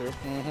much for sure.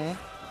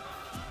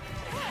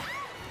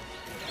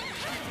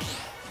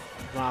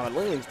 Wow, but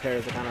Ling Ling's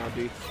parries are kind of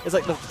OD. It's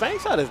like the Fang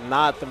Shot is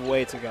not the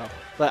way to go.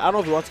 Like, I don't know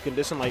if he wants to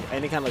condition like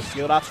any kind of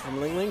shield option from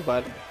Ling Ling,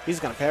 but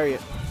he's gonna parry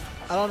it.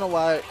 I don't know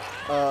why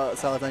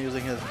Salad's not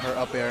using her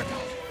up air.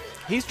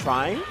 He's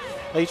trying.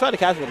 Like, he tried to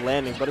catch it with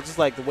landing, but it's just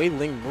like the way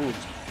Ling moves.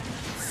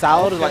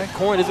 Salad is like,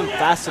 Corn isn't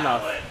fast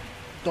enough.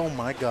 Oh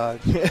my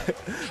god.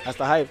 That's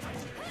the hype.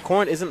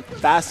 Corn isn't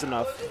fast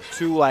enough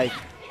to, like,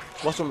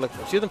 what's what I'm looking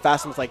for? She isn't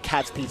fast enough to, like,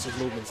 catch Peach's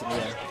movements in the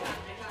air.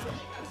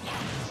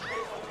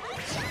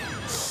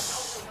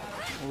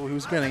 Oh, he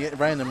was going to get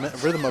right in the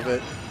rhythm of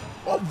it.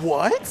 Oh,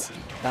 what?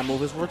 That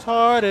move is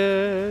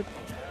retarded.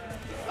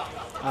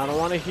 I don't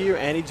want to hear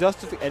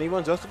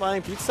anyone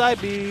justifying Peach's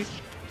side B.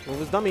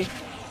 Move is dummy.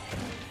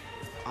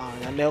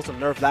 That Nelson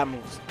nerfed that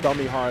move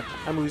dummy hard.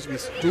 That move used to be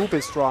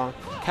stupid strong.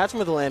 Catch him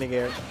with the landing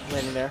there.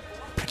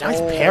 Nice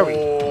parry.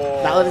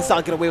 Not letting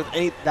Sal get away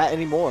with that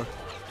anymore.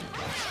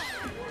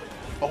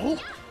 Oh.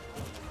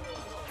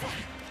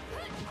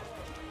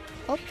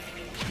 Up.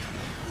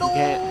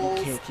 No.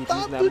 You can't keep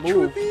using that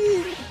move.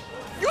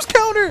 Use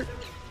counter.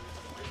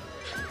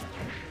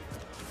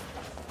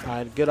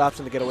 Alright, good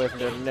option to get away from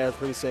there. And there's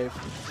pretty safe.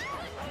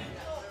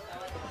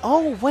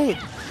 Oh, wait.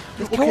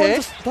 Okay.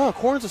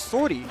 Corn's a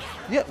sortie.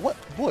 Yeah, what?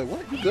 Boy,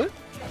 what? You good?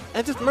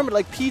 And just remember,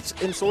 like, Peach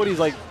in sorties,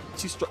 like,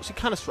 she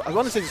kind of, I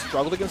want to say she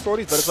struggled against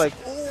sorties, but it's like,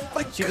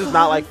 she does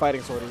not like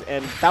fighting sorties.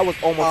 And that was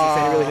almost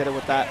insane. He really hit her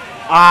with that.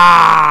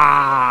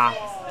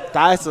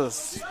 That's a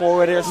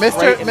forward air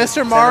straight in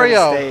Mr.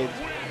 Mario.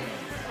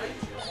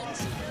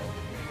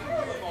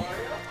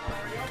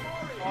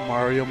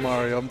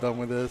 Mario, I'm done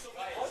with this.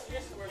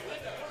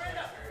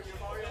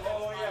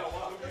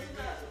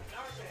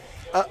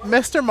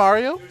 Mr.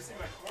 Mario?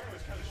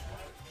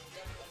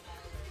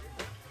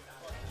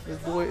 This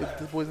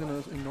boy's gonna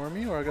ignore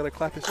me, or I gotta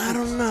clap his cheeks? I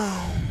don't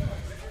know.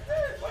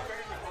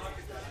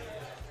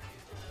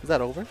 Is that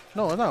over?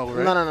 No, it's not over,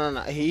 right?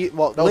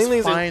 No. That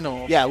was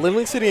finals. Yeah, Ling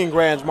Ling's sitting in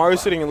grands.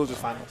 Mario's sitting in losers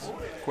finals.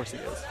 Of course he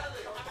is.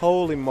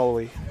 Holy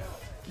moly.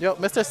 Yo,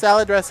 Mr.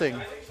 Salad Dressing.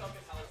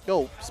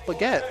 Yo,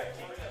 spaghetti.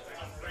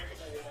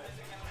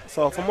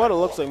 So from what it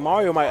looks like,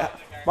 Mario's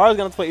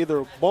gonna play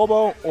either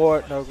Bobo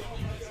or no.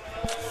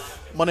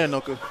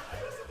 Monenoku.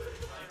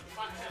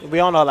 We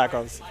all know how that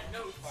goes.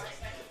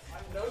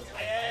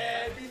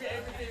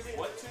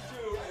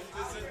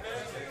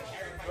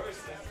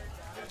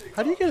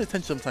 How do you get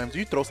attention sometimes? Do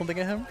you throw something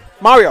at him?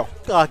 Mario.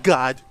 Oh,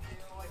 God.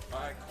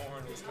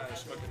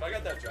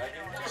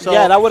 So,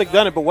 yeah, that would have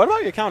done it, but what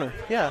about your counter?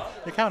 Yeah,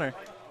 your counter.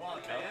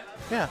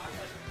 Yeah.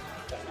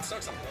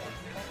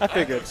 I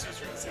figured.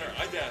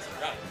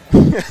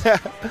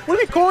 What do you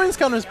mean? Corn's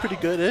counter is pretty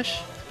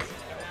good-ish.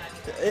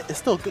 It's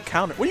still a good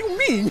counter. What do you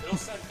mean?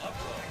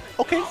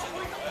 Okay.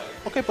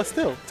 Okay, but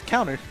still, it's a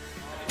counter.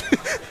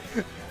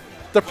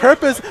 The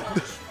purpose...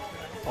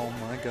 Oh,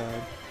 my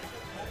God.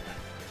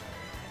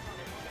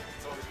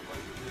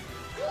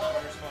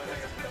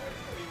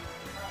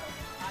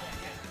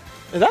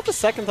 Is that the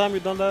second time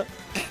you've done that?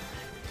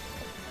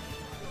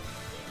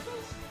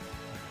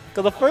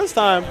 Because the first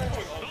time...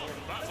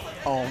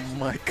 Oh,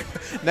 my God.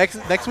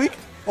 Next week?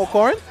 Oh,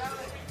 Corn?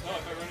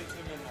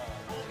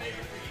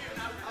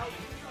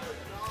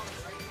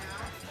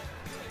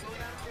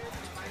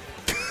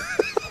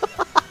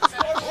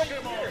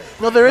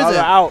 No, there No, isn't.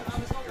 they're out.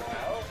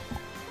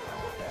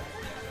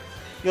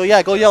 Yo,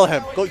 yeah, go yell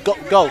at him.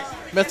 Go.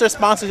 Mr.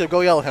 Sponsorship,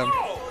 go yell at him.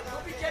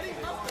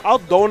 I'll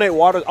donate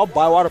water. I'll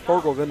buy water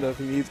for Govinda if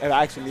he needs. If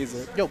I actually needs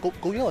it. Yo,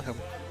 go yell at him.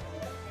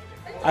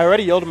 I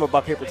already yelled at him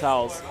about paper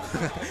towels.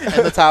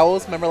 And the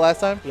towels, remember last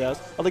time? Yes.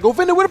 I'm like,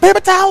 Govinda, where the paper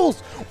towels?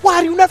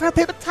 Why do you never have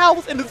paper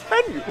towels in this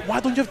venue? Why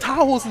don't you have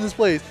towels in this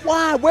place?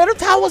 Why? Where the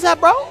towels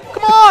at, bro?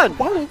 Come on.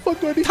 Why the fuck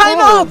do I need Time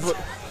towels? up.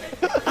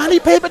 I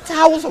need paper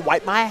towels to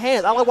wipe my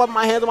hands. I like wiping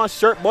my hands on my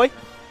shirt, boy.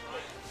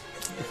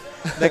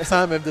 Next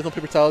time, if there's no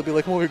paper towels, be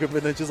like, come over here,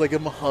 Govinda, just like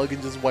give him a hug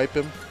and just wipe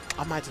him.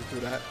 I might just do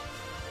that.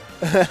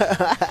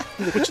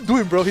 He's like, what you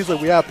doing, bro? He's like,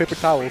 we have paper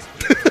towels.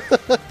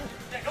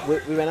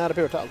 We ran out of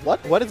paper towels.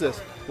 What? What is this?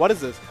 What is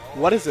this?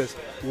 What is this?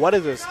 What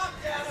is this?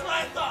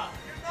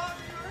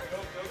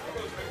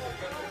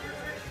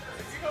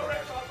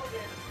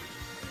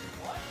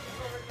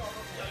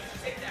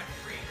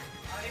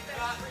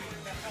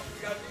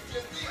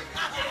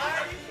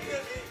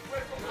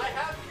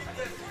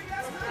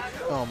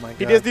 Oh my god.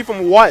 He DSD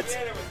from what?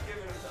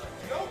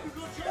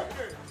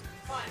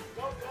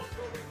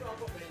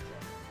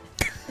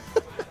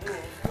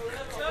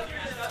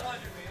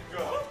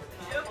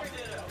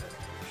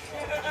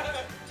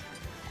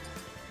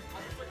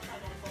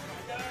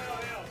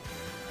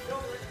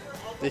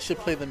 They should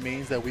play the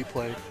mains that we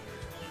played.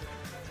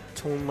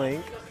 Toon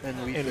Link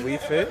And We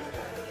Fit.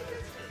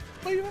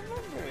 Oh, you remember?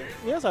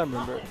 Yes, I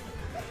remember.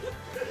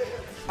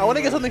 I want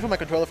to get something for my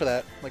controller for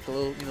that. Like the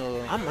little, you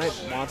know, I might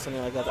want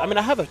something like that. I mean,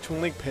 I have a Toon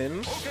Link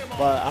pin,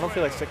 but I don't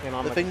feel like sticking it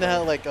on the my thing that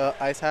had controller.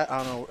 like Ice Hat.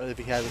 I don't know if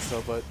he has it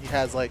still, but he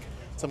has like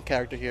some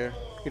character here.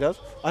 He does?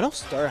 I know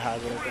Star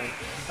has it, I think.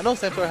 I know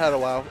Samsor had it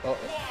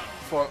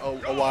for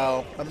a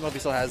while. I don't know if he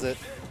still has it.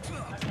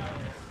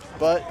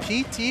 But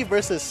PT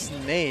versus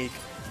Snake.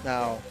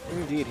 Now,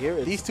 Indeed, here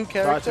is. these two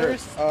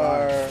characters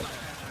are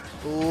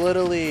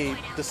literally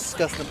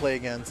disgusting to play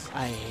against.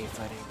 I hate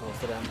fighting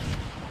both of them.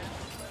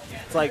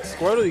 It's like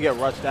Squirtle, you get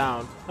rushed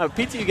down. No,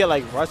 PT, you get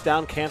like rushed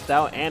down, camped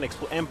out, and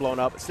blown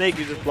up. Snake,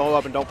 you just blow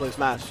up and don't play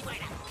Smash.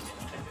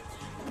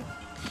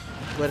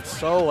 But it's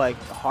so like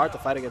hard to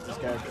fight against this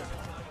character.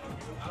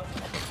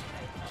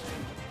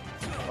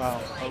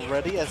 Wow,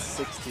 already at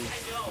 60.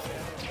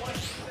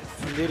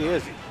 Indeed, he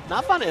is.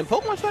 Not finding, and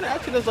Pokemon Trainer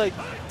actually does like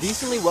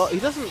decently well. He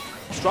doesn't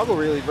struggle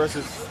really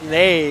versus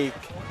Snake.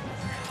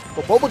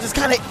 But Bobo just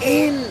kind of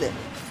in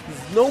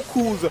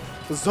Noku's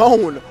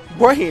zone,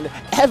 brain,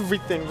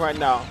 everything right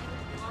now.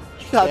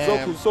 He got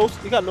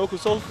Noku's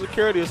social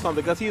security or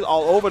something because he's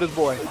all over this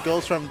boy. It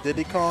goes from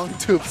Diddy Kong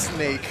to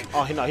Snake.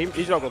 Oh, he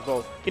struggles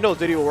both. He knows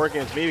Diddy will work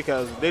against me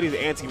because Diddy's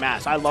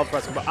anti-mash. I love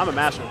pressing, but I'm a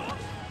masher.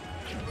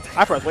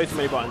 I press way too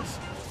many buttons.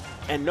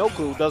 And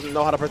Noku doesn't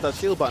know how to press that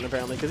shield button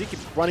apparently because he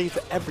keeps running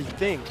into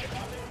everything.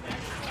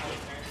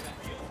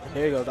 And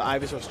here you go, the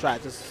Ivysaur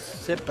strat.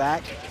 Just sit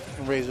back.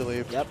 And Razor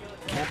Leaf. Yep,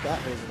 camp that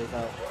Razor Leaf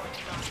out.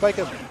 Spike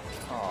him.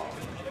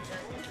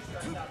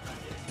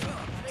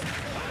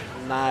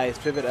 Nice,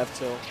 pivot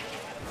F2.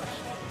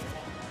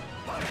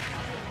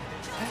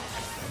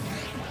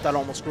 That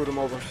almost screwed him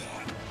over.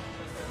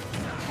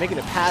 Making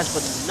a pass,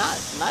 but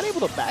not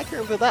able to back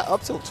here with that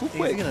up tilt too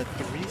quick. Is he gonna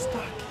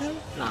 3-stock him?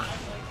 Nah.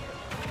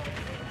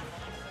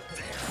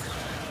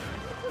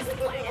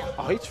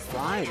 Oh, he's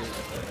flying.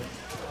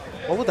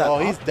 What would that? Oh,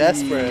 he's up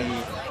desperate. be?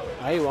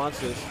 Why he wants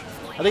this?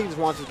 I think he just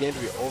wants his game to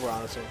be over,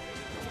 honestly.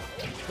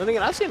 Then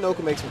again, I've seen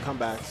Noku make some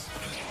comebacks.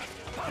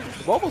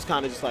 Bobo's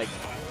kind of just like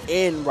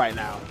in right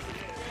now.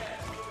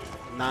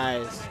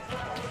 Nice.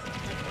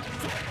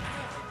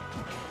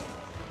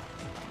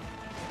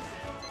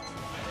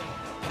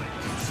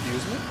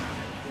 Excuse me?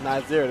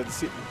 Nice there.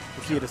 The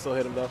key to still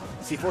hit him though.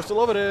 C4 still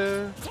over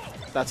there.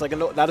 That's like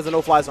that is a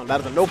no-fly zone. That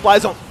is a no-fly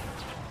zone.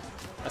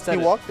 I said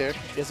He it. walked there.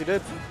 Yes, he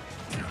did.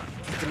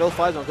 It's a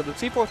no-fly zone because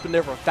the C4's been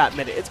there for a fat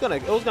minute. It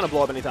was gonna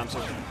blow up anytime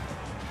soon.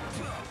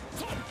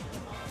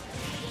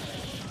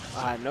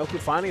 Alright, Noku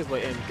finding his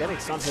way in, getting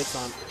some hits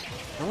on.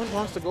 No one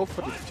wants to go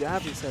for the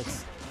jab, he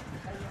says.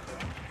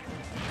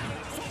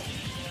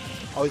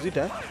 Oh, is he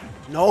dead?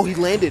 No, he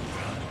landed.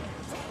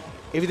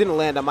 If he didn't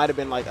land, that might have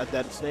been like a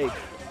dead Snake.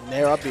 And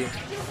they're up here.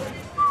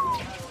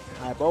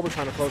 Alright, Boba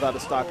trying to close out the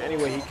stock any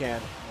way he can.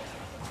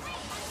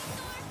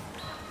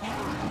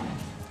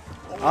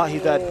 Ah,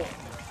 he's dead.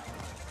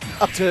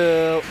 Up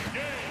to.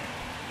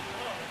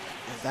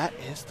 And that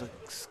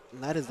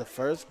is the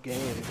first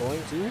game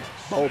going to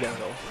Boba.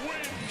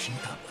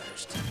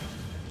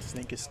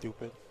 Snake is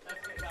stupid.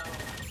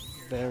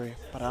 Very,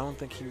 but I don't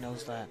think he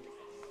knows that.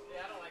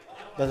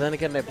 But then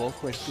again, they both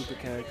play stupid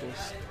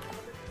characters.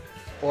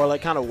 Or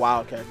like kind of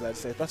wild characters, I'd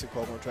say, especially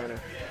Pokemon Trainer.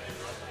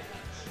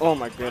 Oh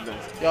my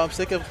goodness. Yo, I'm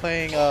sick of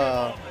playing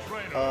up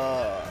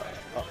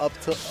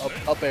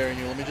airing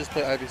you. Let me just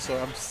play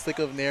Ivysaur. I'm sick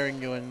of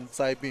nairing you and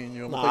side being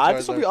you. Nah, I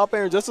still be up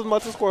airing just as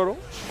much as Squirtle.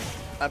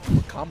 I'm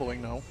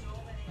comboing now.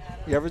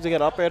 You ever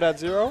get up aired at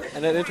 0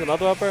 and then into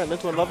another up air and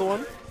into another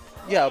one?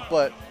 Yeah,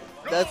 but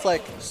that's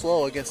like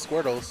slow against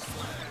Squirtles.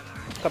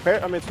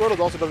 I mean, Squirtle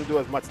also doesn't do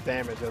as much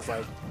damage as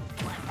like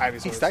Ivy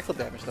He Swords. stacks up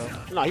damage though.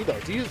 No, he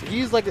does.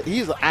 He's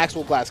an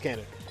actual glass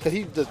cannon because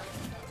he just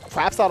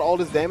traps out all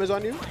this damage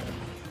on you,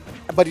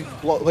 but he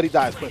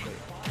dies quickly.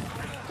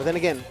 But then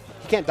again,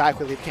 he can't die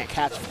quickly. He can't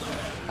catch him.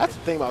 That's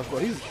the thing about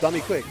Squirtle. He's dummy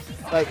quick.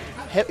 Like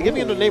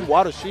giving him the name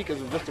Water Sheik is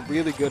just a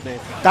really good name.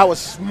 That was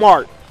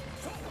smart.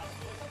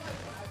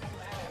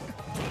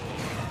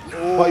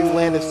 But you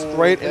landed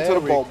straight into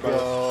the bolt,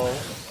 bro.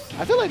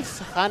 I feel like it's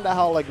kind of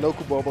how like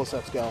Noku Bobo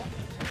sets go.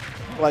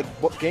 Like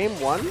game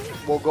 1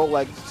 will go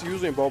like it's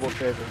usually in Bobo's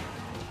favor,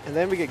 and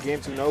then we get game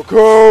 2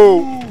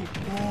 Noku.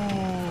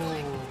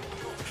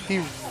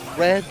 He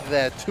read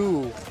that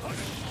too.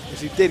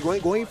 Yes, he did.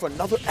 Going for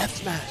another F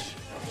smash.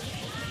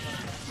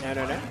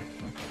 No.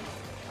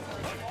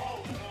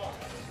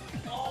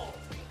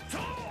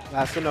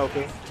 Last for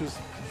Noku.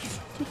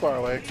 Too far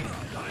away.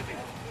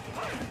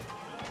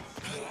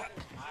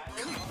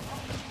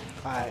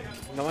 Alright,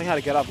 knowing how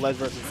to get off ledge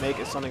versus make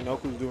is something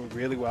Noku's doing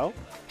really well.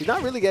 He's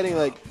not really getting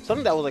like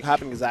something that was like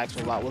happening to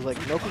Zaxxon a lot was like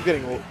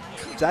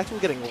Zaxxon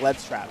was getting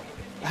ledge trapped,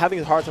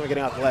 having a hard time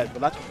getting off the ledge, but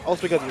that's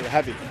also because he's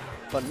heavy.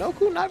 But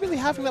Noku not really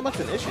having that much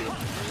of an issue.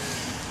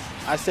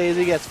 I say as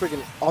he gets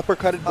freaking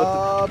uppercutted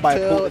by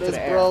a boot into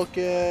the air.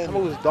 Broken. That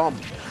move was dumb.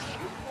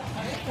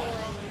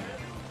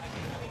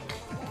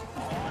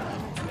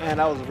 And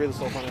that was a really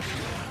slow punish.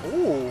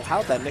 Ooh,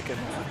 how'd that nick him?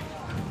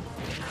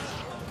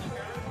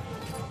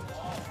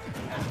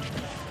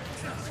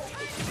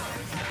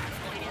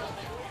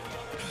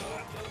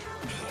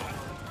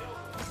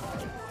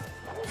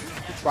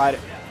 He tried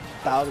it.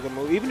 That was a good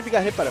move. Even if he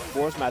got hit by the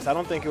force mass, I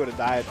don't think he would have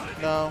died.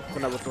 No.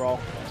 From that withdrawal.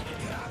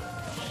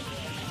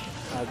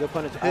 Good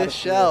punish. This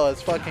shell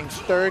is fucking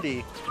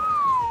sturdy.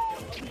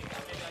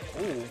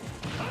 Ooh.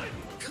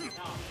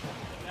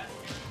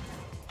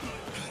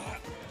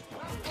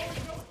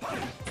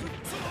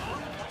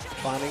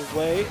 Finding his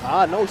way.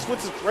 No,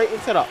 switches right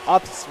into the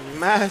up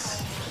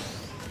smash.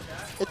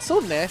 It's so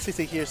nasty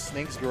to hear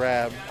Snake's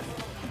grab.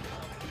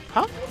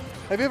 Huh?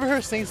 Have you ever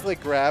heard Snake's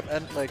like grab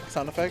and like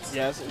sound effects?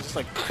 Yes, it's just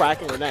like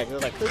cracking her neck.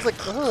 It's like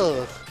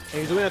ugh. And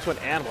he's doing that to an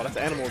animal. That's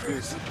animal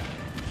abuse.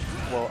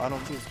 Well, I don't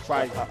think it's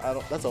try. I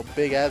don't. That's a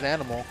big ass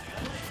animal.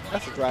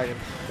 That's a dragon.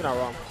 You're not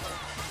wrong.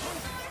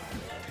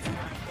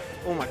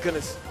 Oh my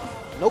goodness.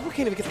 Nobu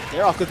can't even get the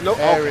dare off because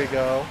There we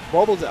go.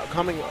 Bobo's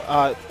coming.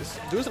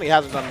 Doing something he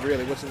hasn't done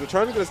really, which is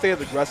returning to the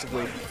stage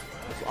aggressively.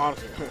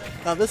 Honestly.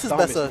 Now this is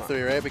Zombie best of smart.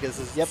 3, right? Because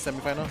this is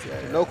semifinals.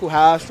 Yeah. Noku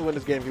has to win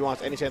this game if he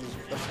wants any chance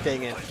of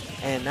staying in.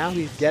 And now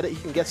he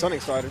can get something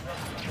started.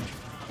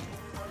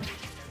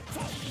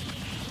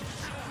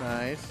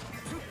 Nice.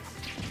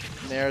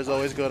 Nair is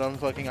always good on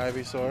fucking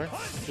Ivysaur.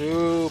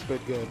 Super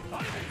good.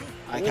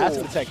 I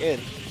catching the tech in.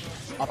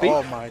 Uppy.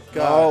 Oh my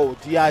god. Oh,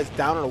 DI's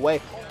down and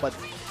away, but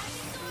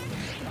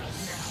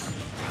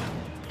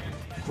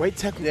great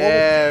tech.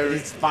 There. He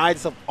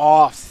finds himself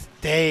off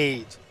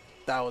stage.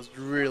 That was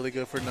really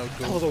good for Noku.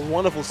 That was a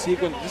wonderful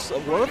sequence, just a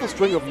wonderful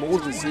string of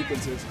moves and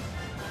sequences.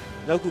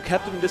 Noku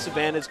kept him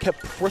disadvantaged, kept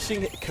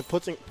pushing.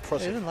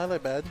 Isn't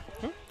Lilac bad?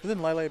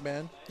 Isn't Lilac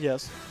bad?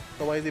 Yes.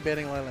 So why is he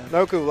banning Lilac?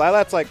 Noku,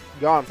 Lilat's like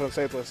gone from the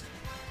safe list.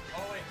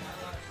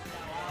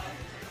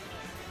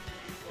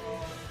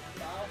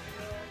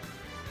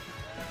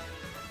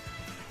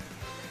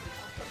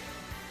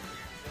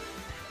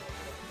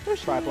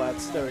 There's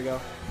triplats. There we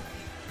go.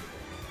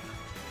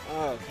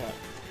 Okay.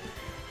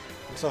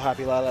 I'm so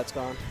happy Lilat's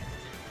gone.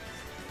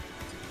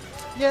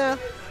 Yeah.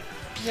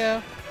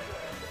 Yeah.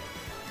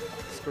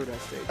 Screw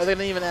that stage. Are they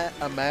gonna even add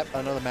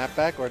another map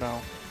back or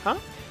no? Huh?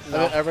 Are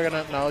they ever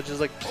gonna acknowledge just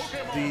like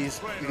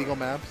these illegal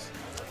maps?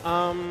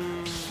 I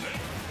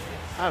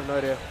have no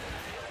idea.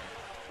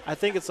 I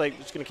think it's like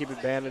just gonna keep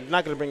it banned. It's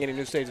not gonna bring any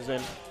new stages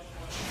in.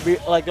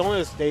 Like the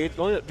only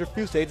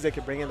few stages they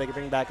can bring in. They can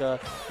bring back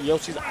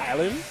Yoshi's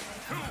Island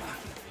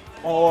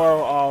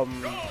or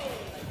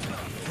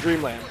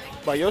Dreamland.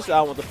 But Yoshi's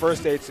Island was the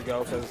first stage to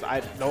go because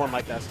no one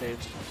liked that stage.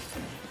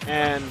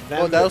 And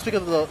then that was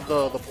because of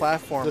the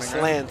platforming. The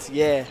slants,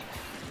 yeah.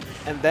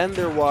 And then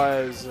there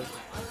was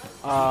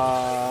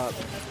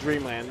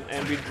Dreamland,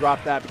 and we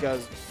dropped that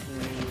because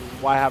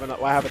why have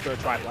a third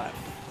triplat?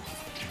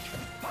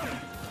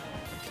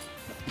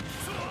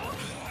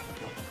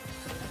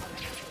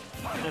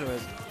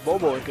 Anyways,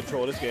 Bobo in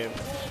control of this game.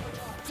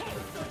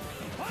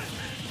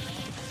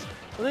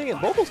 But then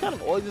again, Bobo's kind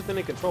of always just been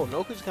in control.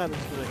 Noku's kind of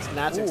just like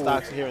snatching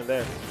stocks here and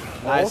there.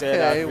 Nice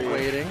okay,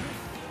 waiting.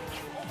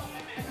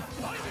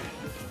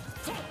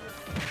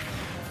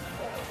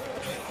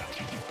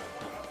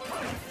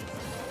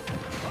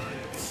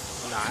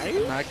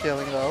 Nice. Not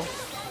killing though.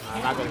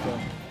 Nah, not gonna kill.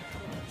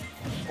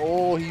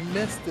 Oh, he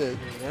missed it.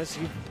 Yes,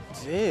 he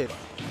did.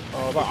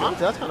 But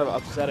honestly, that's kind of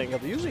upsetting.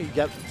 Usually you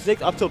get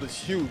Snake up tilt is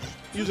huge.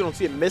 You usually don't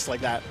see it miss like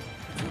that.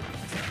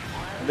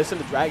 Missing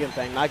the dragon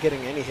thing, not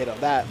getting any hit on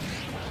that.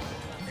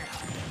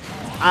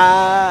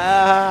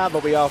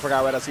 But we all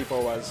forgot what a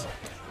C4 was.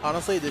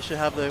 Honestly, this should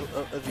have the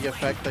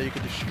effect that you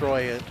could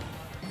destroy it.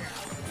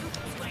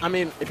 I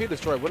mean, if you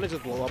destroy it, wouldn't it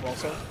just blow up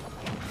also?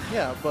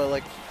 Yeah, but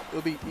like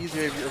would be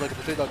easier if you're like a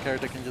potato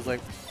character can just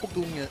like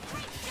doing it.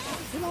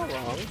 You're not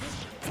wrong.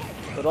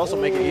 But also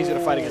make it easier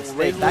to fight against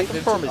Snake. That Razor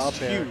confirm into is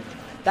up air. huge.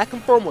 That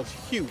confirm was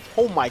huge.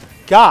 Oh my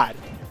god.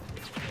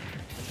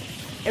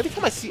 Every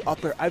time I see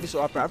up air,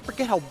 Ivysaur up air, I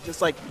forget how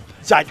just like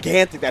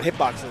gigantic that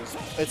hitbox is.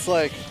 It's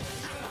like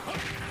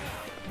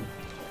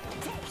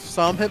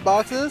some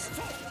hitboxes.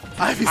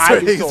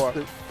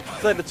 Ivysaur.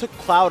 It's like they took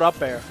Cloud up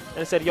air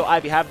and said, "Yo,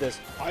 Ivy, have this."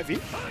 Ivy?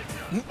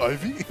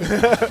 Ivy.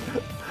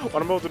 What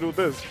am I supposed to do with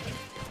this?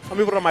 Let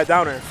me put it on my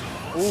downer.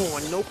 Ooh,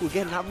 and Noku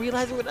again, not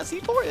realizing what that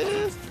C4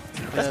 is.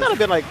 That's kind of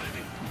been like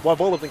what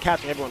Bobo's been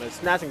catching everyone is.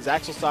 Snatching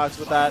Zaxel stocks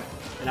with that,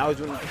 and now he's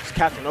doing just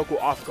catching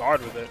Noku off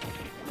guard with it.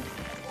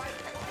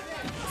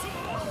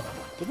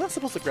 Was not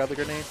supposed to grab the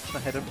grenade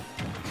and hit him.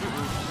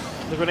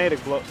 The grenade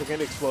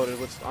exploded,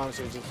 which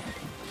honestly was just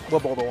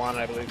what Bobo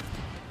wanted, I believe.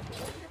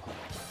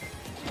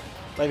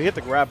 Like, if you hit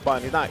the grab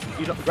button,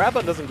 grab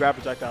button doesn't grab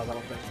projectiles, I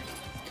don't think.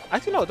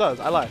 Actually, no, it does.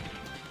 I lied.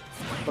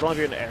 But only if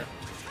you're in the air.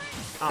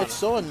 It's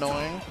so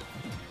annoying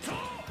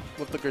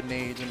with the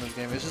grenades in this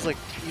game. It's just like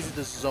easy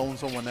to zone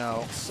someone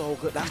out. So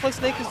good. That's why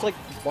Snake is like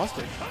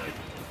busted.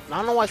 I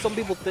don't know why some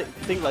people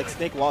think like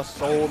Snake lost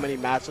so many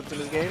matchups in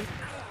this game.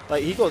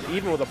 Like, he goes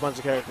even with a bunch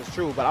of characters,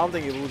 true, but I don't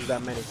think he loses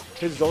that many.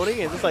 His zoning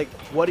is just like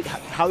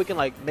how he can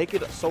like make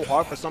it so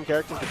hard for some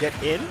characters to get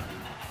in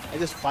and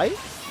just fight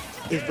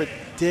is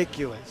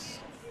ridiculous.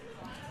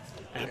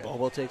 And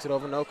Bobo takes it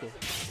over Noku.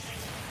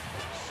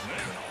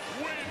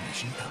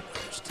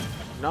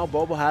 Now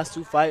Bobo has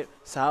to fight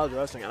Salad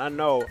Wrestling, and I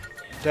know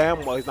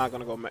damn well he's not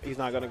gonna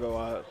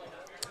go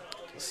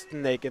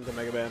Snake into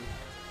Mega Man.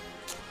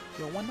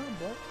 Yo, why not,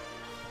 bro?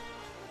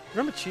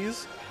 Remember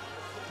Cheese?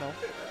 No.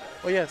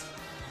 Oh yes.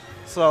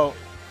 So,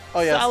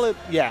 Salad,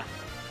 yeah.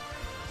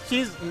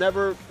 He's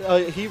never,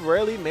 he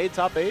rarely made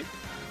top 8.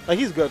 Like,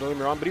 he's good, don't get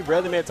me wrong, but he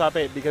rarely made top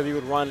 8 because he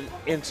would run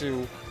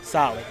into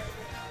Salad.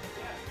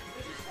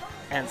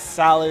 And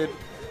Salad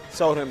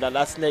showed him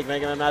that Snake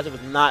Mega Man matchup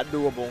is not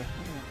doable.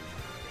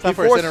 Time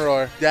for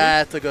Incineroar.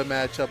 That's a good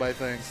matchup, I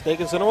think. Snake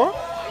and Incineroar?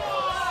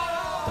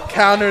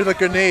 Counter the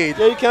grenade.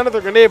 Yeah, you countered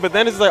the grenade, but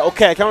then it's like,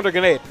 okay, I countered the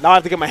grenade. Now I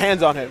have to get my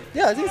hands on him.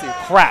 Yeah, it's easy.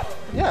 Crap.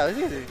 Yeah, it's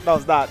easy. No,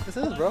 it's not. This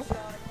is, bro.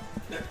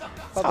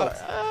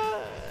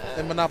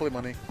 And Monopoly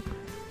money.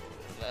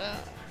 I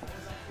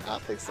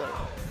don't think so.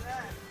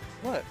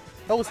 What?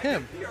 That was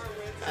him.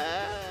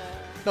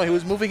 No, he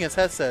was moving his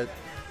headset.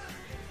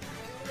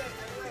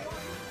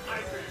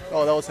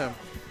 Oh, that was him.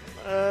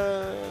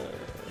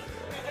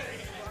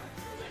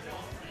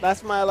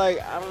 That's my,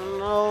 like, I don't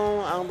know.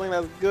 I don't think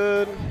that's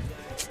good.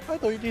 I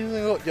thought you needed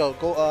to go. Yo,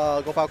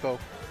 go Falco.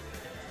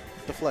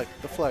 Deflect.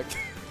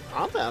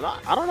 I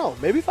don't know.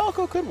 Maybe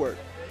Falco could work.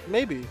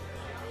 Maybe.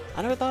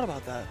 I never thought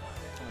about that.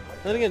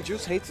 Then again,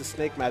 Juice hates the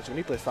Snake match when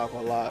he plays Falco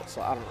a lot,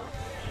 so I don't know.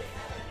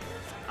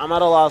 I'm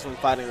at a loss when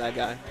fighting that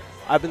guy.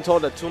 I've been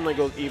told that Toon Link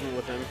goes even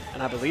with him,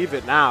 and I believe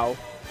it now.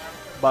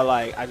 But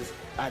like, I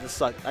just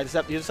suck. You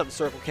just have to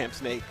circle camp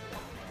Snake.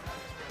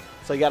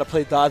 So you got to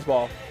play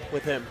dodgeball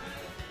with him.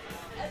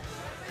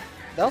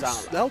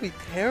 That would be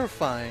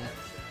terrifying.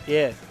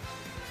 Yeah.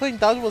 Playing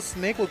dodgeball with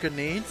Snake with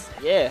grenades.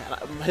 Yeah,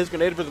 his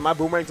grenade versus my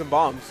boomerangs and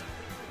bombs.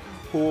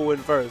 Who will win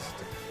first?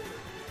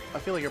 I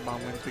feel like your bomb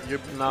wins.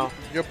 No.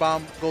 Your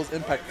bomb goes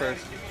impact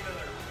first.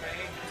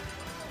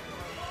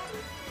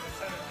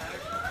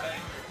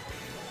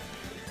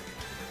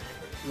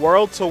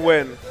 World to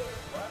win.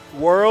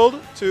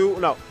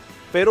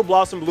 Fatal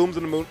Blossom blooms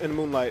in the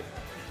moonlight.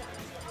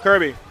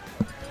 Kirby.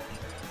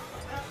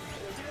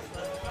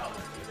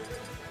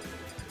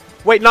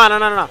 Wait,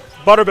 no.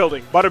 Butter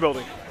building.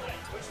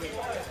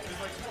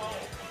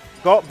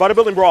 Go, butter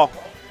building brawl.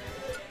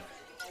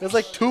 There's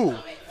like 2.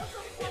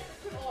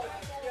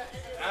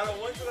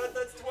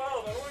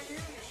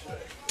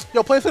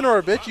 Yo, play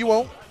Incineroar, bitch. You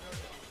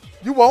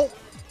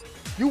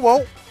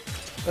won't.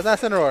 That's not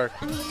Incineroar.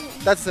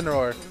 That's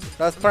Incineroar.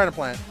 That's Piranha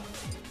Plant.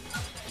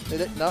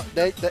 No,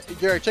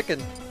 you're a chicken.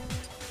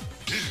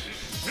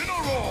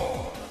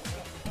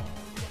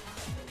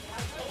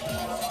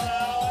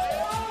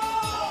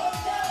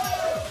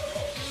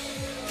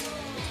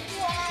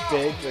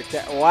 Big the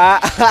cat.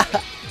 What?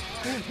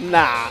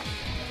 Nah.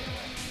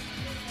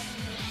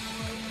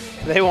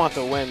 They want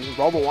to win.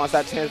 Bobo wants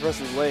that chance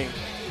versus Ling.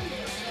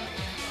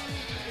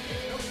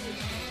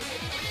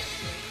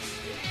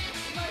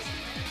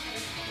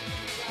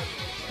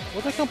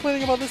 What are they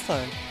complaining about this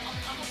time?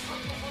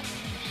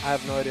 I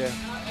have no idea.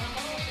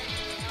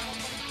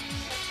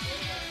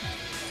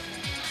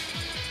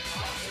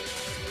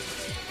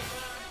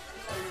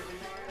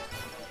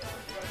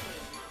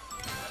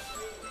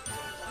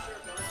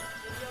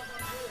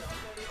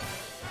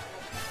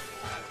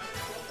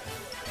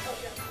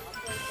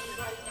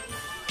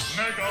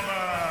 Mega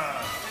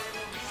Man.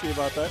 See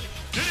about that.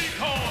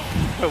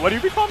 Wait, what do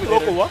you be calling me?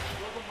 Local what?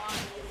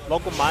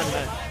 Local mime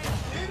man.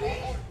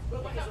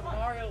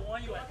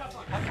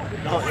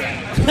 No.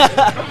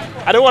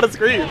 I didn't want to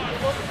scream.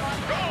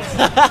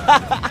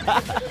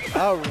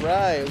 All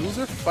right,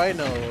 loser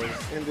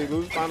finals. In the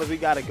loser finals, we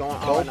got it going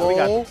on. Bobo We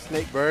got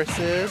Snake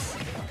versus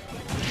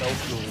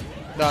Noku.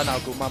 No,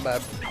 Goku, my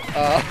bad.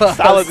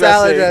 Salad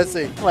salad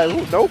dressing. dressing. I'm like,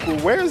 who?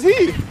 Noku, where is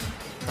he?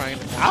 Trying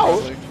to Ow.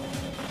 probably.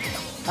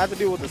 I have to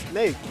deal with the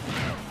snake.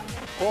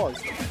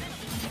 Pause.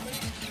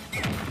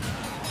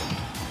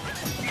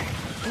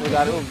 We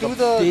got Do the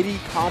the- Diddy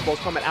combos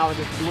coming out and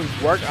just doing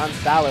work on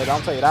Salad. I'll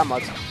tell you that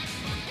much.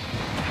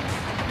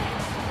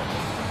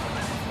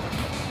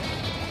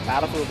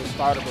 Battlefield is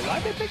started, but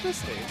why'd they pick this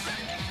stage?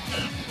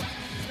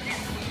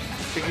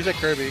 He's like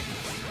Kirby.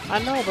 I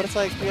know, but it's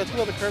like we got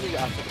two other Kirby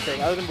outfits to take,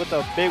 other than with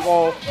the big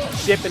old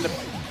ship in the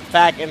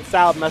back and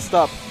Salad messed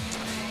up.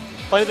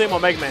 Funny thing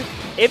about Mega Man,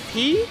 if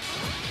he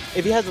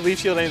has the leaf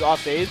shield and he's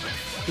off stage,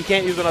 he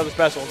can't use another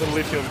special until the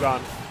leaf shield's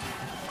gone.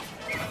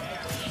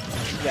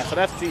 Yeah, so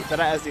that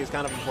SD is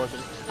kind of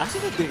important. I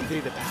think they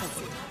did the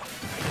Battlefield.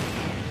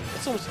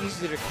 It's so much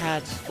easier to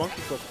catch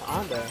monkey flips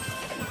on there.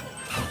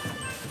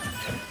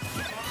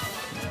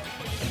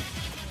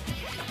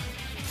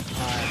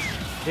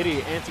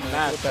 Diddy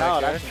anti-mass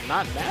Salad actually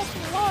not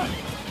mashing a lot.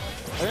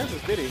 Oh, that's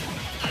just Diddy.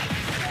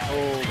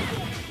 Oh.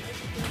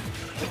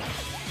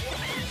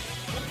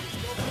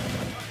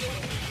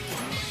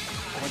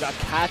 Oh my god,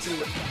 catching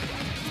the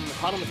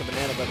caught him with the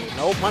banana bunny.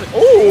 No punish.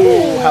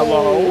 Oh,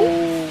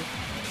 hello.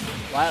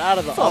 Right out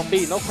of the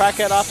upbeat. No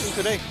crackhead option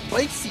today.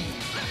 Spicy.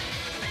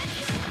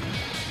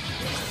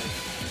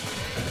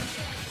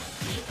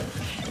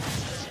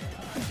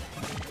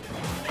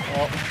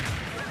 Oh.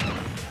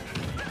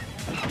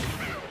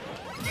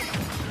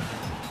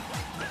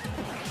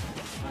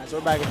 So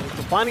we're back.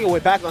 We're finding a way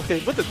back on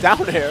stage. Put the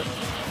down air.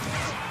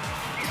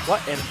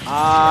 What an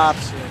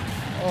option.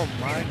 Oh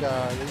my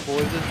god, this boy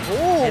just.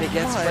 Oh, And he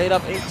gets straight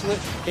up into it.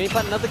 Can he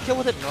find another kill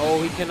with it?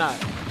 No, he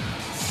cannot.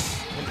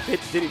 And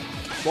Diddy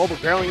Boba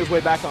barreling his way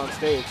back on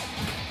stage.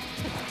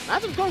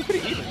 Matchup's going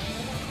pretty even.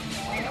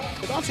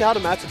 I don't see how the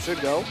matchup should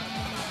go.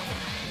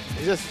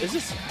 It's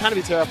just kind of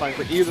be terrifying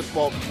for either,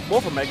 well,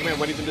 both for Mega Man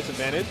when he's in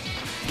disadvantage.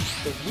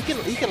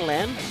 Because he can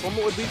land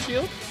somewhat with Beat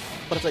Shield,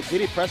 but it's like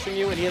Diddy pressuring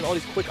you and he has all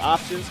these quick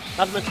options.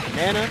 Not to mention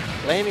banana,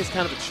 landing is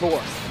kind of a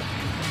chore.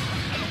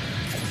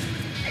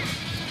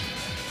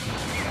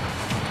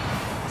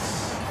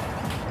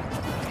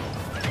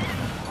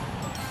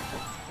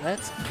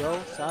 Let's go,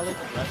 Solid.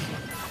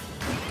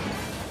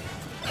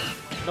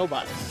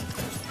 Nobody.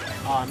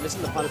 Oh, I'm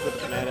missing the punish with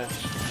the banana.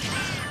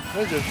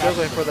 They're just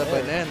struggling for the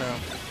banana.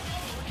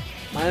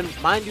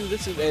 Mind you,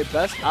 this is a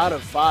best out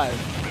of 5.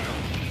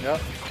 Yep.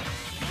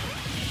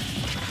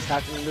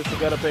 Catching this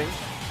together ping.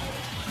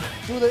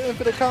 Do the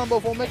infinite combo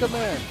for Mega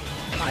Man.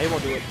 Nah, he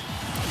won't do it.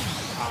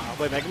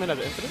 Wait, Mega Man has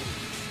an infinite?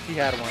 He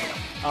had one.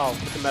 Oh,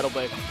 with the Metal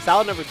Blade.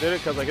 Salad never did it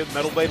because like his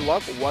Metal Blade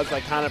luck was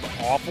like kind of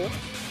awful.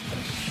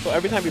 So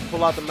every time you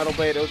pull out the Metal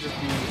Blade, it would just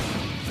be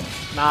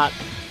not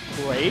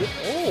great.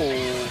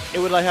 Oh, it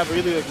would like have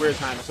really like weird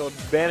timing. So it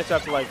would vanish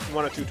after like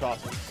 1 or 2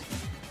 tosses.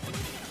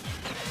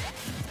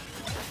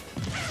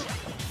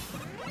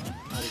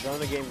 He's running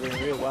the game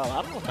doing real well.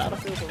 I don't know if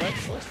Battlefield's the right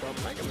choice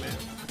for Mega Man.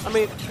 I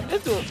mean,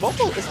 it's doing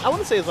Bobo. I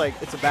wouldn't say it's like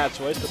it's a bad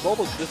choice, but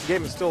Bobo, this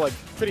game is still like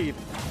pretty.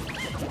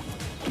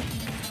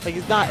 Like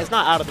it's not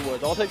out of the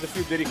woods. I'll take the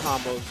few Diddy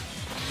combos,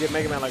 get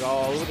Mega Man like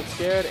a little bit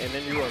scared, and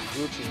then you are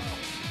Gucci.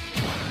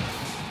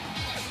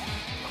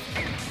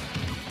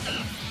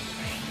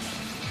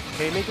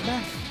 Can he make it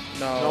back?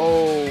 No.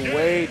 No,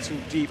 way too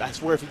deep. I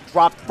swear, if he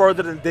dropped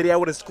further than Diddy, I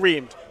would have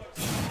screamed.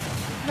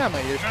 Not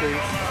my ears, please.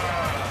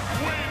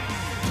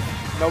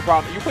 No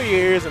problem. You put your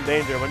ears in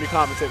danger when you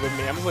compensate with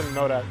me. I'm just letting you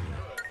know that.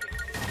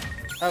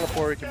 I have a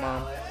Puerto Rican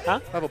mom. Huh?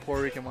 I have a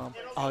Puerto Rican mom.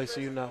 Oh, so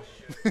you know.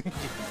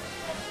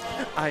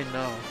 I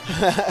know.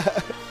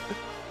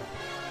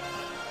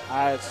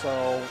 Alright,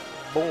 so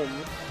boom.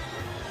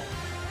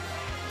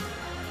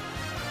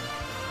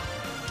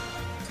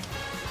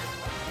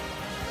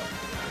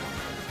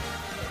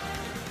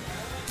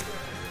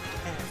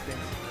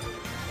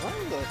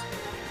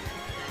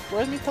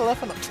 Where's my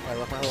telephone? I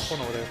left my telephone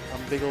over there.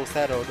 I'm big old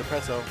Sato,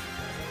 Depresso.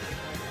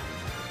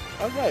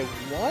 Alright,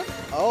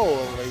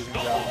 1-0, ladies and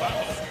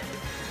gentlemen.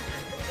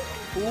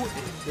 Who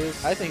is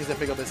this? I think he's gonna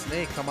pick up a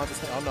snake. Come out the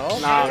snake. Oh no.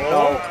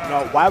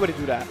 No. Why would he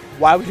do that?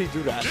 Why would he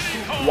do that?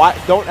 Why?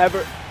 Don't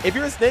ever. If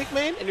you're a Snake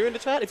main and you're in the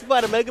chat, if you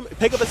find a Mega Man,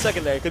 pick up a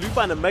secondary. Because if you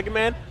find a Mega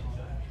Man,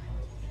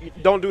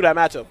 don't do that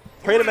matchup.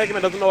 Pray the Mega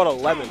Man doesn't know how to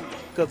lemon.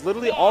 Because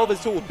literally all of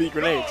his tools beat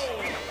grenades.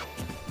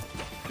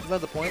 Is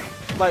that the point?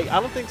 Like, I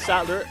don't think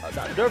Salad,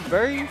 there are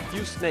very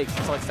few snakes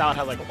until like Salad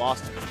has like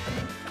lost to.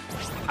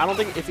 I don't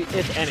think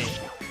if any.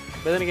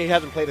 But then again, he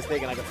hasn't played a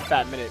snake in like a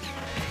fat minute.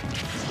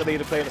 So they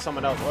either play into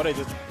someone else or they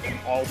just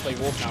all play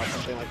Wolf now or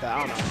something like that.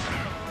 I don't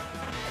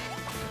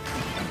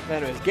know.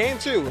 Anyways, game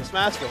 2 of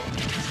Smashville.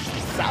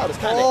 Salad is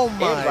kind of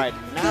in right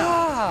now.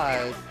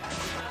 God.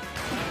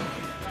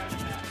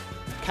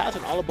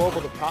 Catching all above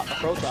with the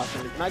approach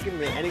option. He's not giving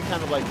me any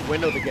kind of like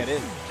window to get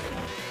in.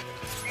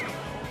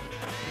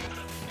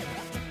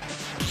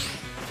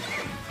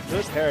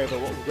 Good parry, but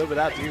what was good with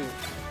that view?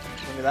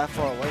 When you're that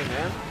far away,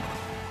 man.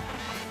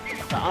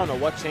 I don't know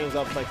what changed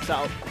up like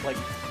Sal, like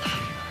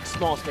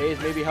small stage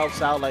maybe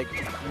helps out, like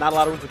not a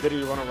lot of room for Diddy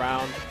to run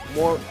around.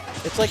 More,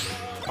 it's like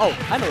Oh,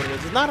 I know what it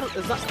is. It's not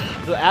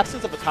the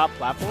absence of a top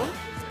platform.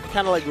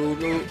 Kind of like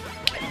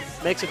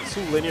makes it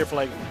too linear for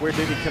like where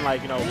Diddy can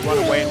like run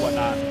away and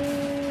whatnot.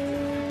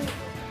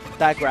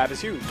 That grab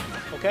is huge.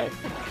 Okay.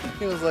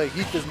 He was like,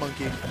 eat this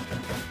monkey.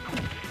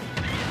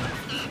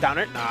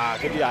 Downer? Nah,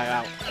 get the eye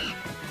out.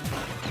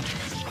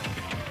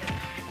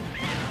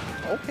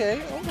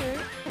 Okay.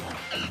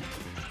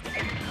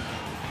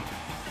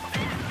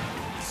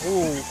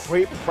 Ooh,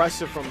 great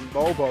pressure from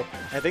Bobo.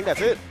 I think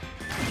that's it.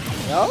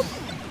 Yup.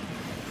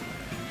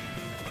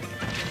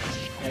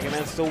 Mega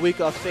Man's still weak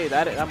off stage.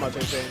 That much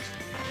ain't changed.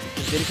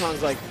 And Diddy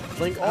Kong's like,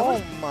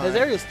 his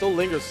area still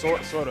lingers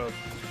sort of.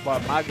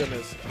 But my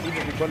goodness, he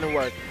just be putting in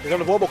work. He's on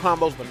the Bobo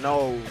combos, but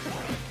no.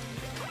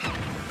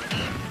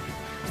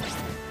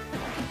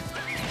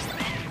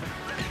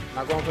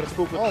 Not going for the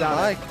scoop with down. Oh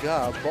my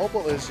god,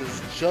 Bobo is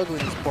just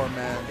juggling this poor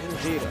man.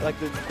 Indeed. Like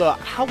the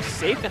how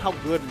safe and how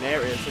good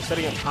Nair is for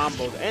setting up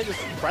combos and just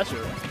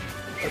pressure.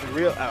 Like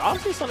real,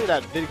 honestly, something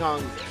that Diddy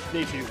Kong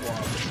needs to use more.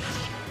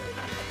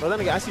 But then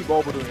again, I see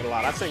Bobo doing it a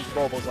lot. I think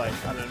Bobo's like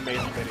an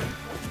amazing video.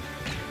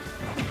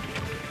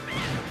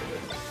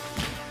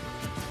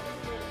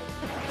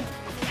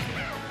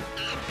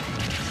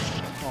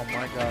 Oh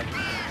my god.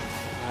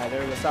 Alright,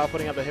 there we go. Sal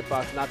putting up the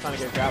hitbox, not trying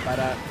to get grabbed by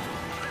that.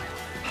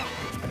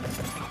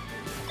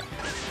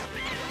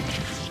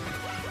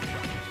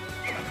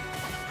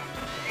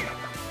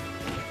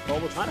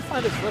 Bobo trying to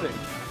find his footing.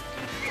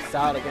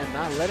 Sal again,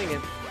 not letting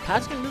him.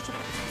 Catching him neutral.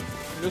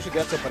 Neutral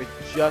gets up, but he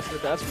just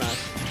hit that smash.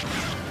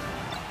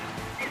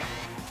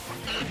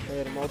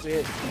 Okay, the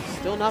multi-hit.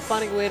 Still not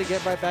finding a way to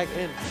get right back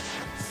in.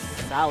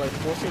 Sal is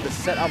forcing to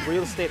set up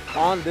real estate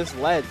on this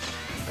ledge.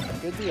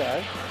 Good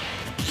DI.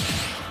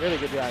 Really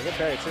good DI. Good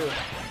parry, too.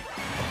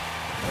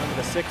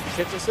 Remember, the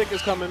kitchen sick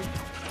is coming.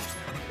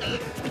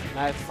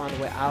 Now I have to find a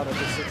way out of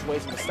this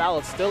situation. The Sal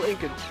is still in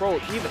control,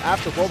 even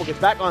after Bobo gets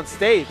back on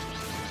stage.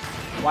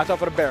 Watch out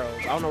for the barrels.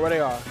 I don't know where they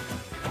are.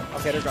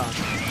 Okay, they're gone.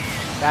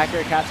 Back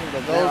here catching the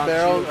Those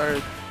barrels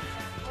are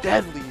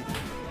deadly.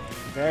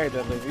 Very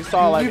deadly. We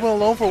saw like leave him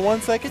alone for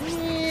 1 second. Just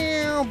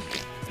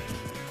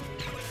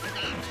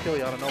kill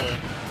you out of nowhere.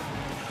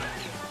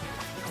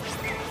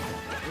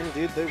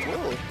 Indeed, they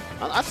will.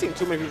 I've seen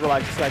too many people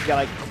like just like get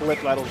like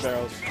clipped by those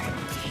barrels.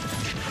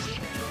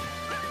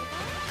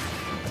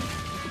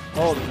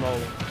 Holy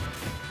moly!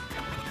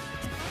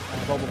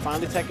 Bobo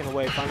finally taking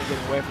away, finally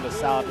getting away from the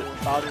Salad.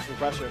 Salad some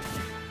pressure.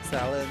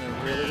 Salad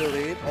and really the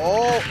lead.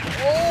 Oh!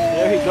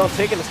 There he goes,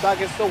 taking the stock.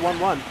 It's still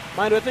 1-1.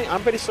 Mind you,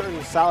 I'm pretty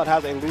certain Salad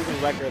has a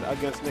losing record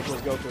against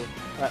Nicholas Goku.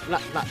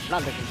 Not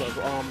Nicholas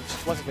Goku.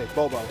 What's his name?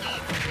 Bobo.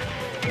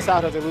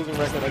 Salad has a losing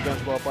record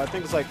against Bobo. I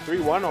think it's like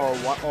 3-1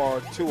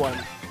 or 2-1.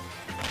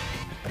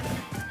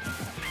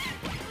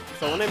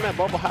 So when they met,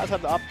 Bobo has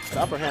had the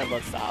upper hand,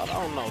 but Salad, I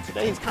don't know.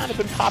 Today he's kind of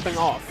been popping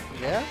off.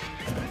 Yeah?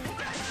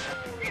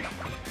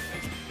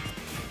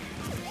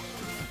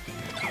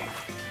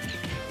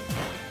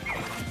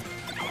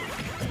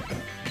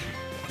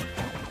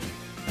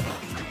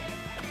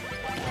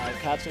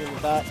 Catching him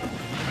with that,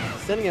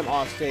 sending him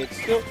off stage.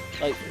 Still,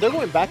 like, they're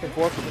going back and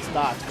forth with the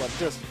stocks, but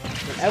just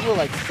whenever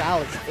like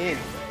Salad's in,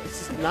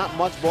 it's just not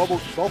much.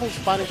 Bobo's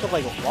finding stuff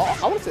like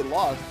lost. I wouldn't say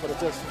lost, but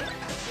it's just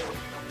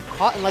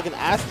caught in like an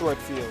asteroid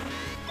field.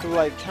 So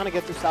like trying to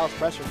get through Salad's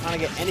pressure, trying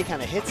to get any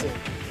kind of hits in.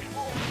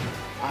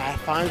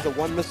 Finds the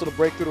one missile to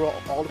break through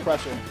all the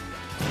pressure.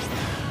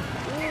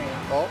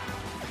 Oh,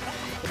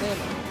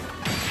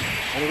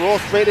 and he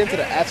rolls straight into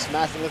the F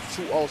smash, and it's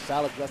 2-0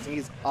 Salad blessing.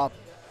 He's up.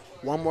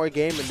 One more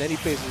game, and then he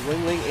faces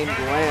Ling Ling in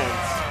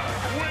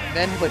Grands.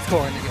 Then he plays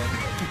Korin again.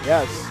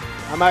 Yes.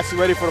 I'm actually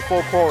ready for the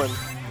full Korin.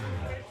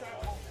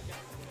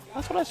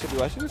 That's what I should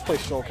do. I should just play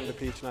Shulk in the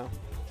Peach now.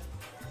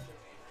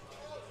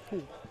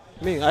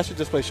 I should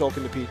just play Shulk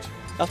in the Peach.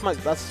 That's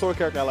the sword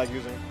character I like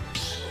using.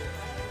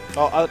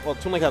 Oh, well,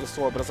 Toon Link has a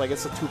sword, but it's like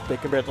it's a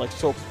toothpick compared to like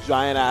Shulk's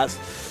giant ass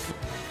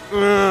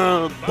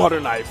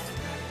butter knife.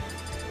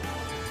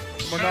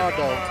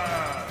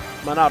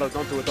 Monado,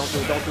 don't do it, don't do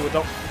it, don't do it,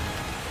 don't.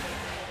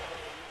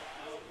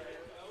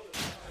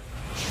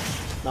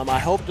 Now, my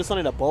hope is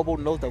something that Bobo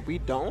knows that we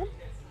don't,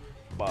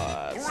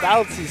 but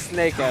Salad sees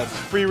Snake as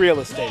free real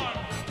estate.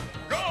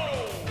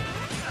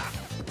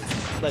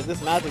 Like,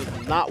 this magic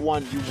is not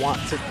one you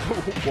want to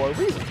do for a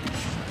reason.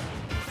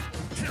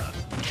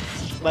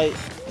 Like,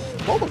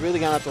 Bobo really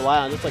gonna have to rely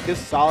on just like his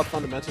solid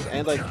fundamentals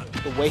and like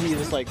the way he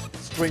just like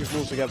strings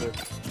moves together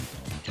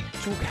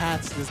to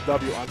catch this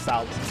W on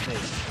Salad and Snake.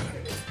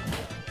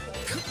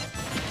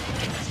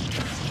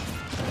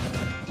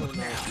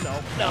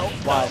 No.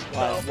 Why?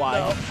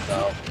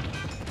 No.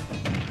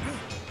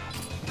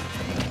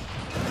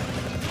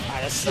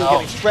 Alright, still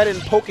getting shredded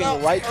and poking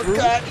right through.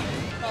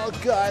 Oh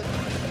god.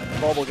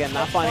 Bobo again,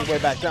 not finding a way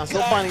back down.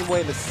 Still finding a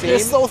way in the same You're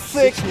so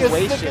thick.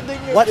 situation.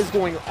 What is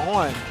going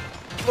on?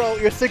 Bro,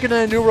 you're thicker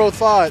than a New Road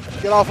thought.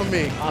 Get off of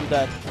me. I'm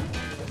dead.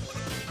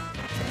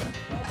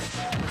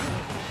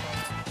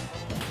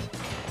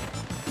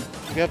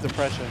 You have the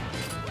pressure.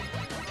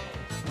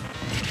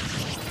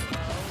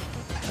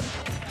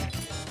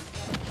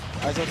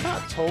 Alright, so it's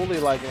not totally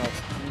like,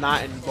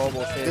 not in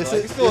Bobo's favor. This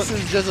Like,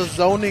 is just a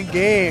zoning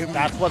game.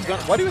 that's what's going.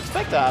 What do you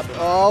expect to happen?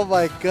 Oh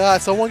my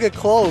God! Someone get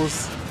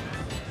close.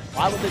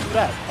 Why would they do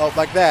that? Oh,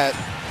 like that.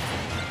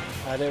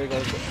 There we go.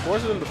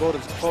 Forces him to go to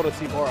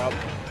C4 up.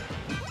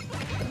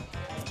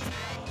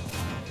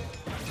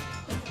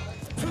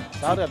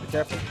 So I gotta be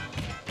careful.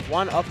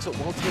 One up to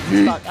won't take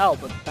the stock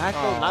out, but back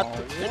though not.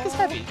 Nick is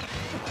heavy.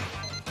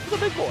 He's a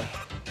big boy.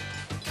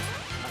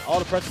 And all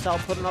the pressure Sal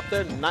putting up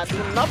there, not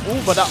doing enough.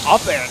 Ooh, but the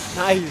up air,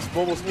 nice.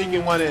 Bobo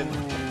sneaking one in.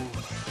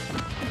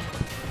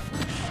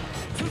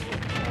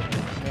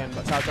 Man,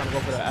 but Sal trying to go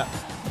for the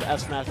F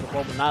smash with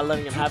Bobo, not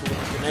letting him have it with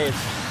his grenades.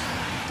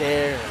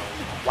 There.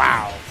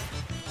 Wow.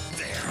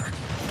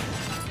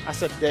 I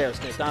said there,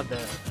 Snake, not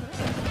there.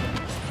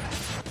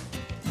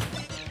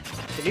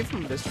 And even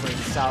from this range,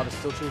 Sal is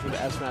still choosing the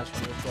F smash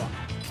from the front.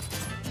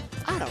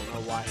 I don't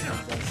know why he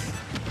does this.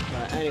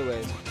 But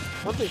anyways,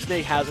 something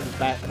Snake has in his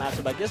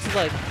matchup, I guess, is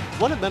like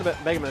one of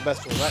Mega Man's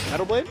best tools, right?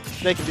 Metal Blade?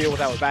 Snake can deal with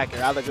that with back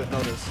air. I just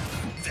noticed.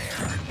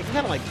 He can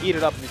kind of like eat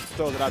it up and he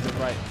throws it out to the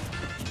right.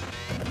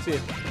 Let's see.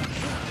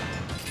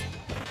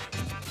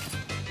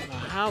 Now,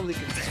 how will he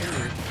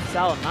continue?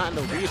 Sal not in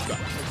the lead, though.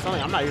 It's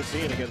something I'm not used to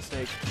seeing against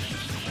Snake.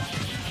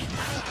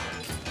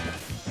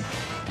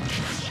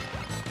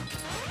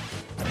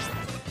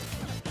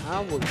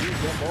 How will you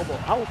get Bobo?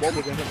 How will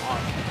Bobo get him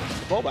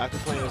off? Bobo actually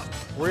playing this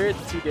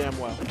pretty damn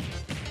well.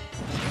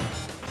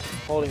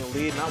 Holding a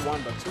lead, not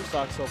one, but 2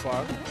 stocks so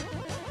far.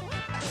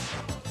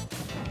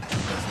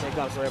 Snake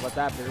not worry about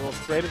that, but he rolls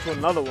straight into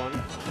another one.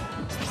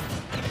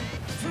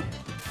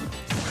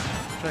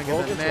 Trying to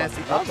get that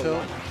nasty up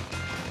tilt.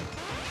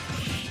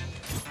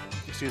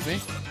 Excuse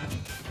me?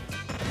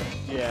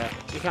 Yeah,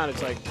 he kind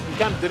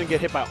of didn't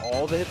get hit by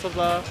all the hits of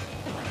the.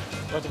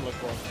 What's it look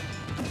for?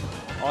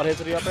 All the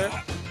hits of the up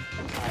air?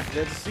 Alright,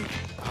 let's see.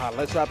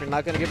 Let's wrap.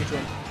 Not gonna give it to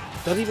him.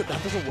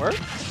 That doesn't work?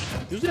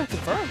 Usually that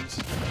confirms.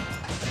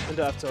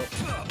 Into F tilt.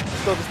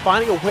 Still just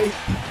finding a way.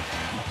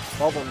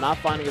 Bobo not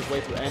finding his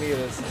way through any of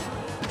this.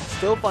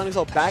 Still finding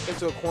himself back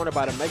into a corner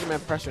by the Mega Man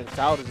pressure, and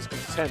Sal is just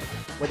content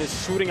with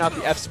just shooting out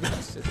the F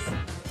smashes.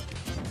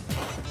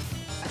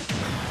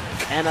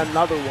 And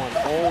another one.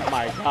 Oh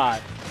my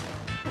god.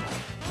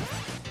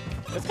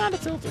 It's kind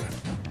of tilted.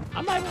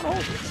 I'm not even gonna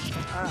hold it.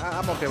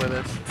 I'm okay with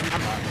this.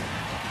 I'm not.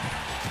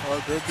 Oh,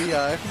 good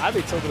BI. I'd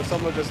be tilted if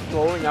someone was just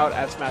throwing out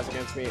F smash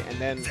against me, and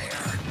then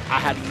I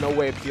had no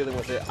way of dealing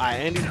with it.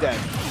 And he's dead.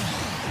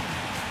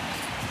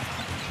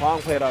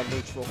 Long played on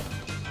neutral.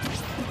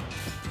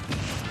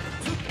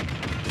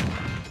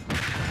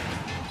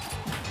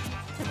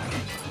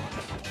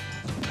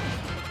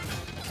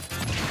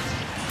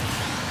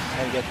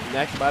 And get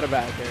necked by the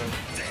back end.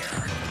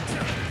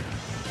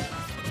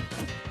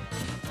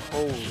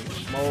 Holy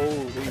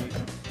moly.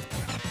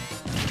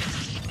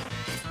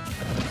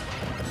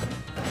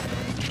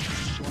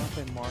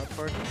 Mario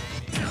Party?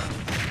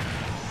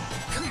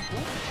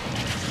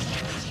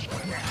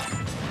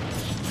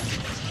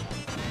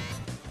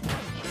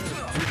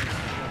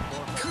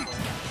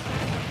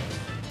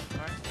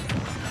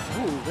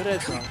 Ooh, good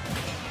edge on.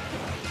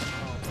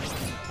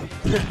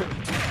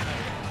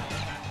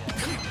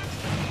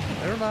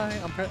 Never mind.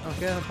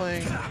 I'm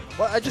playing.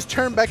 Well, I just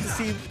turned back to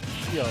see.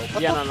 Yo.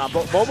 Yeah, no.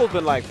 Bobo's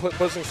been like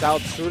pushing Sal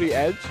through the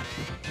edge,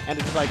 and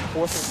it's just like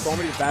forcing so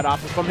many bad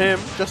options from him.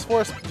 Just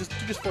force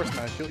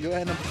smash. You'll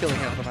end up killing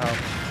him somehow.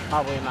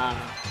 Probably not.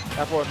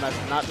 That forward smash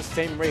is not the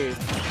same rate.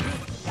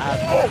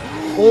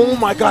 Oh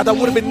my god, that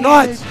would have been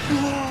nuts!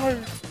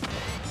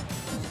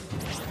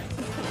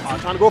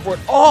 Trying to go for it.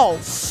 Oh!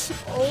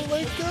 Oh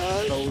my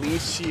god! The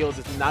lead shield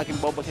is knocking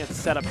Bobo can't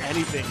set up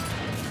anything.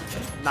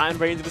 Not in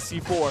range of the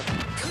C4.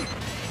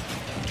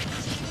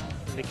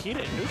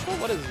 Nikita in neutral?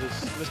 What is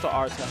this? Mr.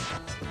 R tech.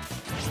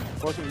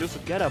 Forcing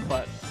neutral get up,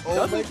 but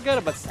doesn't get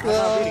up, but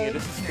not beating it.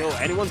 This is still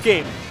anyone's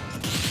game.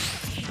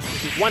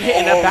 If one hit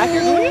in that back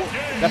is doing it,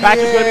 that back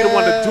is going to be the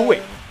one to do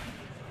it.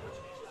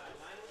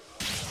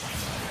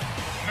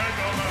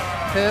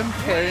 Him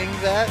carrying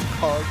that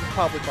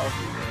probably caused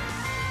me.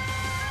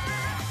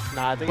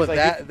 Nah, I think but it's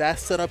like that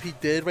setup he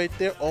did right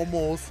there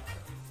almost.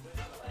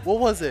 What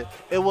was it?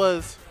 It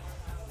was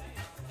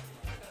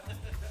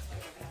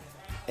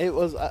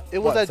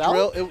that Sal?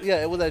 drill.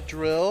 It was that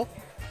drill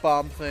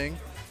bomb thing.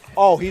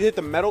 Oh, he did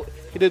the metal.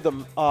 He did the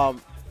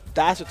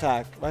dash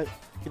attack, right?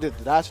 He did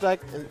the dash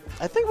attack, and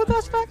I think with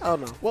dash attack, I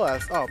don't know. Well,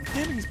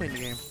 damn, he's playing the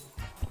game.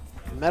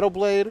 Metal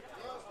Blade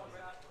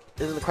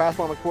is in the crash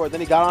on the court. Then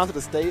he got onto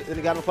the stage. Then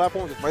he got on the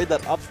platform and just made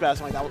that up smash.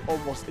 Like that was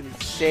almost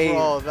insane.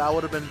 Bro, that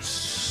would have been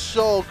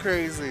so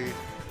crazy.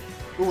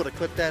 Who would have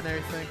clipped that and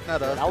everything?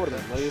 Not us. That would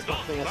have been the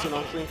funniest thing I've seen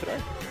on screen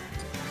today.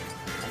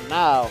 And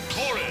now,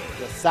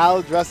 the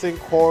salad dressing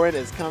Corin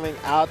is coming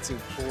out to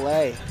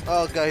play.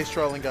 Oh, God, he's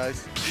trolling,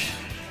 guys.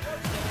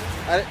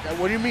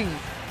 What do you mean?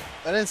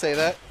 I didn't say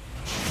that.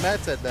 Matt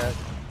said that.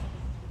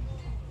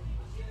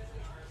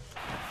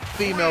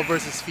 Female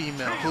versus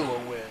female. Who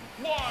will win?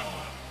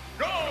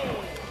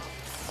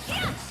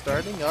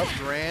 Starting up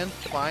grand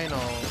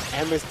finals.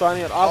 And we're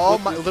starting it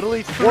off with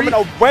literally woman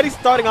already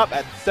starting up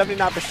at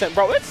 79%.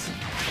 Bro, it's...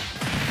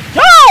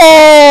 Yo!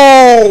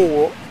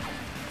 Oh!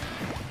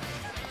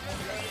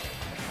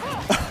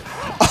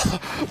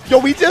 Yo,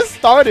 we just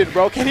started,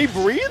 bro. Can he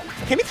breathe?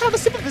 Can he have a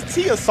sip of his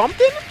tea or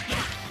something?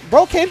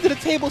 Bro came to the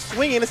table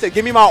swinging and said,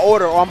 "Give me my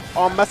order, or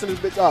I'm messing this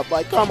bitch up."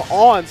 Like, come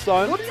on,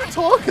 son. What are you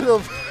talking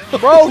of?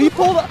 Bro, he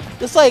pulled up.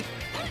 It's like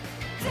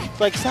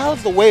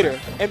Sal's the waiter,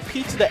 and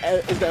Peach is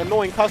the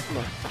annoying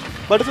customer.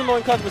 But this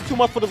annoying customer is too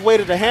much for this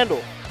waiter to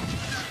handle.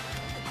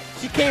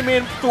 She came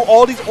in, threw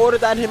all these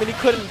orders at him, and he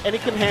couldn't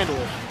handle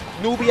it.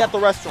 Newbie at the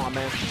restaurant,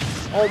 man.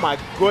 Oh my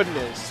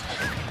goodness,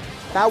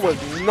 that was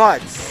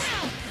nuts.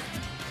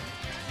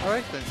 All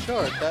right then,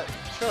 sure.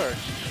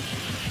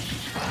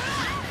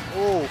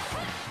 Oh,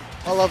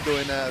 I love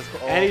doing that.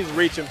 Oh. And he's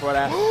reaching for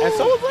that, and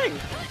so is Ling.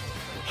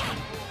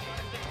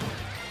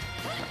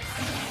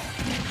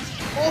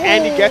 Oh.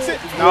 And he gets it.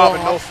 No,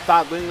 but no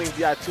stop. Ling's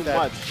DI too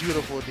much.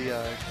 Beautiful DI.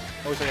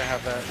 I wish I could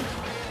have that.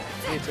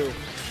 Me too.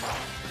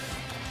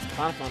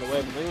 Trying to find a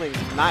way, but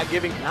Ling's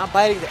not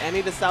biting to any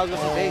of the Sal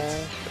aggressive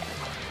baits.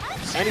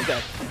 And he's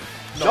dead.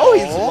 No,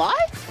 he's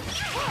alive?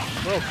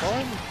 Bro,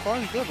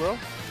 Farn's good, bro.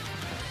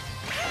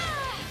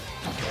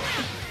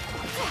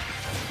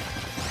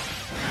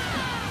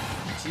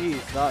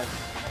 Jesus.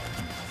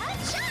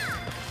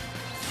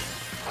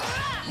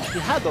 He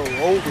had the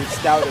roll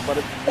reached out, but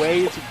it's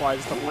way too far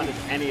just to punish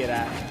any of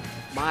that.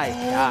 My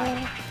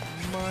God.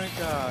 My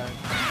God.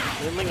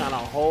 Ling on a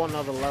whole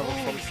another level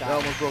from That Sal.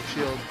 almost broke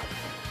shield.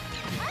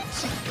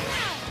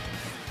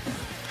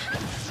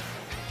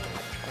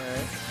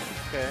 Alright.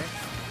 Okay.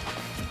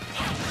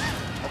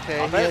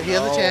 Okay, he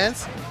has a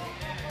chance.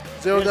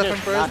 Zero death from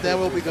first, then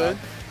we'll be good.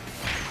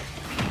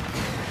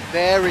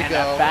 There we And go.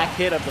 that back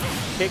hit of the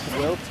kick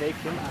will take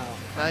him out.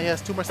 Now he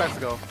has 2 more stacks to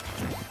go.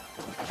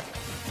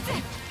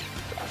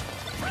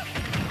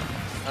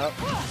 Up.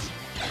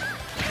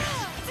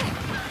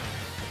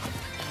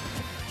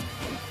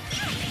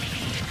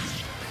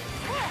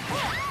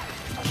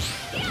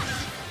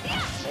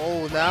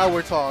 Oh, now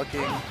we're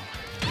talking.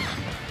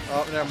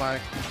 Oh, never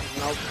mind.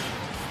 Nope.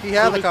 He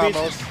had the As soon as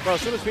combos. Peach, bro,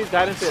 as soon as Peach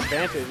got into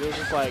advantage, it was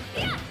just like,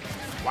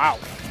 wow.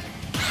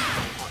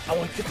 I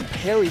want to get the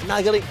parry. He's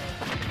not getting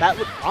that.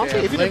 Would, honestly,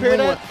 Yeah, if you didn't parry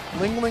that,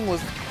 Ling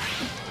was.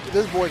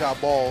 This boy got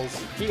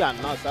balls. he got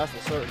nuts. That's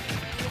for certain.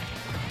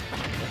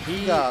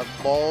 He got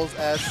balls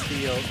as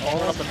steel.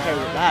 All up the parry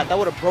with that. That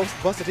would have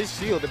busted his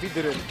shield if he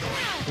didn't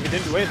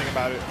do anything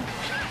about it.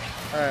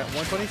 Alright,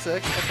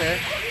 126. Okay,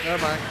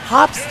 never mind.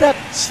 Hop step,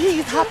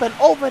 cheese hopping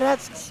over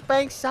that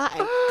spank shot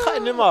and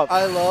cutting him up.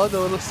 I love the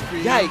little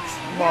scream.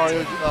 Yikes.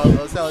 Mario,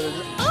 Sally.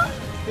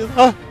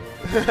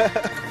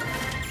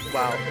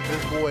 Wow,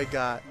 this boy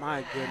got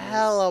My goodness.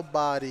 hella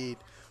bodied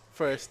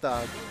first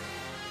stock.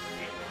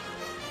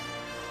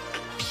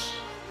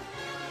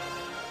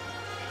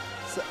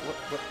 So,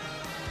 what?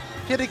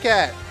 Kitty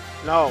cat.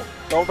 No,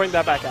 don't bring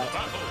that back out.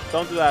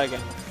 Don't do that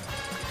again.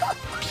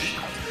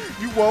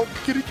 You won't,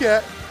 kitty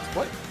cat.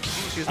 What?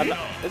 Excuse me?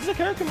 Is this a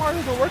character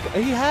Mario's been working?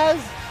 He has,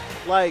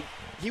 like,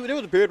 there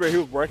was a period where he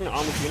was working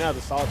on Lucina as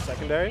a solid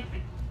secondary.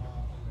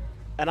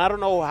 And I don't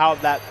know how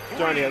that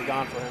journey has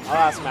gone for him. I'll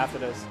ask him after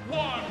this.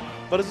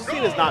 But his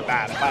Lucina is not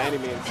bad by any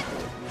means.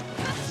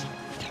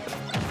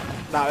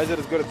 Now, is it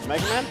as good as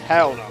Mega Man?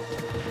 Hell no.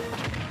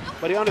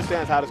 But he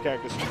understands how this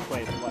character should be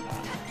played and whatnot.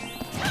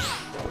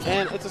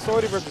 And it's a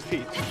Swordy versus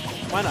Peach.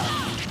 Why not?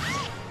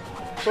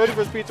 Swordy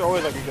versus Peach are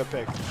always like a good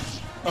pick.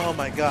 Oh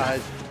my god.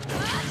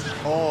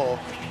 Oh,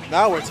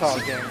 now we're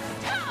talking.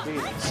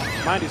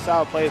 Mind you,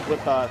 Sal plays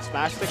with the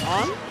Smash Stick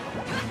on.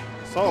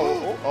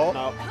 So, Oh.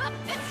 no.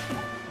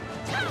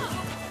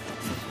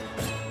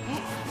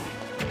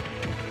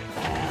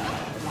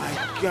 Oh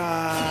my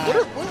god.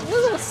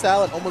 What is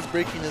Salad almost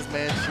breaking his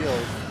man's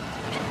shield?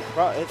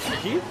 Bro,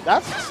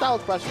 that's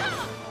Sal's question.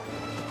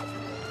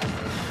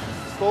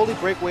 Slowly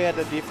break away at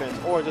the defense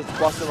or just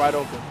bust it right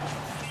open.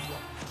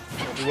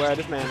 Beware of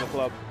this man in the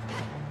club.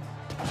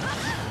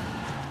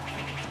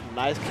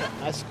 Nice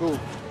scoop.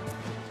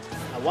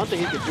 Now, one thing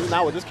he could do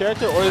now with this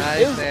character, or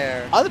is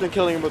there. other than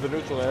killing him with the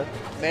neutral air,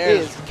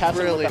 There's is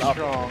catching really him with that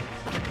strong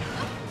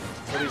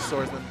for these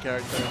swordsman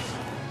characters.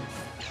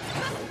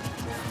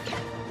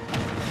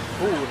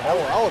 Ooh, that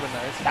would have been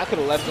nice. That could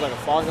have led to like a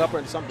falling upper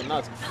and something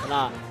nuts.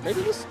 Nah,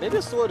 maybe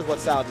this sword is what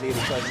Sal needed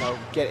to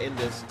get in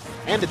this.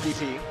 And the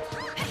DP.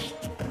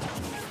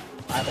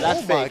 But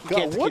that's fake. You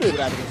can't what keep is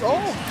that against Oh,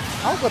 Peach.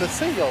 I was gonna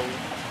say though.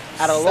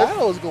 At a low,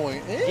 Sal's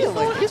going in.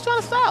 he's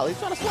trying to style. He's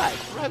trying to swag.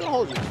 I'm not gonna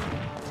hold you.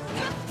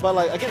 But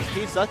like against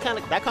Peach, that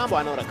combo,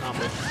 I know that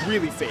combo is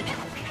really fake.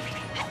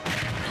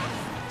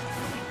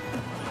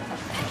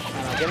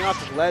 And getting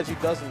off the ledge, he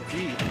does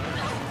indeed.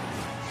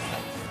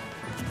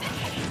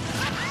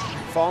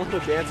 Falling to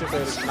dancing for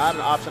it is not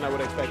an option I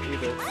would expect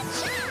either.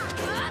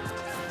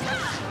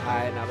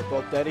 Alright, now they're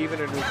both dead even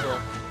in neutral.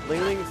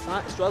 Ling is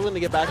not struggling to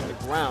get back to the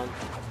ground,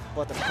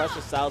 but the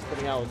pressure Sal's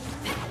putting out,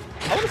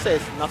 I wouldn't say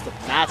it's enough to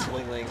match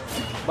Ling,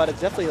 but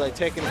it's definitely like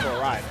taking him for a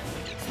ride.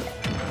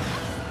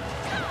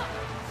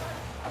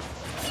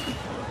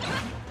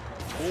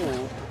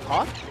 Ooh,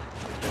 caught?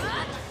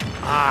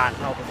 Ah,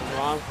 no, but the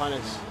wrong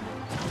punish.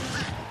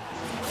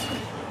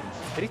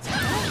 Did he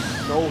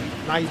no,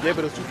 nah, he did,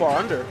 but it was too far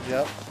under.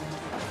 Yep.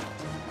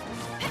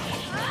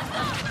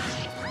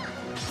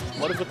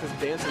 What is with this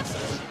dancing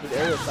side? His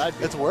aerial side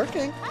beat? It's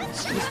working.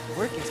 He's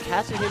working. He's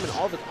catching him in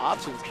all of his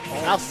options.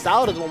 Now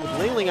Sal is the one with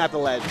Ling Ling at the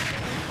ledge.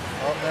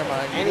 Oh, never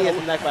mind. And he gets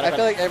the neck by the I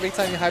feel like every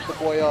time you hype the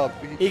boy up,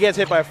 he gets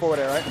hit by a forward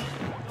air, right?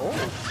 Oh.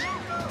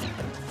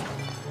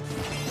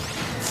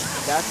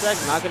 That's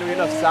not going to be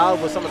enough. Sal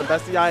was some of the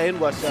best DI in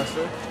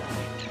Westchester.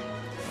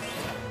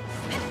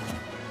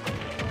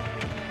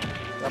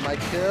 That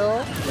might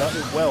kill. Yep.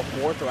 Well,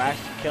 fourth or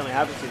actually killing. I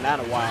haven't seen that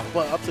in a while.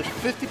 But up to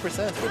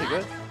 50% is pretty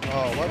good.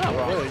 Oh, what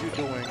are you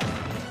doing?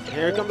 And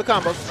here come the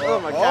combos. Oh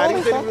my god, he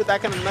was hitting me with that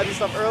kind of nutty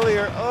stuff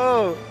earlier.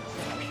 Oh.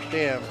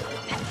 Damn.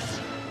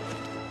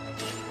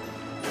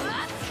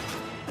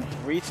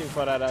 Reaching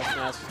for that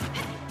smash.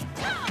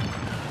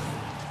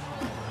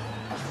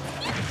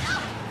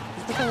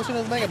 He's becoming as soon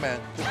as Mega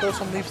Man. Just throw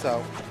some leaves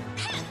out.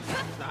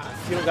 Nah,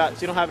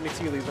 she don't have any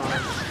tea leaves on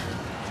her.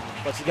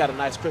 But she got a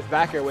nice crisp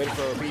back air waiting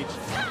for a beach.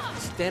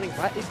 Standing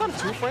right. He's got a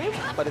 2-frame,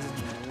 but it's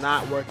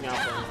not working out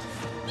for him.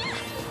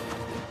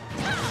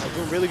 Like,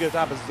 doing a really good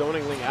job of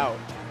zoning Ling out.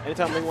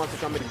 Anytime Ling wants to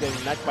come in, he's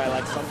getting necked by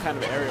like some kind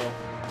of aerial,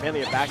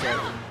 mainly a back air.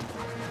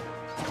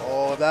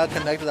 Oh, if that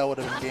connected, that would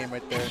have been game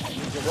right there.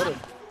 It would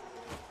have.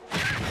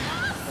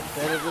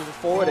 Then it was a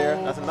forward air.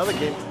 That's another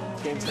game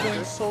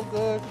changer. So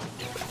good.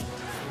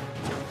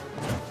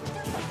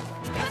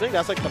 I think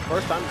that's like the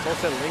first time Soul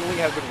said Ling Ling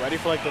has been ready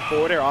for like the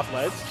forward air off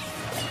ledge.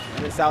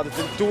 And then Sal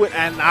didn't do it,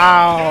 and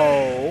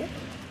now.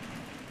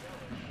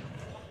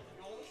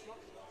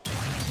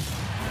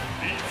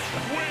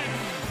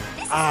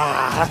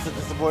 That's a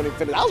disappointing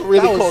finish. That was a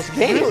really close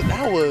game.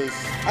 That was,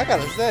 I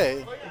gotta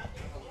say.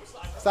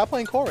 Stop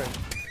playing Corin.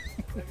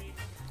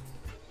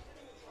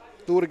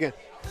 Do it again.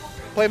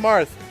 Play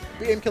Marth.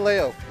 Beat him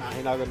Kaleo. Nah,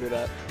 he's not gonna do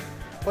that.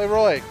 Play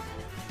Roy.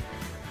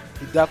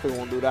 He definitely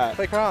won't do that.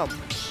 Play Crom.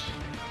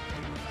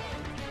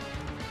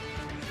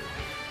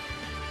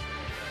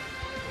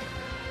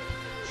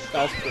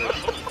 That's good.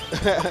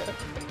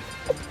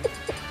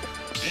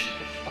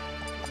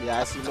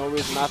 Yeah, I see no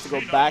reason not to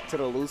go back to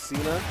the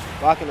Lucina.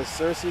 Rocking the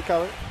Cersei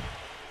color.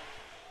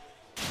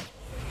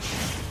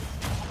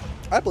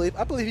 I believe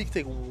he can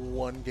take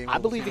one game. I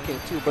believe he can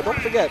too, but don't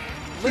forget,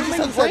 Ling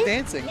Ling's start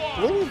dancing.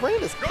 Ling Ling's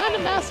brain is kind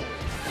of massive.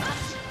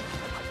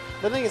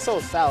 The thing is so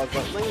solid,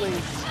 but Ling Ling,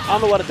 I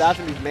don't know what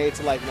adaptation he's made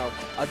to like,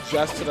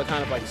 adjust to the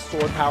kind of like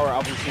sword power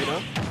of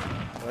Lucina.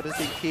 Why does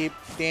he keep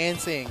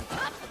dancing?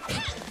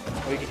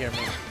 Oh, you can hear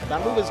me.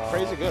 That move is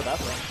crazy good,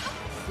 that's right.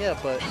 Yeah,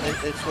 but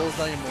it slows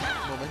down your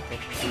momentum.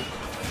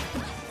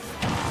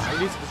 He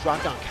needs to just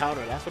drop down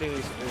counter. That's what he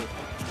needs to do.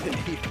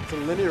 It's a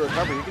linear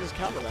recovery. You can just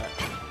counter that.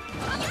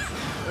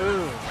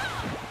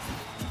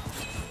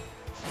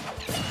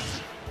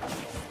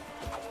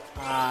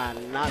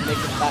 Not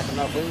making it back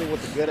enough. Ling Ling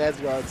with the good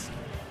edge guards.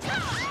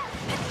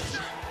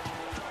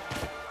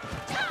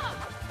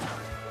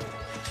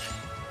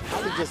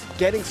 Probably just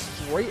getting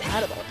straight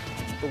out of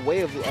the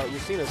way of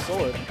Lucina's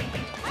sword.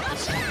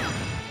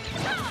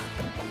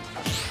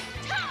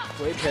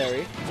 Great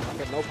parry.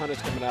 Got no punish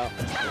coming out.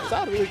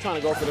 Sal really trying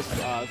to go for this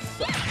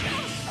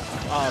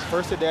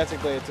first hit dancing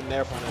blade to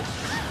nair punish,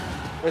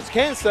 which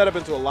can set up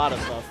into a lot of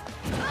stuff.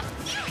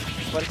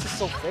 But it's just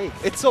so fake.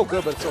 It's so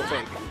good, but it's so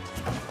fake.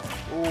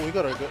 Ooh, he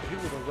would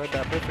have read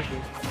that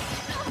perfectly.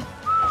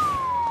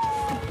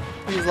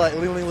 He's like,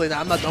 Ling Ling,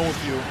 I'm not done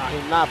with you. Nah,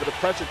 he's not, but the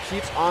pressure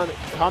keeps on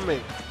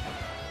coming.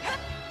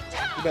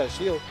 You better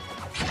shield.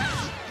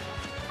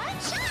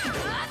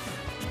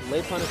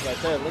 Late punish right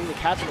there. Ling Ling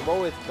catching the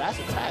ball with that's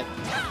attack.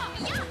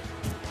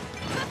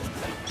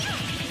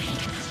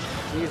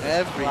 Jesus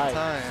Every Christ.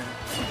 time.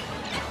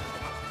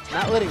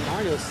 Not letting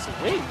Mario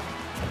swing.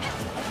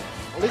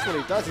 At least when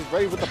he does, he's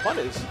ready with the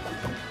punish.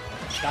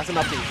 That's an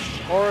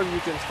upbeat. Or you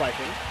can spike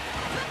him.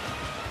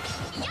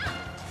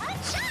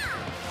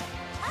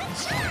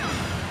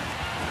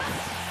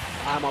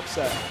 I'm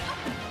upset.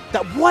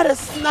 What a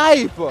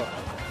snipe!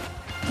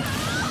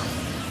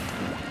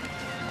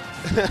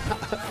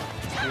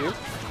 You?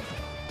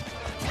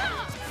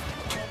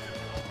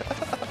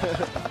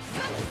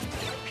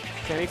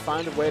 Can he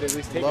find a way to at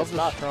least take his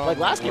spot? Like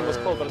last game was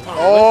close, but it's on.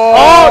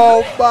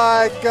 Oh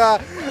my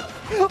god!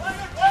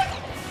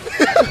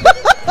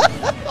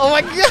 Oh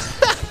my god!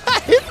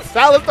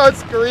 Sal starts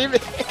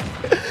screaming,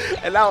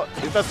 and now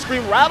the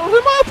scream rattled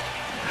him up.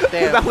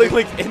 Damn! That looked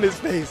like in his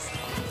face.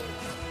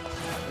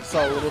 I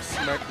saw a little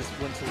smirk just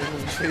went to Ling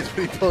Ling's face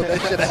when he pulled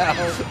that shit out.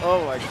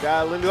 Oh my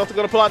god! Lindy's also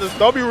gonna pull out this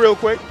W real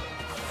quick.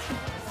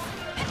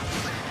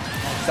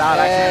 Sal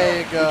there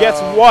you go. He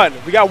gets one.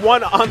 We got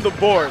one on the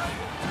board.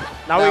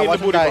 Now we get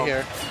the booty bump.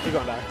 Here. He's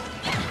gonna die.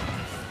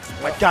 Oh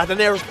my god, the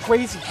nair is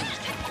crazy.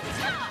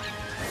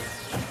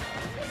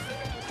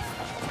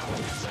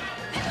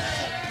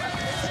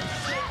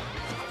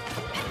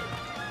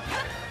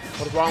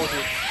 What is wrong with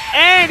you?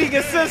 And he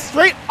gets sent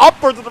straight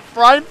upwards with the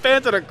frying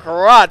pan to the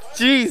crotch.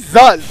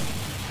 Jesus.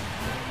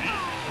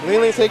 Ling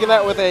Ling taking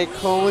that with a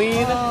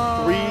clean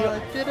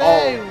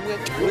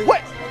 3-0.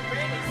 What?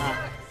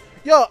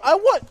 Yo, I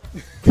want.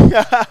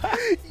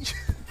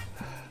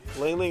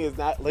 Ling Ling is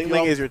not. Ling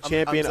Ling is your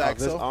champion I'm of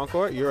this Zaxo.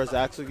 Encore. You're a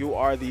Zaxo. You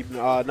are the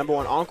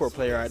 #1 Encore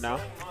player right now.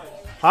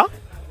 Huh?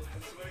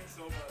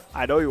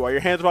 I know you are.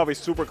 Your hands are probably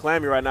super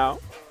clammy right now.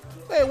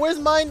 Hey, where's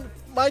my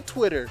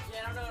Twitter?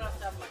 Yeah, I don't know what off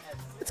the top of my head.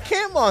 It's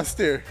Camp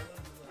Monster.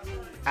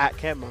 At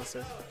Camp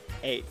Monster.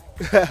 8.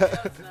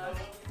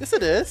 Yes,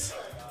 it is.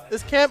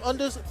 It's Camp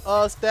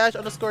stash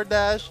 _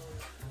 dash.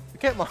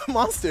 Camp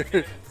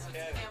Monster.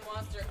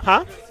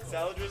 Huh?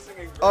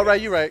 Oh,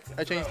 right, you're right.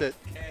 I changed it.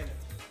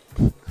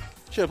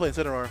 Should have played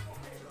Incineroar.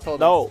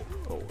 No.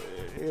 Oh,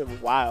 it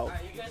was wild.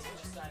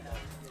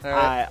 All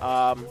right.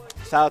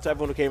 Shout out to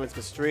everyone who came into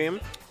the stream.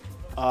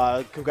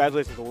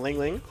 Congratulations to Ling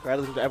Ling.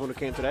 Congratulations to everyone who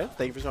came today.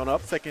 Thank you for showing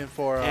up. Second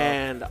for...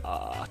 and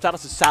shout out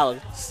to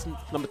Salad,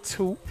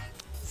 #2.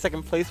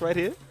 Second place right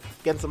here.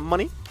 Getting some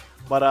money.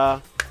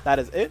 But that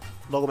is it.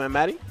 Logo Man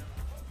Maddie.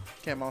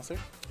 Camp Monster.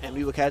 And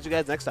we will catch you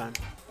guys next time.